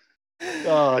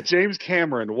James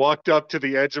Cameron walked up to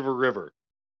the edge of a river,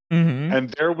 and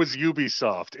there was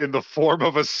Ubisoft in the form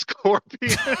of a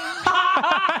scorpion.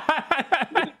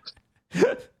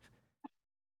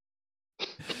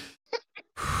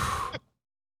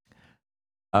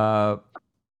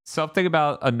 Something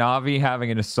about a Navi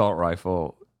having an assault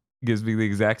rifle gives me the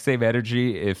exact same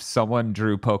energy if someone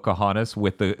drew Pocahontas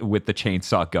with the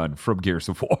chainsaw gun from Gears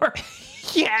of War.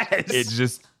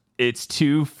 Yes. It's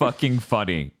too fucking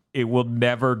funny. It will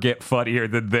never get funnier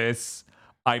than this.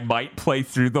 I might play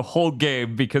through the whole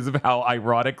game because of how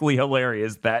ironically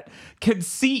hilarious that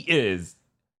conceit is.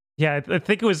 Yeah, I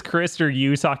think it was Chris or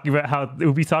you talking about how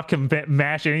Ubisoft can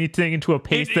mash anything into a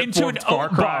paste that into an forms Far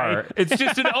oat Cry. bar. It's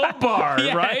just an oat bar,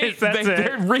 Yes, right? that's it.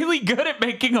 They're really good at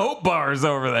making oat bars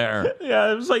over there.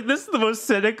 Yeah, it was like, this is the most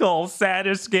cynical,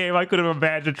 saddest game I could have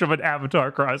imagined from an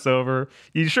Avatar crossover.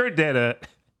 You sure did it.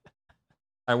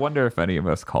 I wonder if any of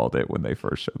us called it when they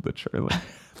first showed the trailer.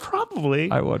 Probably.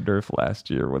 I wonder if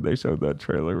last year when they showed that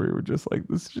trailer, we were just like,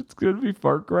 this shit's going to be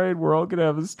Far Cry and we're all going to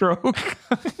have a stroke.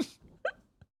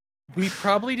 We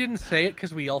probably didn't say it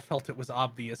because we all felt it was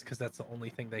obvious because that's the only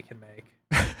thing they can make.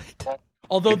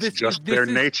 Although It's just their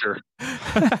nature.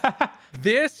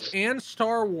 This and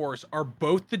Star Wars are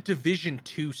both the Division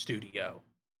 2 studio.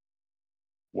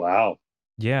 Wow.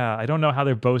 Yeah, I don't know how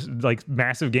they're both like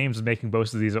massive games making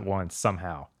both of these at once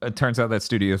somehow. It turns out that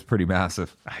studio is pretty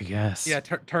massive. I guess. Yeah,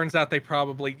 turns out they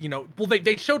probably, well,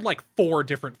 they showed like 4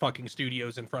 different fucking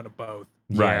studios in front of both.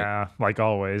 Right. Yeah, like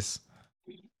always.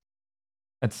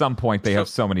 At some point, they have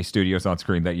so many studios on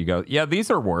screen that you go, yeah, these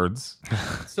are words.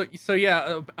 So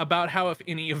yeah, about how if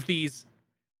any of these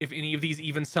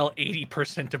even sell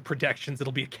 80% of projections,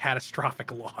 it'll be a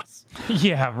catastrophic loss.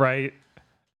 Yeah, right.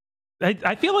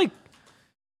 I feel like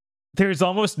there's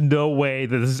almost no way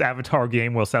that this Avatar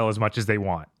game will sell as much as they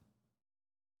want.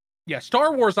 Yeah,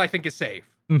 Star Wars I think is safe.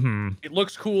 Mm-hmm. It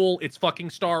looks cool. It's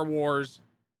fucking Star Wars.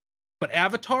 But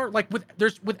Avatar, like with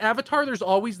Avatar, there's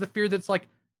always the fear that's like,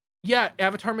 yeah,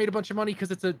 Avatar made a bunch of money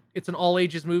because it's an all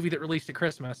ages movie that released at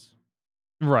Christmas.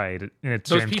 Right. And it's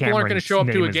Those James people aren't going to Cameron's show up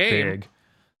to name a is game. big.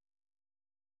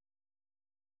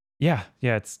 Yeah,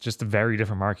 it's just a very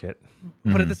different market.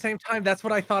 But at the same time, that's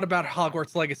what I thought about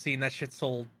Hogwarts Legacy, and that shit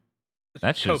sold.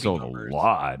 That shit Toby sold numbers. a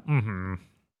lot. Mm-hmm.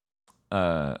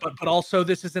 But also,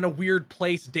 this is in a weird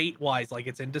place date wise. Like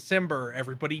it's in December.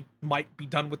 Everybody might be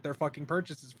done with their fucking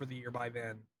purchases for the year by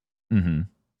then. Mm-hmm.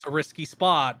 It's a risky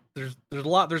spot. There's a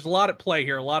lot at play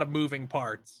here. A lot of moving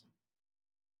parts.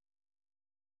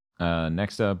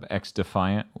 Next up, X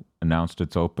Defiant announced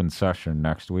its open session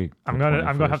next week. I'm gonna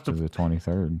have to the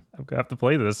 23rd. I'm gonna have to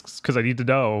play this because I need to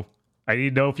know. I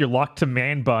need to know if you're locked to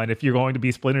Man Bun if you're going to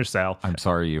be Splinter Cell. I'm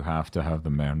sorry, you have to have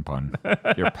the man bun.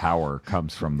 Your power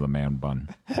comes from the man bun.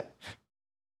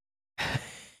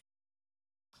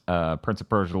 Prince of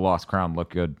Persia: Lost Crown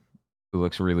looked good. It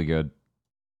looks really good.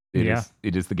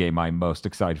 It is the game I'm most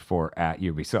excited for at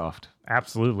Ubisoft.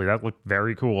 Absolutely, that looked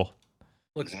very cool.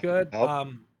 Looks good. Yep.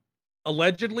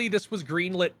 Allegedly, this was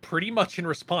greenlit pretty much in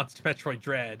response to Metroid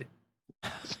Dread.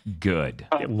 Good.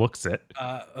 It looks it.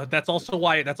 That's also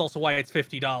why it's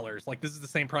 $50. Like this is the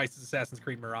same price as Assassin's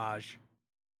Creed Mirage.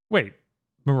 Wait,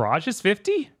 Mirage is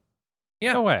 50?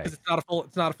 Yeah, No way. 'cause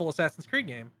it's not a full Assassin's Creed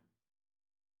game.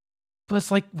 But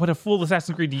it's like what a full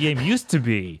Assassin's Creed game used to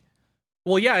be.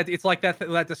 Well, yeah, it's like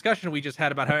that discussion we just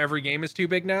had about how every game is too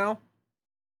big now.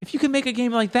 If you can make a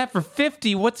game like that for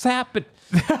 50, what's happened?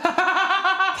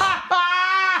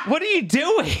 What are you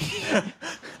doing?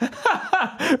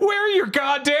 Where are your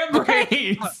goddamn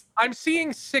brains? I'm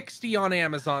seeing 60 on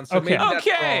Amazon, so Okay. maybe that's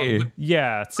Okay. wrong.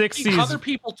 Yeah, 60 Other is...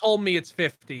 people told me it's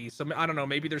 50, so I don't know.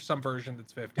 Maybe there's some version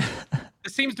that's 50.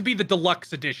 This seems to be the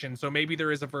deluxe edition, so maybe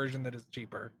there is a version that is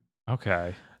cheaper.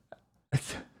 Okay.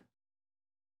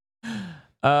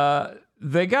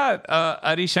 They got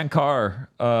Adi Shankar,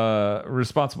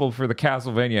 responsible for the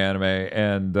Castlevania anime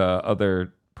and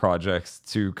other projects,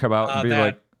 to come out and be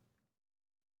like,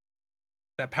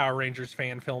 that Power Rangers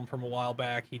fan film from a while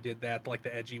back. He did that, like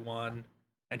the edgy one,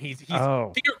 and he's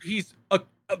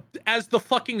as the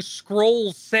fucking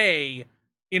scrolls say,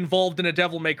 involved in a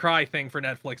Devil May Cry thing for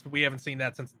Netflix, but we haven't seen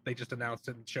that since they just announced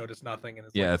it and showed us nothing. And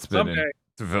yeah, like, it's been in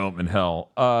development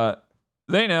hell.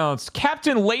 They announced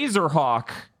Captain Laserhawk,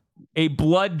 a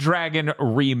Blood Dragon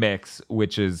remix,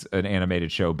 which is an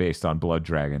animated show based on Blood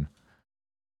Dragon.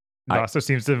 It also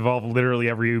seems to involve literally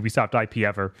every Ubisoft IP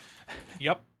ever.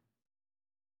 Yep.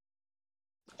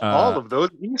 All of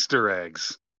those Easter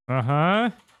eggs.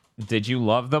 Uh-huh. Did you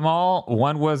love them all?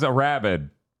 One was a rabbit.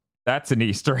 That's an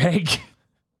Easter egg.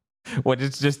 What,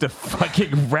 it's just a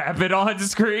fucking rabbit on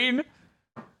screen?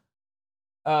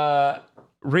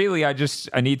 Really,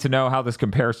 I need to know how this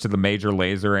compares to the Major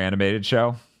Laser animated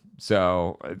show.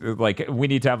 So, like, we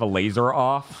need to have a laser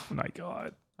off. Oh my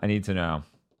God. I need to know.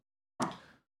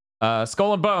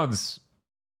 Skull and Bones.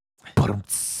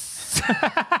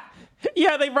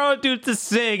 Yeah, they brought a dude to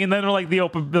sing, and then they're like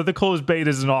the closed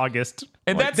betas in August.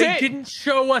 And Like, that's They it. didn't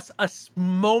show us a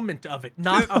moment of it,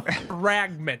 not a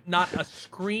fragment, not a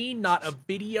screen, not a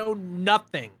video,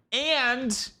 nothing.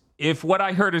 And if what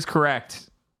I heard is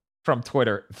correct from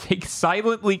Twitter, they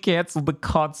silently canceled the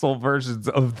console versions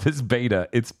of this beta.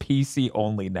 It's PC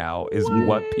only now, is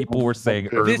what people were saying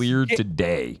earlier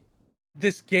today.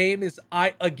 this game is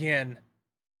I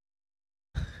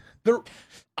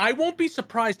won't be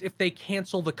surprised if they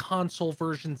cancel the console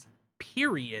versions,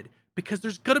 period, because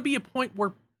there's gonna be a point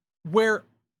where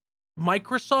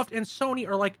Microsoft and Sony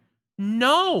are like,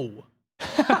 no.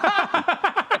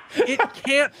 It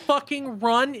can't fucking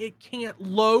run, it can't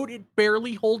load, it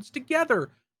barely holds together.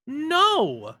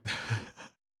 No.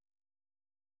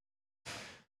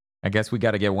 I guess we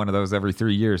got to get one of those every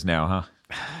 3 years now, huh?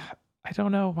 I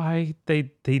don't know why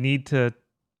they need to.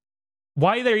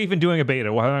 Why they're even doing a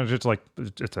beta? Why not just like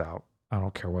it's out? I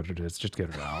don't care what it is, just get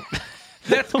it out.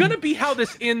 That's gonna be how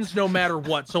this ends, no matter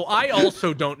what. So I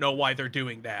also don't know why they're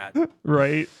doing that.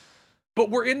 Right. But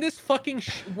we're in this fucking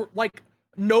like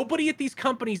nobody at these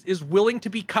companies is willing to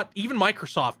be cut. Even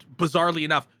Microsoft, bizarrely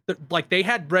enough, like they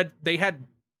had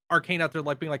Arcane out there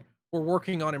like being like, we're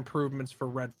working on improvements for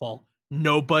Redfall.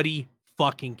 Nobody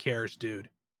fucking cares, dude.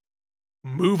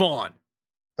 Move on.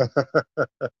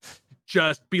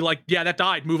 Just be like, yeah, that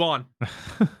died. Move on.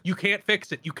 You can't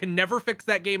fix it. You can never fix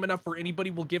that game enough where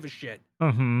anybody will give a shit.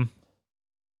 Mm-hmm.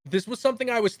 This was something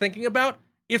I was thinking about.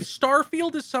 If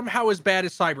Starfield is somehow as bad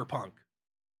as Cyberpunk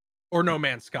or No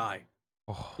Man's Sky,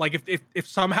 like if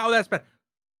somehow that's bad,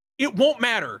 it won't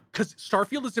matter because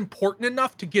Starfield is important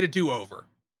enough to get a do-over.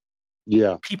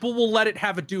 Yeah. People will let it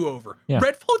have a do-over. Yeah.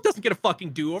 Redfall doesn't get a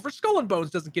fucking do-over. Skull and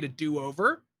Bones doesn't get a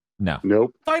do-over. No.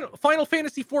 Nope. Final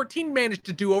Fantasy 14 managed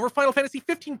to do over. Final Fantasy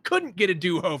 15 couldn't get a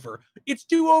do-over. Its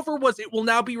do-over was it will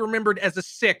now be remembered as a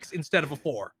 6 instead of a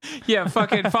 4. Yeah,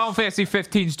 fucking Final Fantasy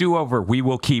 15's do-over. We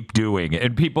will keep doing.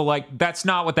 And people like, that's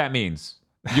not what that means.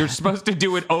 You're supposed to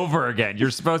do it over again. You're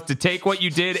supposed to take what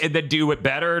you did and then do it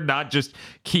better, not just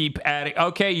keep adding.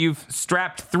 Okay, you've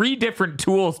strapped 3 different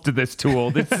tools to this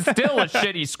tool. This is still a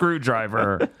shitty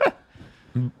screwdriver.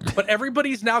 But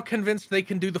everybody's now convinced they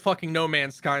can do the fucking No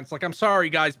Man's Sky. It's like, I'm sorry,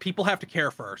 guys. People have to care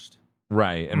first.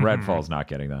 Right, and Redfall's not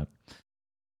getting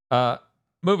that.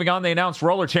 Moving on, they announced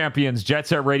Roller Champions Jet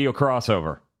Set Radio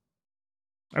crossover.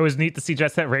 It was neat to see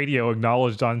Jet Set Radio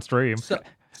acknowledged on stream. So,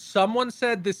 someone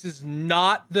said this is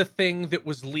not the thing that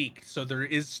was leaked, so there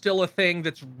is still a thing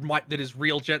that is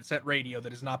real Jet Set Radio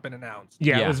that has not been announced.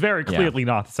 Yeah, Yeah. it was very clearly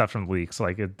not the stuff from leaks.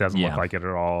 Like, it doesn't look like it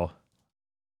at all.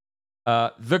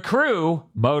 The Crew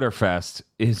Motorfest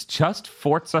is just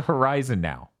Forza Horizon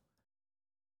now.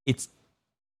 It's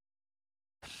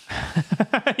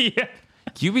Yeah.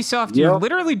 Ubisoft, you're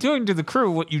literally doing to The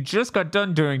Crew what you just got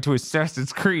done doing to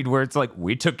Assassin's Creed, where it's like,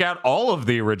 we took out all of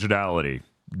the originality.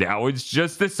 Now it's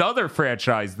just this other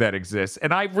franchise that exists.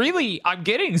 And I'm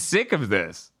getting sick of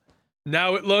this.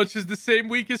 Now it launches the same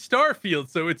week as Starfield,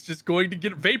 so it's just going to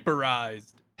get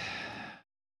vaporized.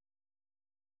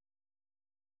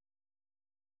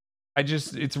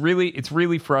 It's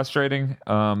really frustrating.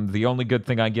 The only good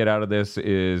thing I get out of this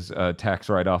is a tax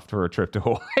write-off for a trip to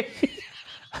Hawaii.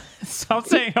 Stop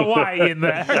saying Hawaii in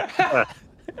there.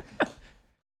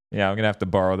 Yeah, I'm gonna have to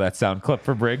borrow that sound clip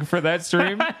from Brig for that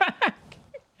stream.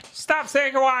 Stop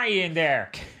saying Hawaii in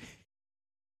there.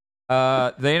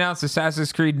 They announced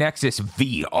Assassin's Creed Nexus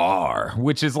VR,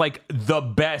 which is like the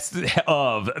best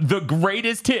of the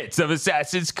greatest hits of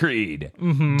Assassin's Creed.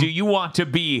 Mm-hmm. Do you want to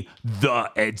be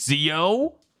the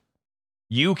Ezio?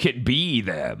 You can be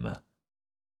them.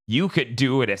 You could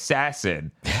do an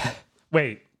assassin.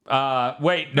 Wait. No.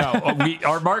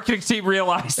 Our marketing team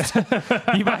realized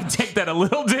you might take that a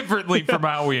little differently from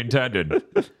how we intended.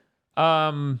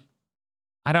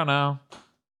 I don't know.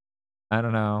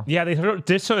 Yeah, they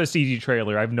did show a CG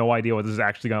trailer. I have no idea what this is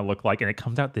actually going to look like, and it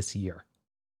comes out this year.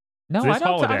 No, This I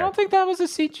holiday. don't think that was a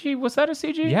CG. Was that a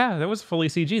CG? Yeah, that was fully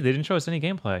CG. They didn't show us any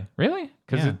gameplay. Really?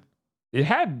 Because Yeah. it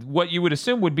had what you would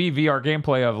assume would be VR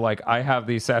gameplay of like, I have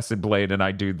the assassin blade and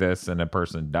I do this and a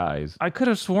person dies. I could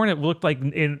have sworn it looked like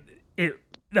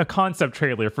a concept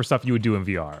trailer for stuff you would do in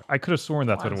VR. I could have sworn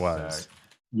that's what it was.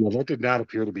 Yeah, that did not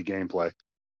appear to be gameplay.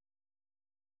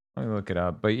 Let me look it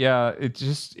up. But yeah,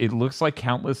 it looks like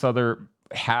countless other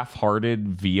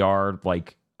half-hearted VR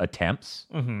like attempts.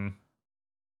 Mm-hmm.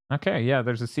 Okay, yeah,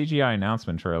 there's a CGI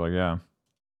announcement trailer, yeah.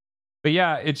 But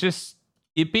yeah,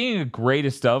 it being a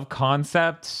greatest of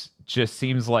concept just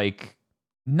seems like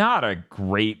not a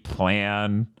great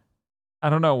plan. I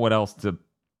don't know what else to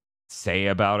say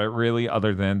about it really,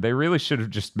 other than they really should have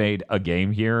just made a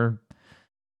game here.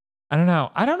 I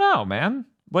don't know, man.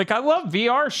 Like, I love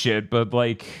VR shit, but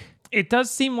like, It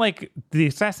does seem like the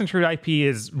Assassin's Creed IP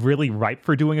is really ripe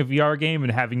for doing a VR game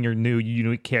and having your new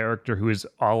unique character who is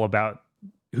all about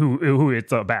who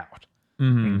it's about.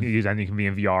 mm-hmm. And you can be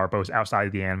in VR both outside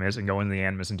of the Animus and go into the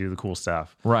Animus and do the cool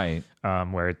stuff. Right.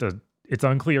 Where it's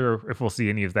unclear if we'll see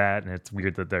any of that, and it's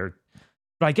weird that they're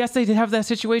But I guess they did have that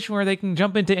situation where they can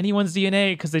jump into anyone's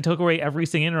DNA because they took away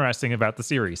everything interesting about the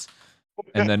series.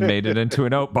 And then made it into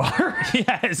an oat bar.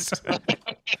 Yes.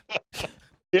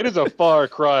 It is a far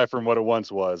cry from what it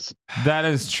once was. That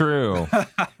is true.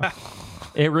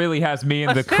 It really has me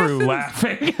and the crew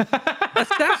laughing.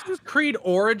 Assassin's Creed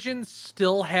Origins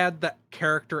still had that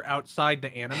character outside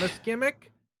the Animus gimmick.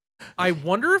 I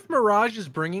wonder if Mirage is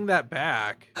bringing that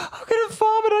back. I'm gonna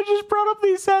vomit. I just brought up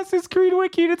the Assassin's Creed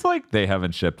wiki, and it's like, they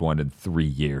haven't shipped one in 3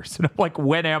 years. And I'm like,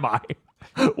 when am I?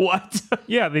 What?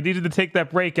 Yeah, they needed to take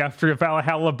that break after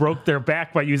Valhalla broke their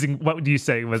back by using, what would you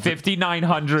say? Was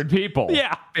 5,900 people.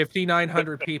 Yeah.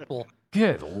 5,900 people.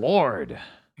 Good Lord.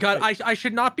 God, I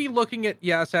should not be looking at,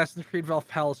 Assassin's Creed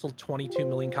Valhalla sold 22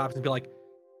 million copies and be like,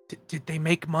 did they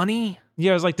make money?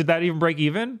 Yeah, I was like, did that even break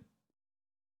even?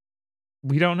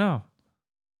 We don't know.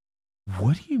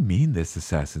 What do you mean this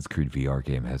Assassin's Creed VR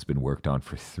game has been worked on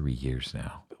for 3 years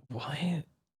now? What?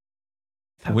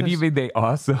 What do you mean they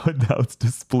also announced a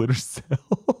Splinter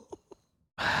Cell?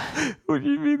 What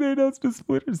do you mean they announced a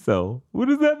Splinter Cell? What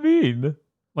does that mean?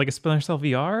 Like a Splinter Cell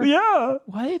VR? Yeah.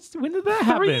 What? When did that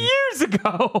happen? 3 years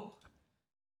ago.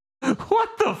 What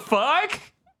the fuck?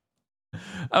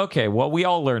 Okay, well, we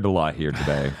all learned a lot here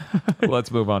today.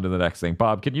 Let's move on to the next thing.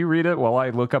 Bob, can you read it while I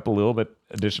look up a little bit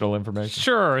additional information?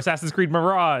 Sure. Assassin's Creed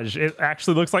Mirage. It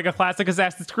actually looks like a classic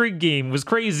Assassin's Creed game. It was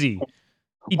crazy.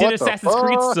 He did Assassin's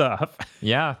Creed stuff.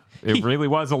 Yeah, it really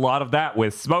was a lot of that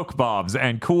with smoke bombs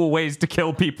and cool ways to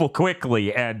kill people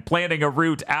quickly and planning a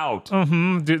route out.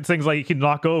 Did things like you can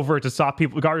knock over to stop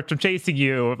people, guards from chasing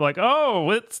you. Like,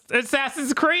 oh, it's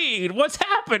Assassin's Creed. What's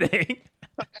happening?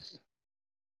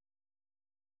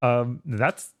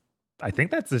 I think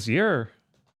that's this year.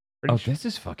 Pretty sure. This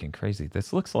is fucking crazy.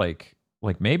 This looks like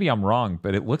maybe I'm wrong,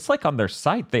 but it looks like on their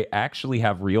site they actually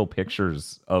have real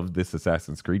pictures of this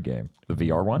Assassin's Creed game, the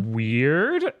VR one.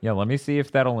 Weird. Yeah, let me see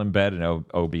if that'll embed in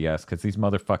OBS, because these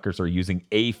motherfuckers are using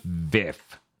a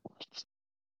VIF.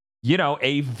 You know,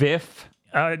 a VIF.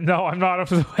 No, I'm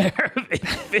not aware of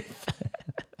it.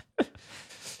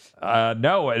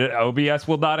 No, OBS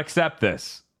will not accept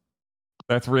this.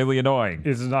 That's really annoying.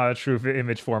 It's not a true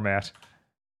image format.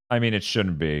 I mean, it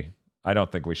shouldn't be. I don't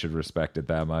think we should respect it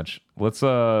that much. Let's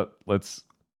I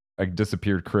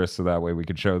disappeared Chris so that way we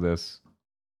could show this.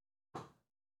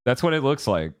 That's what it looks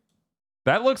like.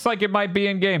 That looks like it might be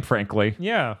in game, frankly.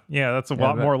 Yeah, that's a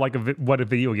lot more like what a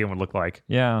video game would look like.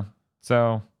 Yeah.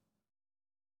 So,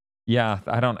 yeah,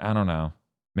 I don't know.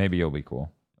 Maybe it'll be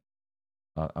cool.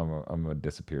 I'm gonna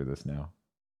disappear this now.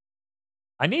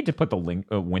 I need to put the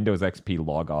Windows XP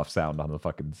log off sound on the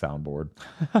fucking soundboard.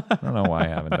 I don't know why I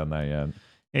haven't done that yet.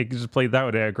 You can just play that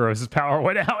with Eric Gross's power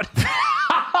went out.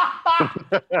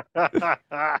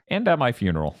 And at my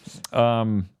funeral.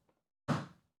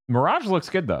 Mirage looks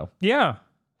good though. Yeah.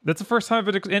 That's the first time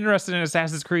I've been interested in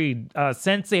Assassin's Creed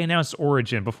since they announced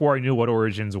Origin, before I knew what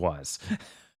Origins was.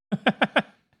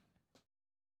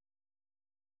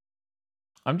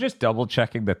 I'm just double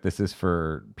checking that this is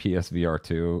for PSVR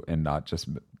 2 and not just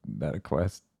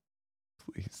MetaQuest.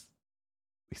 Please,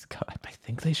 God. I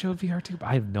think they showed VR 2, but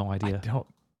I have no idea. I don't.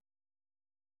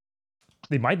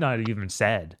 They might not have even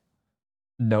said.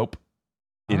 Nope.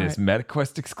 It All is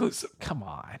MetaQuest exclusive. Come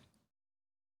on.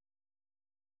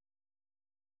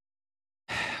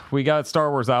 We got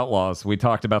Star Wars Outlaws. We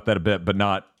talked about that a bit, but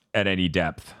not at any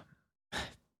depth.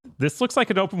 This looks like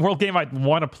an open world game I'd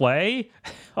want to play,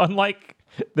 unlike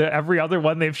every other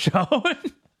one they've shown.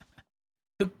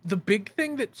 The big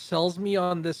thing that sells me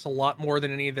on this a lot more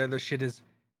than any of the other shit is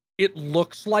it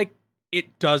looks like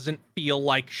it doesn't feel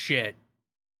like shit.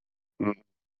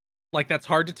 Like, that's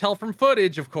hard to tell from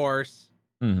footage, of course.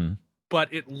 Mm-hmm.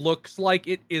 But it looks like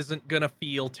it isn't gonna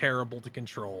feel terrible to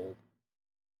control.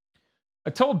 I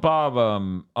told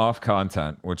Bob off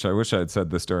content, which I wish I had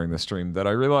said this during the stream, that I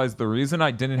realized the reason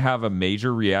I didn't have a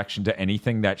major reaction to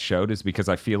anything that showed is because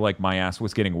I feel like my ass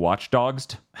was getting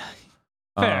watchdogsed.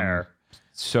 Fair.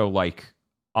 So, like,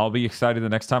 I'll be excited the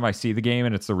next time I see the game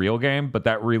and it's the real game, but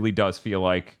that really does feel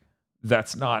like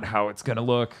that's not how it's going to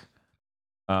look.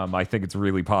 I think it's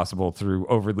really possible through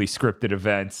overly scripted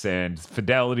events and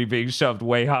fidelity being shoved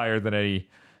way higher than any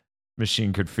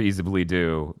machine could feasibly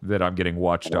do that I'm getting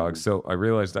watchdogs. So I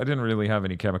realized I didn't really have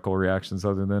any chemical reactions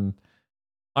other than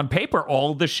on paper,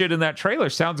 all the shit in that trailer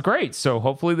sounds great. So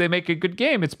hopefully they make a good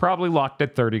game. It's probably locked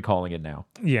at 30 calling it now.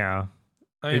 Yeah.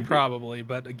 I mean, probably,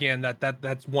 but again,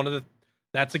 that's one of the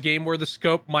that's a game where the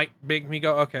scope might make me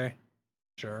go, okay,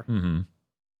 sure. Mm-hmm.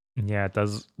 Yeah, it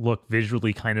does look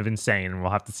visually kind of insane.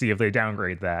 We'll have to see if they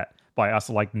downgrade that by us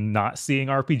like not seeing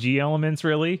RPG elements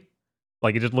really.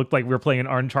 Like, it just looked like we were playing an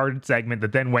Uncharted segment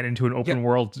that then went into an open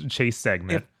world chase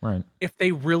segment. Right. If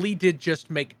they really did just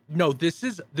make this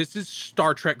is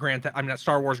Star Trek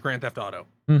Star Wars Grand Theft Auto.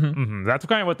 That's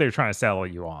kind of what they're trying to sell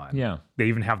you on. Yeah. They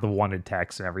even have the wanted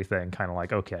text and everything. Kind of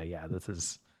like, okay, yeah, this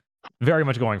is very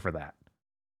much going for that.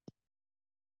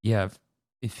 Yeah.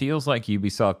 It feels like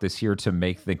Ubisoft is here to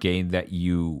make the game that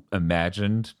you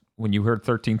imagined when you heard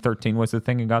 1313 was the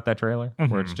thing and got that trailer,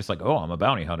 where it's just like, oh, I'm a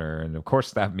bounty hunter. And of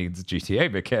course that means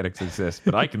GTA mechanics exist,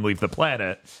 but I can leave the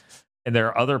planet and there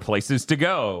are other places to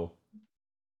go.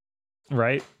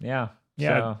 Right? Yeah.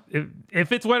 Yeah. So,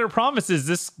 if it's what it promises,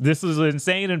 this is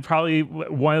insane and probably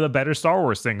one of the better Star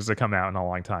Wars things to come out in a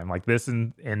long time. Like this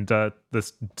and the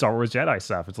Star Wars Jedi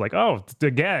stuff. It's like, oh,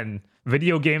 again,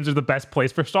 video games are the best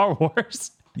place for Star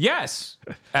Wars. yes,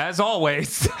 as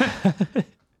always.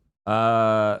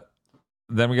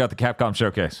 Then we got the Capcom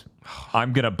showcase.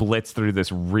 I'm going to blitz through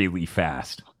this really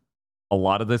fast. A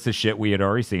lot of this is shit we had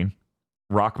already seen.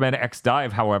 Rockman X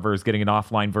Dive, however, is getting an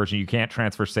offline version. You can't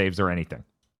transfer saves or anything.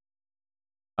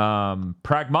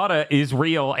 Pragmata is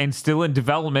real and still in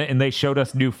development, and they showed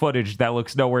us new footage that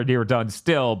looks nowhere near done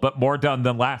still, but more done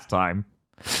than last time.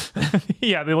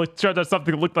 Yeah, they showed us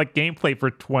something that looked like gameplay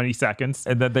for 20 seconds.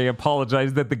 And then they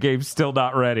apologized that the game's still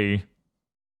not ready.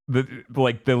 The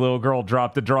little girl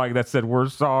dropped a drawing that said, "We're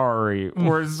sorry.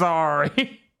 We're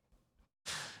sorry."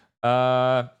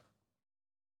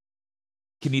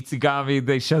 Kinitsugami,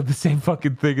 they showed the same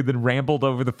fucking thing and then rambled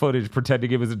over the footage,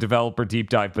 pretending it was a developer deep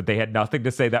dive, but they had nothing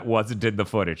to say that wasn't in the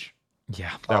footage.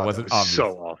 Yeah. That wasn't obvious.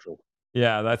 So awful.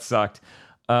 Yeah, that sucked.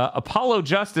 Apollo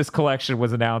Justice Collection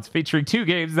was announced, featuring 2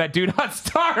 games that do not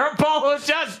star Apollo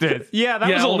Justice. Yeah, that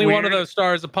was only weird. one of those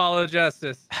stars Apollo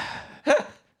Justice.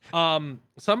 Some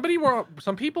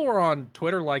people were on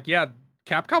Twitter like, yeah,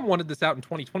 Capcom wanted this out in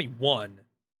 2021,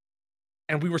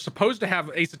 and we were supposed to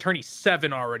have Ace Attorney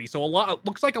 7 already. So it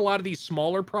looks like a lot of these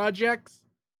smaller projects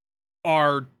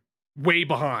are way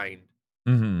behind.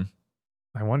 Mm-hmm.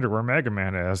 I wonder where Mega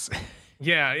Man is.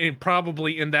 Yeah,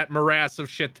 probably in that morass of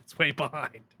shit that's way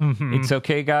behind. It's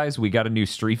okay, guys. We got a new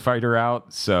Street Fighter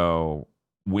out, so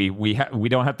we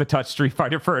don't have to touch Street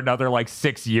Fighter for another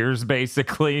 6 years,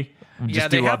 basically.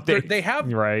 They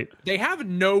have right. They have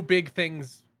no big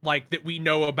things that we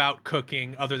know about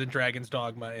cooking other than Dragon's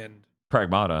Dogma and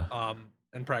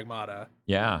Pragmata.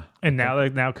 Yeah. And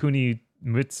now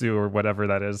Kunimitsu or whatever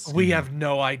that is. We have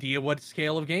no idea what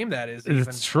scale of game that is. Even.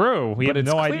 It's true. We have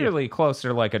no idea. It's clearly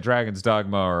closer like a Dragon's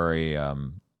Dogma or a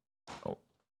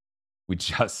we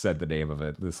just said the name of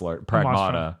it. This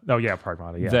Pragmata. Oh yeah,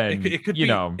 Pragmata. Yeah. Then it could be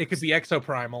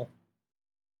Exoprimal.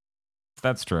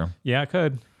 That's true. Yeah, it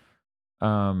could.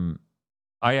 I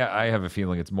have a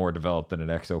feeling it's more developed than an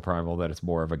Exoprimal, that it's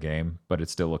more of a game, but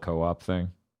it's still a co-op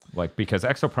thing. Because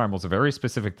Exoprimal is a very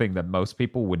specific thing that most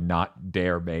people would not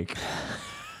dare make.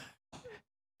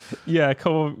 Yeah,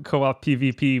 co-op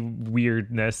PvP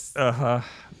weirdness.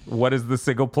 What is the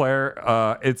single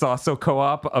player? It's also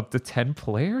co-op up to 10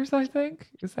 players, I think.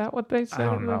 Is that what they said? I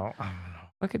don't know.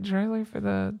 Fucking trailer for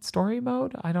the story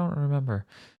mode? I don't remember.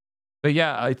 But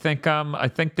yeah, I think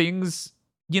things,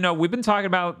 we've been talking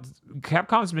about,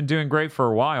 Capcom's been doing great for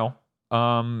a while.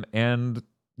 And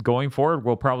going forward,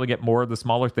 we'll probably get more of the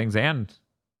smaller things and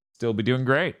still be doing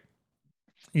great.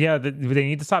 Yeah, they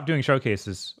need to stop doing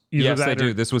showcases. Yes, they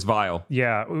do. This was vile.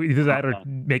 Yeah, either that or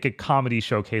make a comedy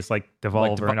showcase like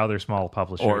Devolver and other small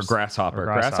publishers. Or Grasshopper.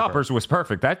 Grasshoppers was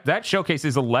perfect. That showcase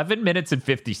is 11 minutes and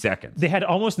 50 seconds. They had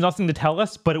almost nothing to tell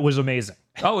us, but it was amazing.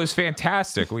 Oh, it was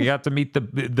fantastic. We got to meet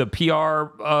the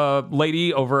PR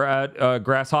lady over at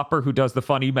Grasshopper who does the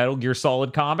funny Metal Gear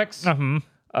Solid comics.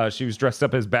 She was dressed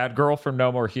up as Bad Girl from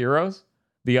No More Heroes.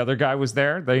 The other guy was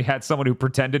there. They had someone who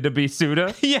pretended to be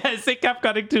Suda. Yes, they kept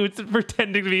cutting to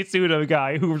pretending to be Suda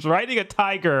guy who was riding a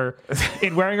tiger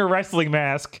and wearing a wrestling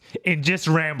mask and just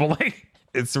rambling.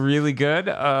 It's really good.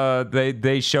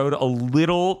 They showed a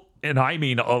little, and I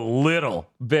mean a little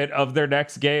bit of their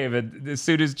next game. And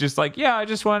Suda's just like, yeah, I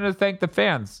just wanted to thank the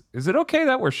fans. Is it okay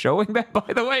that we're showing that,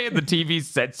 by the way? And the TV's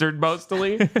censored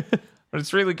mostly. But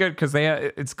it's really good because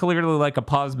it's clearly like a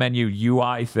pause menu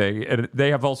UI thing. And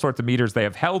they have all sorts of meters. They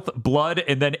have health, blood,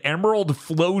 and then Emerald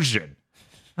Flosion. And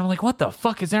I'm like, what the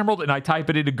fuck is Emerald? And I type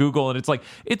it into Google and it's like,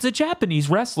 it's a Japanese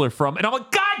wrestler from. And I'm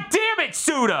like, God damn it,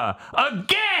 Suda!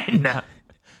 Again!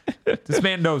 This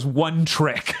man knows one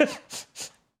trick.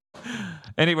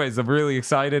 Anyways, I'm really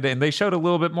excited. And they showed a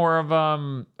little bit more of,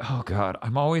 oh God,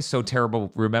 I'm always so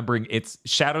terrible remembering. It's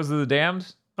Shadows of the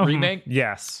Damned. Remake?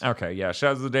 Yes. Okay, yeah.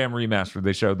 Shadows of the Dam remastered.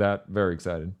 They showed that. Very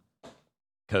excited.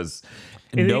 because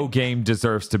no game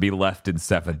deserves to be left in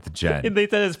 7th gen. And they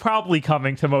said it's probably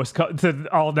coming to to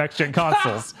all next gen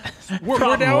consoles.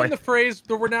 We're now in the phrase.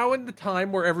 We're now in the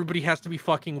time where everybody has to be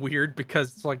fucking weird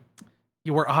because it's like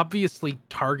you were obviously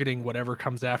targeting whatever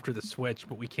comes after the Switch,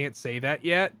 but we can't say that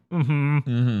yet. Mm-hmm.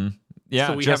 Mm-hmm. Yeah,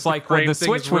 so we just have like when the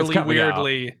Switch was really coming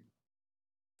weirdly. out.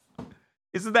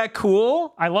 Isn't that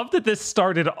cool? I love that this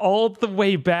started all the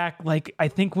way back, like I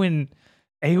think when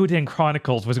Eiyuden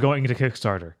Chronicles was going into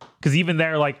Kickstarter, because even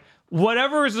there, like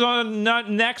whatever is on not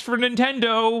next for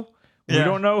Nintendo, we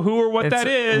don't know who or what that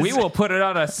is. We will put it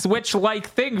on a Switch-like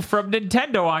thing from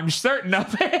Nintendo. I'm certain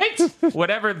of it.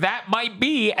 Whatever that might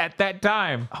be at that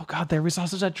time. Oh god, there was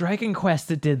also that Dragon Quest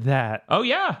that did that. Oh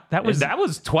yeah, that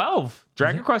was 12.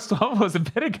 Dragon Quest 12 was a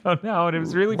bit ago now, and it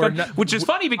was really fun. Which is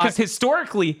funny because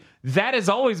historically, that has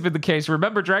always been the case.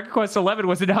 Remember, Dragon Quest 11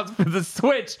 was announced for the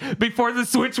Switch before the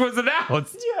Switch was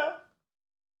announced.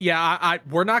 Yeah,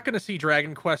 we're not going to see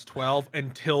Dragon Quest 12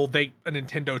 until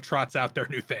Nintendo trots out their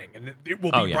new thing, and it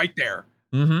will be right there.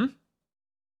 Mm-hmm.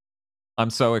 I'm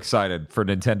so excited for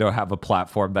Nintendo to have a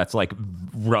platform that's like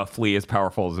roughly as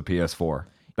powerful as a PS4.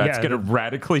 That's going to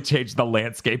radically change the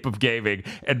landscape of gaming,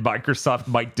 and Microsoft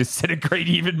might disintegrate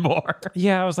even more.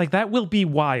 Yeah, I was like, that will be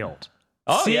wild.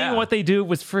 Oh, Seeing what they do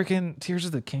with freaking Tears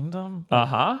of the Kingdom.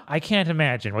 Uh-huh. I can't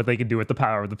imagine what they can do with the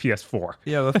power of the PS4.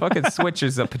 Yeah, the fucking Switch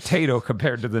is a potato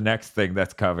compared to the next thing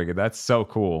that's coming, and that's so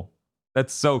cool.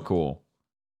 That's so cool.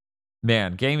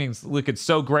 Man, gaming's looking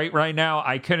so great right now.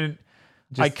 I can't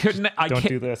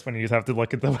do this when you have to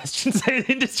look at the Western side of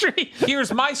the industry.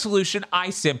 Here's my solution. I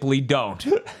simply don't.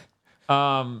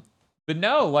 But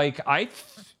no, like I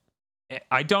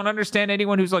don't understand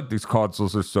anyone who's like, these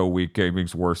consoles are so weak,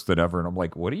 gaming's worse than ever. And I'm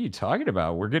like, what are you talking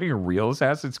about? We're getting a real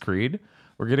Assassin's Creed.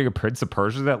 We're getting a Prince of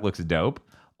Persia that looks dope.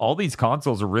 All these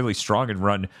consoles are really strong and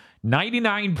run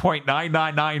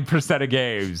 99.999% of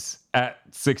games at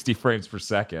 60 frames per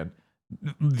second.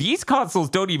 These consoles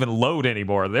don't even load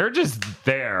anymore. They're just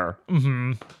there.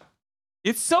 Mm-hmm.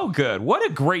 It's so good. What a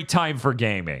great time for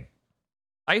gaming.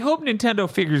 I hope Nintendo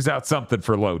figures out something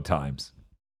for load times.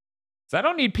 So I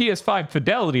don't need PS5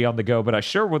 fidelity on the go, but I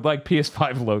sure would like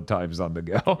PS5 load times on the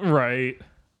go. Right.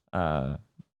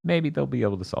 Maybe they'll be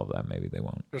able to solve that. Maybe they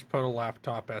won't. Just put a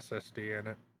laptop SSD in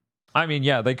it. I mean,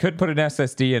 yeah, they could put an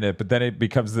SSD in it, but then it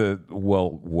becomes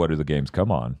what do the games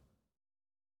come on?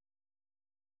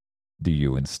 Do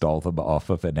you install them off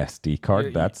of an SD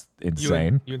card? That's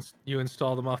insane. You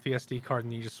install them off the SD card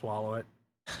and you just swallow it.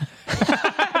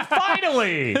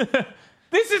 Finally!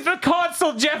 This is the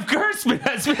console Jeff Gerstmann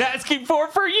has been asking for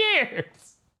years.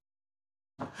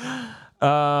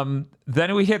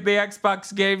 Then we hit the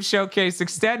Xbox Game Showcase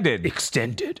Extended.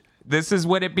 This is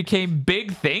when it became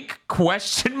Big Think ?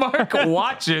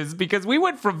 Watches, because we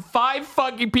went from 5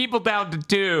 fucking people down to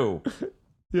 2.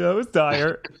 Yeah, it was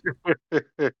dire.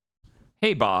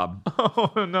 Hey, Bob.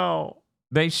 Oh, no.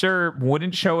 They sure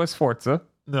wouldn't show us Forza.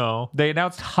 No. They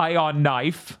announced High on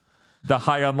Knife, the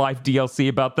High on Life DLC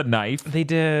about the knife. They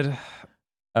did.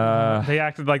 They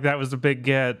acted like that was a big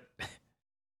get.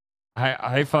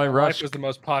 Hi-Fi Rush Life was the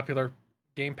most popular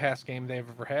Game Pass game they've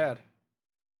ever had.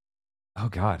 Oh,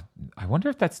 God. I wonder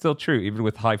if that's still true, even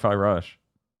with Hi-Fi Rush.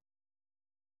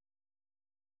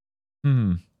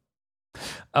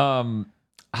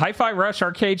 Hi-Fi Rush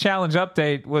Arcade Challenge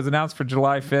update was announced for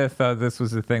July 5th. This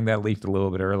was the thing that leaked a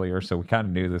little bit earlier, so we kind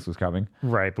of knew this was coming.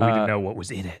 Right, but we didn't know what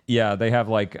was in it. Yeah, they have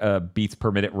like a beats per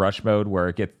minute rush mode where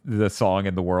it gets the song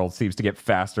in the world seems to get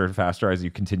faster and faster as you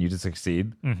continue to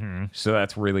succeed. Mm-hmm. So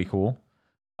that's really cool.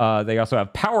 They also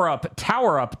have Power Up,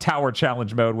 Tower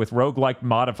Challenge mode with roguelike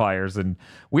modifiers. And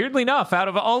weirdly enough, out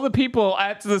of all the people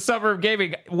at the Summer of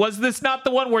Gaming, was this not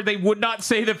the one where they would not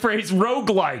say the phrase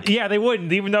roguelike? Yeah, they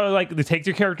wouldn't, even though like it takes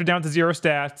your character down to 0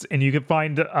 stats and you can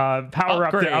find power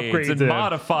up to upgrade and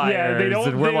modifiers. Yeah, they don't.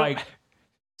 And we're like,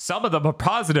 some of them are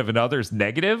positive and others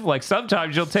negative. Like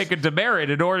sometimes you'll take a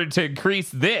demerit in order to increase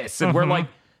this. And we're like,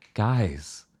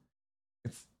 guys.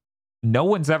 No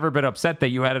one's ever been upset that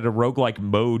you added a roguelike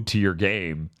mode to your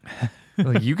game.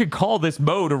 Like, you could call this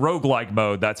mode a roguelike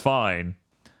mode. That's fine.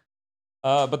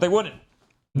 But they wouldn't.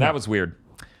 That was weird.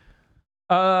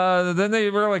 Then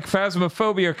they were like,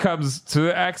 Phasmophobia comes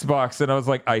to Xbox. And I was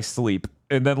like, I sleep.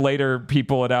 And then later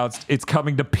people announced it's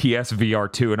coming to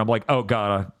PSVR 2. And I'm like, oh,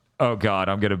 God, I'm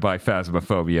going to buy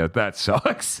Phasmophobia. That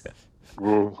sucks.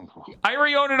 I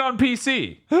re-own it on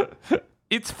PC.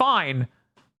 It's fine.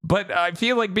 But I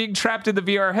feel like being trapped in the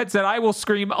VR headset, I will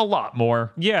scream a lot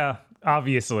more. Yeah,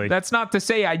 obviously. That's not to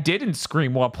say I didn't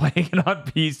scream while playing it on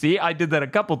PC. I did that a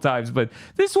couple times, but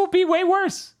this will be way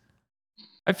worse.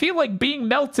 I feel like being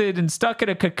melted and stuck in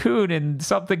a cocoon and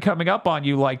something coming up on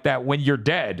you like that when you're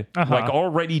dead, like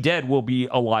already dead, will be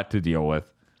a lot to deal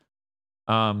with.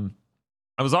 I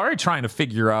was already trying to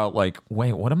figure out, like,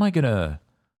 wait, what am I gonna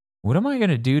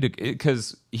do to?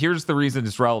 Because here's the reason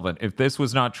it's relevant. If this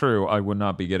was not true, I would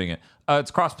not be getting it. It's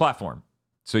cross-platform,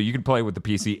 so you can play with the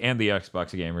PC and the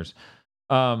Xbox gamers.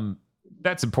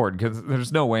 That's important because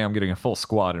there's no way I'm getting a full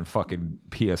squad in fucking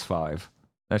PS5.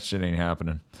 That shit ain't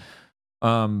happening.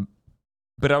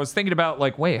 But I was thinking about,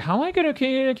 like, wait, how am I going to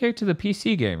communicate to the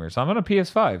PC gamers? I'm on a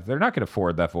PS5. They're not going to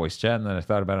forward that voice chat. And then I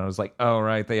thought about it. And I was like, oh,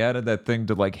 right. They added that thing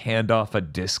to, like, hand off a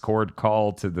Discord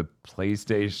call to the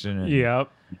PlayStation.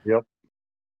 Yep.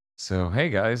 So, hey,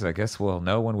 guys, I guess we'll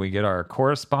know when we get our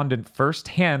correspondent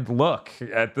first-hand look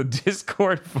at the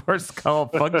Discord voice call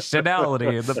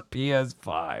functionality in the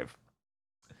PS5.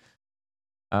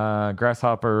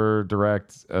 Grasshopper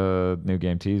Direct, new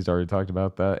game teased, already talked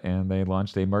about that, and they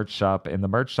launched a merch shop, and the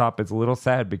merch shop is a little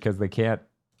sad because they can't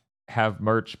have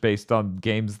merch based on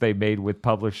games they made with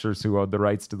publishers who own the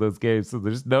rights to those games, so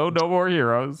there's no more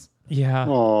heroes. Yeah.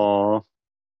 Aww.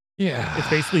 Yeah. It's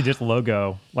basically just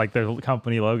logo, like the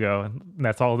company logo, and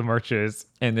that's all the merch is.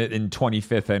 And in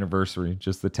 25th anniversary,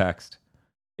 just the text.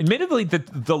 Admittedly,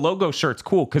 the logo shirt's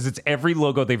cool because it's every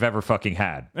logo they've ever fucking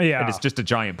had. Yeah. And it's just a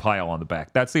giant pile on the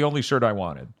back. That's the only shirt I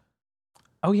wanted.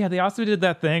 Oh, yeah. They also did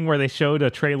that thing where they showed a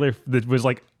trailer that was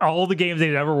like all the games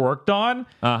they'd ever worked on.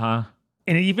 Uh-huh.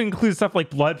 And it even includes stuff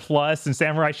like Blood Plus and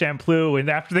Samurai Champloo. And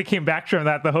after they came back from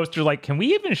that, the hosts were like, can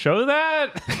we even show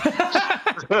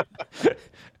that?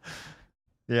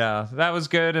 Yeah, that was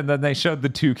good. And then they showed the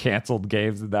 2 canceled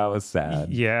games, and that was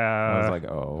sad. Yeah. I was like,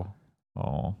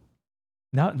 oh.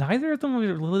 No, neither of them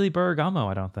were Lily Bergamo,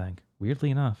 I don't think.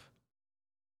 Weirdly enough.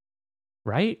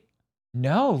 Right?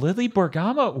 No, Lily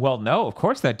Bergamo. Well, no, of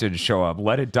course that didn't show up.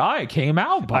 Let It Die came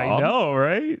out, Bob. I know,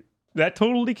 right? That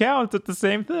totally counts. It's the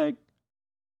same thing.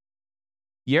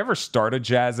 You ever start a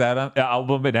jazz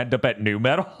album and end up at nu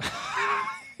metal?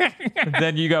 And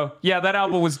then you go, yeah, that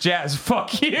album was jazz.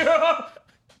 Fuck you.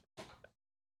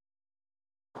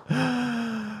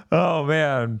 Oh,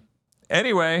 man.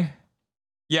 Anyway.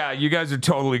 Yeah, you guys are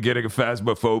totally getting a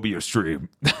Phasmophobia stream.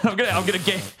 I'm gonna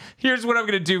get. Here's what I'm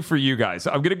gonna do for you guys.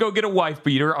 I'm gonna go get a wife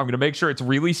beater. I'm gonna make sure it's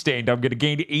really stained. I'm gonna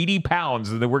gain 80 pounds,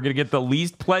 and then we're gonna get the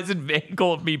least pleasant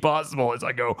angle of me possible as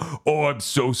I go. Oh, I'm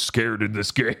so scared in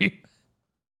this game.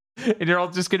 And you're all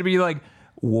just gonna be like,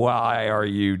 "Why are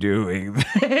you doing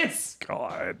this?"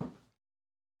 God.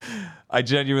 I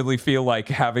genuinely feel like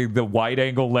having the wide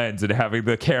angle lens and having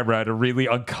the camera at a really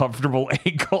uncomfortable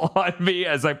angle on me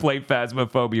as I play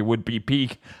Phasmophobia would be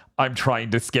peak. I'm trying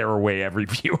to scare away every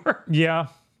viewer. Yeah.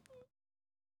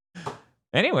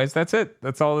 Anyways, that's it.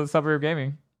 That's all the Suburb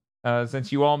Gaming.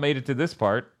 Since you all made it to this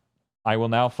part, I will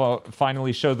now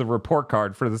finally show the report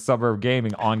card for the Suburb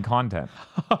Gaming on content.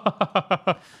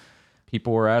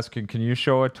 People were asking, can you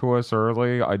show it to us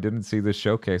early? I didn't see the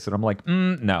showcase. And I'm like,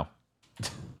 no.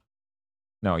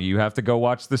 No, you have to go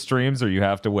watch the streams or you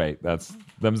have to wait.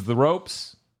 Them's the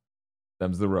ropes.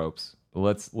 Them's the ropes.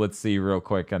 Let's see real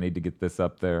quick. I need to get this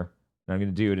up there. I'm going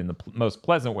to do it in the most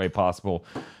pleasant way possible.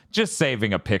 Just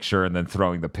saving a picture and then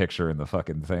throwing the picture in the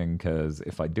fucking thing, because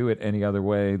if I do it any other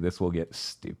way, this will get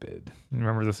stupid.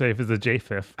 Remember, the safe is a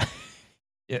JFIF.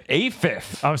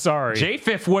 AFIF. I'm sorry.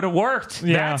 JFIF would have worked.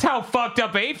 Yeah. That's how fucked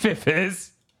up AFIF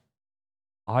is.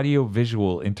 Audio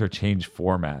visual interchange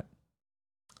format.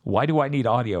 Why do I need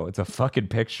audio? It's a fucking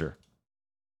picture.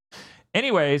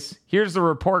 Anyways, here's the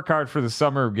report card for the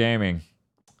Summer of Gaming.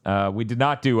 We did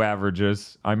not do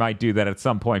averages. I might do that at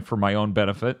some point for my own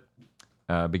benefit,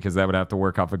 because that would have to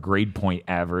work off a grade point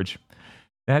average.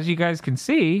 As you guys can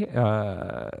see,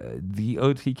 the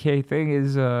OTK thing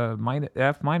is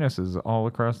F minuses all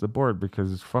across the board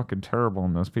because it's fucking terrible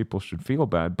and those people should feel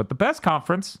bad. But the best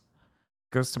conference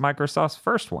goes to Microsoft's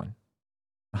first one,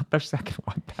 not their second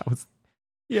one. That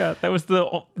was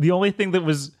the only thing that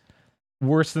was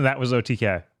worse than that was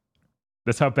OTK.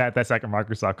 That's how bad that second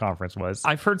Microsoft conference was.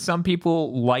 I've heard some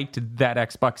people liked that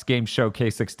Xbox Game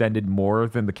Showcase extended more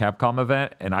than the Capcom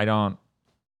event, and I don't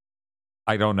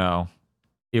know.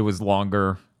 It was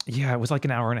longer. Yeah, it was like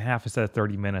an hour and a half instead of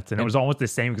 30 minutes, and it was almost the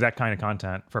same exact kind of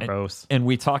content for both. And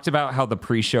we talked about how the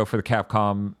pre-show for the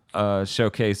Capcom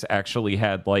showcase actually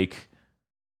had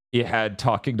it had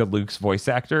talking to Luke's voice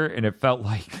actor, and it felt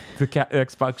like the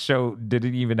Xbox show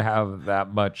didn't even have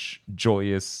that much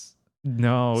joyous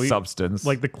substance.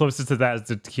 Like the closest to that is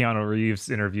the Keanu Reeves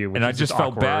interview. Which and I just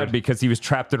felt bad because he was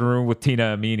trapped in a room with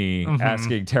Tina Amini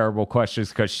asking terrible questions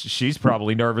because she's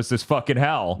probably nervous as fucking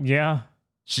hell. Yeah.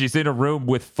 She's in a room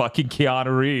with fucking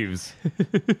Keanu Reeves.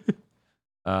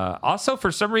 Also,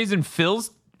 for some reason,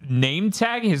 Phil's name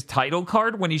tag, his title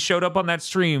card, when he showed up on that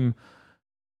stream,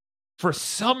 for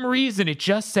some reason, it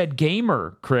just said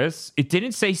gamer, Chris. It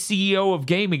didn't say CEO of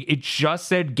gaming. It just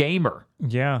said gamer.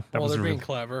 Yeah, Well, they're being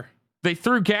clever. They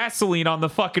threw gasoline on the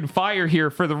fucking fire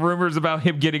here for the rumors about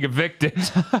him getting evicted.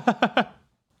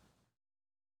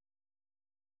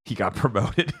 He got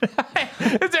promoted.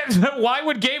 Why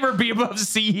would gamer be above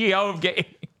CEO of gaming?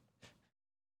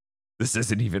 This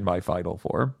isn't even my final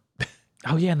form.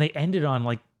 Oh yeah, and they ended on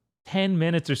like 10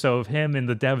 minutes or so of him and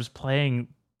the devs playing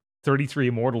 33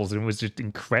 Immortals, and it was just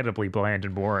incredibly bland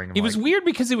and boring. It was weird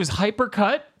because it was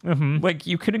hypercut. Mm-hmm. Like,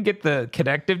 you couldn't get the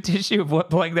connective tissue of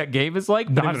what playing that game is like,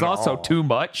 but Not it was at also all. too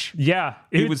much. Yeah,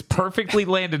 It was perfectly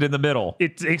landed in the middle.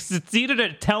 It succeeded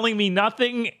at telling me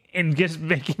nothing and just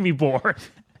making me bored.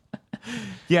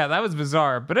 Yeah, that was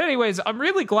bizarre. But anyways, I'm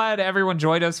really glad everyone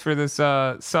joined us for this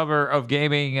Summer of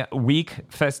Gaming week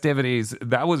festivities.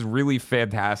 That was really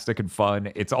fantastic and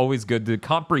fun. It's always good to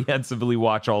comprehensively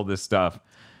watch all this stuff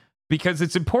because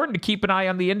it's important to keep an eye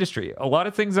on the industry. A lot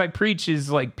of things I preach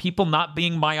is like people not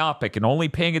being myopic and only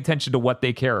paying attention to what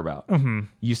they care about. Mm-hmm.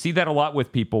 You see that a lot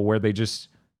with people where they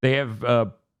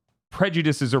have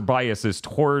prejudices or biases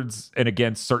towards and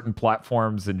against certain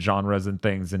platforms and genres and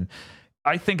things. And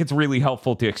I think it's really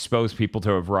helpful to expose people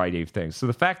to a variety of things. So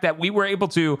the fact that we were able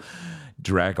to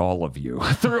drag all of you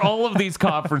through all of these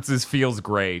conferences feels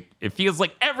great. It feels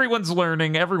like everyone's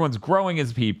learning, everyone's growing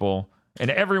as people, and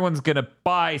everyone's going to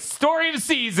buy Story of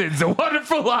Seasons, A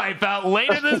Wonderful Life out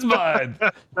later this month.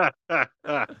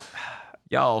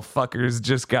 Y'all fuckers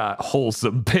just got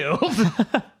wholesome pilled.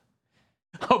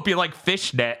 Hope you like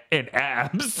fishnet and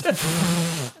abs.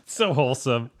 So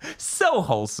wholesome. So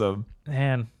wholesome.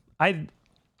 Man, I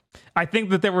think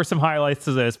that there were some highlights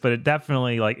to this, but it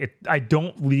definitely I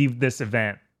don't leave this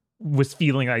event was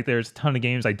feeling like there's a ton of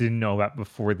games I didn't know about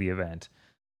before the event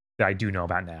that I do know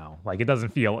about now. Like, it doesn't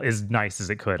feel as nice as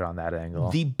it could on that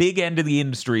angle. The big end of the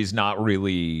industry is not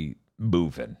really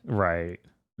moving. Right.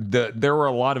 There were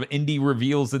a lot of indie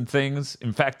reveals and things.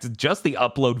 In fact, just the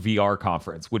Upload VR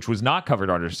conference, which was not covered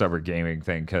on our summer gaming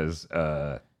thing because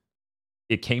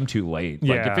it came too late. Like,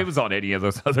 Yeah. if it was on any of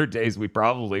those other days, we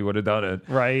probably would have done it.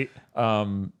 Right.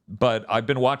 But I've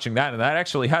been watching that, and that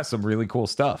actually has some really cool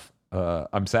stuff.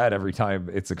 I'm sad every time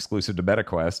it's exclusive to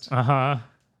MetaQuest. Uh-huh.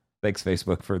 Thanks,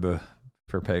 Facebook,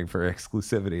 for paying for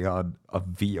exclusivity on a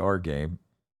VR game.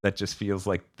 That just feels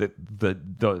like the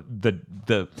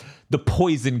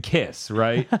poison kiss,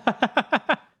 right?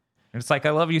 It's like,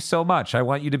 I love you so much. I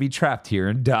want you to be trapped here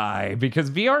and die, because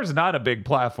VR is not a big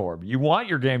platform. You want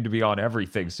your game to be on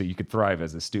everything so you could thrive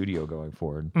as a studio going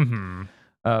forward. Mm-hmm.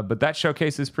 But that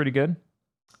showcase is pretty good.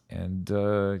 And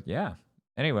yeah.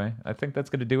 Anyway, I think that's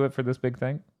going to do it for this big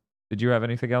thing. Did you have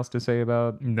anything else to say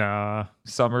about Nah,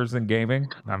 summers and gaming?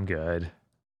 I'm good.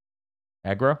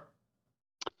 Aggro?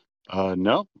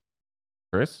 No.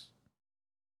 Chris?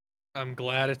 I'm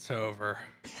glad it's over.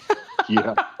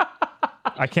 Yeah.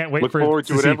 I can't wait Look for forward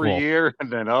the to it every sequel. year, and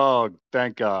then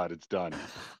thank God it's done.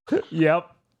 Yep.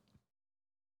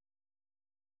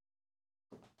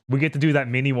 We get to do that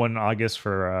mini one in August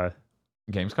for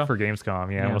Gamescom?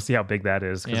 Gamescom. Yeah, Yeah. we'll see how big that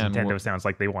is because Yeah, and Nintendo we'll- sounds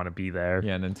like they want to be there.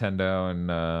 Yeah, Nintendo and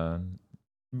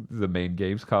the main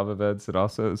Gamescom events, and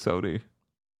also Sony.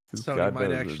 Sony God might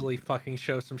knows it. actually fucking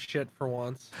show some shit for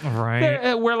once.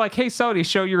 Right. We're like, hey, Sony,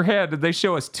 show your hand. And they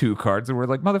show us 2 cards. And we're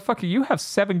like, motherfucker, you have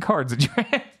 7 cards in your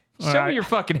hand. Show Right. me your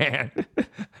fucking hand.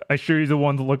 I sure you the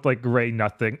one that looked like gray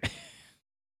nothing.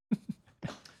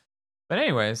 But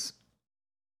anyways,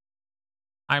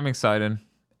 I'm excited.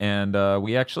 And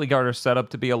we actually got our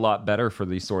setup to be a lot better for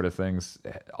these sort of things,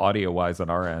 audio-wise on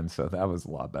our end. So that was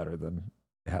a lot better than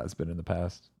it has been in the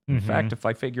past. In Mhm. fact, if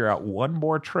I figure out one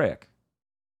more trick,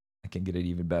 I can get it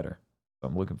even better. So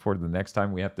I'm looking forward to the next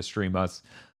time we have to stream us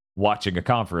watching a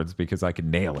conference, because I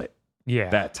can nail it Yeah.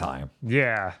 that time.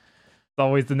 Yeah. It's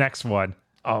always the next one.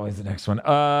 Always the next one.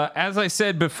 As I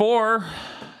said before,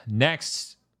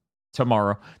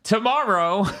 tomorrow,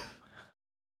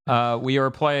 we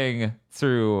are playing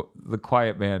through The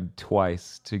Quiet Man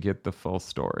twice to get the full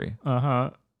story. Uh-huh.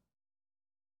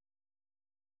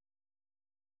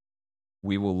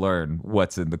 We will learn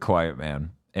what's in The Quiet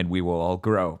Man, and we will all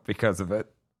grow because of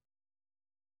it.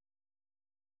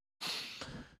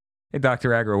 Hey, Dr.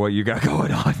 Aggro, what you got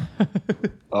going on?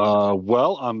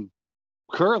 Well, I'm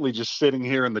currently just sitting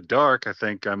here in the dark. I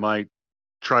think I might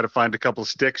try to find a couple of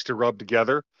sticks to rub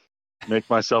together, make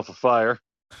myself a fire,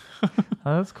 Oh,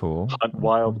 that's cool. hunt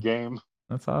wild game,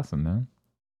 That's awesome, man.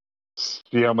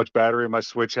 see how much battery my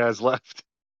Switch has left.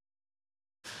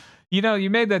 You know, you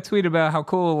made that tweet about how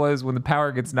cool it was when the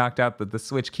power gets knocked out that the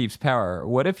Switch keeps power.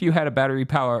 What if you had a battery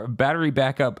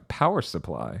backup power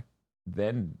supply?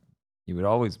 Then you would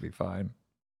always be fine.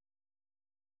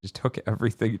 Just hook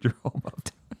everything in your home up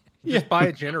to Just buy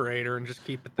a generator and just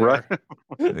keep it there.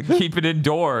 Right. keep it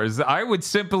indoors. I would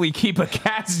simply keep a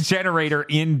gas generator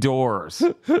indoors.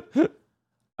 I mean,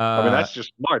 that's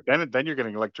just smart. Then you're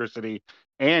getting electricity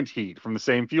and heat from the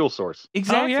same fuel source.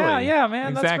 exactly. Oh, yeah,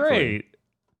 man. That's Exactly. great.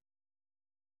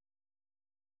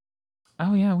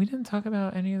 Oh yeah, we didn't talk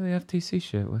about any of the FTC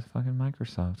shit with fucking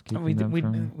Microsoft. Oh, we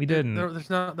didn't.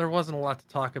 There wasn't a lot to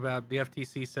talk about. The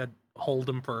FTC said hold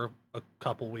them for a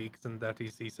couple weeks, and the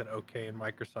FTC said okay, and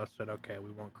Microsoft said okay, we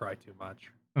won't cry too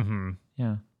much. Mm-hmm.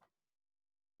 Yeah,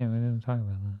 we didn't talk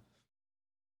about that.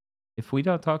 If we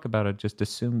don't talk about it, just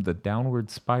assume the downward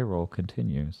spiral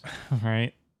continues.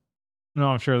 Right. No,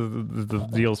 I'm sure the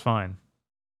deal's fine.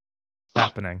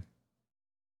 Happening.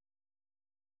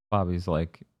 Bobby's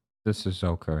like, this is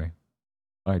okay.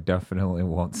 I definitely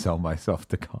won't sell myself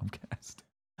to Comcast.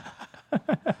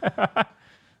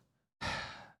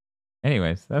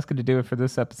 Anyways, that's going to do it for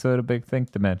this episode of Big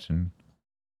Think Dimension.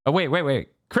 Oh, wait.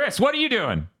 Chris, what are you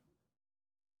doing?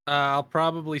 I'll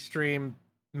probably stream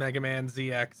Mega Man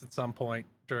ZX at some point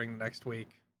during the next week.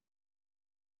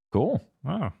 Cool.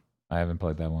 Oh. I haven't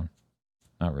played that one.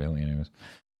 Not really, anyways.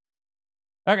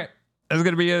 Okay, that's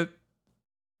going to be it.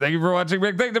 Thank you for watching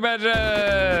Big Think Dimension!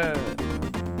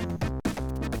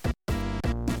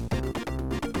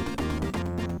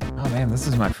 Oh man, this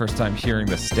is my first time hearing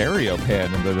the stereo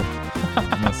pan in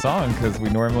the song because we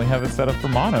normally have it set up for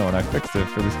mono and I fixed it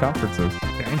for these conferences.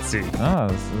 Fancy. Oh,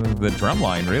 the drum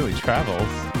line really travels.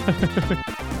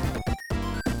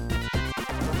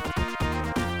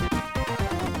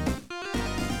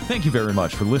 Thank you very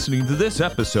much for listening to this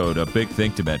episode of Big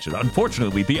Think Dimension.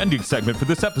 Unfortunately, the ending segment for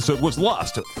this episode was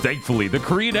lost. Thankfully, the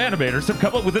Korean animators have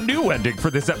come up with a new ending for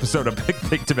this episode of Big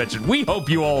Think Dimension. We hope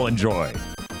you all enjoy.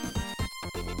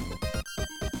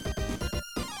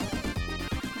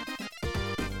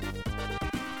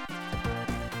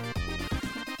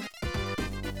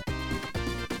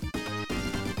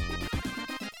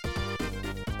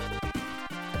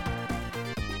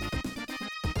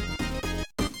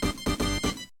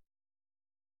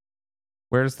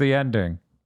 Where's the ending?